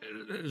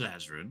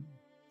 Lazarin,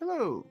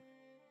 Hello.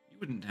 you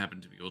wouldn't happen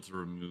to be able to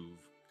remove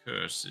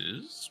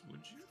curses,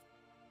 would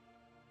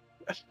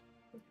you?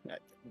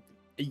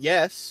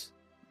 Yes.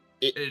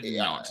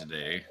 Not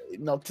today.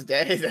 Not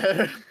today,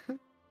 though.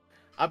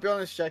 I'll be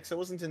honest, Jax, I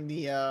wasn't in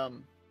the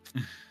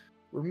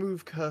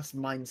remove curse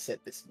mindset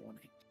this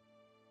morning.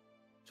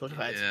 Sort of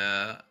had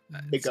Yeah,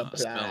 bigger it's not a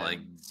spell I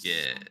plans.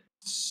 get.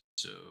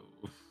 So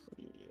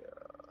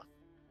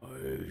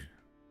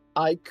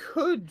I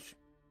could.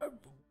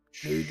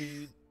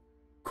 Lady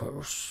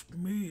curse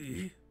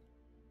me.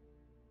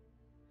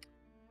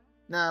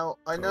 Now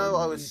I know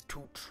I turn was. me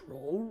to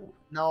troll.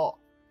 No,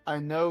 I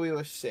know we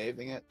were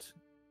saving it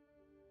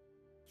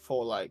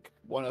for like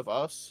one of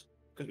us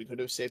because we could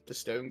have saved the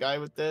stone guy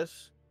with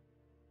this.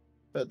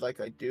 But like,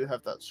 I do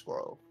have that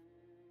scroll.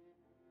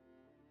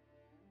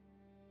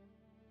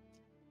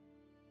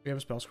 We have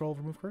a spell scroll of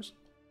remove curse.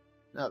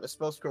 No, the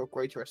spell scroll,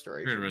 Greater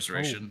Restoration. Great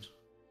restoration.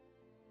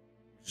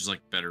 Which is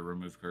like better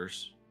remove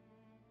curse.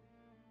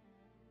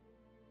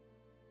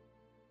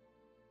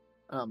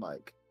 And I'm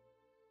like,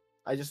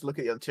 I just look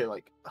at the other two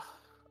like, "Ugh,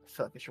 I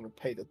feel like I should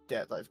repay the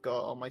debt I've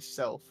got on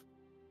myself.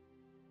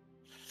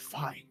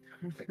 Fine.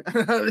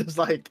 It's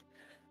like,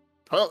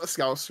 pull out the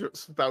spell scroll.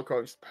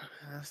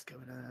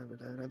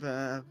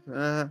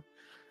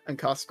 and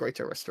cast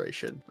Greater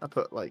Restoration. I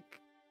put like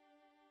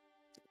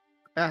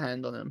a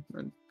hand on him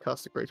and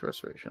cast a Greater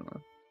Restoration on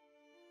him.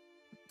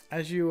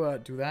 As you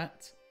do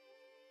that,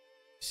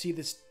 you see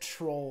this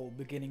troll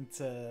beginning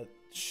to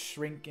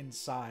shrink in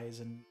size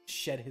and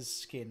shed his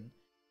skin.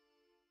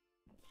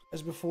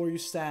 As before you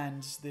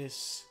stands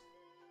this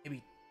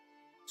maybe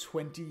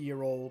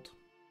 20-year-old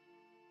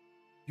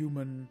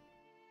human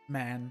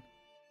man.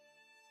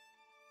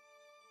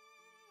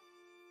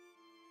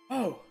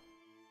 Oh.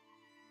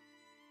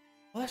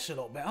 Well, that's a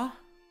lot better.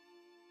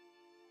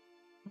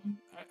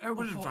 I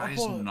would I advise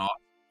thought- not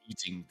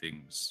eating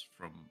things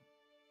from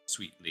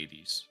sweet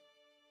ladies.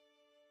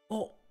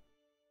 Oh,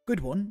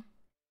 good one.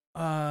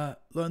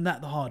 Learned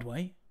that the hard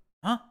way.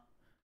 Huh?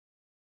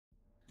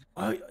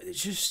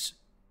 It's just...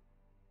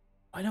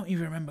 I don't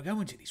even remember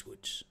going to these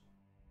woods.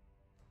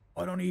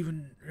 I don't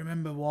even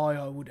remember why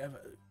I would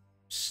ever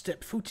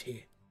step foot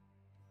here.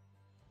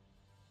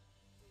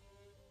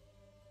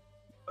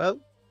 Well,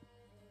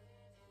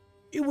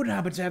 You wouldn't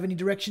happen to have any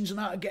directions on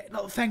how to get...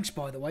 No, thanks,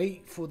 by the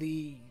way, for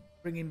the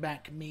bringing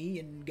back me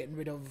and getting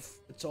rid of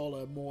the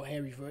taller, more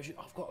hairy version.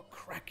 I've got a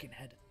cracking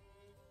head.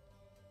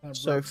 Kind of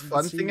so rubs, you can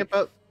fun see thing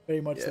about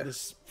very much yeah. that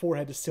his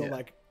forehead is still Yeah.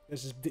 like...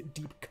 There's this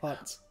deep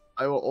cut.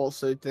 I will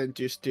also then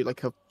just do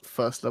like a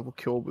first level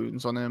cure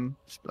wounds on him.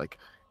 Just be like,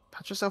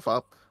 patch yourself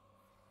up.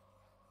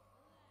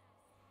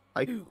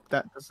 Ooh.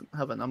 That doesn't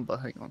have a number.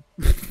 Hang on.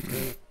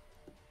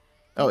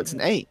 Oh, it's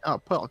an 8.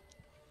 Oh, well,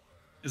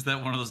 Is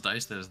that one of those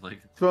dice that is like?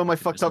 it's one of my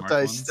the fucked up smart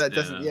dice ones? that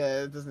doesn't.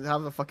 Yeah, it doesn't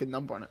have a fucking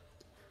number on it.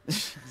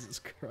 Jesus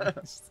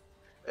Christ.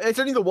 It's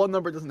only the one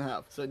number it doesn't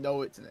have, so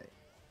no, it's an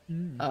 8.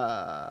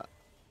 Mm.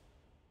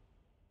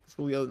 It's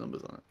all the other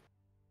numbers on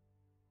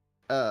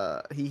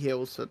it. He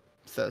heals for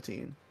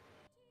 13.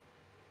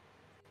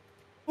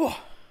 Oh,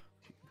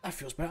 that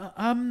feels better.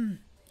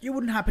 You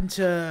wouldn't happen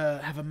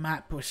to have a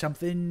map or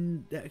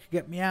something that could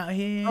get me out of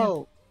here?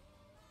 Oh,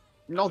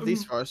 not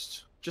these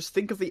first. Just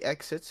think of the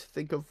exit.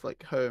 Think of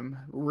like home.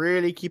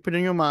 Really keep it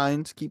in your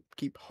mind.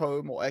 Keep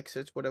home or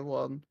exit, whatever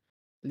one.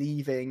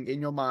 Leaving in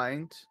your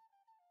mind.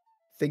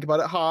 Think about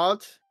it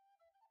hard.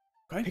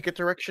 Okay. Pick a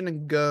direction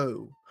and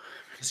go.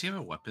 Does he have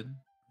a weapon? Or anything?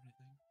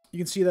 You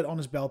can see that on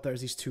his belt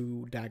there's these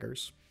 2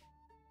 daggers.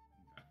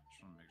 Okay,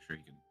 just want to make sure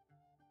he can.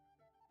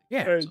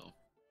 Yeah. himself.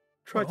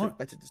 Try to Well, make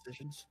better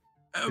decisions.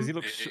 Does he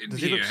look? in Does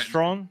he look here,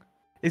 strong?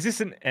 Is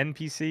this an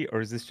NPC or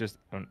is this just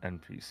an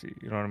NPC?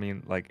 You know what I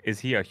mean? Like, is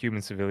he a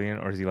human civilian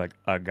or is he like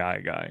a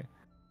guy?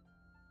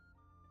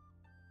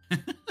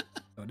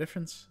 No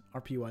difference.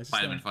 RP wise.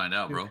 Find him and find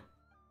out, bro.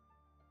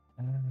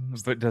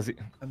 But does he?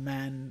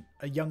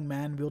 A young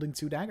man wielding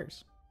 2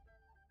 daggers.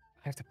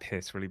 I have to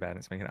piss really bad.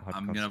 It's making it hard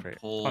I'm to gonna concentrate.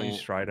 pull- Can't use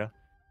Strider.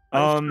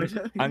 Oh,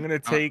 I'm gonna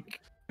take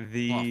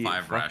the. Well, 5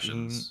 fucking-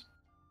 rations.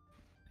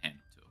 Hand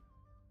it to him.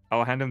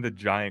 I'll hand him the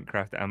giant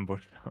craft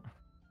ambush. Oh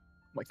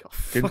my god.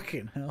 Can-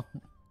 Fucking hell.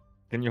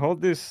 Can you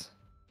hold this?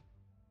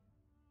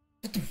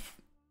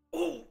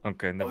 Oh,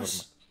 Okay, never mind.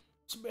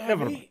 it's a bit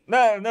Never heavy.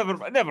 mind. No,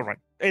 never mind.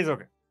 It's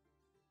okay.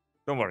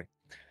 Don't worry.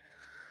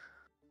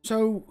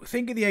 So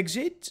think of the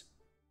exit,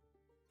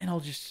 and I'll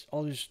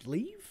just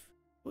leave.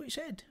 What you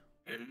said.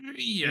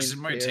 Yes, In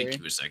it might take theory.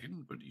 you a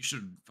second, but you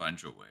should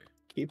find your way.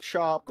 Keep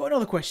sharp. Got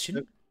another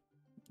question.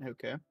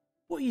 Okay.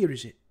 What year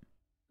is it?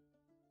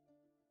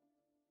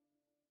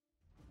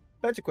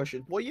 Better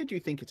question. What year do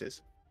you think it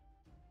is?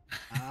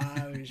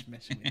 I was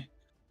messing with you.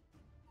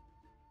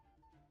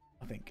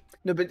 I think.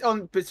 No, but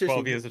seriously,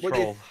 12 years a what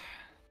year- troll.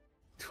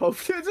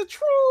 12 years a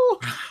troll.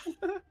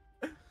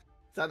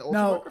 Is that an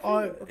No,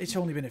 autobiography? it's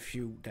only been a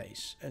few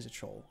days as a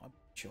troll. I'm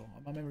sure.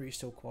 My memory is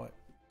still quite.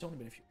 It's only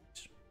been a few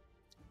days.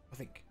 I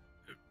think.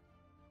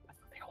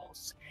 They all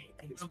say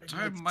it's Well, been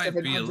time like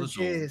might be a 700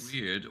 little years.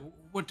 weird.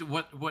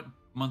 What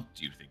month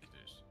do you think it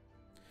is?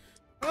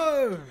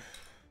 Oh.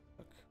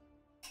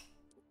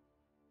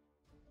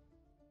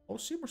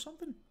 Osim or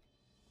something?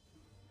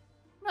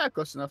 Nah,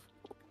 close enough.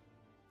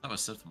 That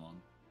was Septimon.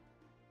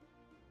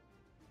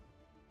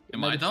 Am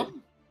Maybe I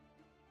dumb?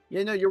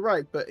 Yeah, no, you're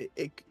right. But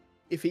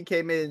if he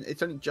came in,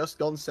 it's only just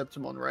gone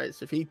Septimon, right?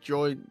 So if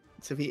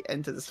he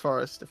entered this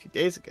forest a few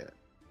days ago,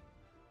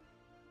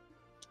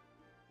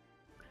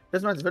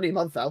 doesn't matter. It's only a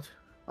month out.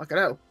 I don't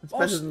know. It's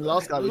better than the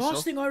last guy the we saw.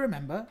 last thing I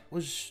remember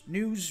was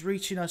news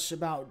reaching us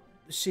about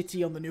the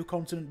city on the new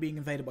continent being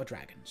invaded by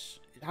dragons.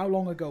 How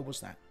long ago was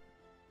that?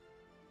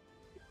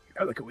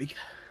 Oh, like a week.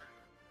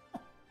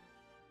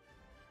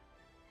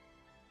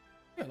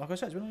 Yeah, like I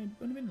said, it's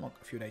only been like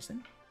a few days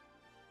then.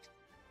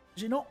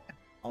 Is it not?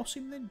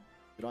 Osim then?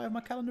 Did I have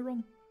my calendar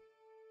wrong?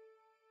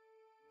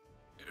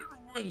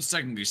 Well,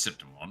 technically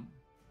Septimon.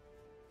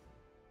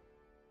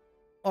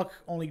 Like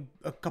only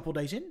a couple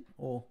days in,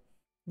 or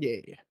Yeah.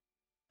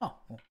 oh,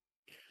 well.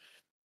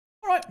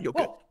 All right. You're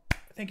well,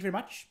 thank you very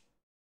much.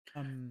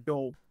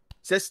 Yo,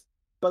 says,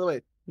 by the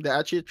way, there's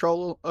actually a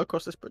troll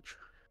across this bridge.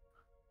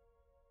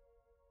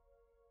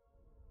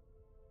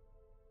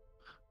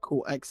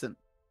 Cool, excellent.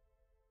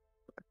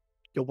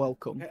 You're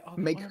welcome. okay,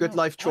 Make I don't good know.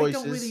 life I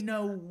choices. don't really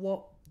know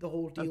what the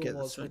whole deal Okay,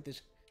 that's was fine. with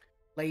this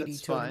lady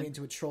That's turning fine.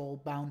 into a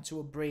troll bound to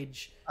a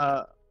bridge.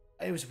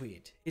 It was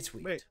weird. It's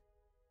weird. Wait.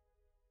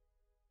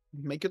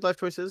 Make good life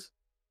choices.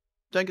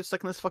 Don't get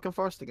stuck in this fucking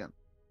forest again.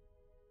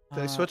 'Cause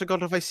I swear to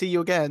God, if I see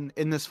you again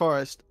in this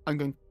forest, I'm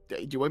going.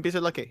 You won't be so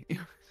lucky. Yeah,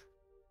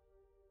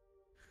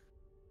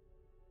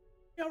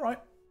 all right.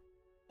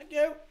 Thank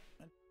you.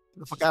 Get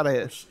the fuck out of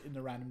here. In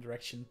a random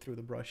direction through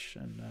the brush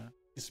and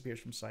disappears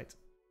from sight.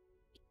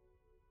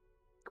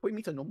 Can we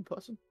meet a normal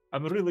person?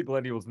 I'm really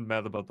glad he wasn't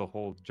mad about the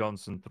whole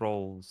Johnson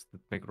trolls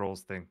that make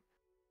rolls thing.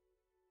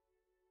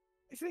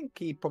 I think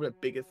he probably had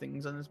bigger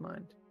things on his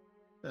mind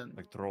than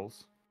Like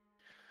trolls.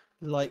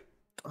 like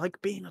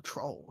being a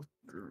troll.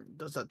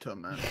 Does that to a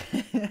man?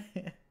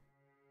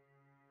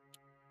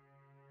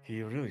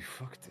 He really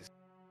fucked this.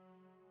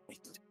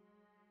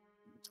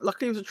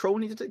 Luckily, he was a troll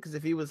when he did it. Because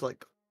if he was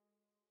like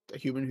a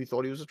human who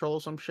thought he was a troll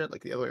or some shit,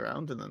 like the other way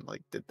around, and then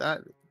like did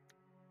that,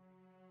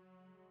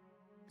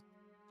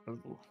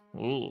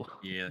 Ooh.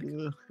 Yeah.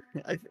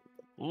 I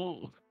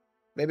Ooh.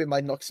 maybe it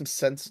might knock some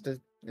sense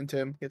into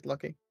him. Get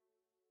lucky.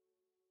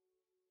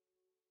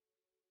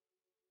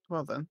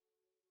 Well then,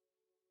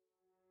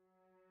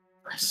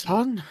 press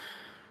on.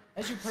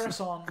 As you press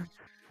on,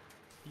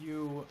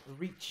 you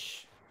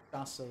reach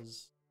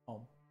Shasa's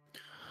home.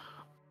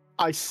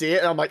 I see it,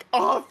 and I'm like,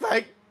 oh,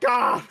 thank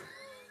God.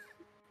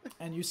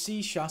 And you see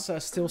Shasa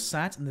still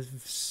sat in the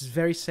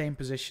very same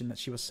position that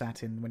she was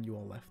sat in when you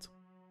all left.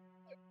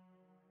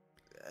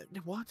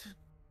 What?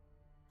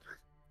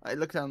 I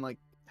look down like,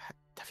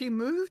 have you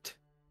moved?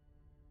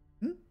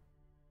 Hmm?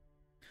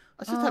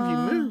 I said, have you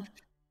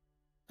moved?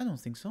 I don't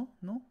think so,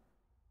 no.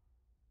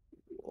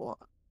 What?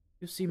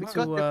 You seem We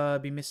to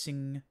got be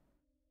missing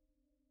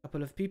a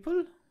couple of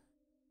people.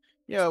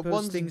 Yeah,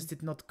 Suppose things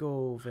did not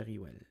go very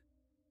well.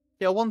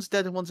 Yeah, one's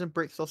dead and one's in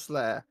Brickthor's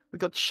lair. We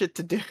got shit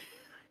to do.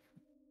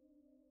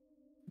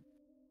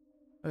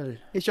 Well,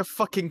 Here's your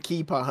fucking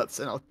key parts,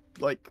 and I'll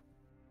like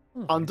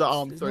all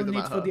underarm There's throw no them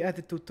need at for her. the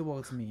attitude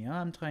towards me.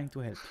 I'm trying to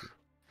help you.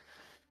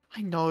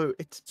 I know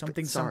it's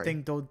Something, sorry.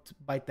 something.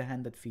 Don't bite the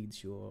hand that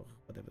feeds you, or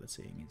whatever the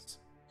saying is.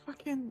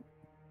 Fucking.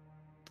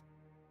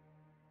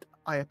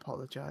 I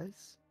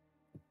apologize.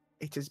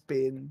 It has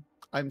been.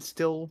 I'm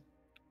still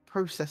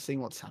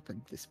processing what's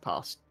happened this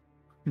past.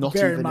 Not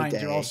Bear even in mind, a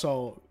day.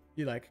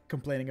 you're like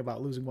complaining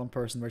about losing one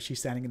person, where she's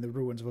standing in the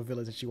ruins of a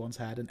village that she once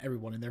had, and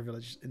everyone in their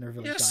village Yeah,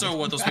 died. so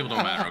what? Those people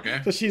don't matter,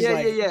 okay? So she's Yeah,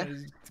 like, yeah.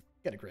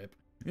 get a grip.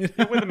 Yeah,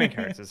 we're the main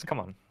characters. Come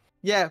on.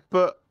 Yeah,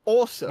 but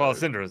also. Well,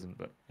 Cinder isn't,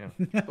 but yeah.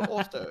 But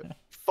also,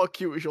 fuck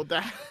you as your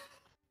dad.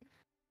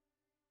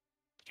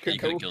 Yeah, you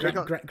could've killed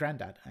him.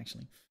 Granddad,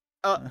 actually.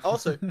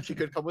 Also, she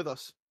could come with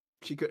us.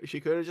 She could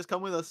have just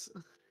come with us.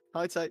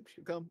 High type,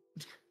 she'll come.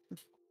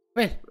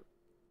 Well,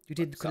 you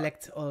did Sorry.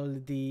 collect all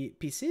the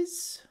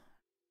pieces.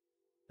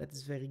 That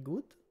is very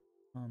good.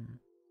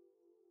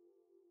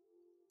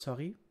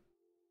 Sorry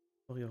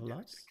for your Yeah,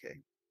 loss. it's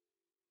okay.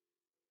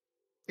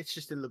 It's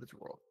just a little bit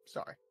raw.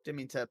 Sorry, didn't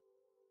mean to.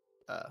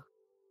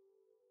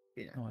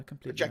 No, I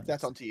completely Project that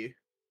understand. onto you.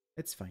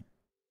 It's fine.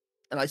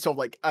 And I sort of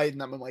like I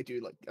remember my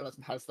dude like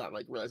has that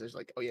like realization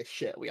like, oh yeah,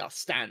 shit, we are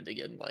standing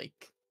in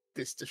like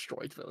this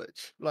destroyed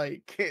village.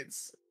 Like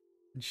it's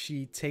And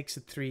she takes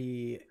the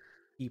 3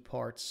 key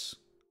parts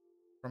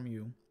from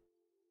you,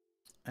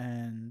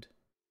 and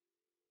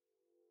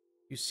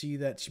you see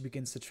that she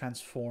begins to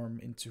transform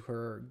into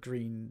her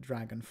green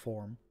dragon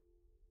form.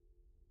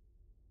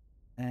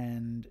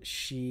 And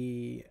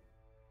she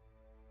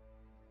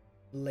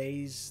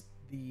lays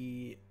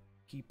the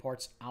key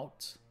parts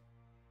out,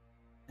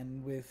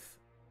 and with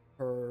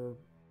her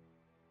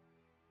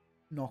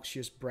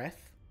noxious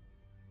breath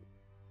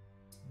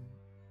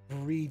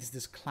breathes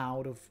this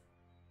cloud of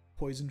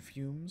poison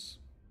fumes.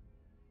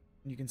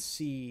 And you can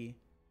see,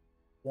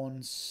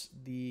 once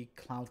the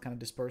cloud kind of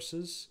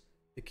disperses,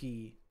 the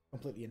key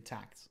completely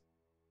intact.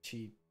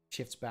 She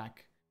shifts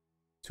back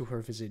to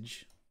her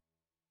visage.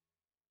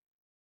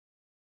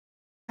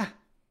 Ah,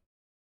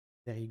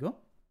 there you go.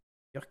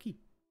 Your key.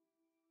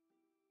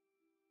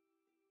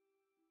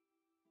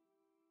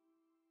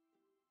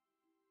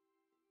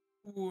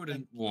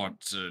 Wouldn't want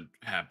to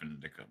happen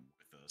to come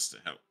with us to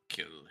help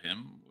kill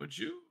him, would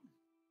you?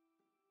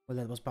 Well,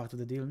 that was part of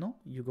the deal, no?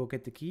 You go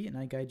get the key and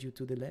I guide you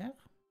to the lair.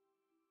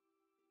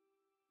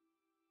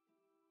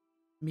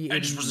 I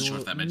just wasn't sure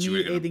if that meant you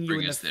were gonna aiding you bring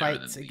in the us there and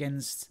fight then leave.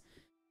 against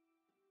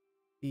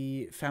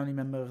the family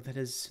member that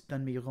has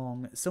done me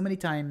wrong so many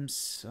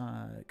times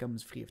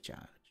comes free of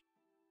charge.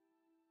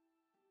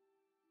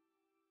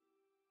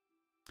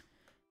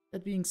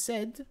 That being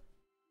said,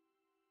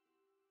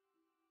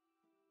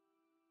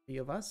 3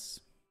 of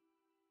us,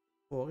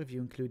 4 if you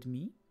include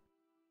me.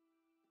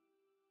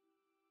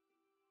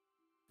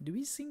 Do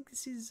we think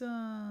this is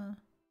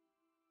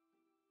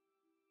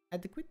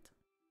adequate?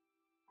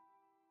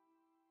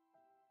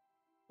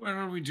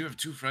 Well, we do have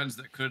 2 friends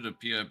that could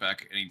appear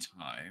back any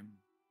time.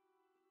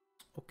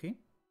 Okay.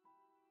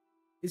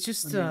 It's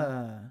just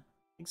I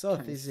Exoth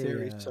kind of is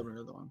theory a summon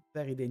another one.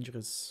 very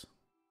dangerous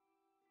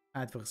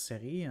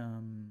adversary.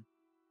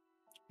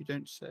 You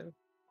don't say.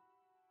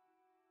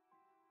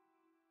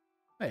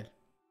 Well,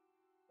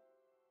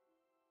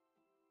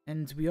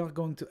 And we are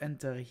going to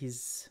enter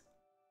his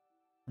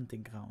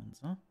hunting grounds,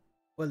 huh?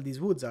 Well, these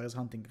woods are his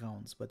hunting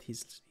grounds, but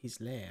his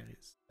lair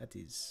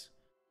is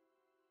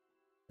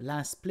the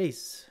last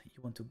place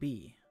you want to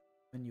be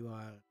when you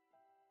are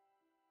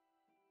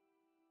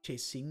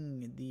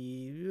chasing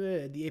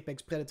the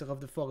apex predator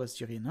of the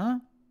forest you're in, huh?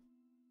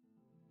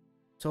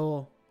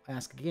 So I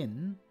ask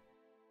again,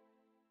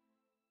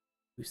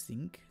 you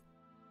think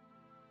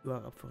you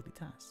are up for the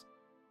task?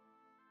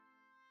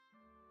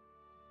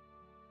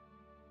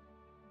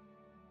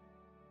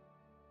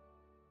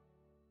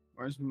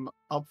 Or as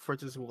up for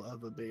it as will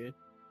ever be.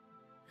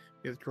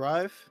 You have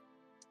drive.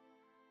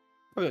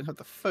 Probably don't have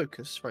the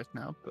focus right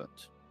now,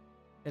 but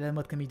And then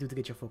what can we do to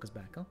get your focus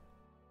back, huh?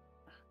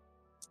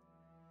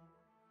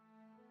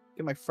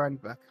 get my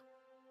friend back.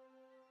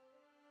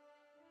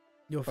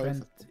 Your Both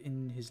friend of them.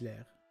 in his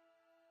lair.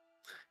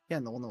 Yeah,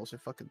 and the one that also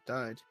fucking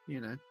died.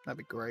 You know, that'd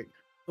be great.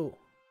 Oh,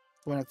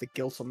 Won't have the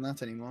guilt on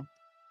that anymore.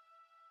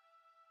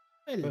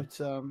 well, But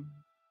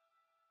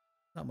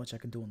not much I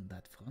can do on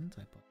that front,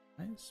 I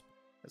apologize.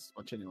 as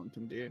much anyone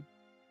can do.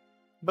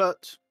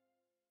 But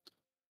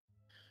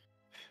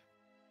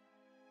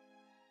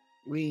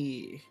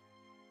we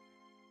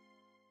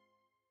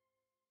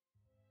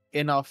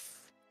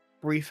enough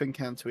brief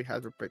encounter we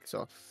had with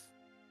Brixoff,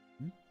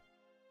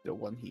 the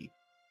one he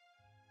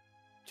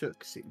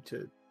took seemed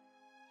to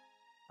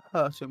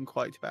hurt him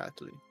quite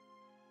badly.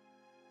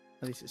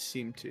 At least it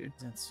seemed to. Is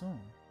that so?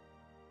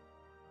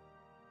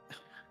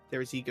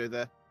 There is ego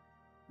there,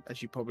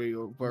 as you probably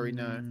already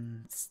know.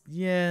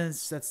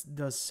 Yes, that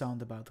does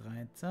sound about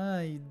right.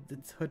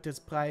 It hurt his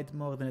pride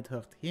more than it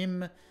hurt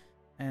him,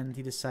 and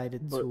he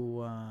decided But-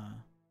 to.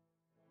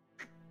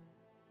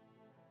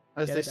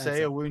 As Yeah, they that adds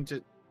say,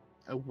 up.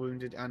 a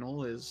wounded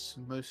animal is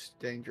most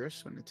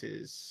dangerous when it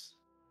is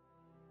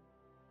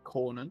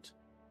cornered.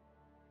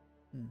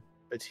 Hmm.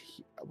 But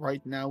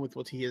right now, with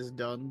what he has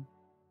done,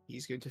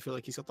 he's going to feel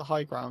like he's got the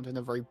high ground and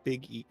a very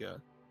big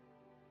ego.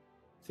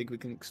 I think we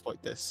can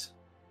exploit this.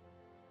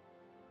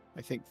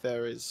 I think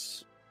there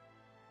is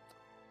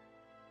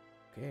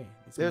Okay,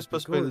 this there's might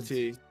be good.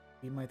 possibility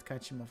We might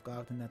catch him off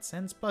guard in that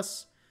sense.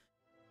 Plus,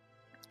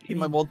 he I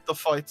might mean- want the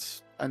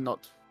fight and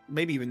not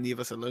maybe even leave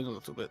us alone a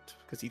little bit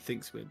because he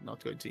thinks we're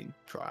not going to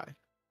try.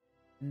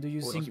 do you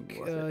Or doesn't think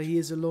worth it. he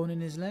is alone in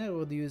his lair,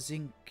 or do you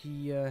think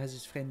he has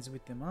his friends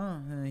with him?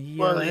 He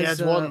Well, he has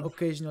had one.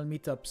 occasional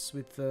meetups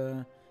with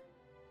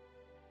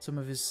some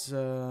of his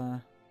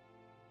brethren.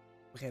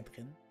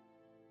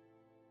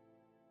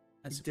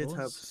 I He did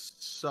have suppose.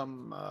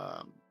 some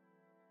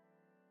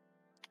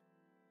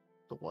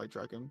the white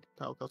dragon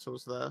Calcutta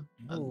was there.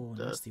 Oh, and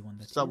nasty one.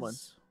 That someone.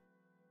 is.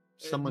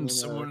 someone in a-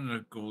 Someone in a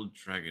gold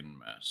dragon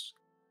mask.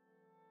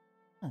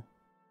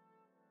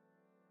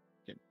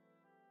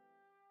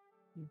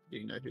 Do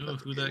you know who, You know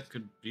that who is? that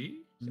could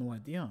be? No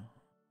idea.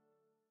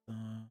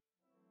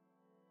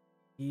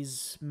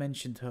 He's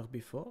mentioned her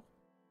before.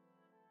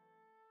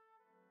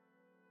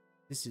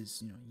 This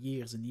is,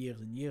 years and years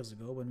and years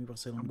ago when we were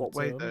selling In the what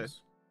way, though?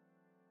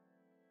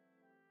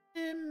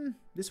 terms.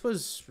 This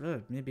was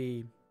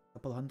maybe a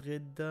couple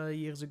hundred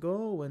years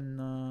ago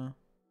when.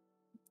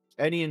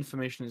 Any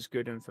information is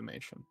good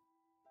information.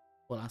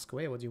 Well, ask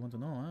away. What do you want to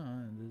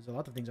know? There's a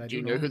lot of things I Do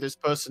you do know who this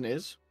person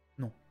is?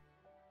 No.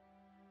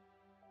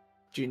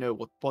 Do you know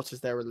what is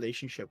their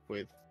relationship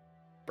with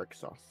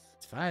Brixoff?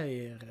 As far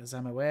as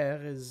I'm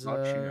aware, is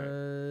Not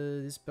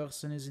you this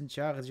person is in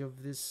charge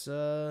of this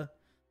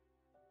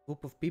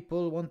group of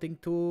people wanting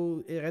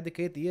to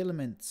eradicate the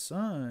elements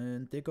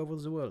and take over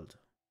the world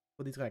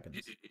for the dragons.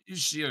 Is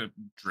she a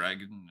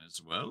dragon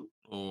as well?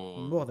 Or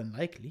More than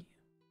likely.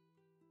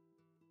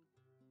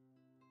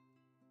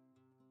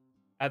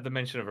 At the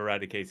mention of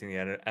eradicating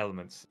the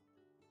elements,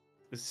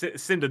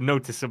 Cinder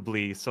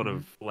noticeably sort Mm-hmm.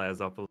 of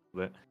flares up a little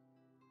bit.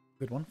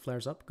 Good one.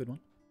 Flares up. Good one.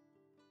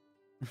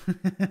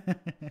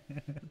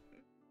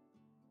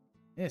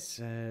 Yes,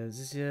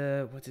 this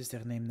what is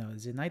their name now?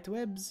 The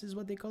Nightwebs is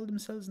what they call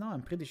themselves now.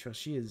 I'm pretty sure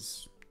she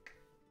is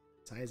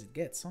as high as it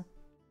gets, huh?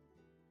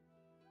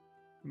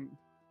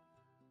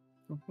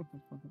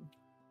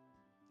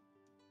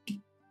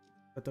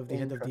 Cut off the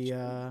head of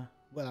the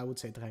well, I would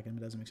say dragon,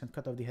 but it doesn't make sense.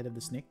 Cut off the head of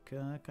the snake,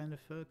 kind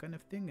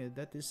of thing.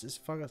 That is as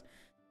far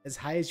as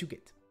high as you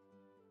get.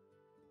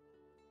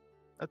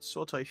 That's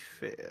what I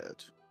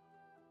feared.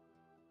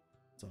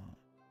 So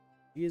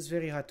he is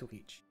very hard to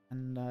reach,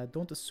 and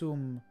don't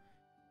assume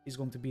he's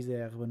going to be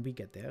there when we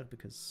get there,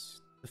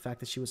 because the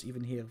fact that she was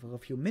even here for a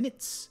few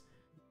minutes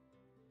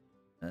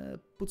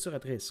puts her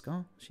at risk.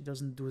 Huh? She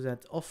doesn't do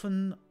that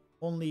often,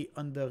 only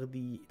under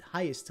the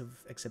highest of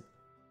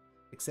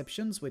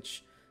exceptions,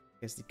 which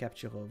I guess the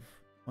capture of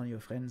one of your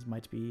friends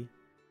might be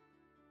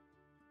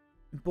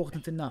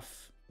important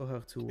enough for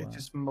her to It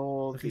is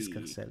more risk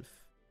the herself.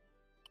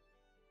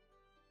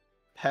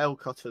 Pale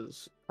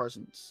Cutter's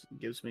presence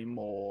gives me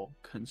more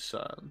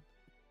concern.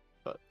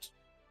 But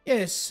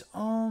Yes,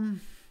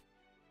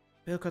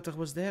 Bellcutter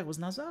was there. Was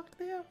Nazar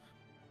there? I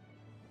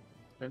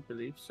don't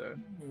believe so.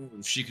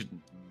 she could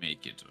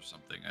make it or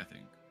something, I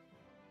think.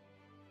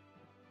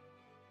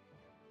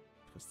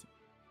 Interesting.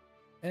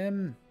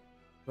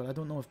 Well, I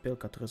don't know if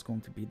Palecutter is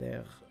going to be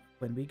there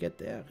when we get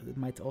there. It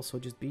might also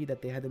just be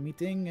that they had a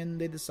meeting and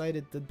they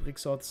decided that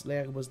Brixoth's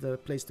lair was the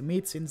place to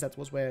meet, since that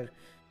was where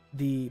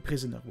the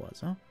prisoner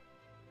was, huh?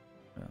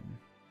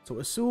 So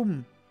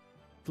assume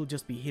it'll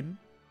just be him.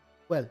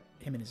 Well,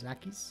 him and his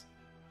lackeys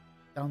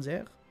down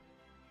there.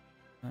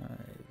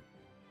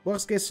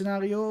 Worst case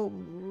scenario,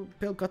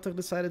 Palecutter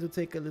decided to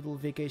take a little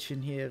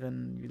vacation here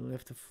and you'll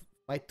have to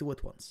fight two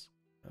at once.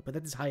 But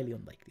that is highly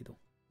unlikely, though.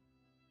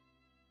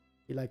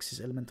 He likes his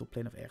elemental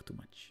plane of air too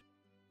much.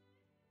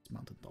 It's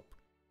mountaintop.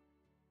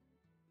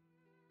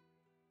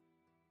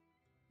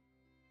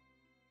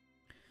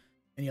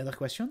 Any other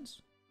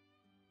questions?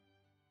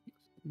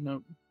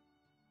 No.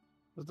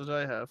 What did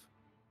I have?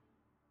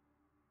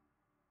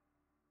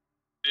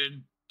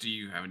 Do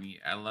you have any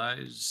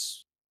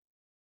allies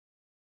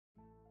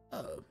We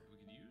we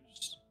can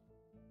use?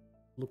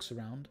 looks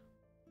around.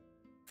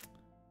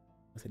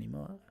 Not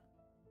anymore.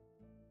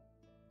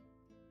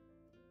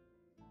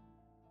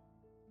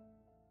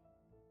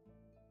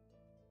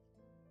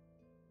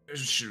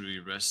 Should we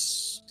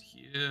rest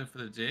here for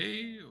the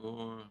day,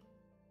 or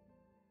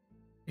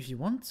If you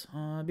want.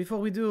 Before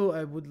we do,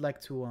 I would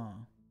like to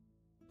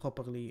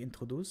properly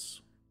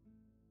introduce.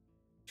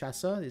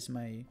 Chassa is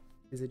my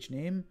visage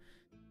name.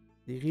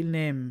 The real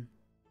name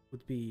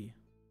would be,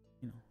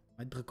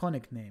 my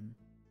draconic name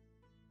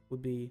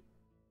would be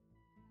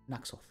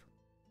Naxoth.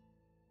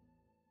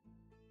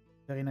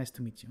 Very nice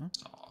to meet you, huh?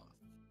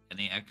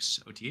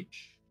 NAXOTH?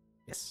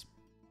 Yes.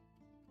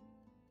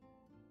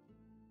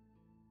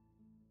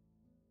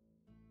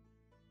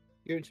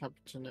 You don't happen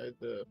to know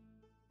the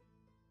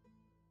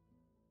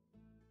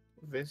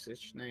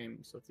visage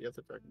names of the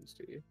other dragons,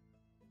 do you?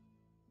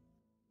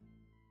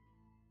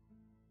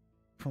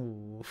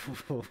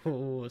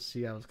 Oh,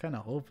 see, I was kind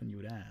of hoping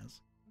you'd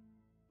ask.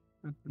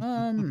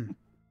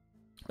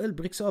 Well,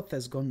 Brixoth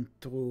has gone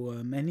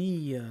through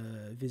many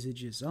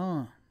visages,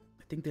 huh?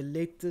 I think the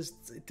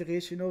latest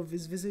iteration of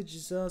his visage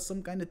is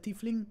some kind of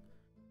tiefling.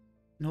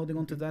 Been holding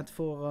on to that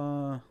for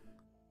a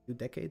few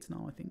decades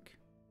now, I think.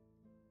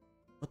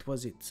 What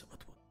was it?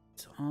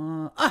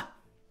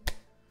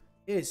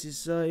 Yes,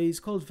 he's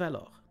called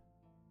Valor.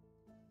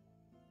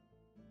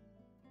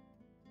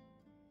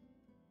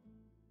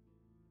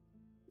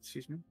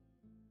 Excuse me?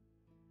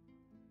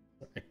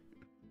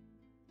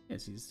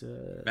 Yes, he's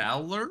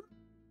Valor?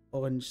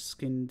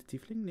 orange-skinned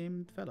tiefling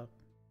named Valor.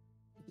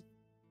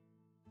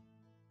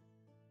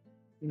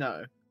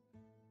 No.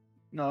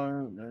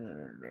 No,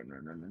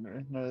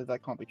 that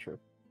can't be true.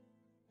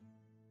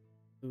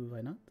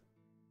 Why not?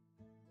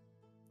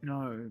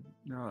 No.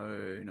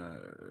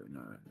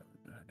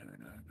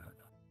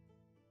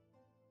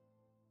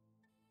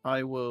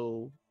 I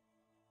will.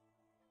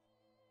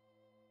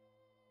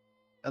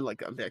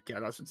 Yeah,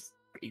 that's just,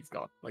 he's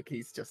gone. Like,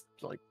 he's just,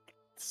 like,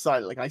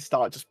 silent. Like, I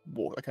start just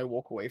I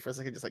walk away for a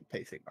second, just, like,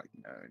 pacing. Like,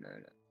 no.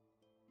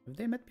 Have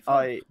they met before?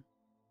 I.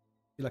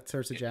 You like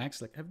Thursday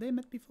Jacks? Like, have they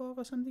met before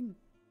or something?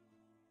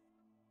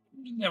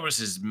 That was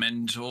his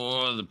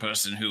mentor, the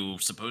person who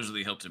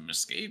supposedly helped him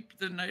escape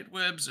the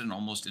Nightwebs and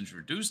almost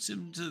introduced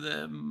him to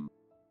them.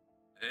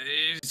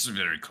 It's a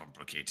very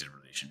complicated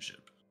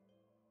relationship.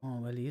 Oh,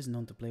 well, he is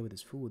known to play with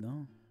his food,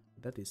 huh?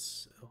 That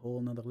is a whole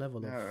nother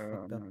level of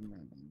fucked up.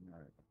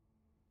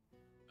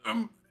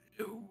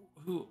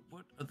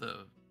 What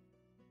other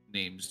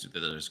names do the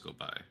others go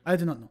by? I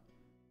do not know.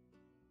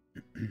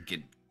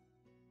 Kid.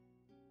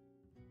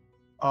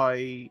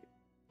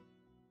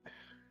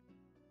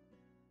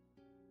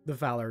 The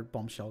Valor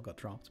bombshell got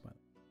dropped, but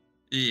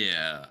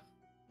Yeah.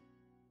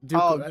 Duke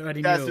Oh,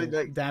 already that's knew. what,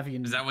 like-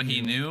 Davian Is that what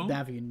he knew?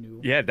 Davian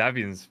knew. Yeah,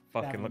 Davian's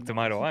fucking Davian looked a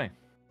mile knows. away.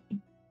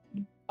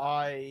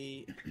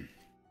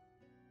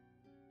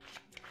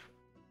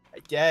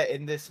 Yeah,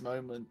 in this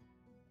moment,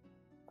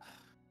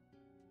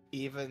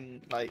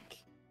 even, like,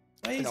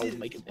 Why And is I'll it?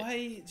 make it big.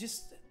 Why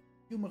just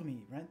humor me,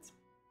 right?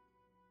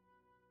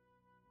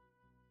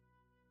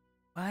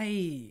 Why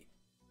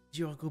is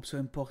your group so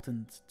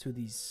important to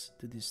this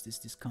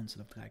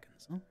Council of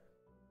Dragons? Huh?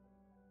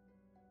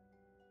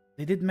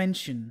 They did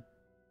mention,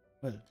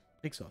 well,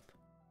 Brixoth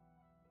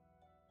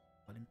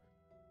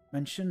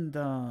mentioned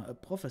a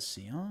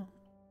prophecy, huh?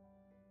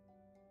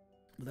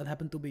 Would that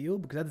happen to be you?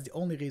 Because that's the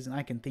only reason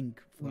I can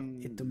think for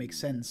it to make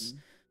sense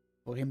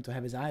for him to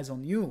have his eyes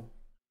on you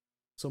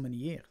so many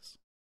years.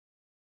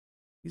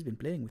 He's been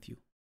playing with you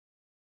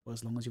for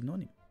as long as you've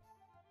known him.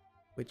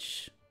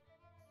 Which,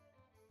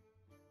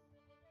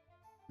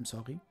 I'm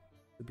sorry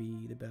to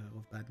be the bearer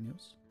of bad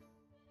news.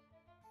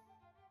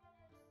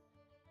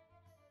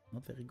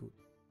 Not very good.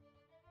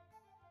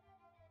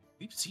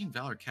 We've seen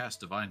Valor cast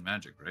divine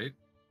magic, right?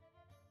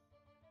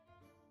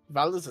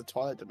 Valor's a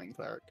Twilight Domain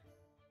cleric.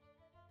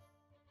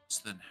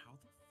 So then how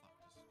the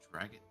fuck does a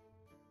dragon?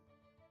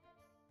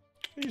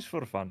 Just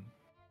for fun.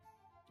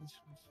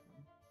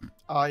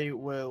 I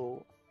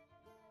will.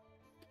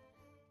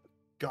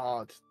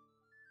 God,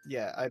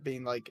 yeah. I've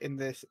been like in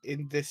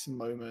this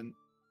moment.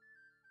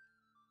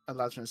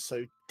 Eladrin is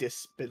so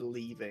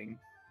disbelieving.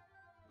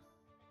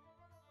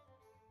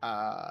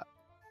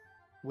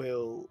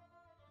 Will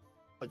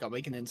Like, I'll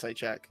make an insight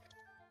check.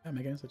 Yeah,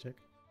 make an insight check.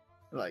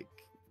 Like,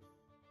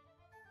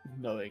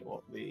 knowing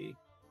what the...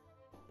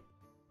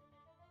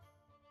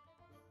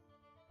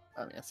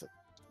 I mean, that's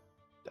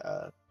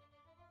a...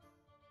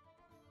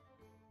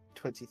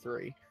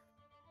 23.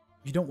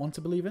 You don't want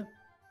to believe it,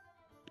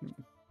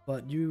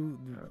 but you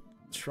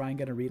try and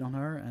get a read on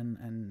her,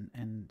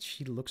 and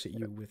she looks at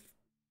you with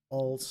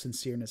all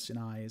sincereness in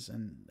eyes,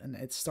 and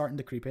it's starting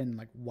to creep in.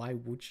 Like, why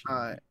would she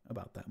lie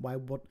about that? Why?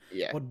 What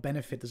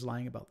benefit is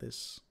lying about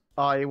this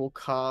I will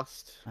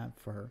cast...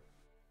 for her?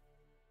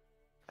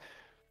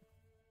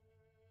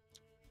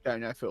 Don't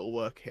know if it'll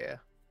work here,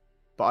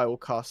 but I will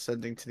cast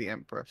Sending to the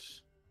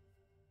Empress.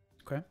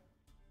 Okay.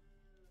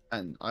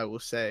 And I will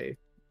say,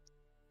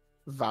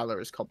 Valor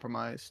is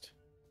compromised.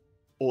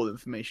 All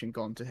information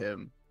gone to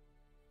him.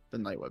 The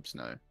Nightwebs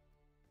know.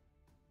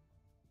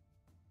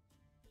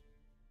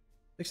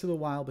 Takes a little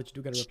while, but you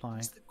do get a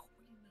reply.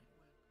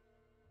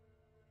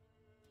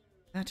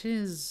 That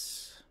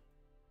is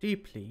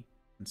deeply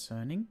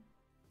concerning.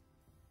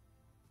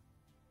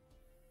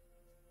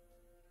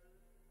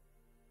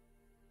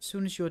 As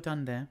soon as you're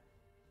done there,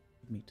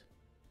 we meet.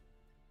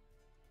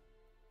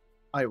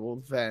 I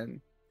will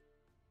then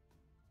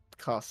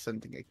cast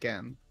Sending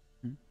again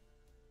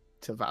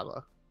to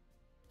Valor.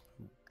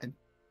 And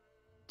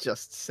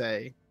just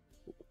say,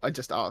 I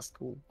just ask,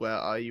 where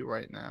are you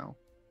right now?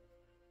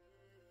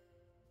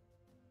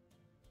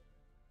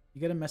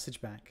 You get a message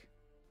back.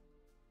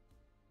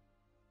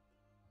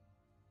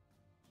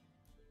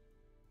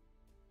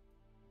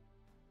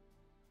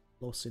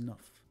 Close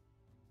enough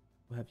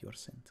to have your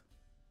scent.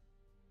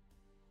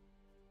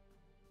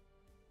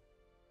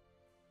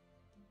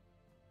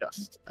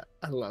 Just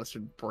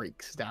Alazrin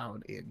breaks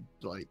down in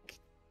like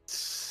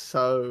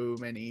so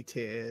many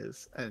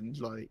tears and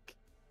like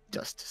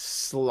just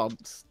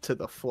slumps to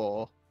the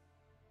floor.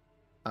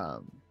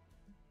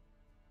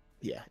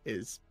 Yeah,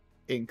 is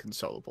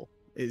inconsolable.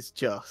 Is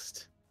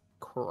just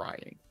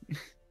crying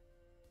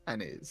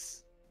and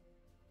is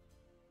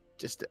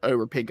just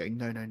overping going,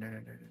 no.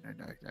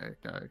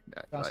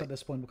 Also, at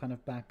this point, we'll kind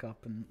of back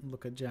up and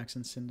look at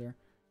Jackson Cinder.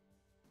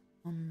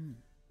 I'm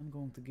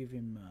going to give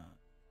him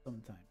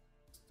some time.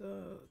 Just,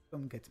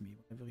 come get me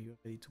whenever you're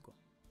ready to go.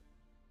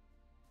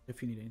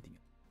 If you need anything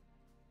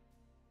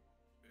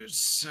else. It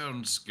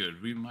sounds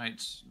good. We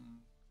might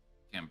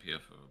camp here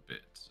for a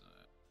bit.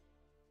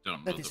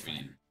 Don't know That is that we...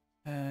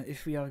 fine.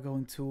 If we are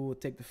going to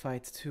take the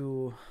fight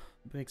to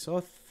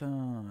Brixoth,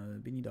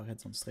 we need our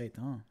heads on straight,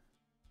 huh?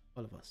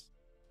 All of us.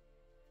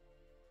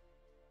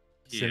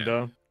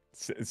 Cinder,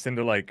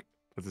 Cinder like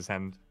puts his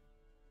hand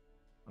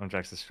on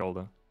Jax's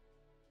shoulder,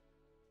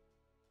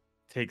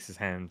 takes his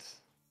hand,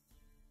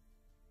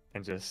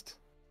 and just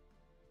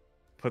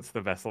puts the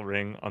vessel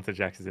ring onto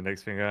Jax's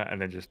index finger, and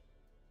then just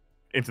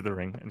into the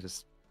ring, and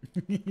just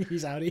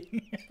He's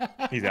outie.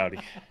 he's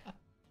outie.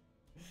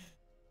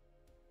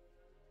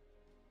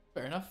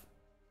 Fair enough.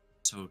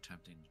 So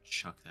tempting to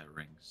chuck that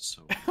ring.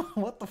 So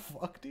What the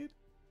fuck, dude?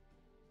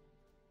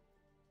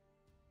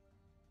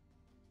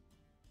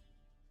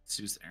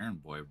 Sue's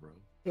errand boy, bro.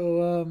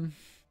 So,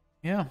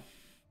 yeah.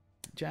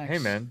 Jax, Hey,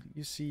 man.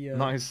 you see...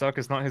 Not his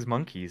circus, not his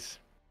monkeys.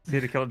 He's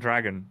here to kill a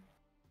dragon,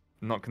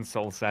 not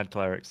console sad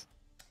clerics.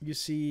 You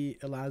see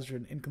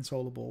Elazrin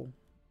inconsolable.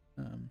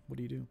 What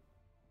do you do?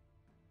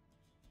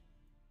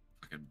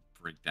 Fucking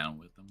break down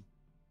with them.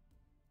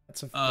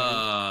 That's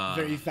a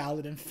very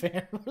valid and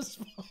fair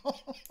response.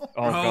 Oh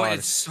Bro, god!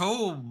 it's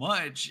so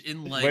much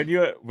in like when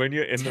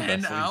you're in the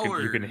 10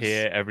 vessel, you can hours.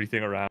 hear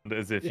everything around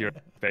as if you're in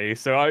Yeah.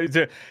 space. So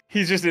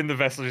he's just in the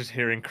vessel, just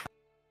hearing.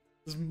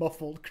 This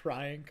muffled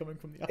crying coming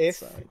from the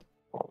If- outside.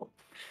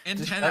 in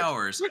 10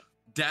 hours.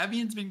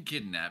 Davian's been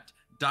kidnapped.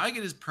 Daigen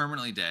is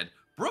permanently dead.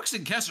 Brooks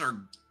and Kess are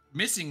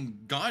missing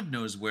God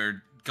knows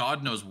where,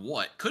 God knows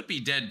what. Could be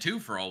dead too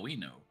for all we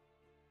know.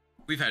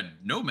 We've had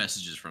no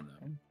messages from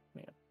them.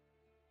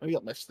 We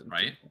got missed them.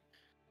 Right?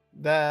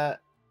 The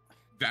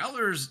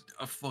Valor's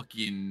a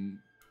fucking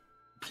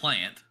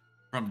plant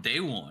from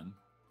day one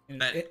In-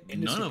 that industry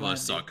none of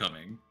us saw plant,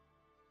 coming.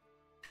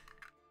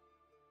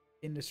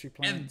 Industry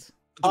plant.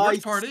 The I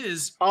worst part s-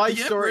 is I the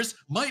saw it- Empress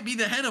might be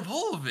the head of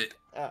all of it.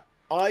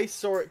 I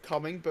saw it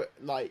coming, but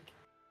like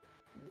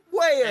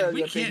way And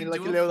we earlier, being can't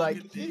like do a a little like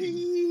fucking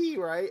thing.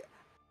 right.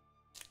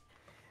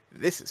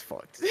 This is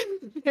fucked.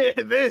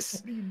 This,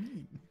 What do you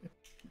mean?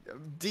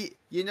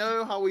 you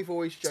know how we've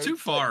always It's joked. too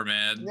far, like,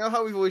 man. you know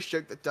how we've always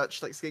joked that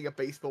Dutch likes getting a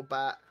baseball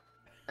bat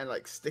and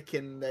like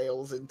sticking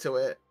nails into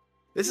it.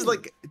 This is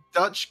like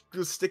Dutch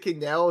was sticking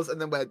nails and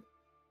then went,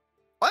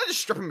 why don't I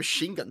just strap a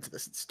machine gun to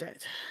this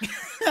instead?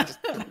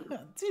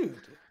 Dude.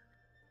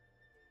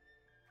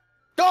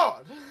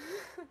 God!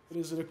 But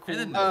is it a cool, And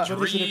then but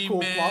is it a cool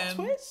Dream plot Man.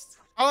 twist?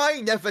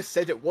 I never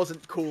said it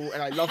wasn't cool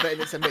and I love it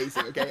and it's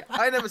amazing, okay?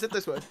 I never said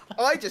those words.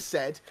 I just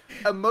said,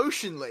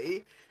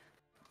 emotionally,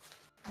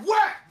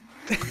 what?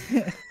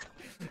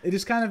 It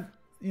is kind of,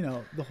 you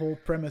know, the whole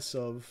premise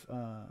of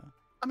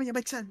I mean, it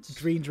makes sense.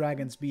 green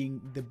dragons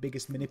being the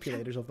biggest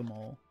manipulators of them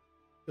all.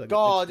 I feel like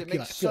God, it feel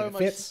makes feel so it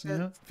much fits, you know?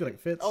 sense. I feel like it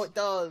fits. Oh, it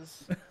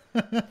does.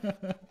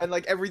 And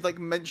like every like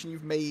mention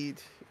you've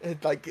made,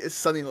 like it's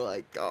suddenly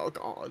like, oh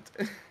god.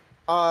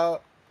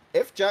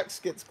 If Jax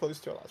gets close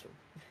to Eladrin,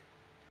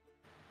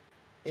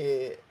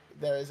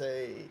 there is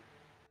a.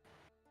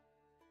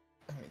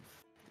 I mean,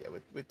 yeah,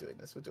 we're doing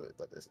this. We'll do it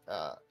like this.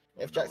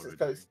 If Jax gets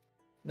close,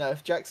 no,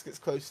 if Jax gets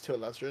close to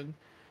Eladrin,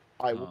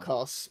 I will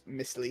cast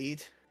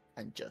Mislead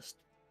and just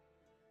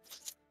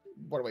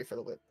run away for a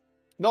little bit.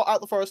 Not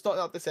out the forest, not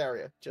out this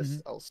area.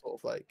 Just I'll sort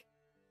of like,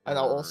 and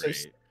I'll also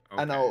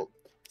and I'll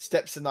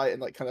steps the night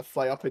and like kind of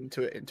fly up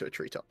into a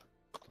treetop.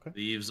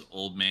 Leaves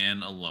old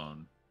man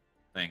alone.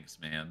 Thanks,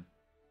 man.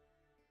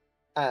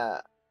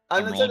 And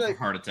I'm then rolling like,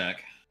 for heart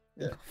attack.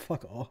 Yeah.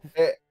 Fuck off.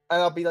 And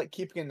I'll be like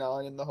keeping an eye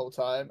on him the whole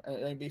time, and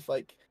it'll be for,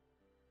 like,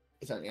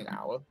 it's only an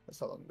hour. That's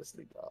how long this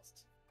sleep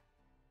lasts.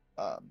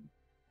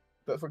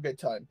 But for a good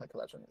time, like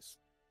Eladrin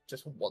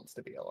just wants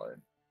to be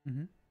alone.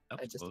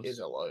 It just is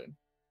alone.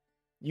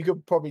 You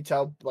could probably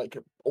tell like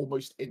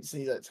almost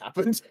instantly that it's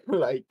happened.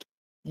 Like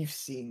you've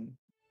seen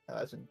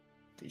Eladrin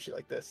do shit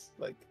like this,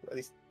 like at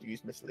least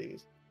use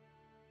mislead.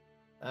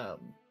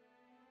 And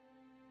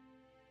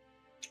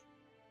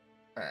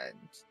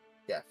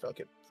yeah, I feel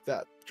like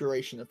that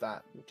duration of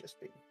that would just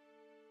be.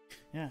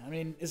 Yeah, I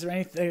mean, is there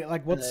anything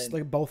like what's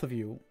like both of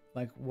you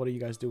like? What are you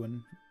guys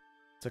doing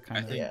to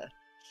kind of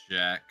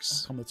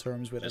Jax come to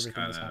terms with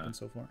everything that's kinda happened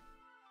so far?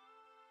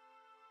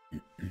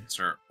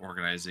 start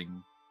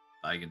organizing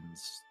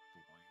Thygon's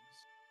belongings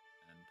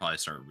and probably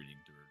start reading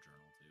through her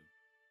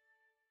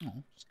journal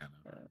too. Just kind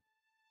of.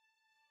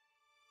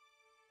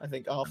 I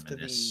think after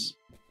the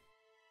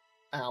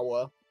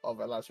hour of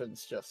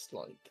Eladrin's just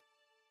like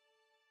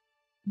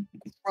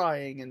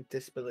crying in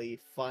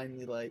disbelief,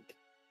 finally like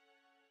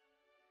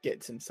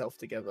gets himself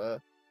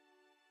together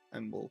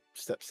and will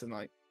steps the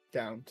night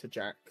down to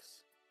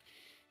Jax,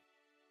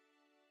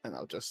 and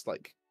I'll just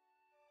like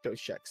go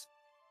checks.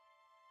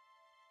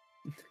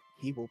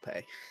 He will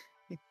pay.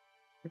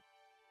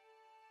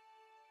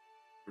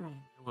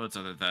 Well, it's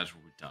either that or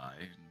we die.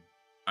 And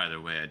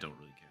either way, I don't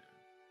really care.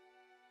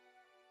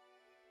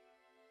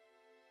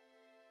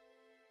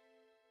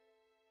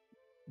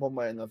 One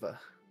way or another,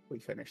 we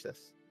finish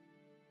this.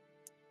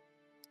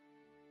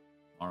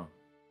 Tomorrow.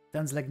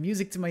 Sounds like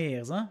music to my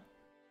ears, huh?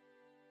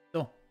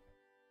 So,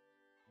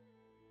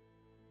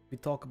 we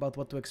talk about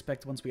what to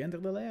expect once we enter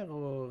the lair,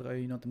 or are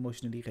you not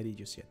emotionally ready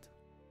just yet?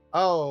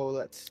 Oh,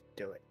 let's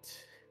do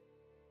it.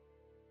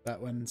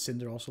 That when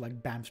Cinder also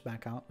like bamps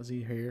back out as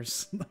he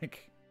hears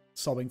like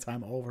sobbing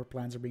time all of her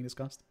plans are being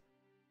discussed.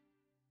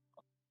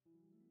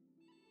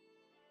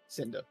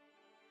 Cinder.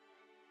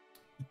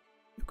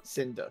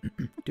 Cinder.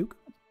 Duke?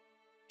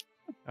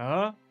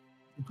 Huh?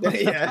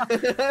 Yeah.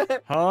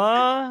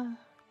 Huh?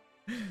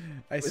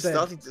 We're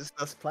starting to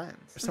discuss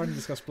plans. We're starting to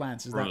discuss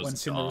plans. Is that Bro's when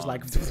Cinder was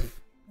like, gone.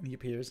 and he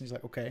appears and he's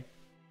like, okay.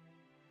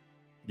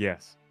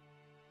 Yes.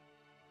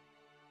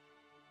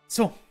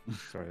 So,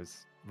 Sorry,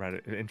 it's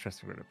Reddit,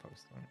 interesting Reddit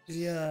post.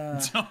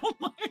 Oh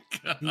my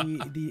god.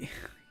 The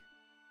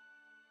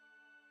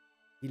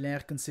lair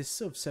consists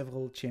of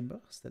several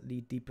chambers that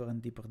lead deeper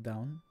and deeper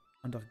down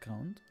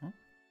underground. Huh?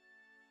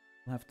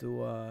 We'll have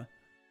to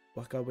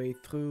work our way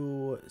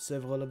through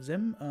several of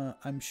them.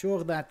 I'm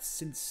sure that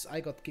since I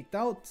got kicked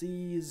out,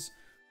 he's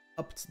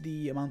upped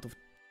the amount of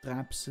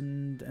traps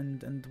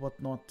and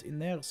whatnot in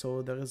there.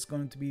 So there is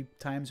going to be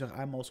times where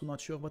I'm also not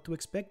sure what to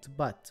expect.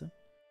 But as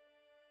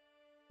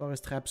far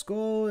as traps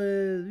go,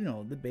 you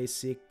know, the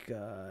basic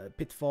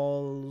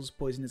pitfalls,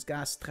 poisonous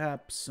gas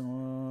traps,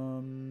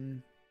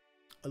 alarm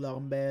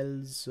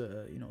bells,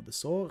 you know, the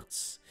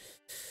sorts.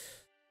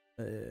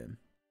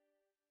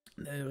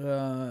 There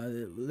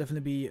will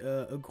definitely be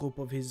a group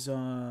of his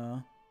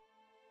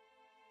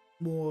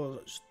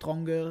more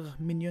stronger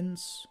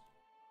minions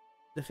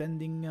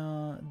defending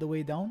the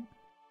way down.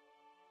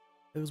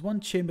 There's one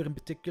chamber in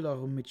particular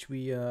in which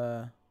we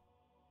will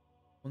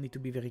need to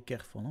be very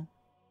careful.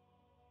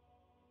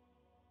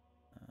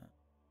 Huh?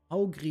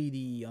 How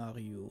greedy are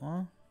you,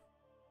 huh?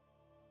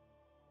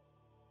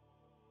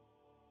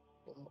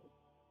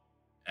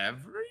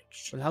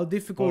 Average? Well, how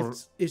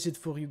difficult is it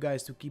for you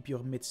guys to keep your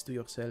mitts to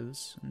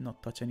yourselves and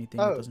not touch anything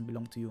that doesn't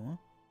belong to you, huh?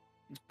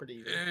 It's pretty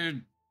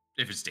easy.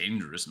 If it's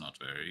dangerous, not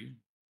very.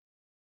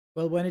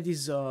 Well, when it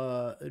is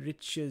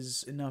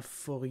riches enough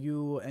for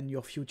you and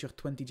your future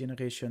 20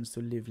 generations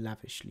to live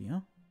lavishly,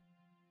 huh?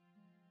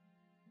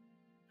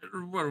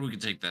 Well, we can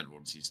take that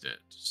once he's dead,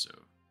 so.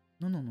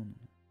 No.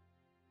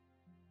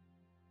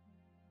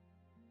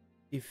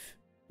 If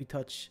we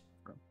touch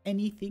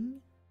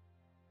anything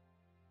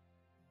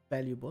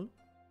valuable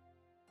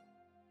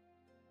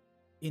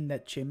in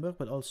that chamber,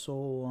 but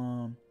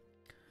also,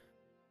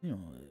 you know,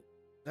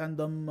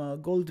 random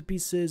gold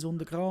pieces on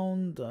the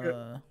ground,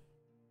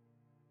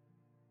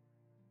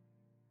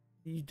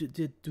 you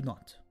do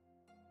not.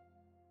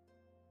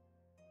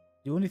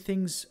 The only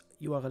things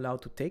you are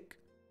allowed to take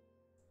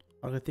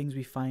are the things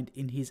we find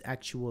in his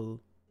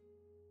actual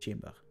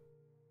chamber.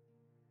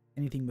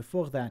 Anything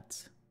before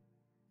that,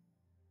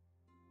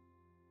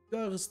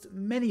 cursed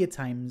many a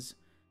times,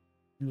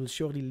 and will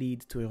surely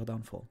lead to your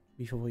downfall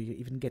before you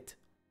even get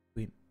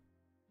to him.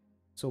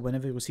 So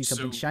whenever you see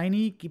something So-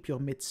 shiny, keep your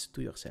mitts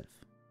to yourself.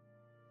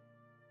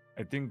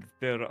 I think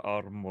there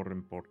are more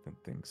important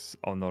things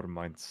on our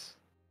minds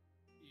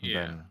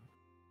Yeah. than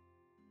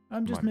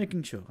I'm just Money.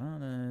 making sure.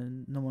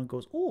 No one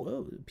goes, oh,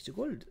 a piece of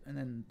gold, and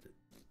then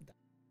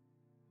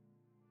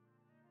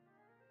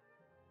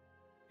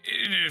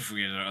If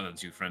we had our other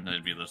two friends,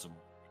 I'd be a little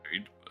more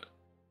worried, but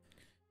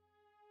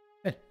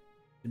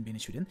shouldn't be an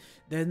issue then.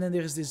 Then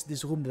there's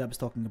this room that I was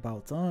talking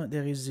about.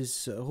 There is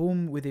this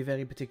room with a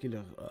very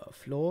particular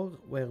floor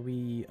where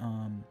we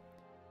well,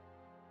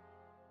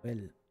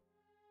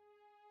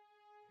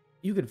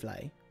 you can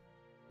fly.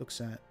 Looks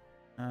at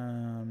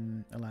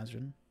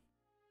Elazrin.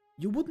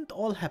 You wouldn't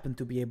all happen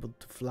to be able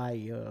to fly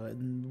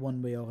in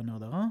one way or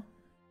another, huh?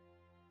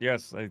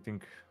 yes, I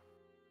think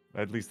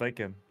at least I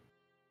can.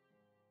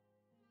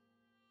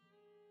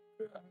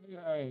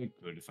 I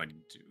could if I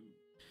need to.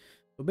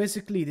 So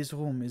basically, this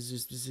room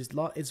is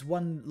it's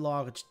one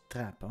large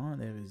trap. Huh?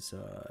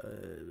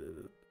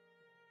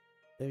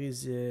 There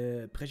is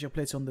pressure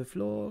plates on the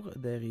floor.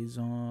 There is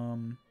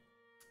well,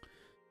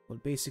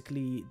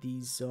 basically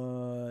these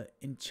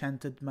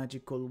enchanted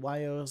magical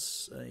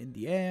wires in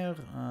the air.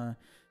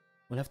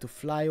 We'll have to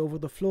fly over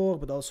the floor,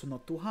 but also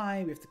not too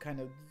high. We have to kind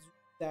of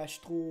dash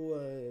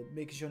through,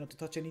 making sure not to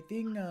touch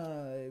anything.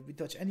 If we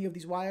touch any of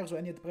these wires or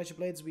any of the pressure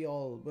plates, we're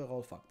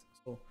all fucked.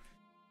 So.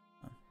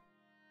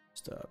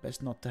 Just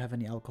best not to have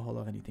any alcohol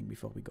or anything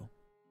before we go.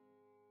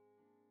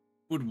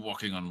 Would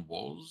walking on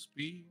walls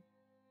be?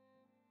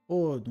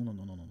 Oh, no.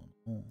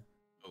 Oh,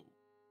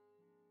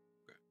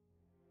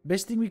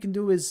 Best thing we can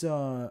do is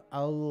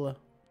I'll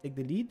take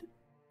the lead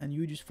and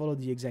you just follow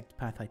the exact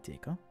path I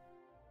take, huh?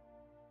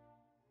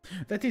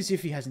 That is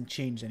if he hasn't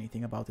changed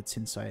anything about it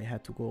since I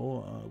had to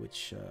go,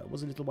 which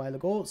was a little while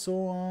ago,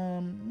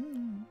 so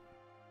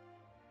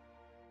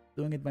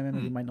doing it by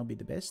memory might not be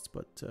the best,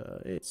 but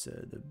it's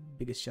the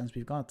biggest chance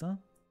we've got, huh?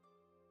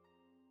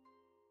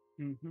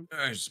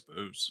 I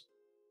suppose.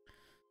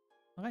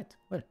 Alright,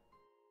 well,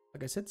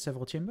 like I said,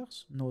 several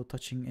chambers. No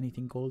touching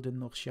anything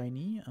golden or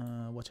shiny.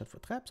 Watch out for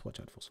traps, watch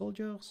out for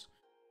soldiers.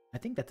 I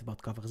think that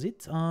about covers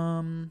it.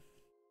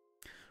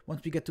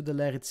 Once we get to the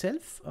lair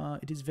itself,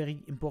 it is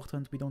very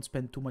important we don't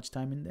spend too much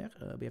time in there.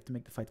 We have to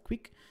make the fight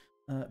quick.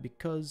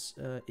 Because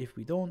if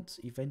we don't,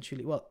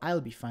 eventually... Well,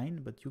 I'll be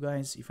fine, but you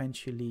guys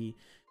eventually...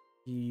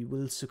 You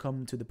will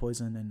succumb to the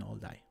poison and all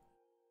die.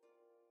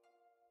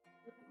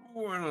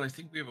 Well, I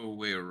think we have a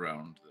way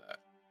around that.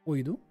 Oh,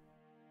 you do?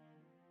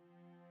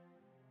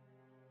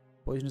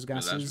 Poisonous Well,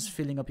 that's- gases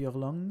filling up your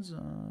lungs,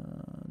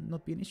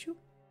 not be an issue?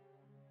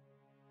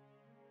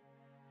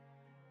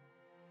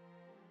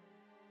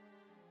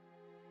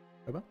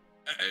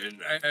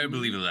 I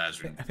believe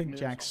Elazrin. I think Yeah,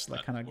 Jack's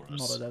like kind of for us.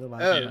 nodded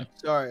otherwise. Oh, Like,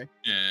 sorry.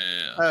 Yeah.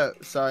 Oh,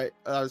 sorry.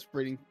 I was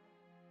reading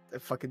the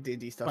fucking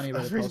D&D stuff. Funny I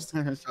was Reddit reading post.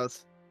 some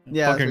stuff.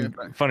 Yeah, I was Fucking reading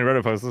funny. funny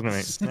Reddit post, isn't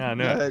it? Yeah, I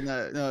know.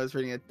 it. No, I was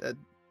reading a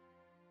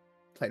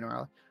plain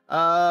morale.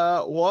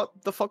 What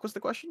the fuck was the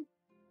question?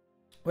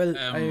 well,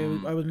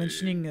 Um, I was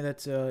mentioning that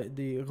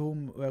the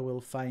room where we'll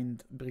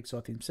find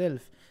Brixot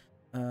himself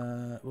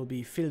will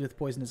be filled with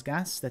poisonous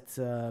gas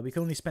that we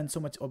can only spend so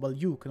much, or well,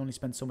 you can only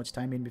spend so much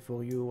time in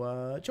before you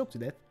choke to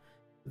death.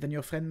 Then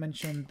your friend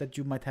mentioned that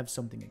you might have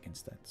something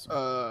against that.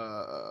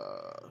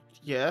 So.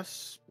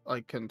 Yes,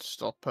 I can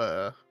stop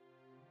a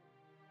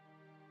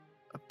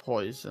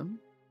poison.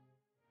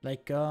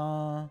 Like,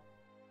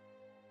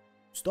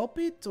 stop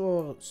it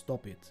or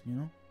stop it, you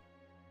know?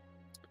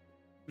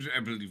 I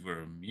believe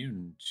we're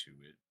immune to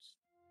it.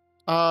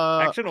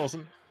 Action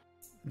awesome.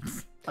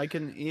 I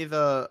can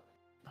either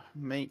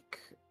make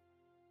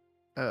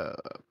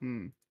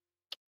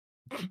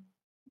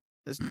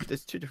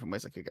There's two different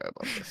ways I could go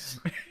about this.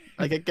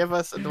 I could give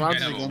us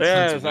advantage Yeah, well,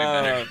 against Yes,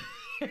 way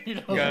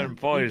better. got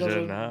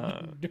poison,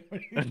 huh?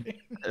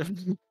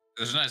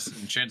 There's a nice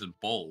enchanted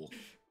bowl.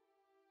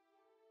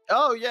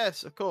 Oh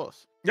yes, of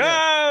course.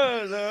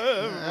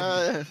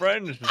 Yeah,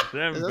 French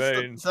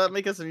champagne. Does that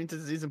make us immune to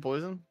disease and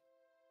poison?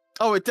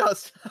 Oh, it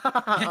does.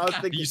 I was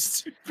thinking. You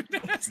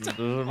stupid ass. Does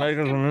it make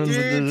us immune to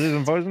Dude. disease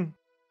and poison?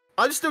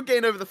 I'm still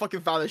getting over the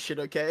fucking Valor shit,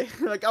 okay?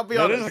 Like, I'll be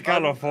That honest. is a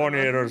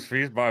Californiator's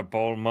feast by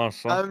Paul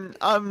Muscle.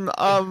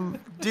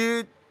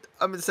 Dude,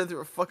 I'm in the center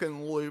of a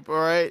fucking loop,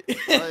 alright?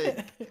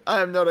 Like,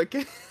 I am not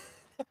okay.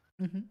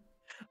 Mhm.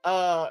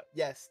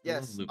 Yes, I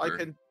Looper.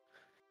 can.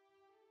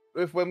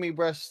 If when we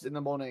rest in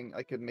the morning,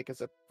 I can make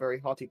us a very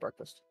hearty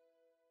breakfast.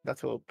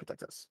 That will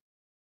protect us.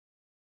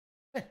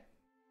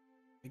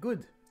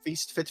 Good.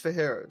 Feast fit for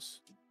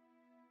heroes.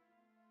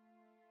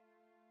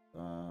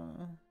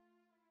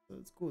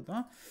 That's good,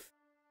 huh?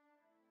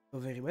 So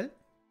very well.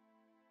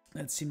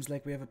 It seems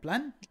like we have a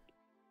plan.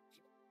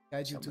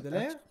 Guide you to Something the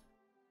like lair. that.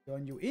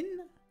 Join you in.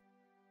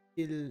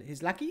 Kill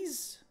his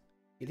lackeys.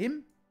 Kill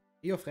him.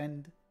 Be your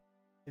friend.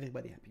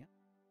 Everybody happy. Huh?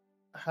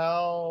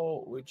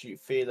 How would you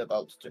feel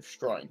about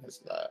destroying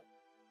his lair?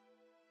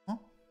 Huh?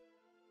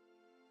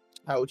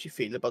 How would you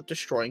feel about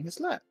destroying his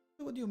lair?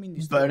 So what do you mean?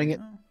 Burning destroying, it.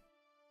 huh?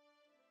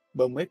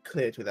 When we're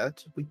clear to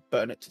that, we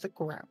burn it to the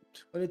ground.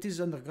 Well, it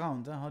is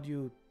underground. Huh? How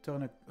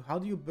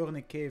do you burn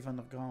a cave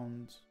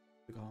underground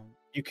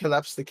You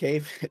collapse the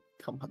cave.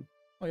 Come on.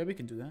 Oh yeah, we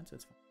can do that.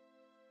 That's fine.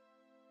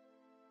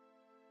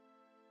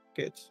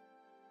 Good.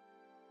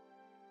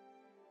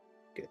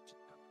 Good.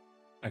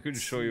 I could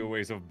show you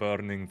ways of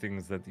burning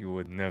things that you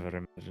would never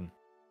imagine.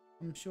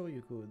 I'm sure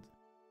you could.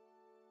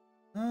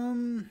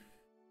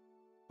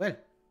 Well,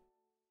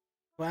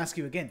 I'll ask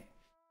you again.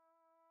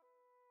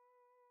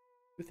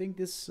 You think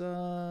this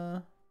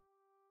little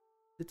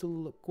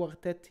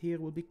quartet here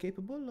will be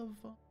capable of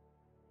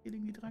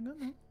killing the dragon?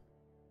 No?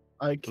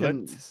 I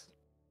can. Let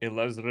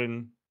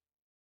Elazrin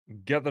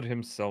gather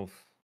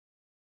himself.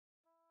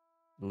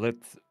 Let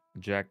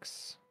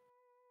Jax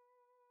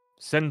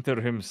center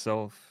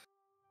himself.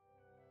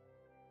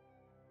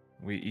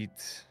 We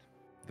eat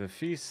the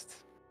feast,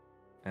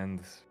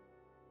 and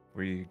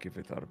we give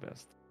it our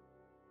best.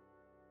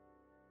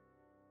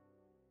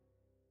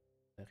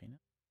 Fair enough.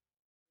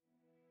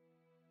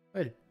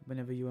 Well,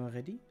 whenever you are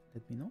ready,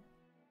 let me know.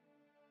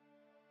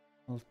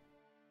 I'll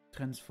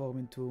transform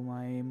into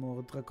my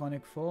more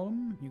draconic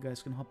form. You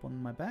guys can hop on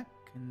my back,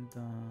 and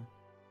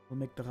we'll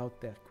make the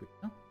route there quick,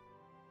 no?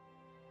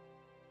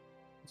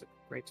 It's a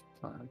great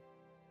plan.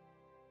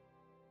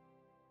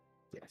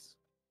 Yes.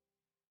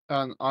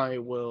 And I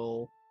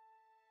will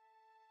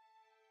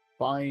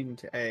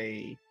find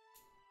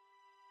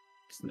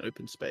just an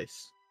open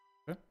space.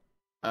 Okay.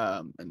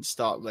 And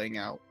start laying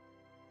out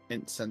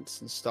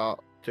incense and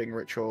start doing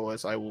ritual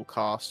as I will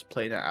cast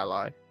Planar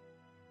Ally.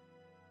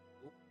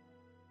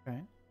 Okay.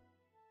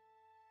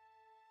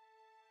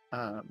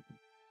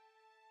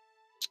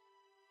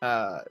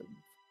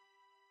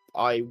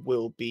 I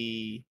will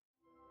be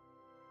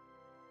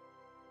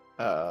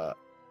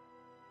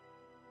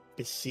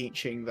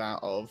beseeching that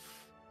of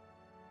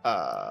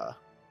how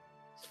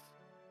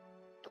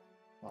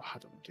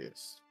do I do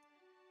this?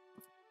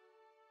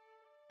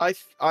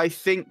 I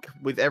think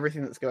with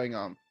everything that's going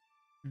on,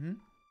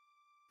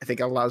 I think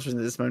Elazrin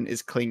at this moment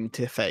is clinging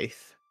to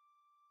faith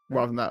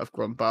rather than that of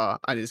Grumbar,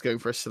 and is going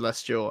for a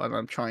celestial. And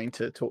I'm trying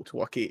to talk to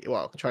Joaquin.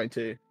 Well, trying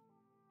to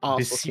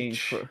ask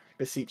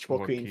beseech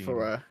Joaquin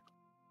for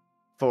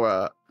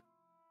a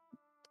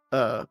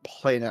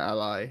planar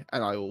ally,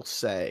 and I will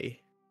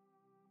say,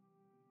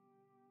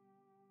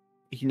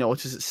 you know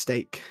what is at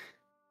stake.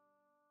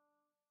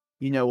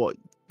 You know what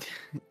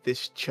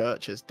this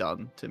church has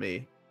done to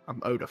me. I'm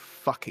owed a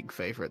fucking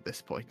favor at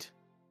this point.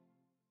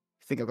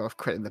 I think I've got enough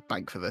credit in the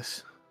bank for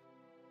this.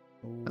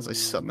 Ooh. As I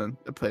summon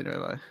a planar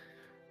ally.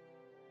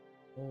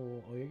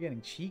 Oh, you're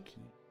getting cheeky.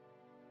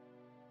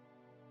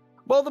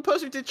 Well, the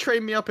person who did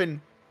train me up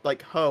in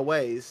like her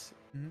ways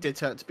Mhm. did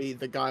turn out to be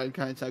the guy I'm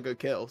trying to go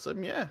kill. So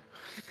yeah.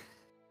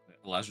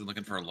 Elijah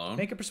looking for a loan.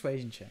 Make a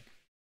persuasion check.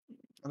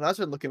 And that's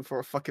been looking for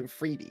a fucking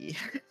freebie.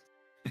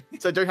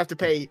 So I don't have to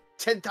pay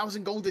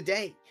 10,000 gold a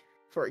day,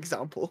 for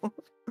example.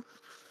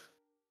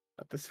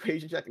 A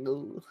persuasion check.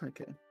 Ooh,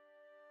 okay.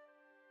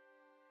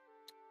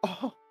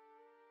 Oh.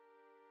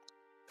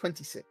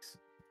 26.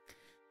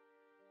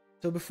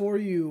 So before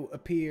you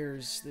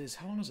appears this.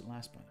 How long does it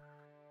last, by the way?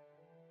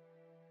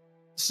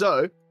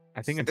 So,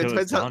 I think It until it's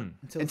depends how- done.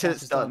 Until Until task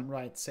it's is done.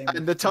 Right. Same. and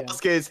the with- yeah.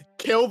 task is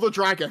kill the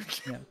dragon.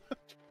 Yeah.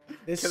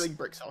 This Killing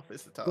bricks off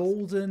is the task.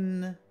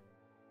 golden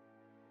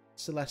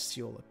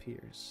celestial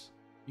appears.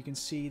 You can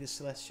see the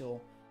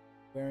celestial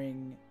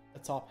wearing a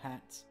top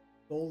hat,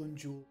 golden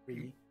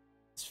jewelry,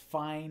 his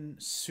fine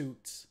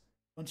suit,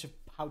 bunch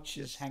of pouches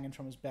Yes. hanging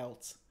from his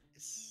belt.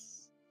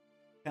 Yes.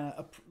 Kind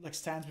of like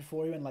stands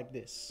before you and like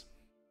this.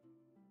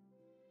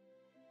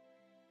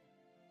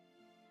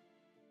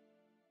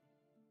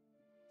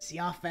 See,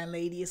 our fair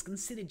lady has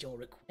considered your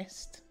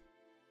request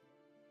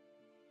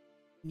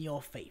in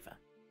your favor.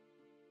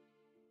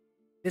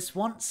 This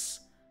once,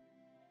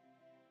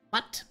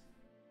 but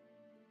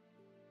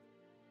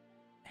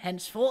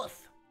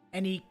henceforth,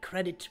 any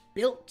credit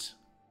built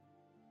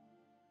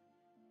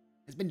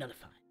has been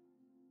nullified.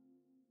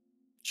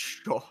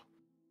 Sure.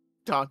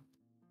 Done.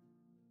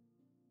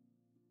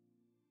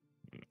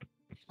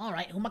 All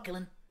right, who am I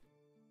killing?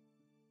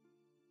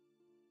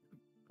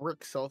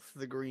 Bricks off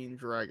the green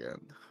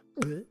dragon.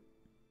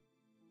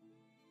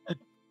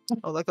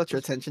 Oh, that got your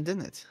attention,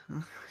 didn't it?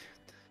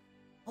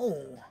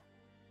 Oh,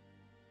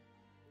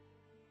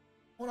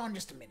 hold on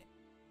just a minute.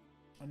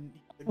 And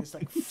this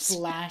like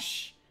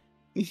flash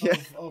Yeah.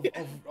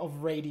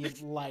 of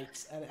radiant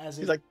light as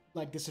He's it like,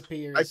 like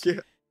disappears. I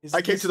came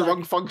This, to the like,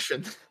 wrong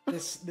function.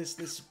 This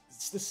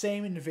it's the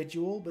same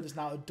individual, but is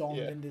now adorned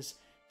Yeah. in this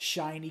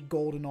shiny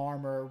golden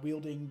armor,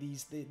 wielding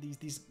these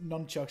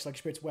nunchucks like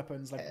spirits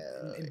weapons, like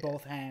Hell in yeah.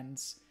 both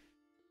hands.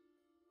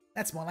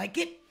 That's more like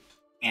it.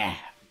 Yeah.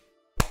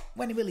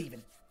 When are we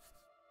leaving?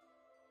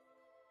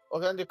 We're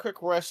going to do a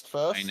quick rest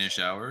first. 9-ish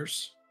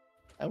hours.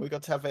 And we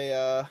got to have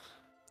a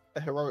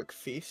heroic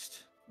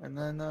feast. And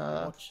then,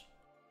 Watch.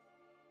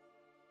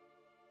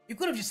 You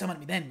could have just summoned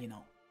me then, you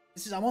know.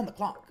 I'm on the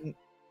clock.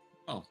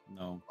 Oh,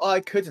 no. I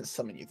couldn't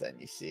summon you then,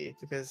 you see,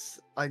 because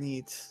I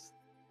need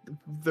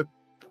the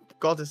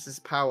goddess's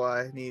power,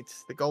 I need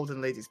the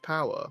golden lady's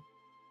power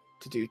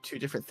to do two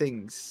different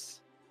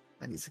things.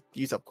 I need to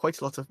use up quite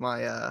a lot of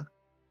my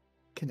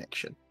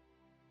connection.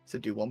 to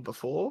do one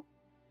before.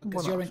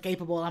 Because Why you're not?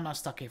 incapable, I'm not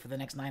stuck here for the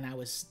next 9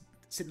 hours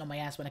sitting on my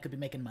ass when I could be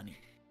making money.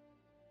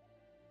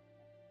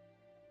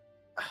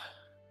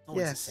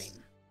 Always Yes. the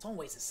same. It's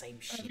always the same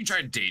Have shit. you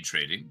tried day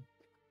trading?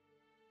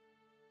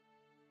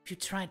 If you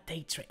tried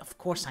day trade, of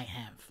course I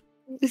have.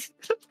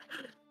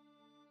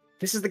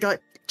 This is the guy,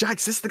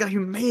 Jax. This is the guy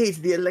who made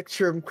the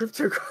Electrum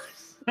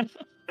cryptocurrency.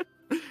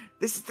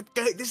 This is the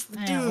guy. This is the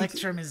Yeah, dude.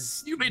 Electrum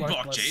is You made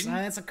worthless.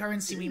 blockchain. It's a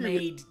currency we Yeah, but-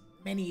 made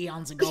many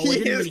eons ago. It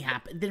didn't Yes. really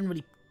happen. It didn't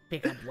really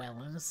pick up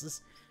well. And this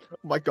is Oh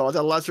my god,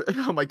 Electrum.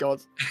 Oh my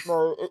god.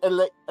 No,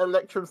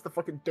 Electrum's the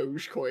fucking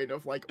Dogecoin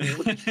of like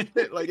all the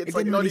shit. Like it it's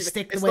like didn't not really even.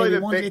 stick the It's way not we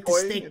even wanted it to Bitcoin,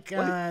 stick, it's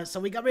like- so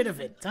we got rid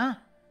of it, huh?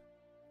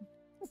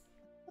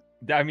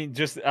 I mean,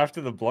 just after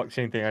the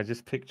blockchain thing, I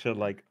just picture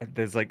like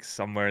there's like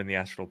somewhere in the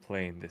astral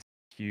plane this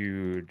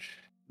huge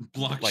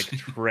Blockchain. like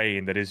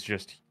train that is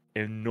just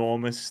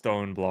enormous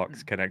stone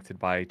blocks connected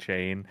by a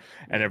chain,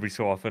 and every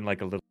so often like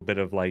a little bit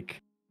of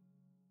like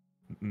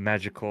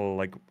magical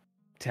like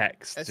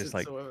text Essence just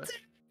like or whatever.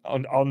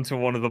 onto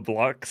one of the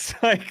blocks.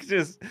 Like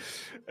just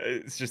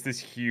it's just this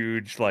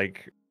huge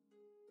like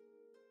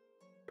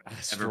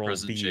astral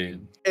Ever-present being.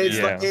 chain. It's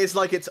Yeah. like it's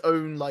like its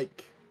own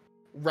like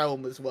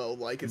realm as well.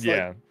 Like it's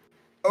Yeah. like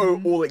oh,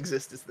 Mhm. all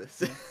exists is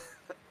this.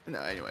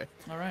 No, anyway.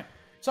 All right.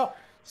 So,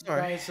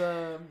 Sorry. guys,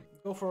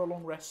 go for a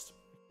long rest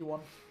if you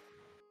want.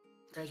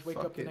 Guys, wake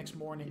up the Fucking next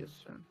morning. yes,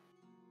 sir.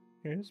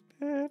 It's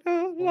been a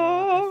I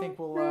long think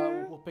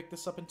we'll pick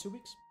this up in 2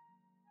 weeks.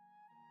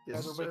 You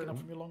Yes, guys are waking sir. up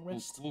from your long Cool,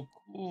 rest. cool,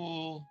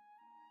 cool.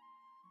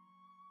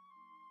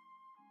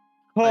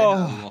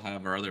 Oh, We'll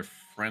have our other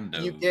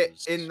friendos. You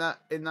get in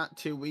that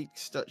 2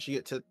 weeks that you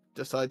get to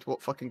decide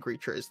what fucking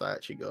creature it is that I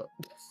actually got.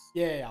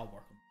 Yeah, I'll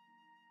work.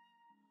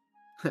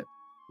 'em.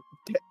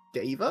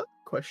 Dava?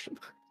 Question.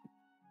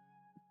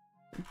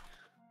 All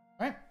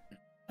right.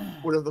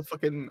 What are the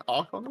fucking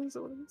Archons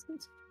or whatever it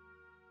is?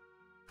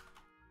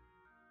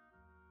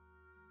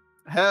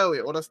 Hell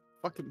yeah, what a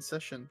fucking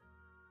session.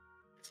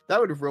 That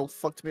would have real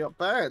fucked me up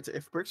bad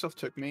if Brixoff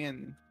took me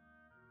and,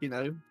 you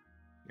know,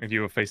 and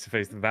you were face to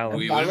face with Valor.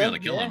 We would be able Valor, to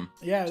kill yeah. him.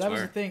 Yeah, that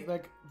was the Swear. thing.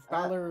 Like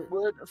Valor,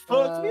 would have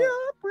fucked me uh,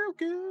 up real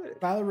good.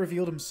 Valor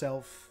revealed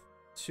himself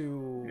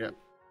to Yep.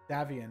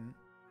 Davian,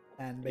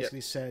 and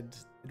basically said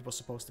it was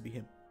supposed to be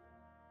him.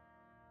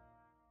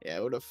 Yeah,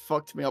 it would have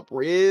fucked me up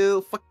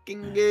real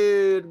fucking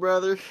good,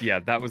 brother. Yeah,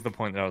 that was the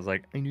point that I was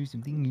like, I knew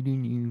something you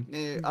didn't know.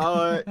 Yeah,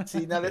 oh,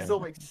 see, now this Yeah. all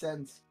makes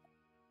sense.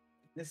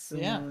 This all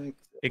Yeah. makes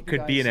It You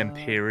could be an guys,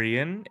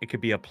 Empyrean, it could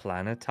be a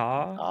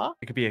Planetar, Huh?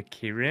 it could be a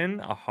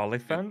Kirin, a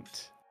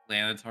Holophant.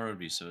 Lanatar would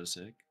be so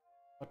sick.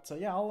 But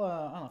yeah, I'll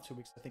I don't know, 2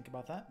 weeks to think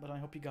about that. But I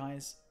hope you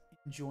guys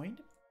enjoyed.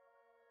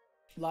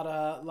 A lot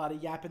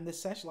of yap in this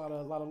session. A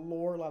lot of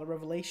lore, a lot of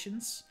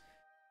revelations.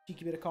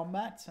 Cheeky bit of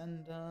combat,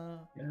 and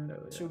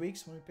 2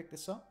 weeks when we pick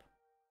this up,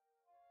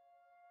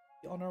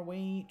 on our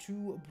way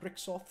to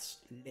Brixoth's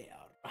lair.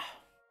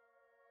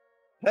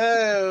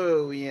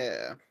 Oh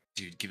yeah.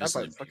 Dude, give That us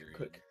an bite's fucking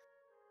Imperial. quick.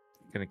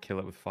 Gonna kill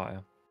it with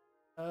fire.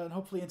 And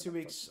hopefully in 2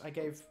 weeks I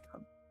gave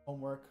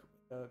homework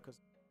because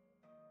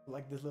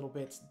like this little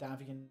bit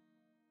Davian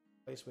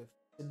plays with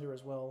Cinder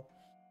as well.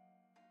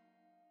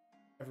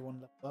 Everyone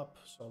leveled up,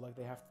 so like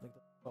they have to like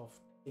the of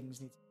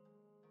things need to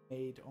be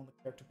made on the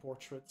character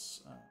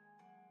portraits,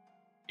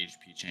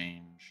 HP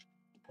change.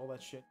 all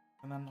that shit.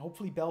 And then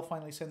hopefully Belle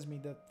finally sends me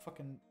the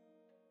fucking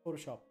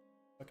Photoshop.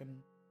 I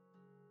can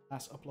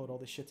mass upload all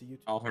this shit to YouTube.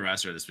 I'll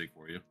harass her this week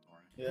for you. Don't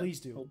worry. Yeah. Please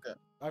do. Okay.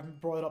 I've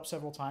brought it up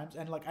several times,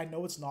 and like I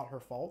know it's not her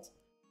fault,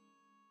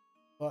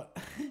 but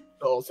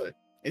Also,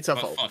 it's her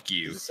But fault. fuck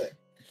you. Just say.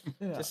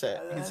 yeah. Just say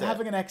it. You can say it.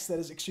 Having an ex that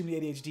is extremely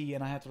ADHD,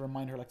 and I had to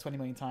remind her like 20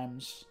 million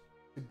times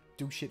to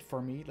do shit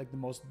for me, like the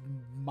most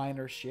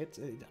minor shit.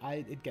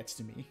 It gets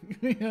to me.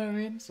 You know what I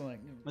mean? So like,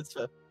 That's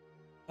fair.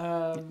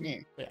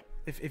 yeah.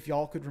 If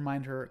y'all could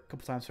remind her a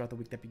couple times throughout the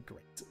week, that'd be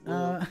great.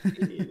 Well,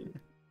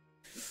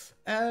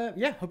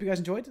 Yeah, hope you guys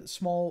enjoyed.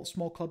 Small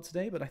club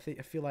today, but I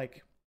feel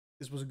like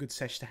this was a good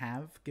sesh to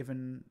have,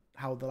 given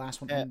how the last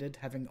one Yeah. ended,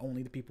 having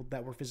only the people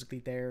that were physically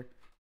there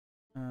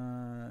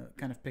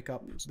kind of pick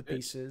up the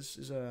pieces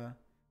is a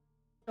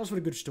that was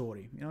a good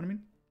story. You know what I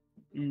mean?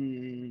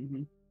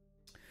 Mm-hmm.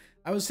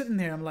 I was sitting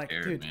there, I'm like,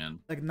 Scared, dude, man.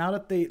 like now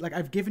that they like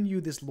I've given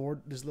you this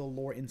little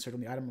lore insert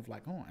on the item of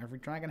like, oh, every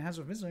dragon has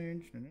a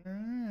visage.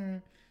 I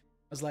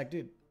was like,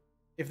 dude,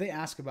 if they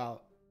ask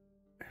about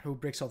who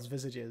Brixoth's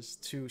visage is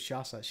to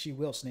Shasa, she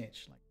will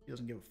snitch. Like she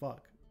doesn't give a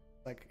fuck.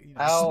 Like you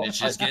know, Ow.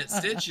 Snitches get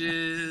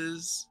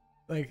stitches.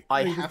 like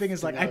I the have thing is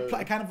to like know.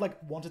 I kind of like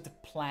wanted to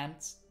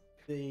plant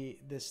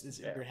this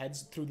in Yeah. your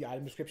heads through the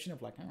item description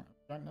of like, oh,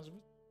 dragon has a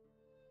visage.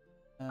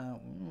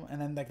 And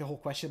then like the whole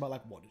question about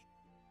like what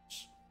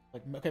is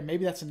like, okay,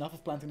 maybe that's enough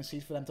of planting the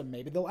seeds for them to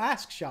maybe they'll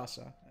ask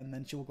Shasa, and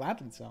then she will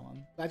gladly tell.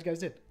 And glad you guys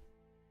did.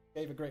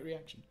 Gave a great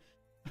reaction.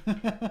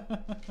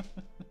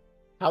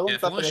 How long Yeah, has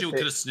if that only been she a could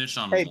thing? have snitched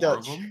on Hey, more Dutch.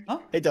 of them. Huh?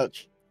 Hey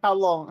Dutch, how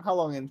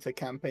long into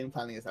campaign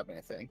planning has that been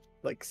a thing?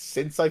 Like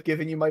since I've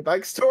given you my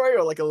backstory,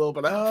 or like a little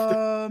bit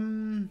after?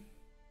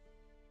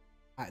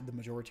 The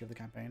majority of the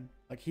campaign,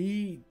 like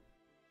he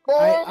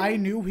I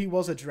knew he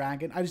was a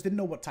dragon. I just didn't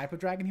know what type of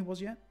dragon he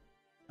was yet.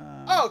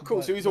 Oh,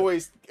 cool. So he's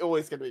always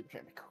going to be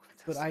mechanical.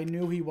 But I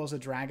knew he was a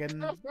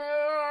dragon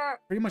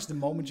pretty much the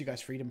moment you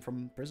guys freed him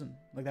from prison.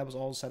 Like, that was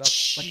all set up.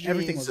 Like,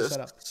 everything was set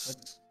up. Like,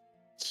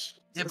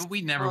 Yeah, but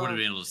we never would have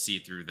been able to see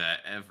through that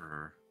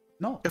ever.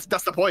 no.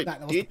 That's the point.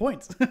 That was the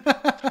point.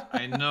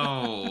 I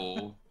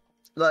know.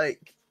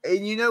 Like,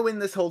 and you know, in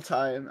this whole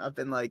time, I've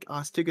been like, oh,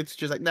 it's too good to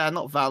just like, nah,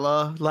 not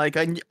Valor. Like,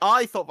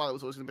 I thought Valor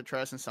was always going to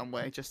betray us in some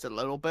way, just a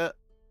little bit.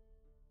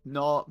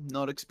 Not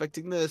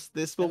expecting this.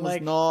 This one was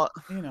like, not.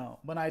 You know,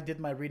 when I did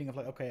my reading of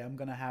like, okay, I'm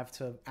gonna have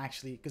to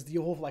actually, because the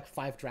whole like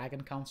 5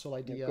 dragon council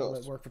idea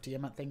that worked for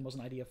Tiamat thing was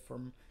an idea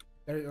from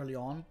very early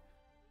on.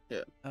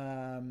 Yeah.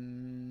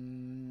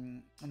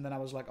 And then I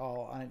was like,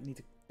 oh, I need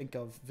to think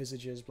of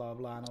visages, blah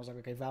blah. And I was like,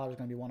 okay, Valor's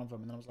gonna be one of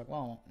them. And then I was like,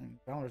 well,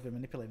 Valor's been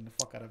manipulating the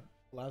fuck out of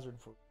Lazard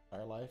for his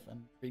entire life,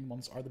 and green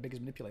ones are the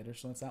biggest manipulators,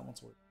 so it's that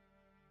one's worth.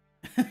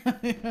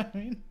 You know what I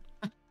mean?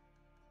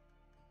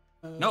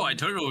 No, I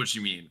totally know what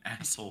you mean,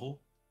 asshole.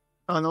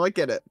 Oh no, I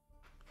get it.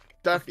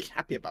 Don't have to be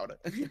happy about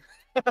it.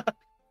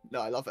 No,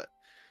 I love it.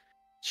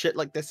 Shit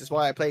like this is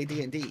why I play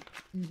D&D.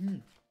 Mm-hmm.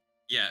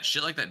 Yeah,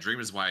 shit like that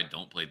dream is why I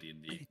don't play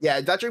D&D. Yeah,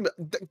 that dream,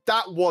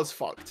 that was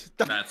fucked.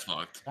 That's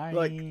fucked.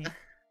 Like,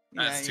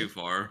 That's too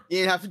far. You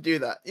didn't have to do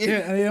that.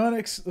 Yeah, and you know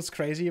what's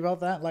crazy about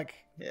that? Like,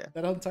 Yeah.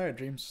 that entire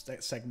dreams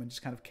segment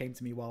just kind of came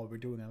to me while we were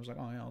doing it. I was like,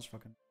 oh yeah,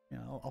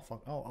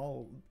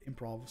 I'll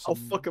improv some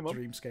fuck 'em up.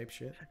 dreamscape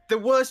shit. The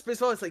worst bit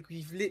as well is like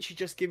we've literally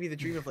just given you the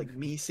dream of like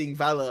me seeing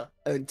Valor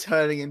and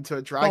turning into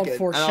a dragon. Oh, and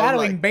foreshadowing,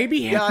 I'm like, baby.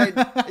 Yeah,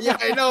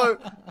 I know.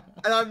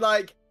 And I'm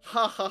like,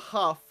 ha ha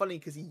ha, funny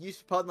because he used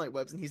to part night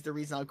webs and he's the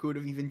reason I could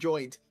have even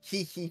joined.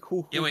 Hee hee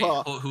hoo hoo. Yeah, wait,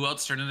 ha. who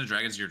else turned into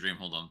dragons in your dream?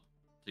 Hold on.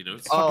 Take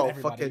notes. Oh,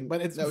 Everybody. fucking-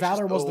 But it's no, it's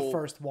Valor just was the all-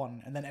 first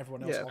one, and then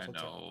everyone else Yeah. I also took.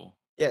 know.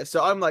 Yeah,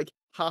 so I'm like,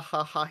 ha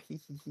ha ha, hee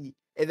hee hee.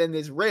 And then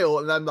there's real,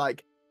 and I'm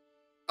like,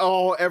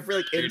 oh, every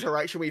like Dude,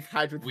 interaction we've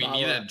had with we Valor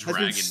need a has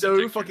dragon been so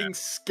detector fucking now.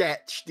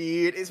 sketch,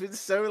 dude. It's been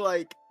so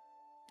like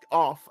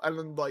off, and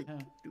I'm like, Yeah.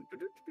 do, do,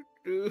 do,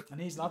 do, do.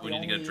 And he's not We the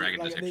need to get only. dragon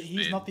Like, detection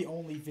he's made. not the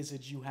only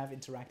visage you have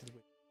interacted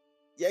with.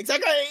 Yeah,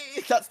 exactly.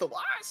 That's the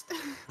worst.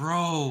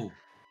 Bro,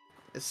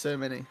 There's so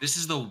many. this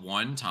is the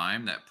one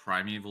time that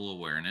primeval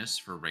awareness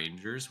for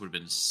rangers would have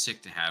been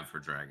sick to have for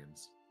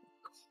dragons.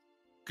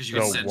 Because you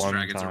The can sense one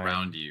dragons time.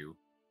 around you.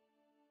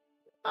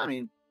 I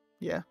mean,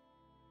 yeah.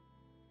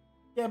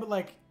 Yeah, but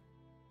like,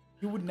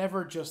 you would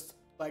never just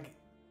like.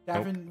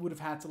 Davin would have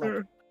had to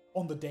like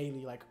on the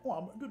daily, like, oh,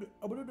 I'm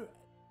gonna do it.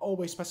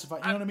 Always specify.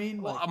 You know what I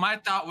mean? Well, Like, my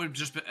thought would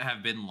just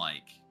have been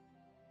like,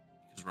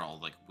 because we're all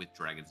like with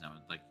dragons now,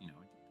 it's like, you know,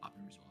 pop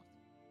every so often.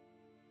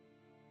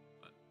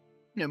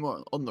 Yeah,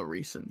 more on the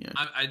recent, yeah.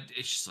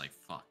 It's just like,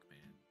 fuck, man.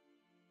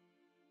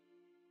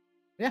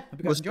 yeah, hope you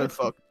guys What's enjoyed. the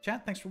fuck?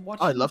 Chat, thanks for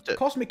watching. I loved it.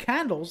 Cosmic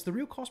Candles, the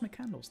real Cosmic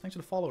Candles. Thanks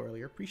for the follow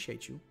earlier.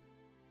 Appreciate you.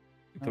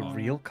 The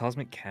real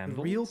cosmic The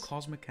candles. real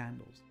Cosmic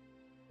Candles.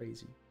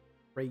 Crazy.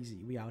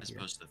 We out As here.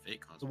 opposed to the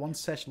fake The cosmic. one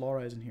sesh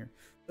Laura isn't here.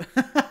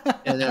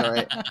 Yeah, no,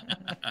 right.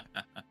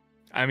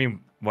 I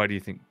mean, why do you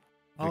think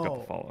we got Oh,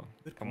 the follow?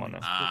 Good Come on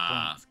point. now.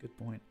 Ah. That's a good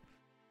point.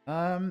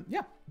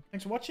 Yeah.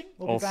 Thanks for watching.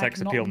 We'll All be back sex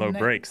not appeal, no ne-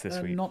 breaks this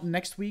week. Not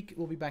next week.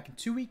 We'll be back in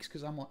 2 weeks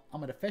because I'm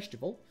at a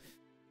festival.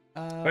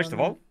 First of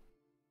all,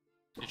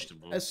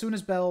 Vegetable. as soon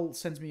as Belle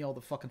sends me all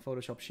the fucking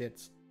Photoshop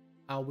shit,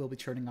 I will be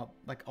churning out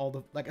like all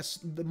the like.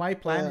 My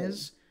plan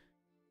is.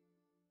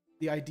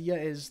 The idea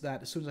is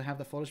that as soon as I have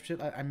the Photoshop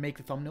shit, I make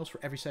the thumbnails for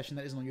every session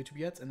that isn't on YouTube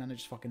yet, and then I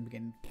just fucking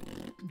begin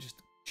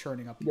just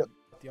churning up Yep.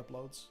 the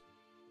uploads.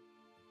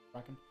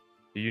 Reckon?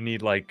 do you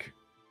need like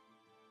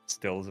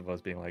stills of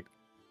us being like,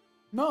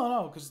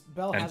 No, because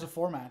Belle And- has a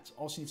format.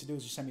 All she needs to do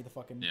is just send me the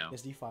fucking Yeah.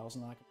 SD files,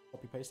 and then I can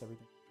copy paste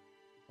everything.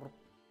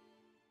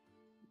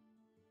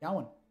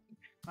 Going.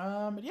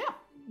 Yeah.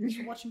 Thanks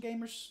for watching,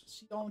 gamers.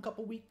 See you all in a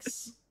couple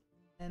weeks.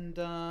 And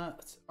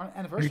it's our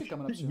anniversary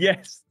coming up soon.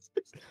 yes,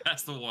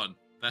 That's the one.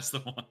 That's the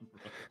one.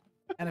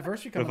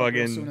 Anniversary The coming up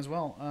real fucking soon as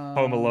well.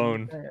 Home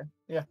Alone.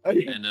 Yeah. And,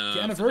 The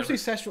anniversary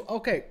session.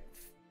 Okay,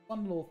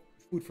 fun little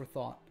food for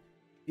thought.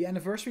 The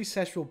anniversary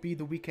session will be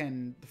the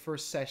weekend, the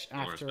first sesh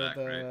Laura's after back,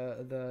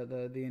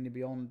 the In and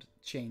Beyond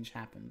change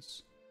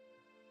happens.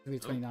 The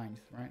 29th,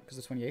 right? Because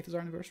the 28th is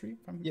our anniversary.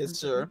 If I'm Yes,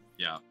 sir.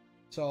 Yeah.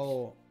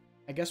 So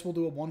I guess we'll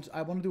do a one.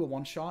 I want to do a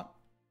one shot.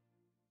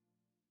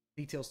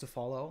 Details to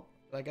follow.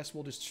 But I guess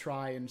we'll just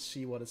try and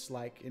see what it's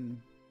like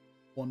in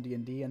one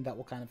D&D, and that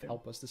will kind of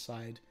help us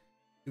decide.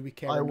 Do we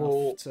care I enough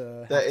will- to?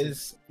 there have to-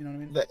 is- You know what I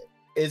mean? There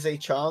is a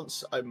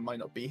chance I might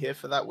not be here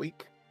for that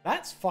week.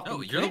 That's fucking.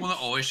 No, you're the one that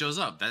cringe. always shows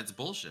up. That's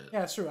bullshit.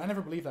 Yeah, it's true. I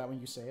never believe that when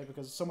you say it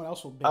because someone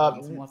else will be Um,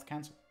 and we'll have to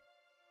cancel.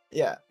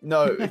 Yeah,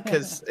 no,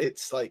 because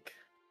it's like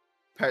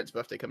parents'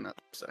 birthday coming up,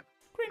 so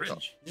Cringe.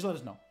 Cringe. Just let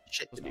us know.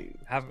 shit to do.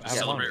 have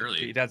Celebrate fun. early.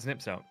 Get your dad's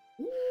nips out.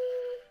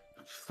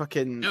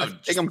 Fucking, I Dude,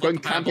 think just I'm flip going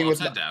the Bible camping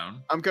with. upside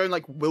down. I'm going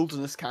like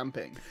wilderness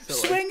camping. So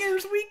like,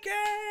 Swingers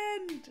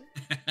weekend.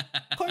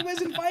 Koi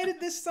was invited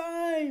this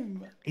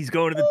time. He's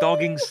going to the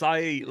dogging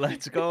site.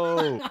 Let's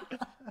go.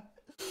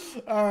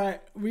 All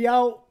right, we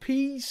out.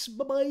 Peace.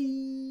 Bye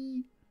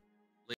bye.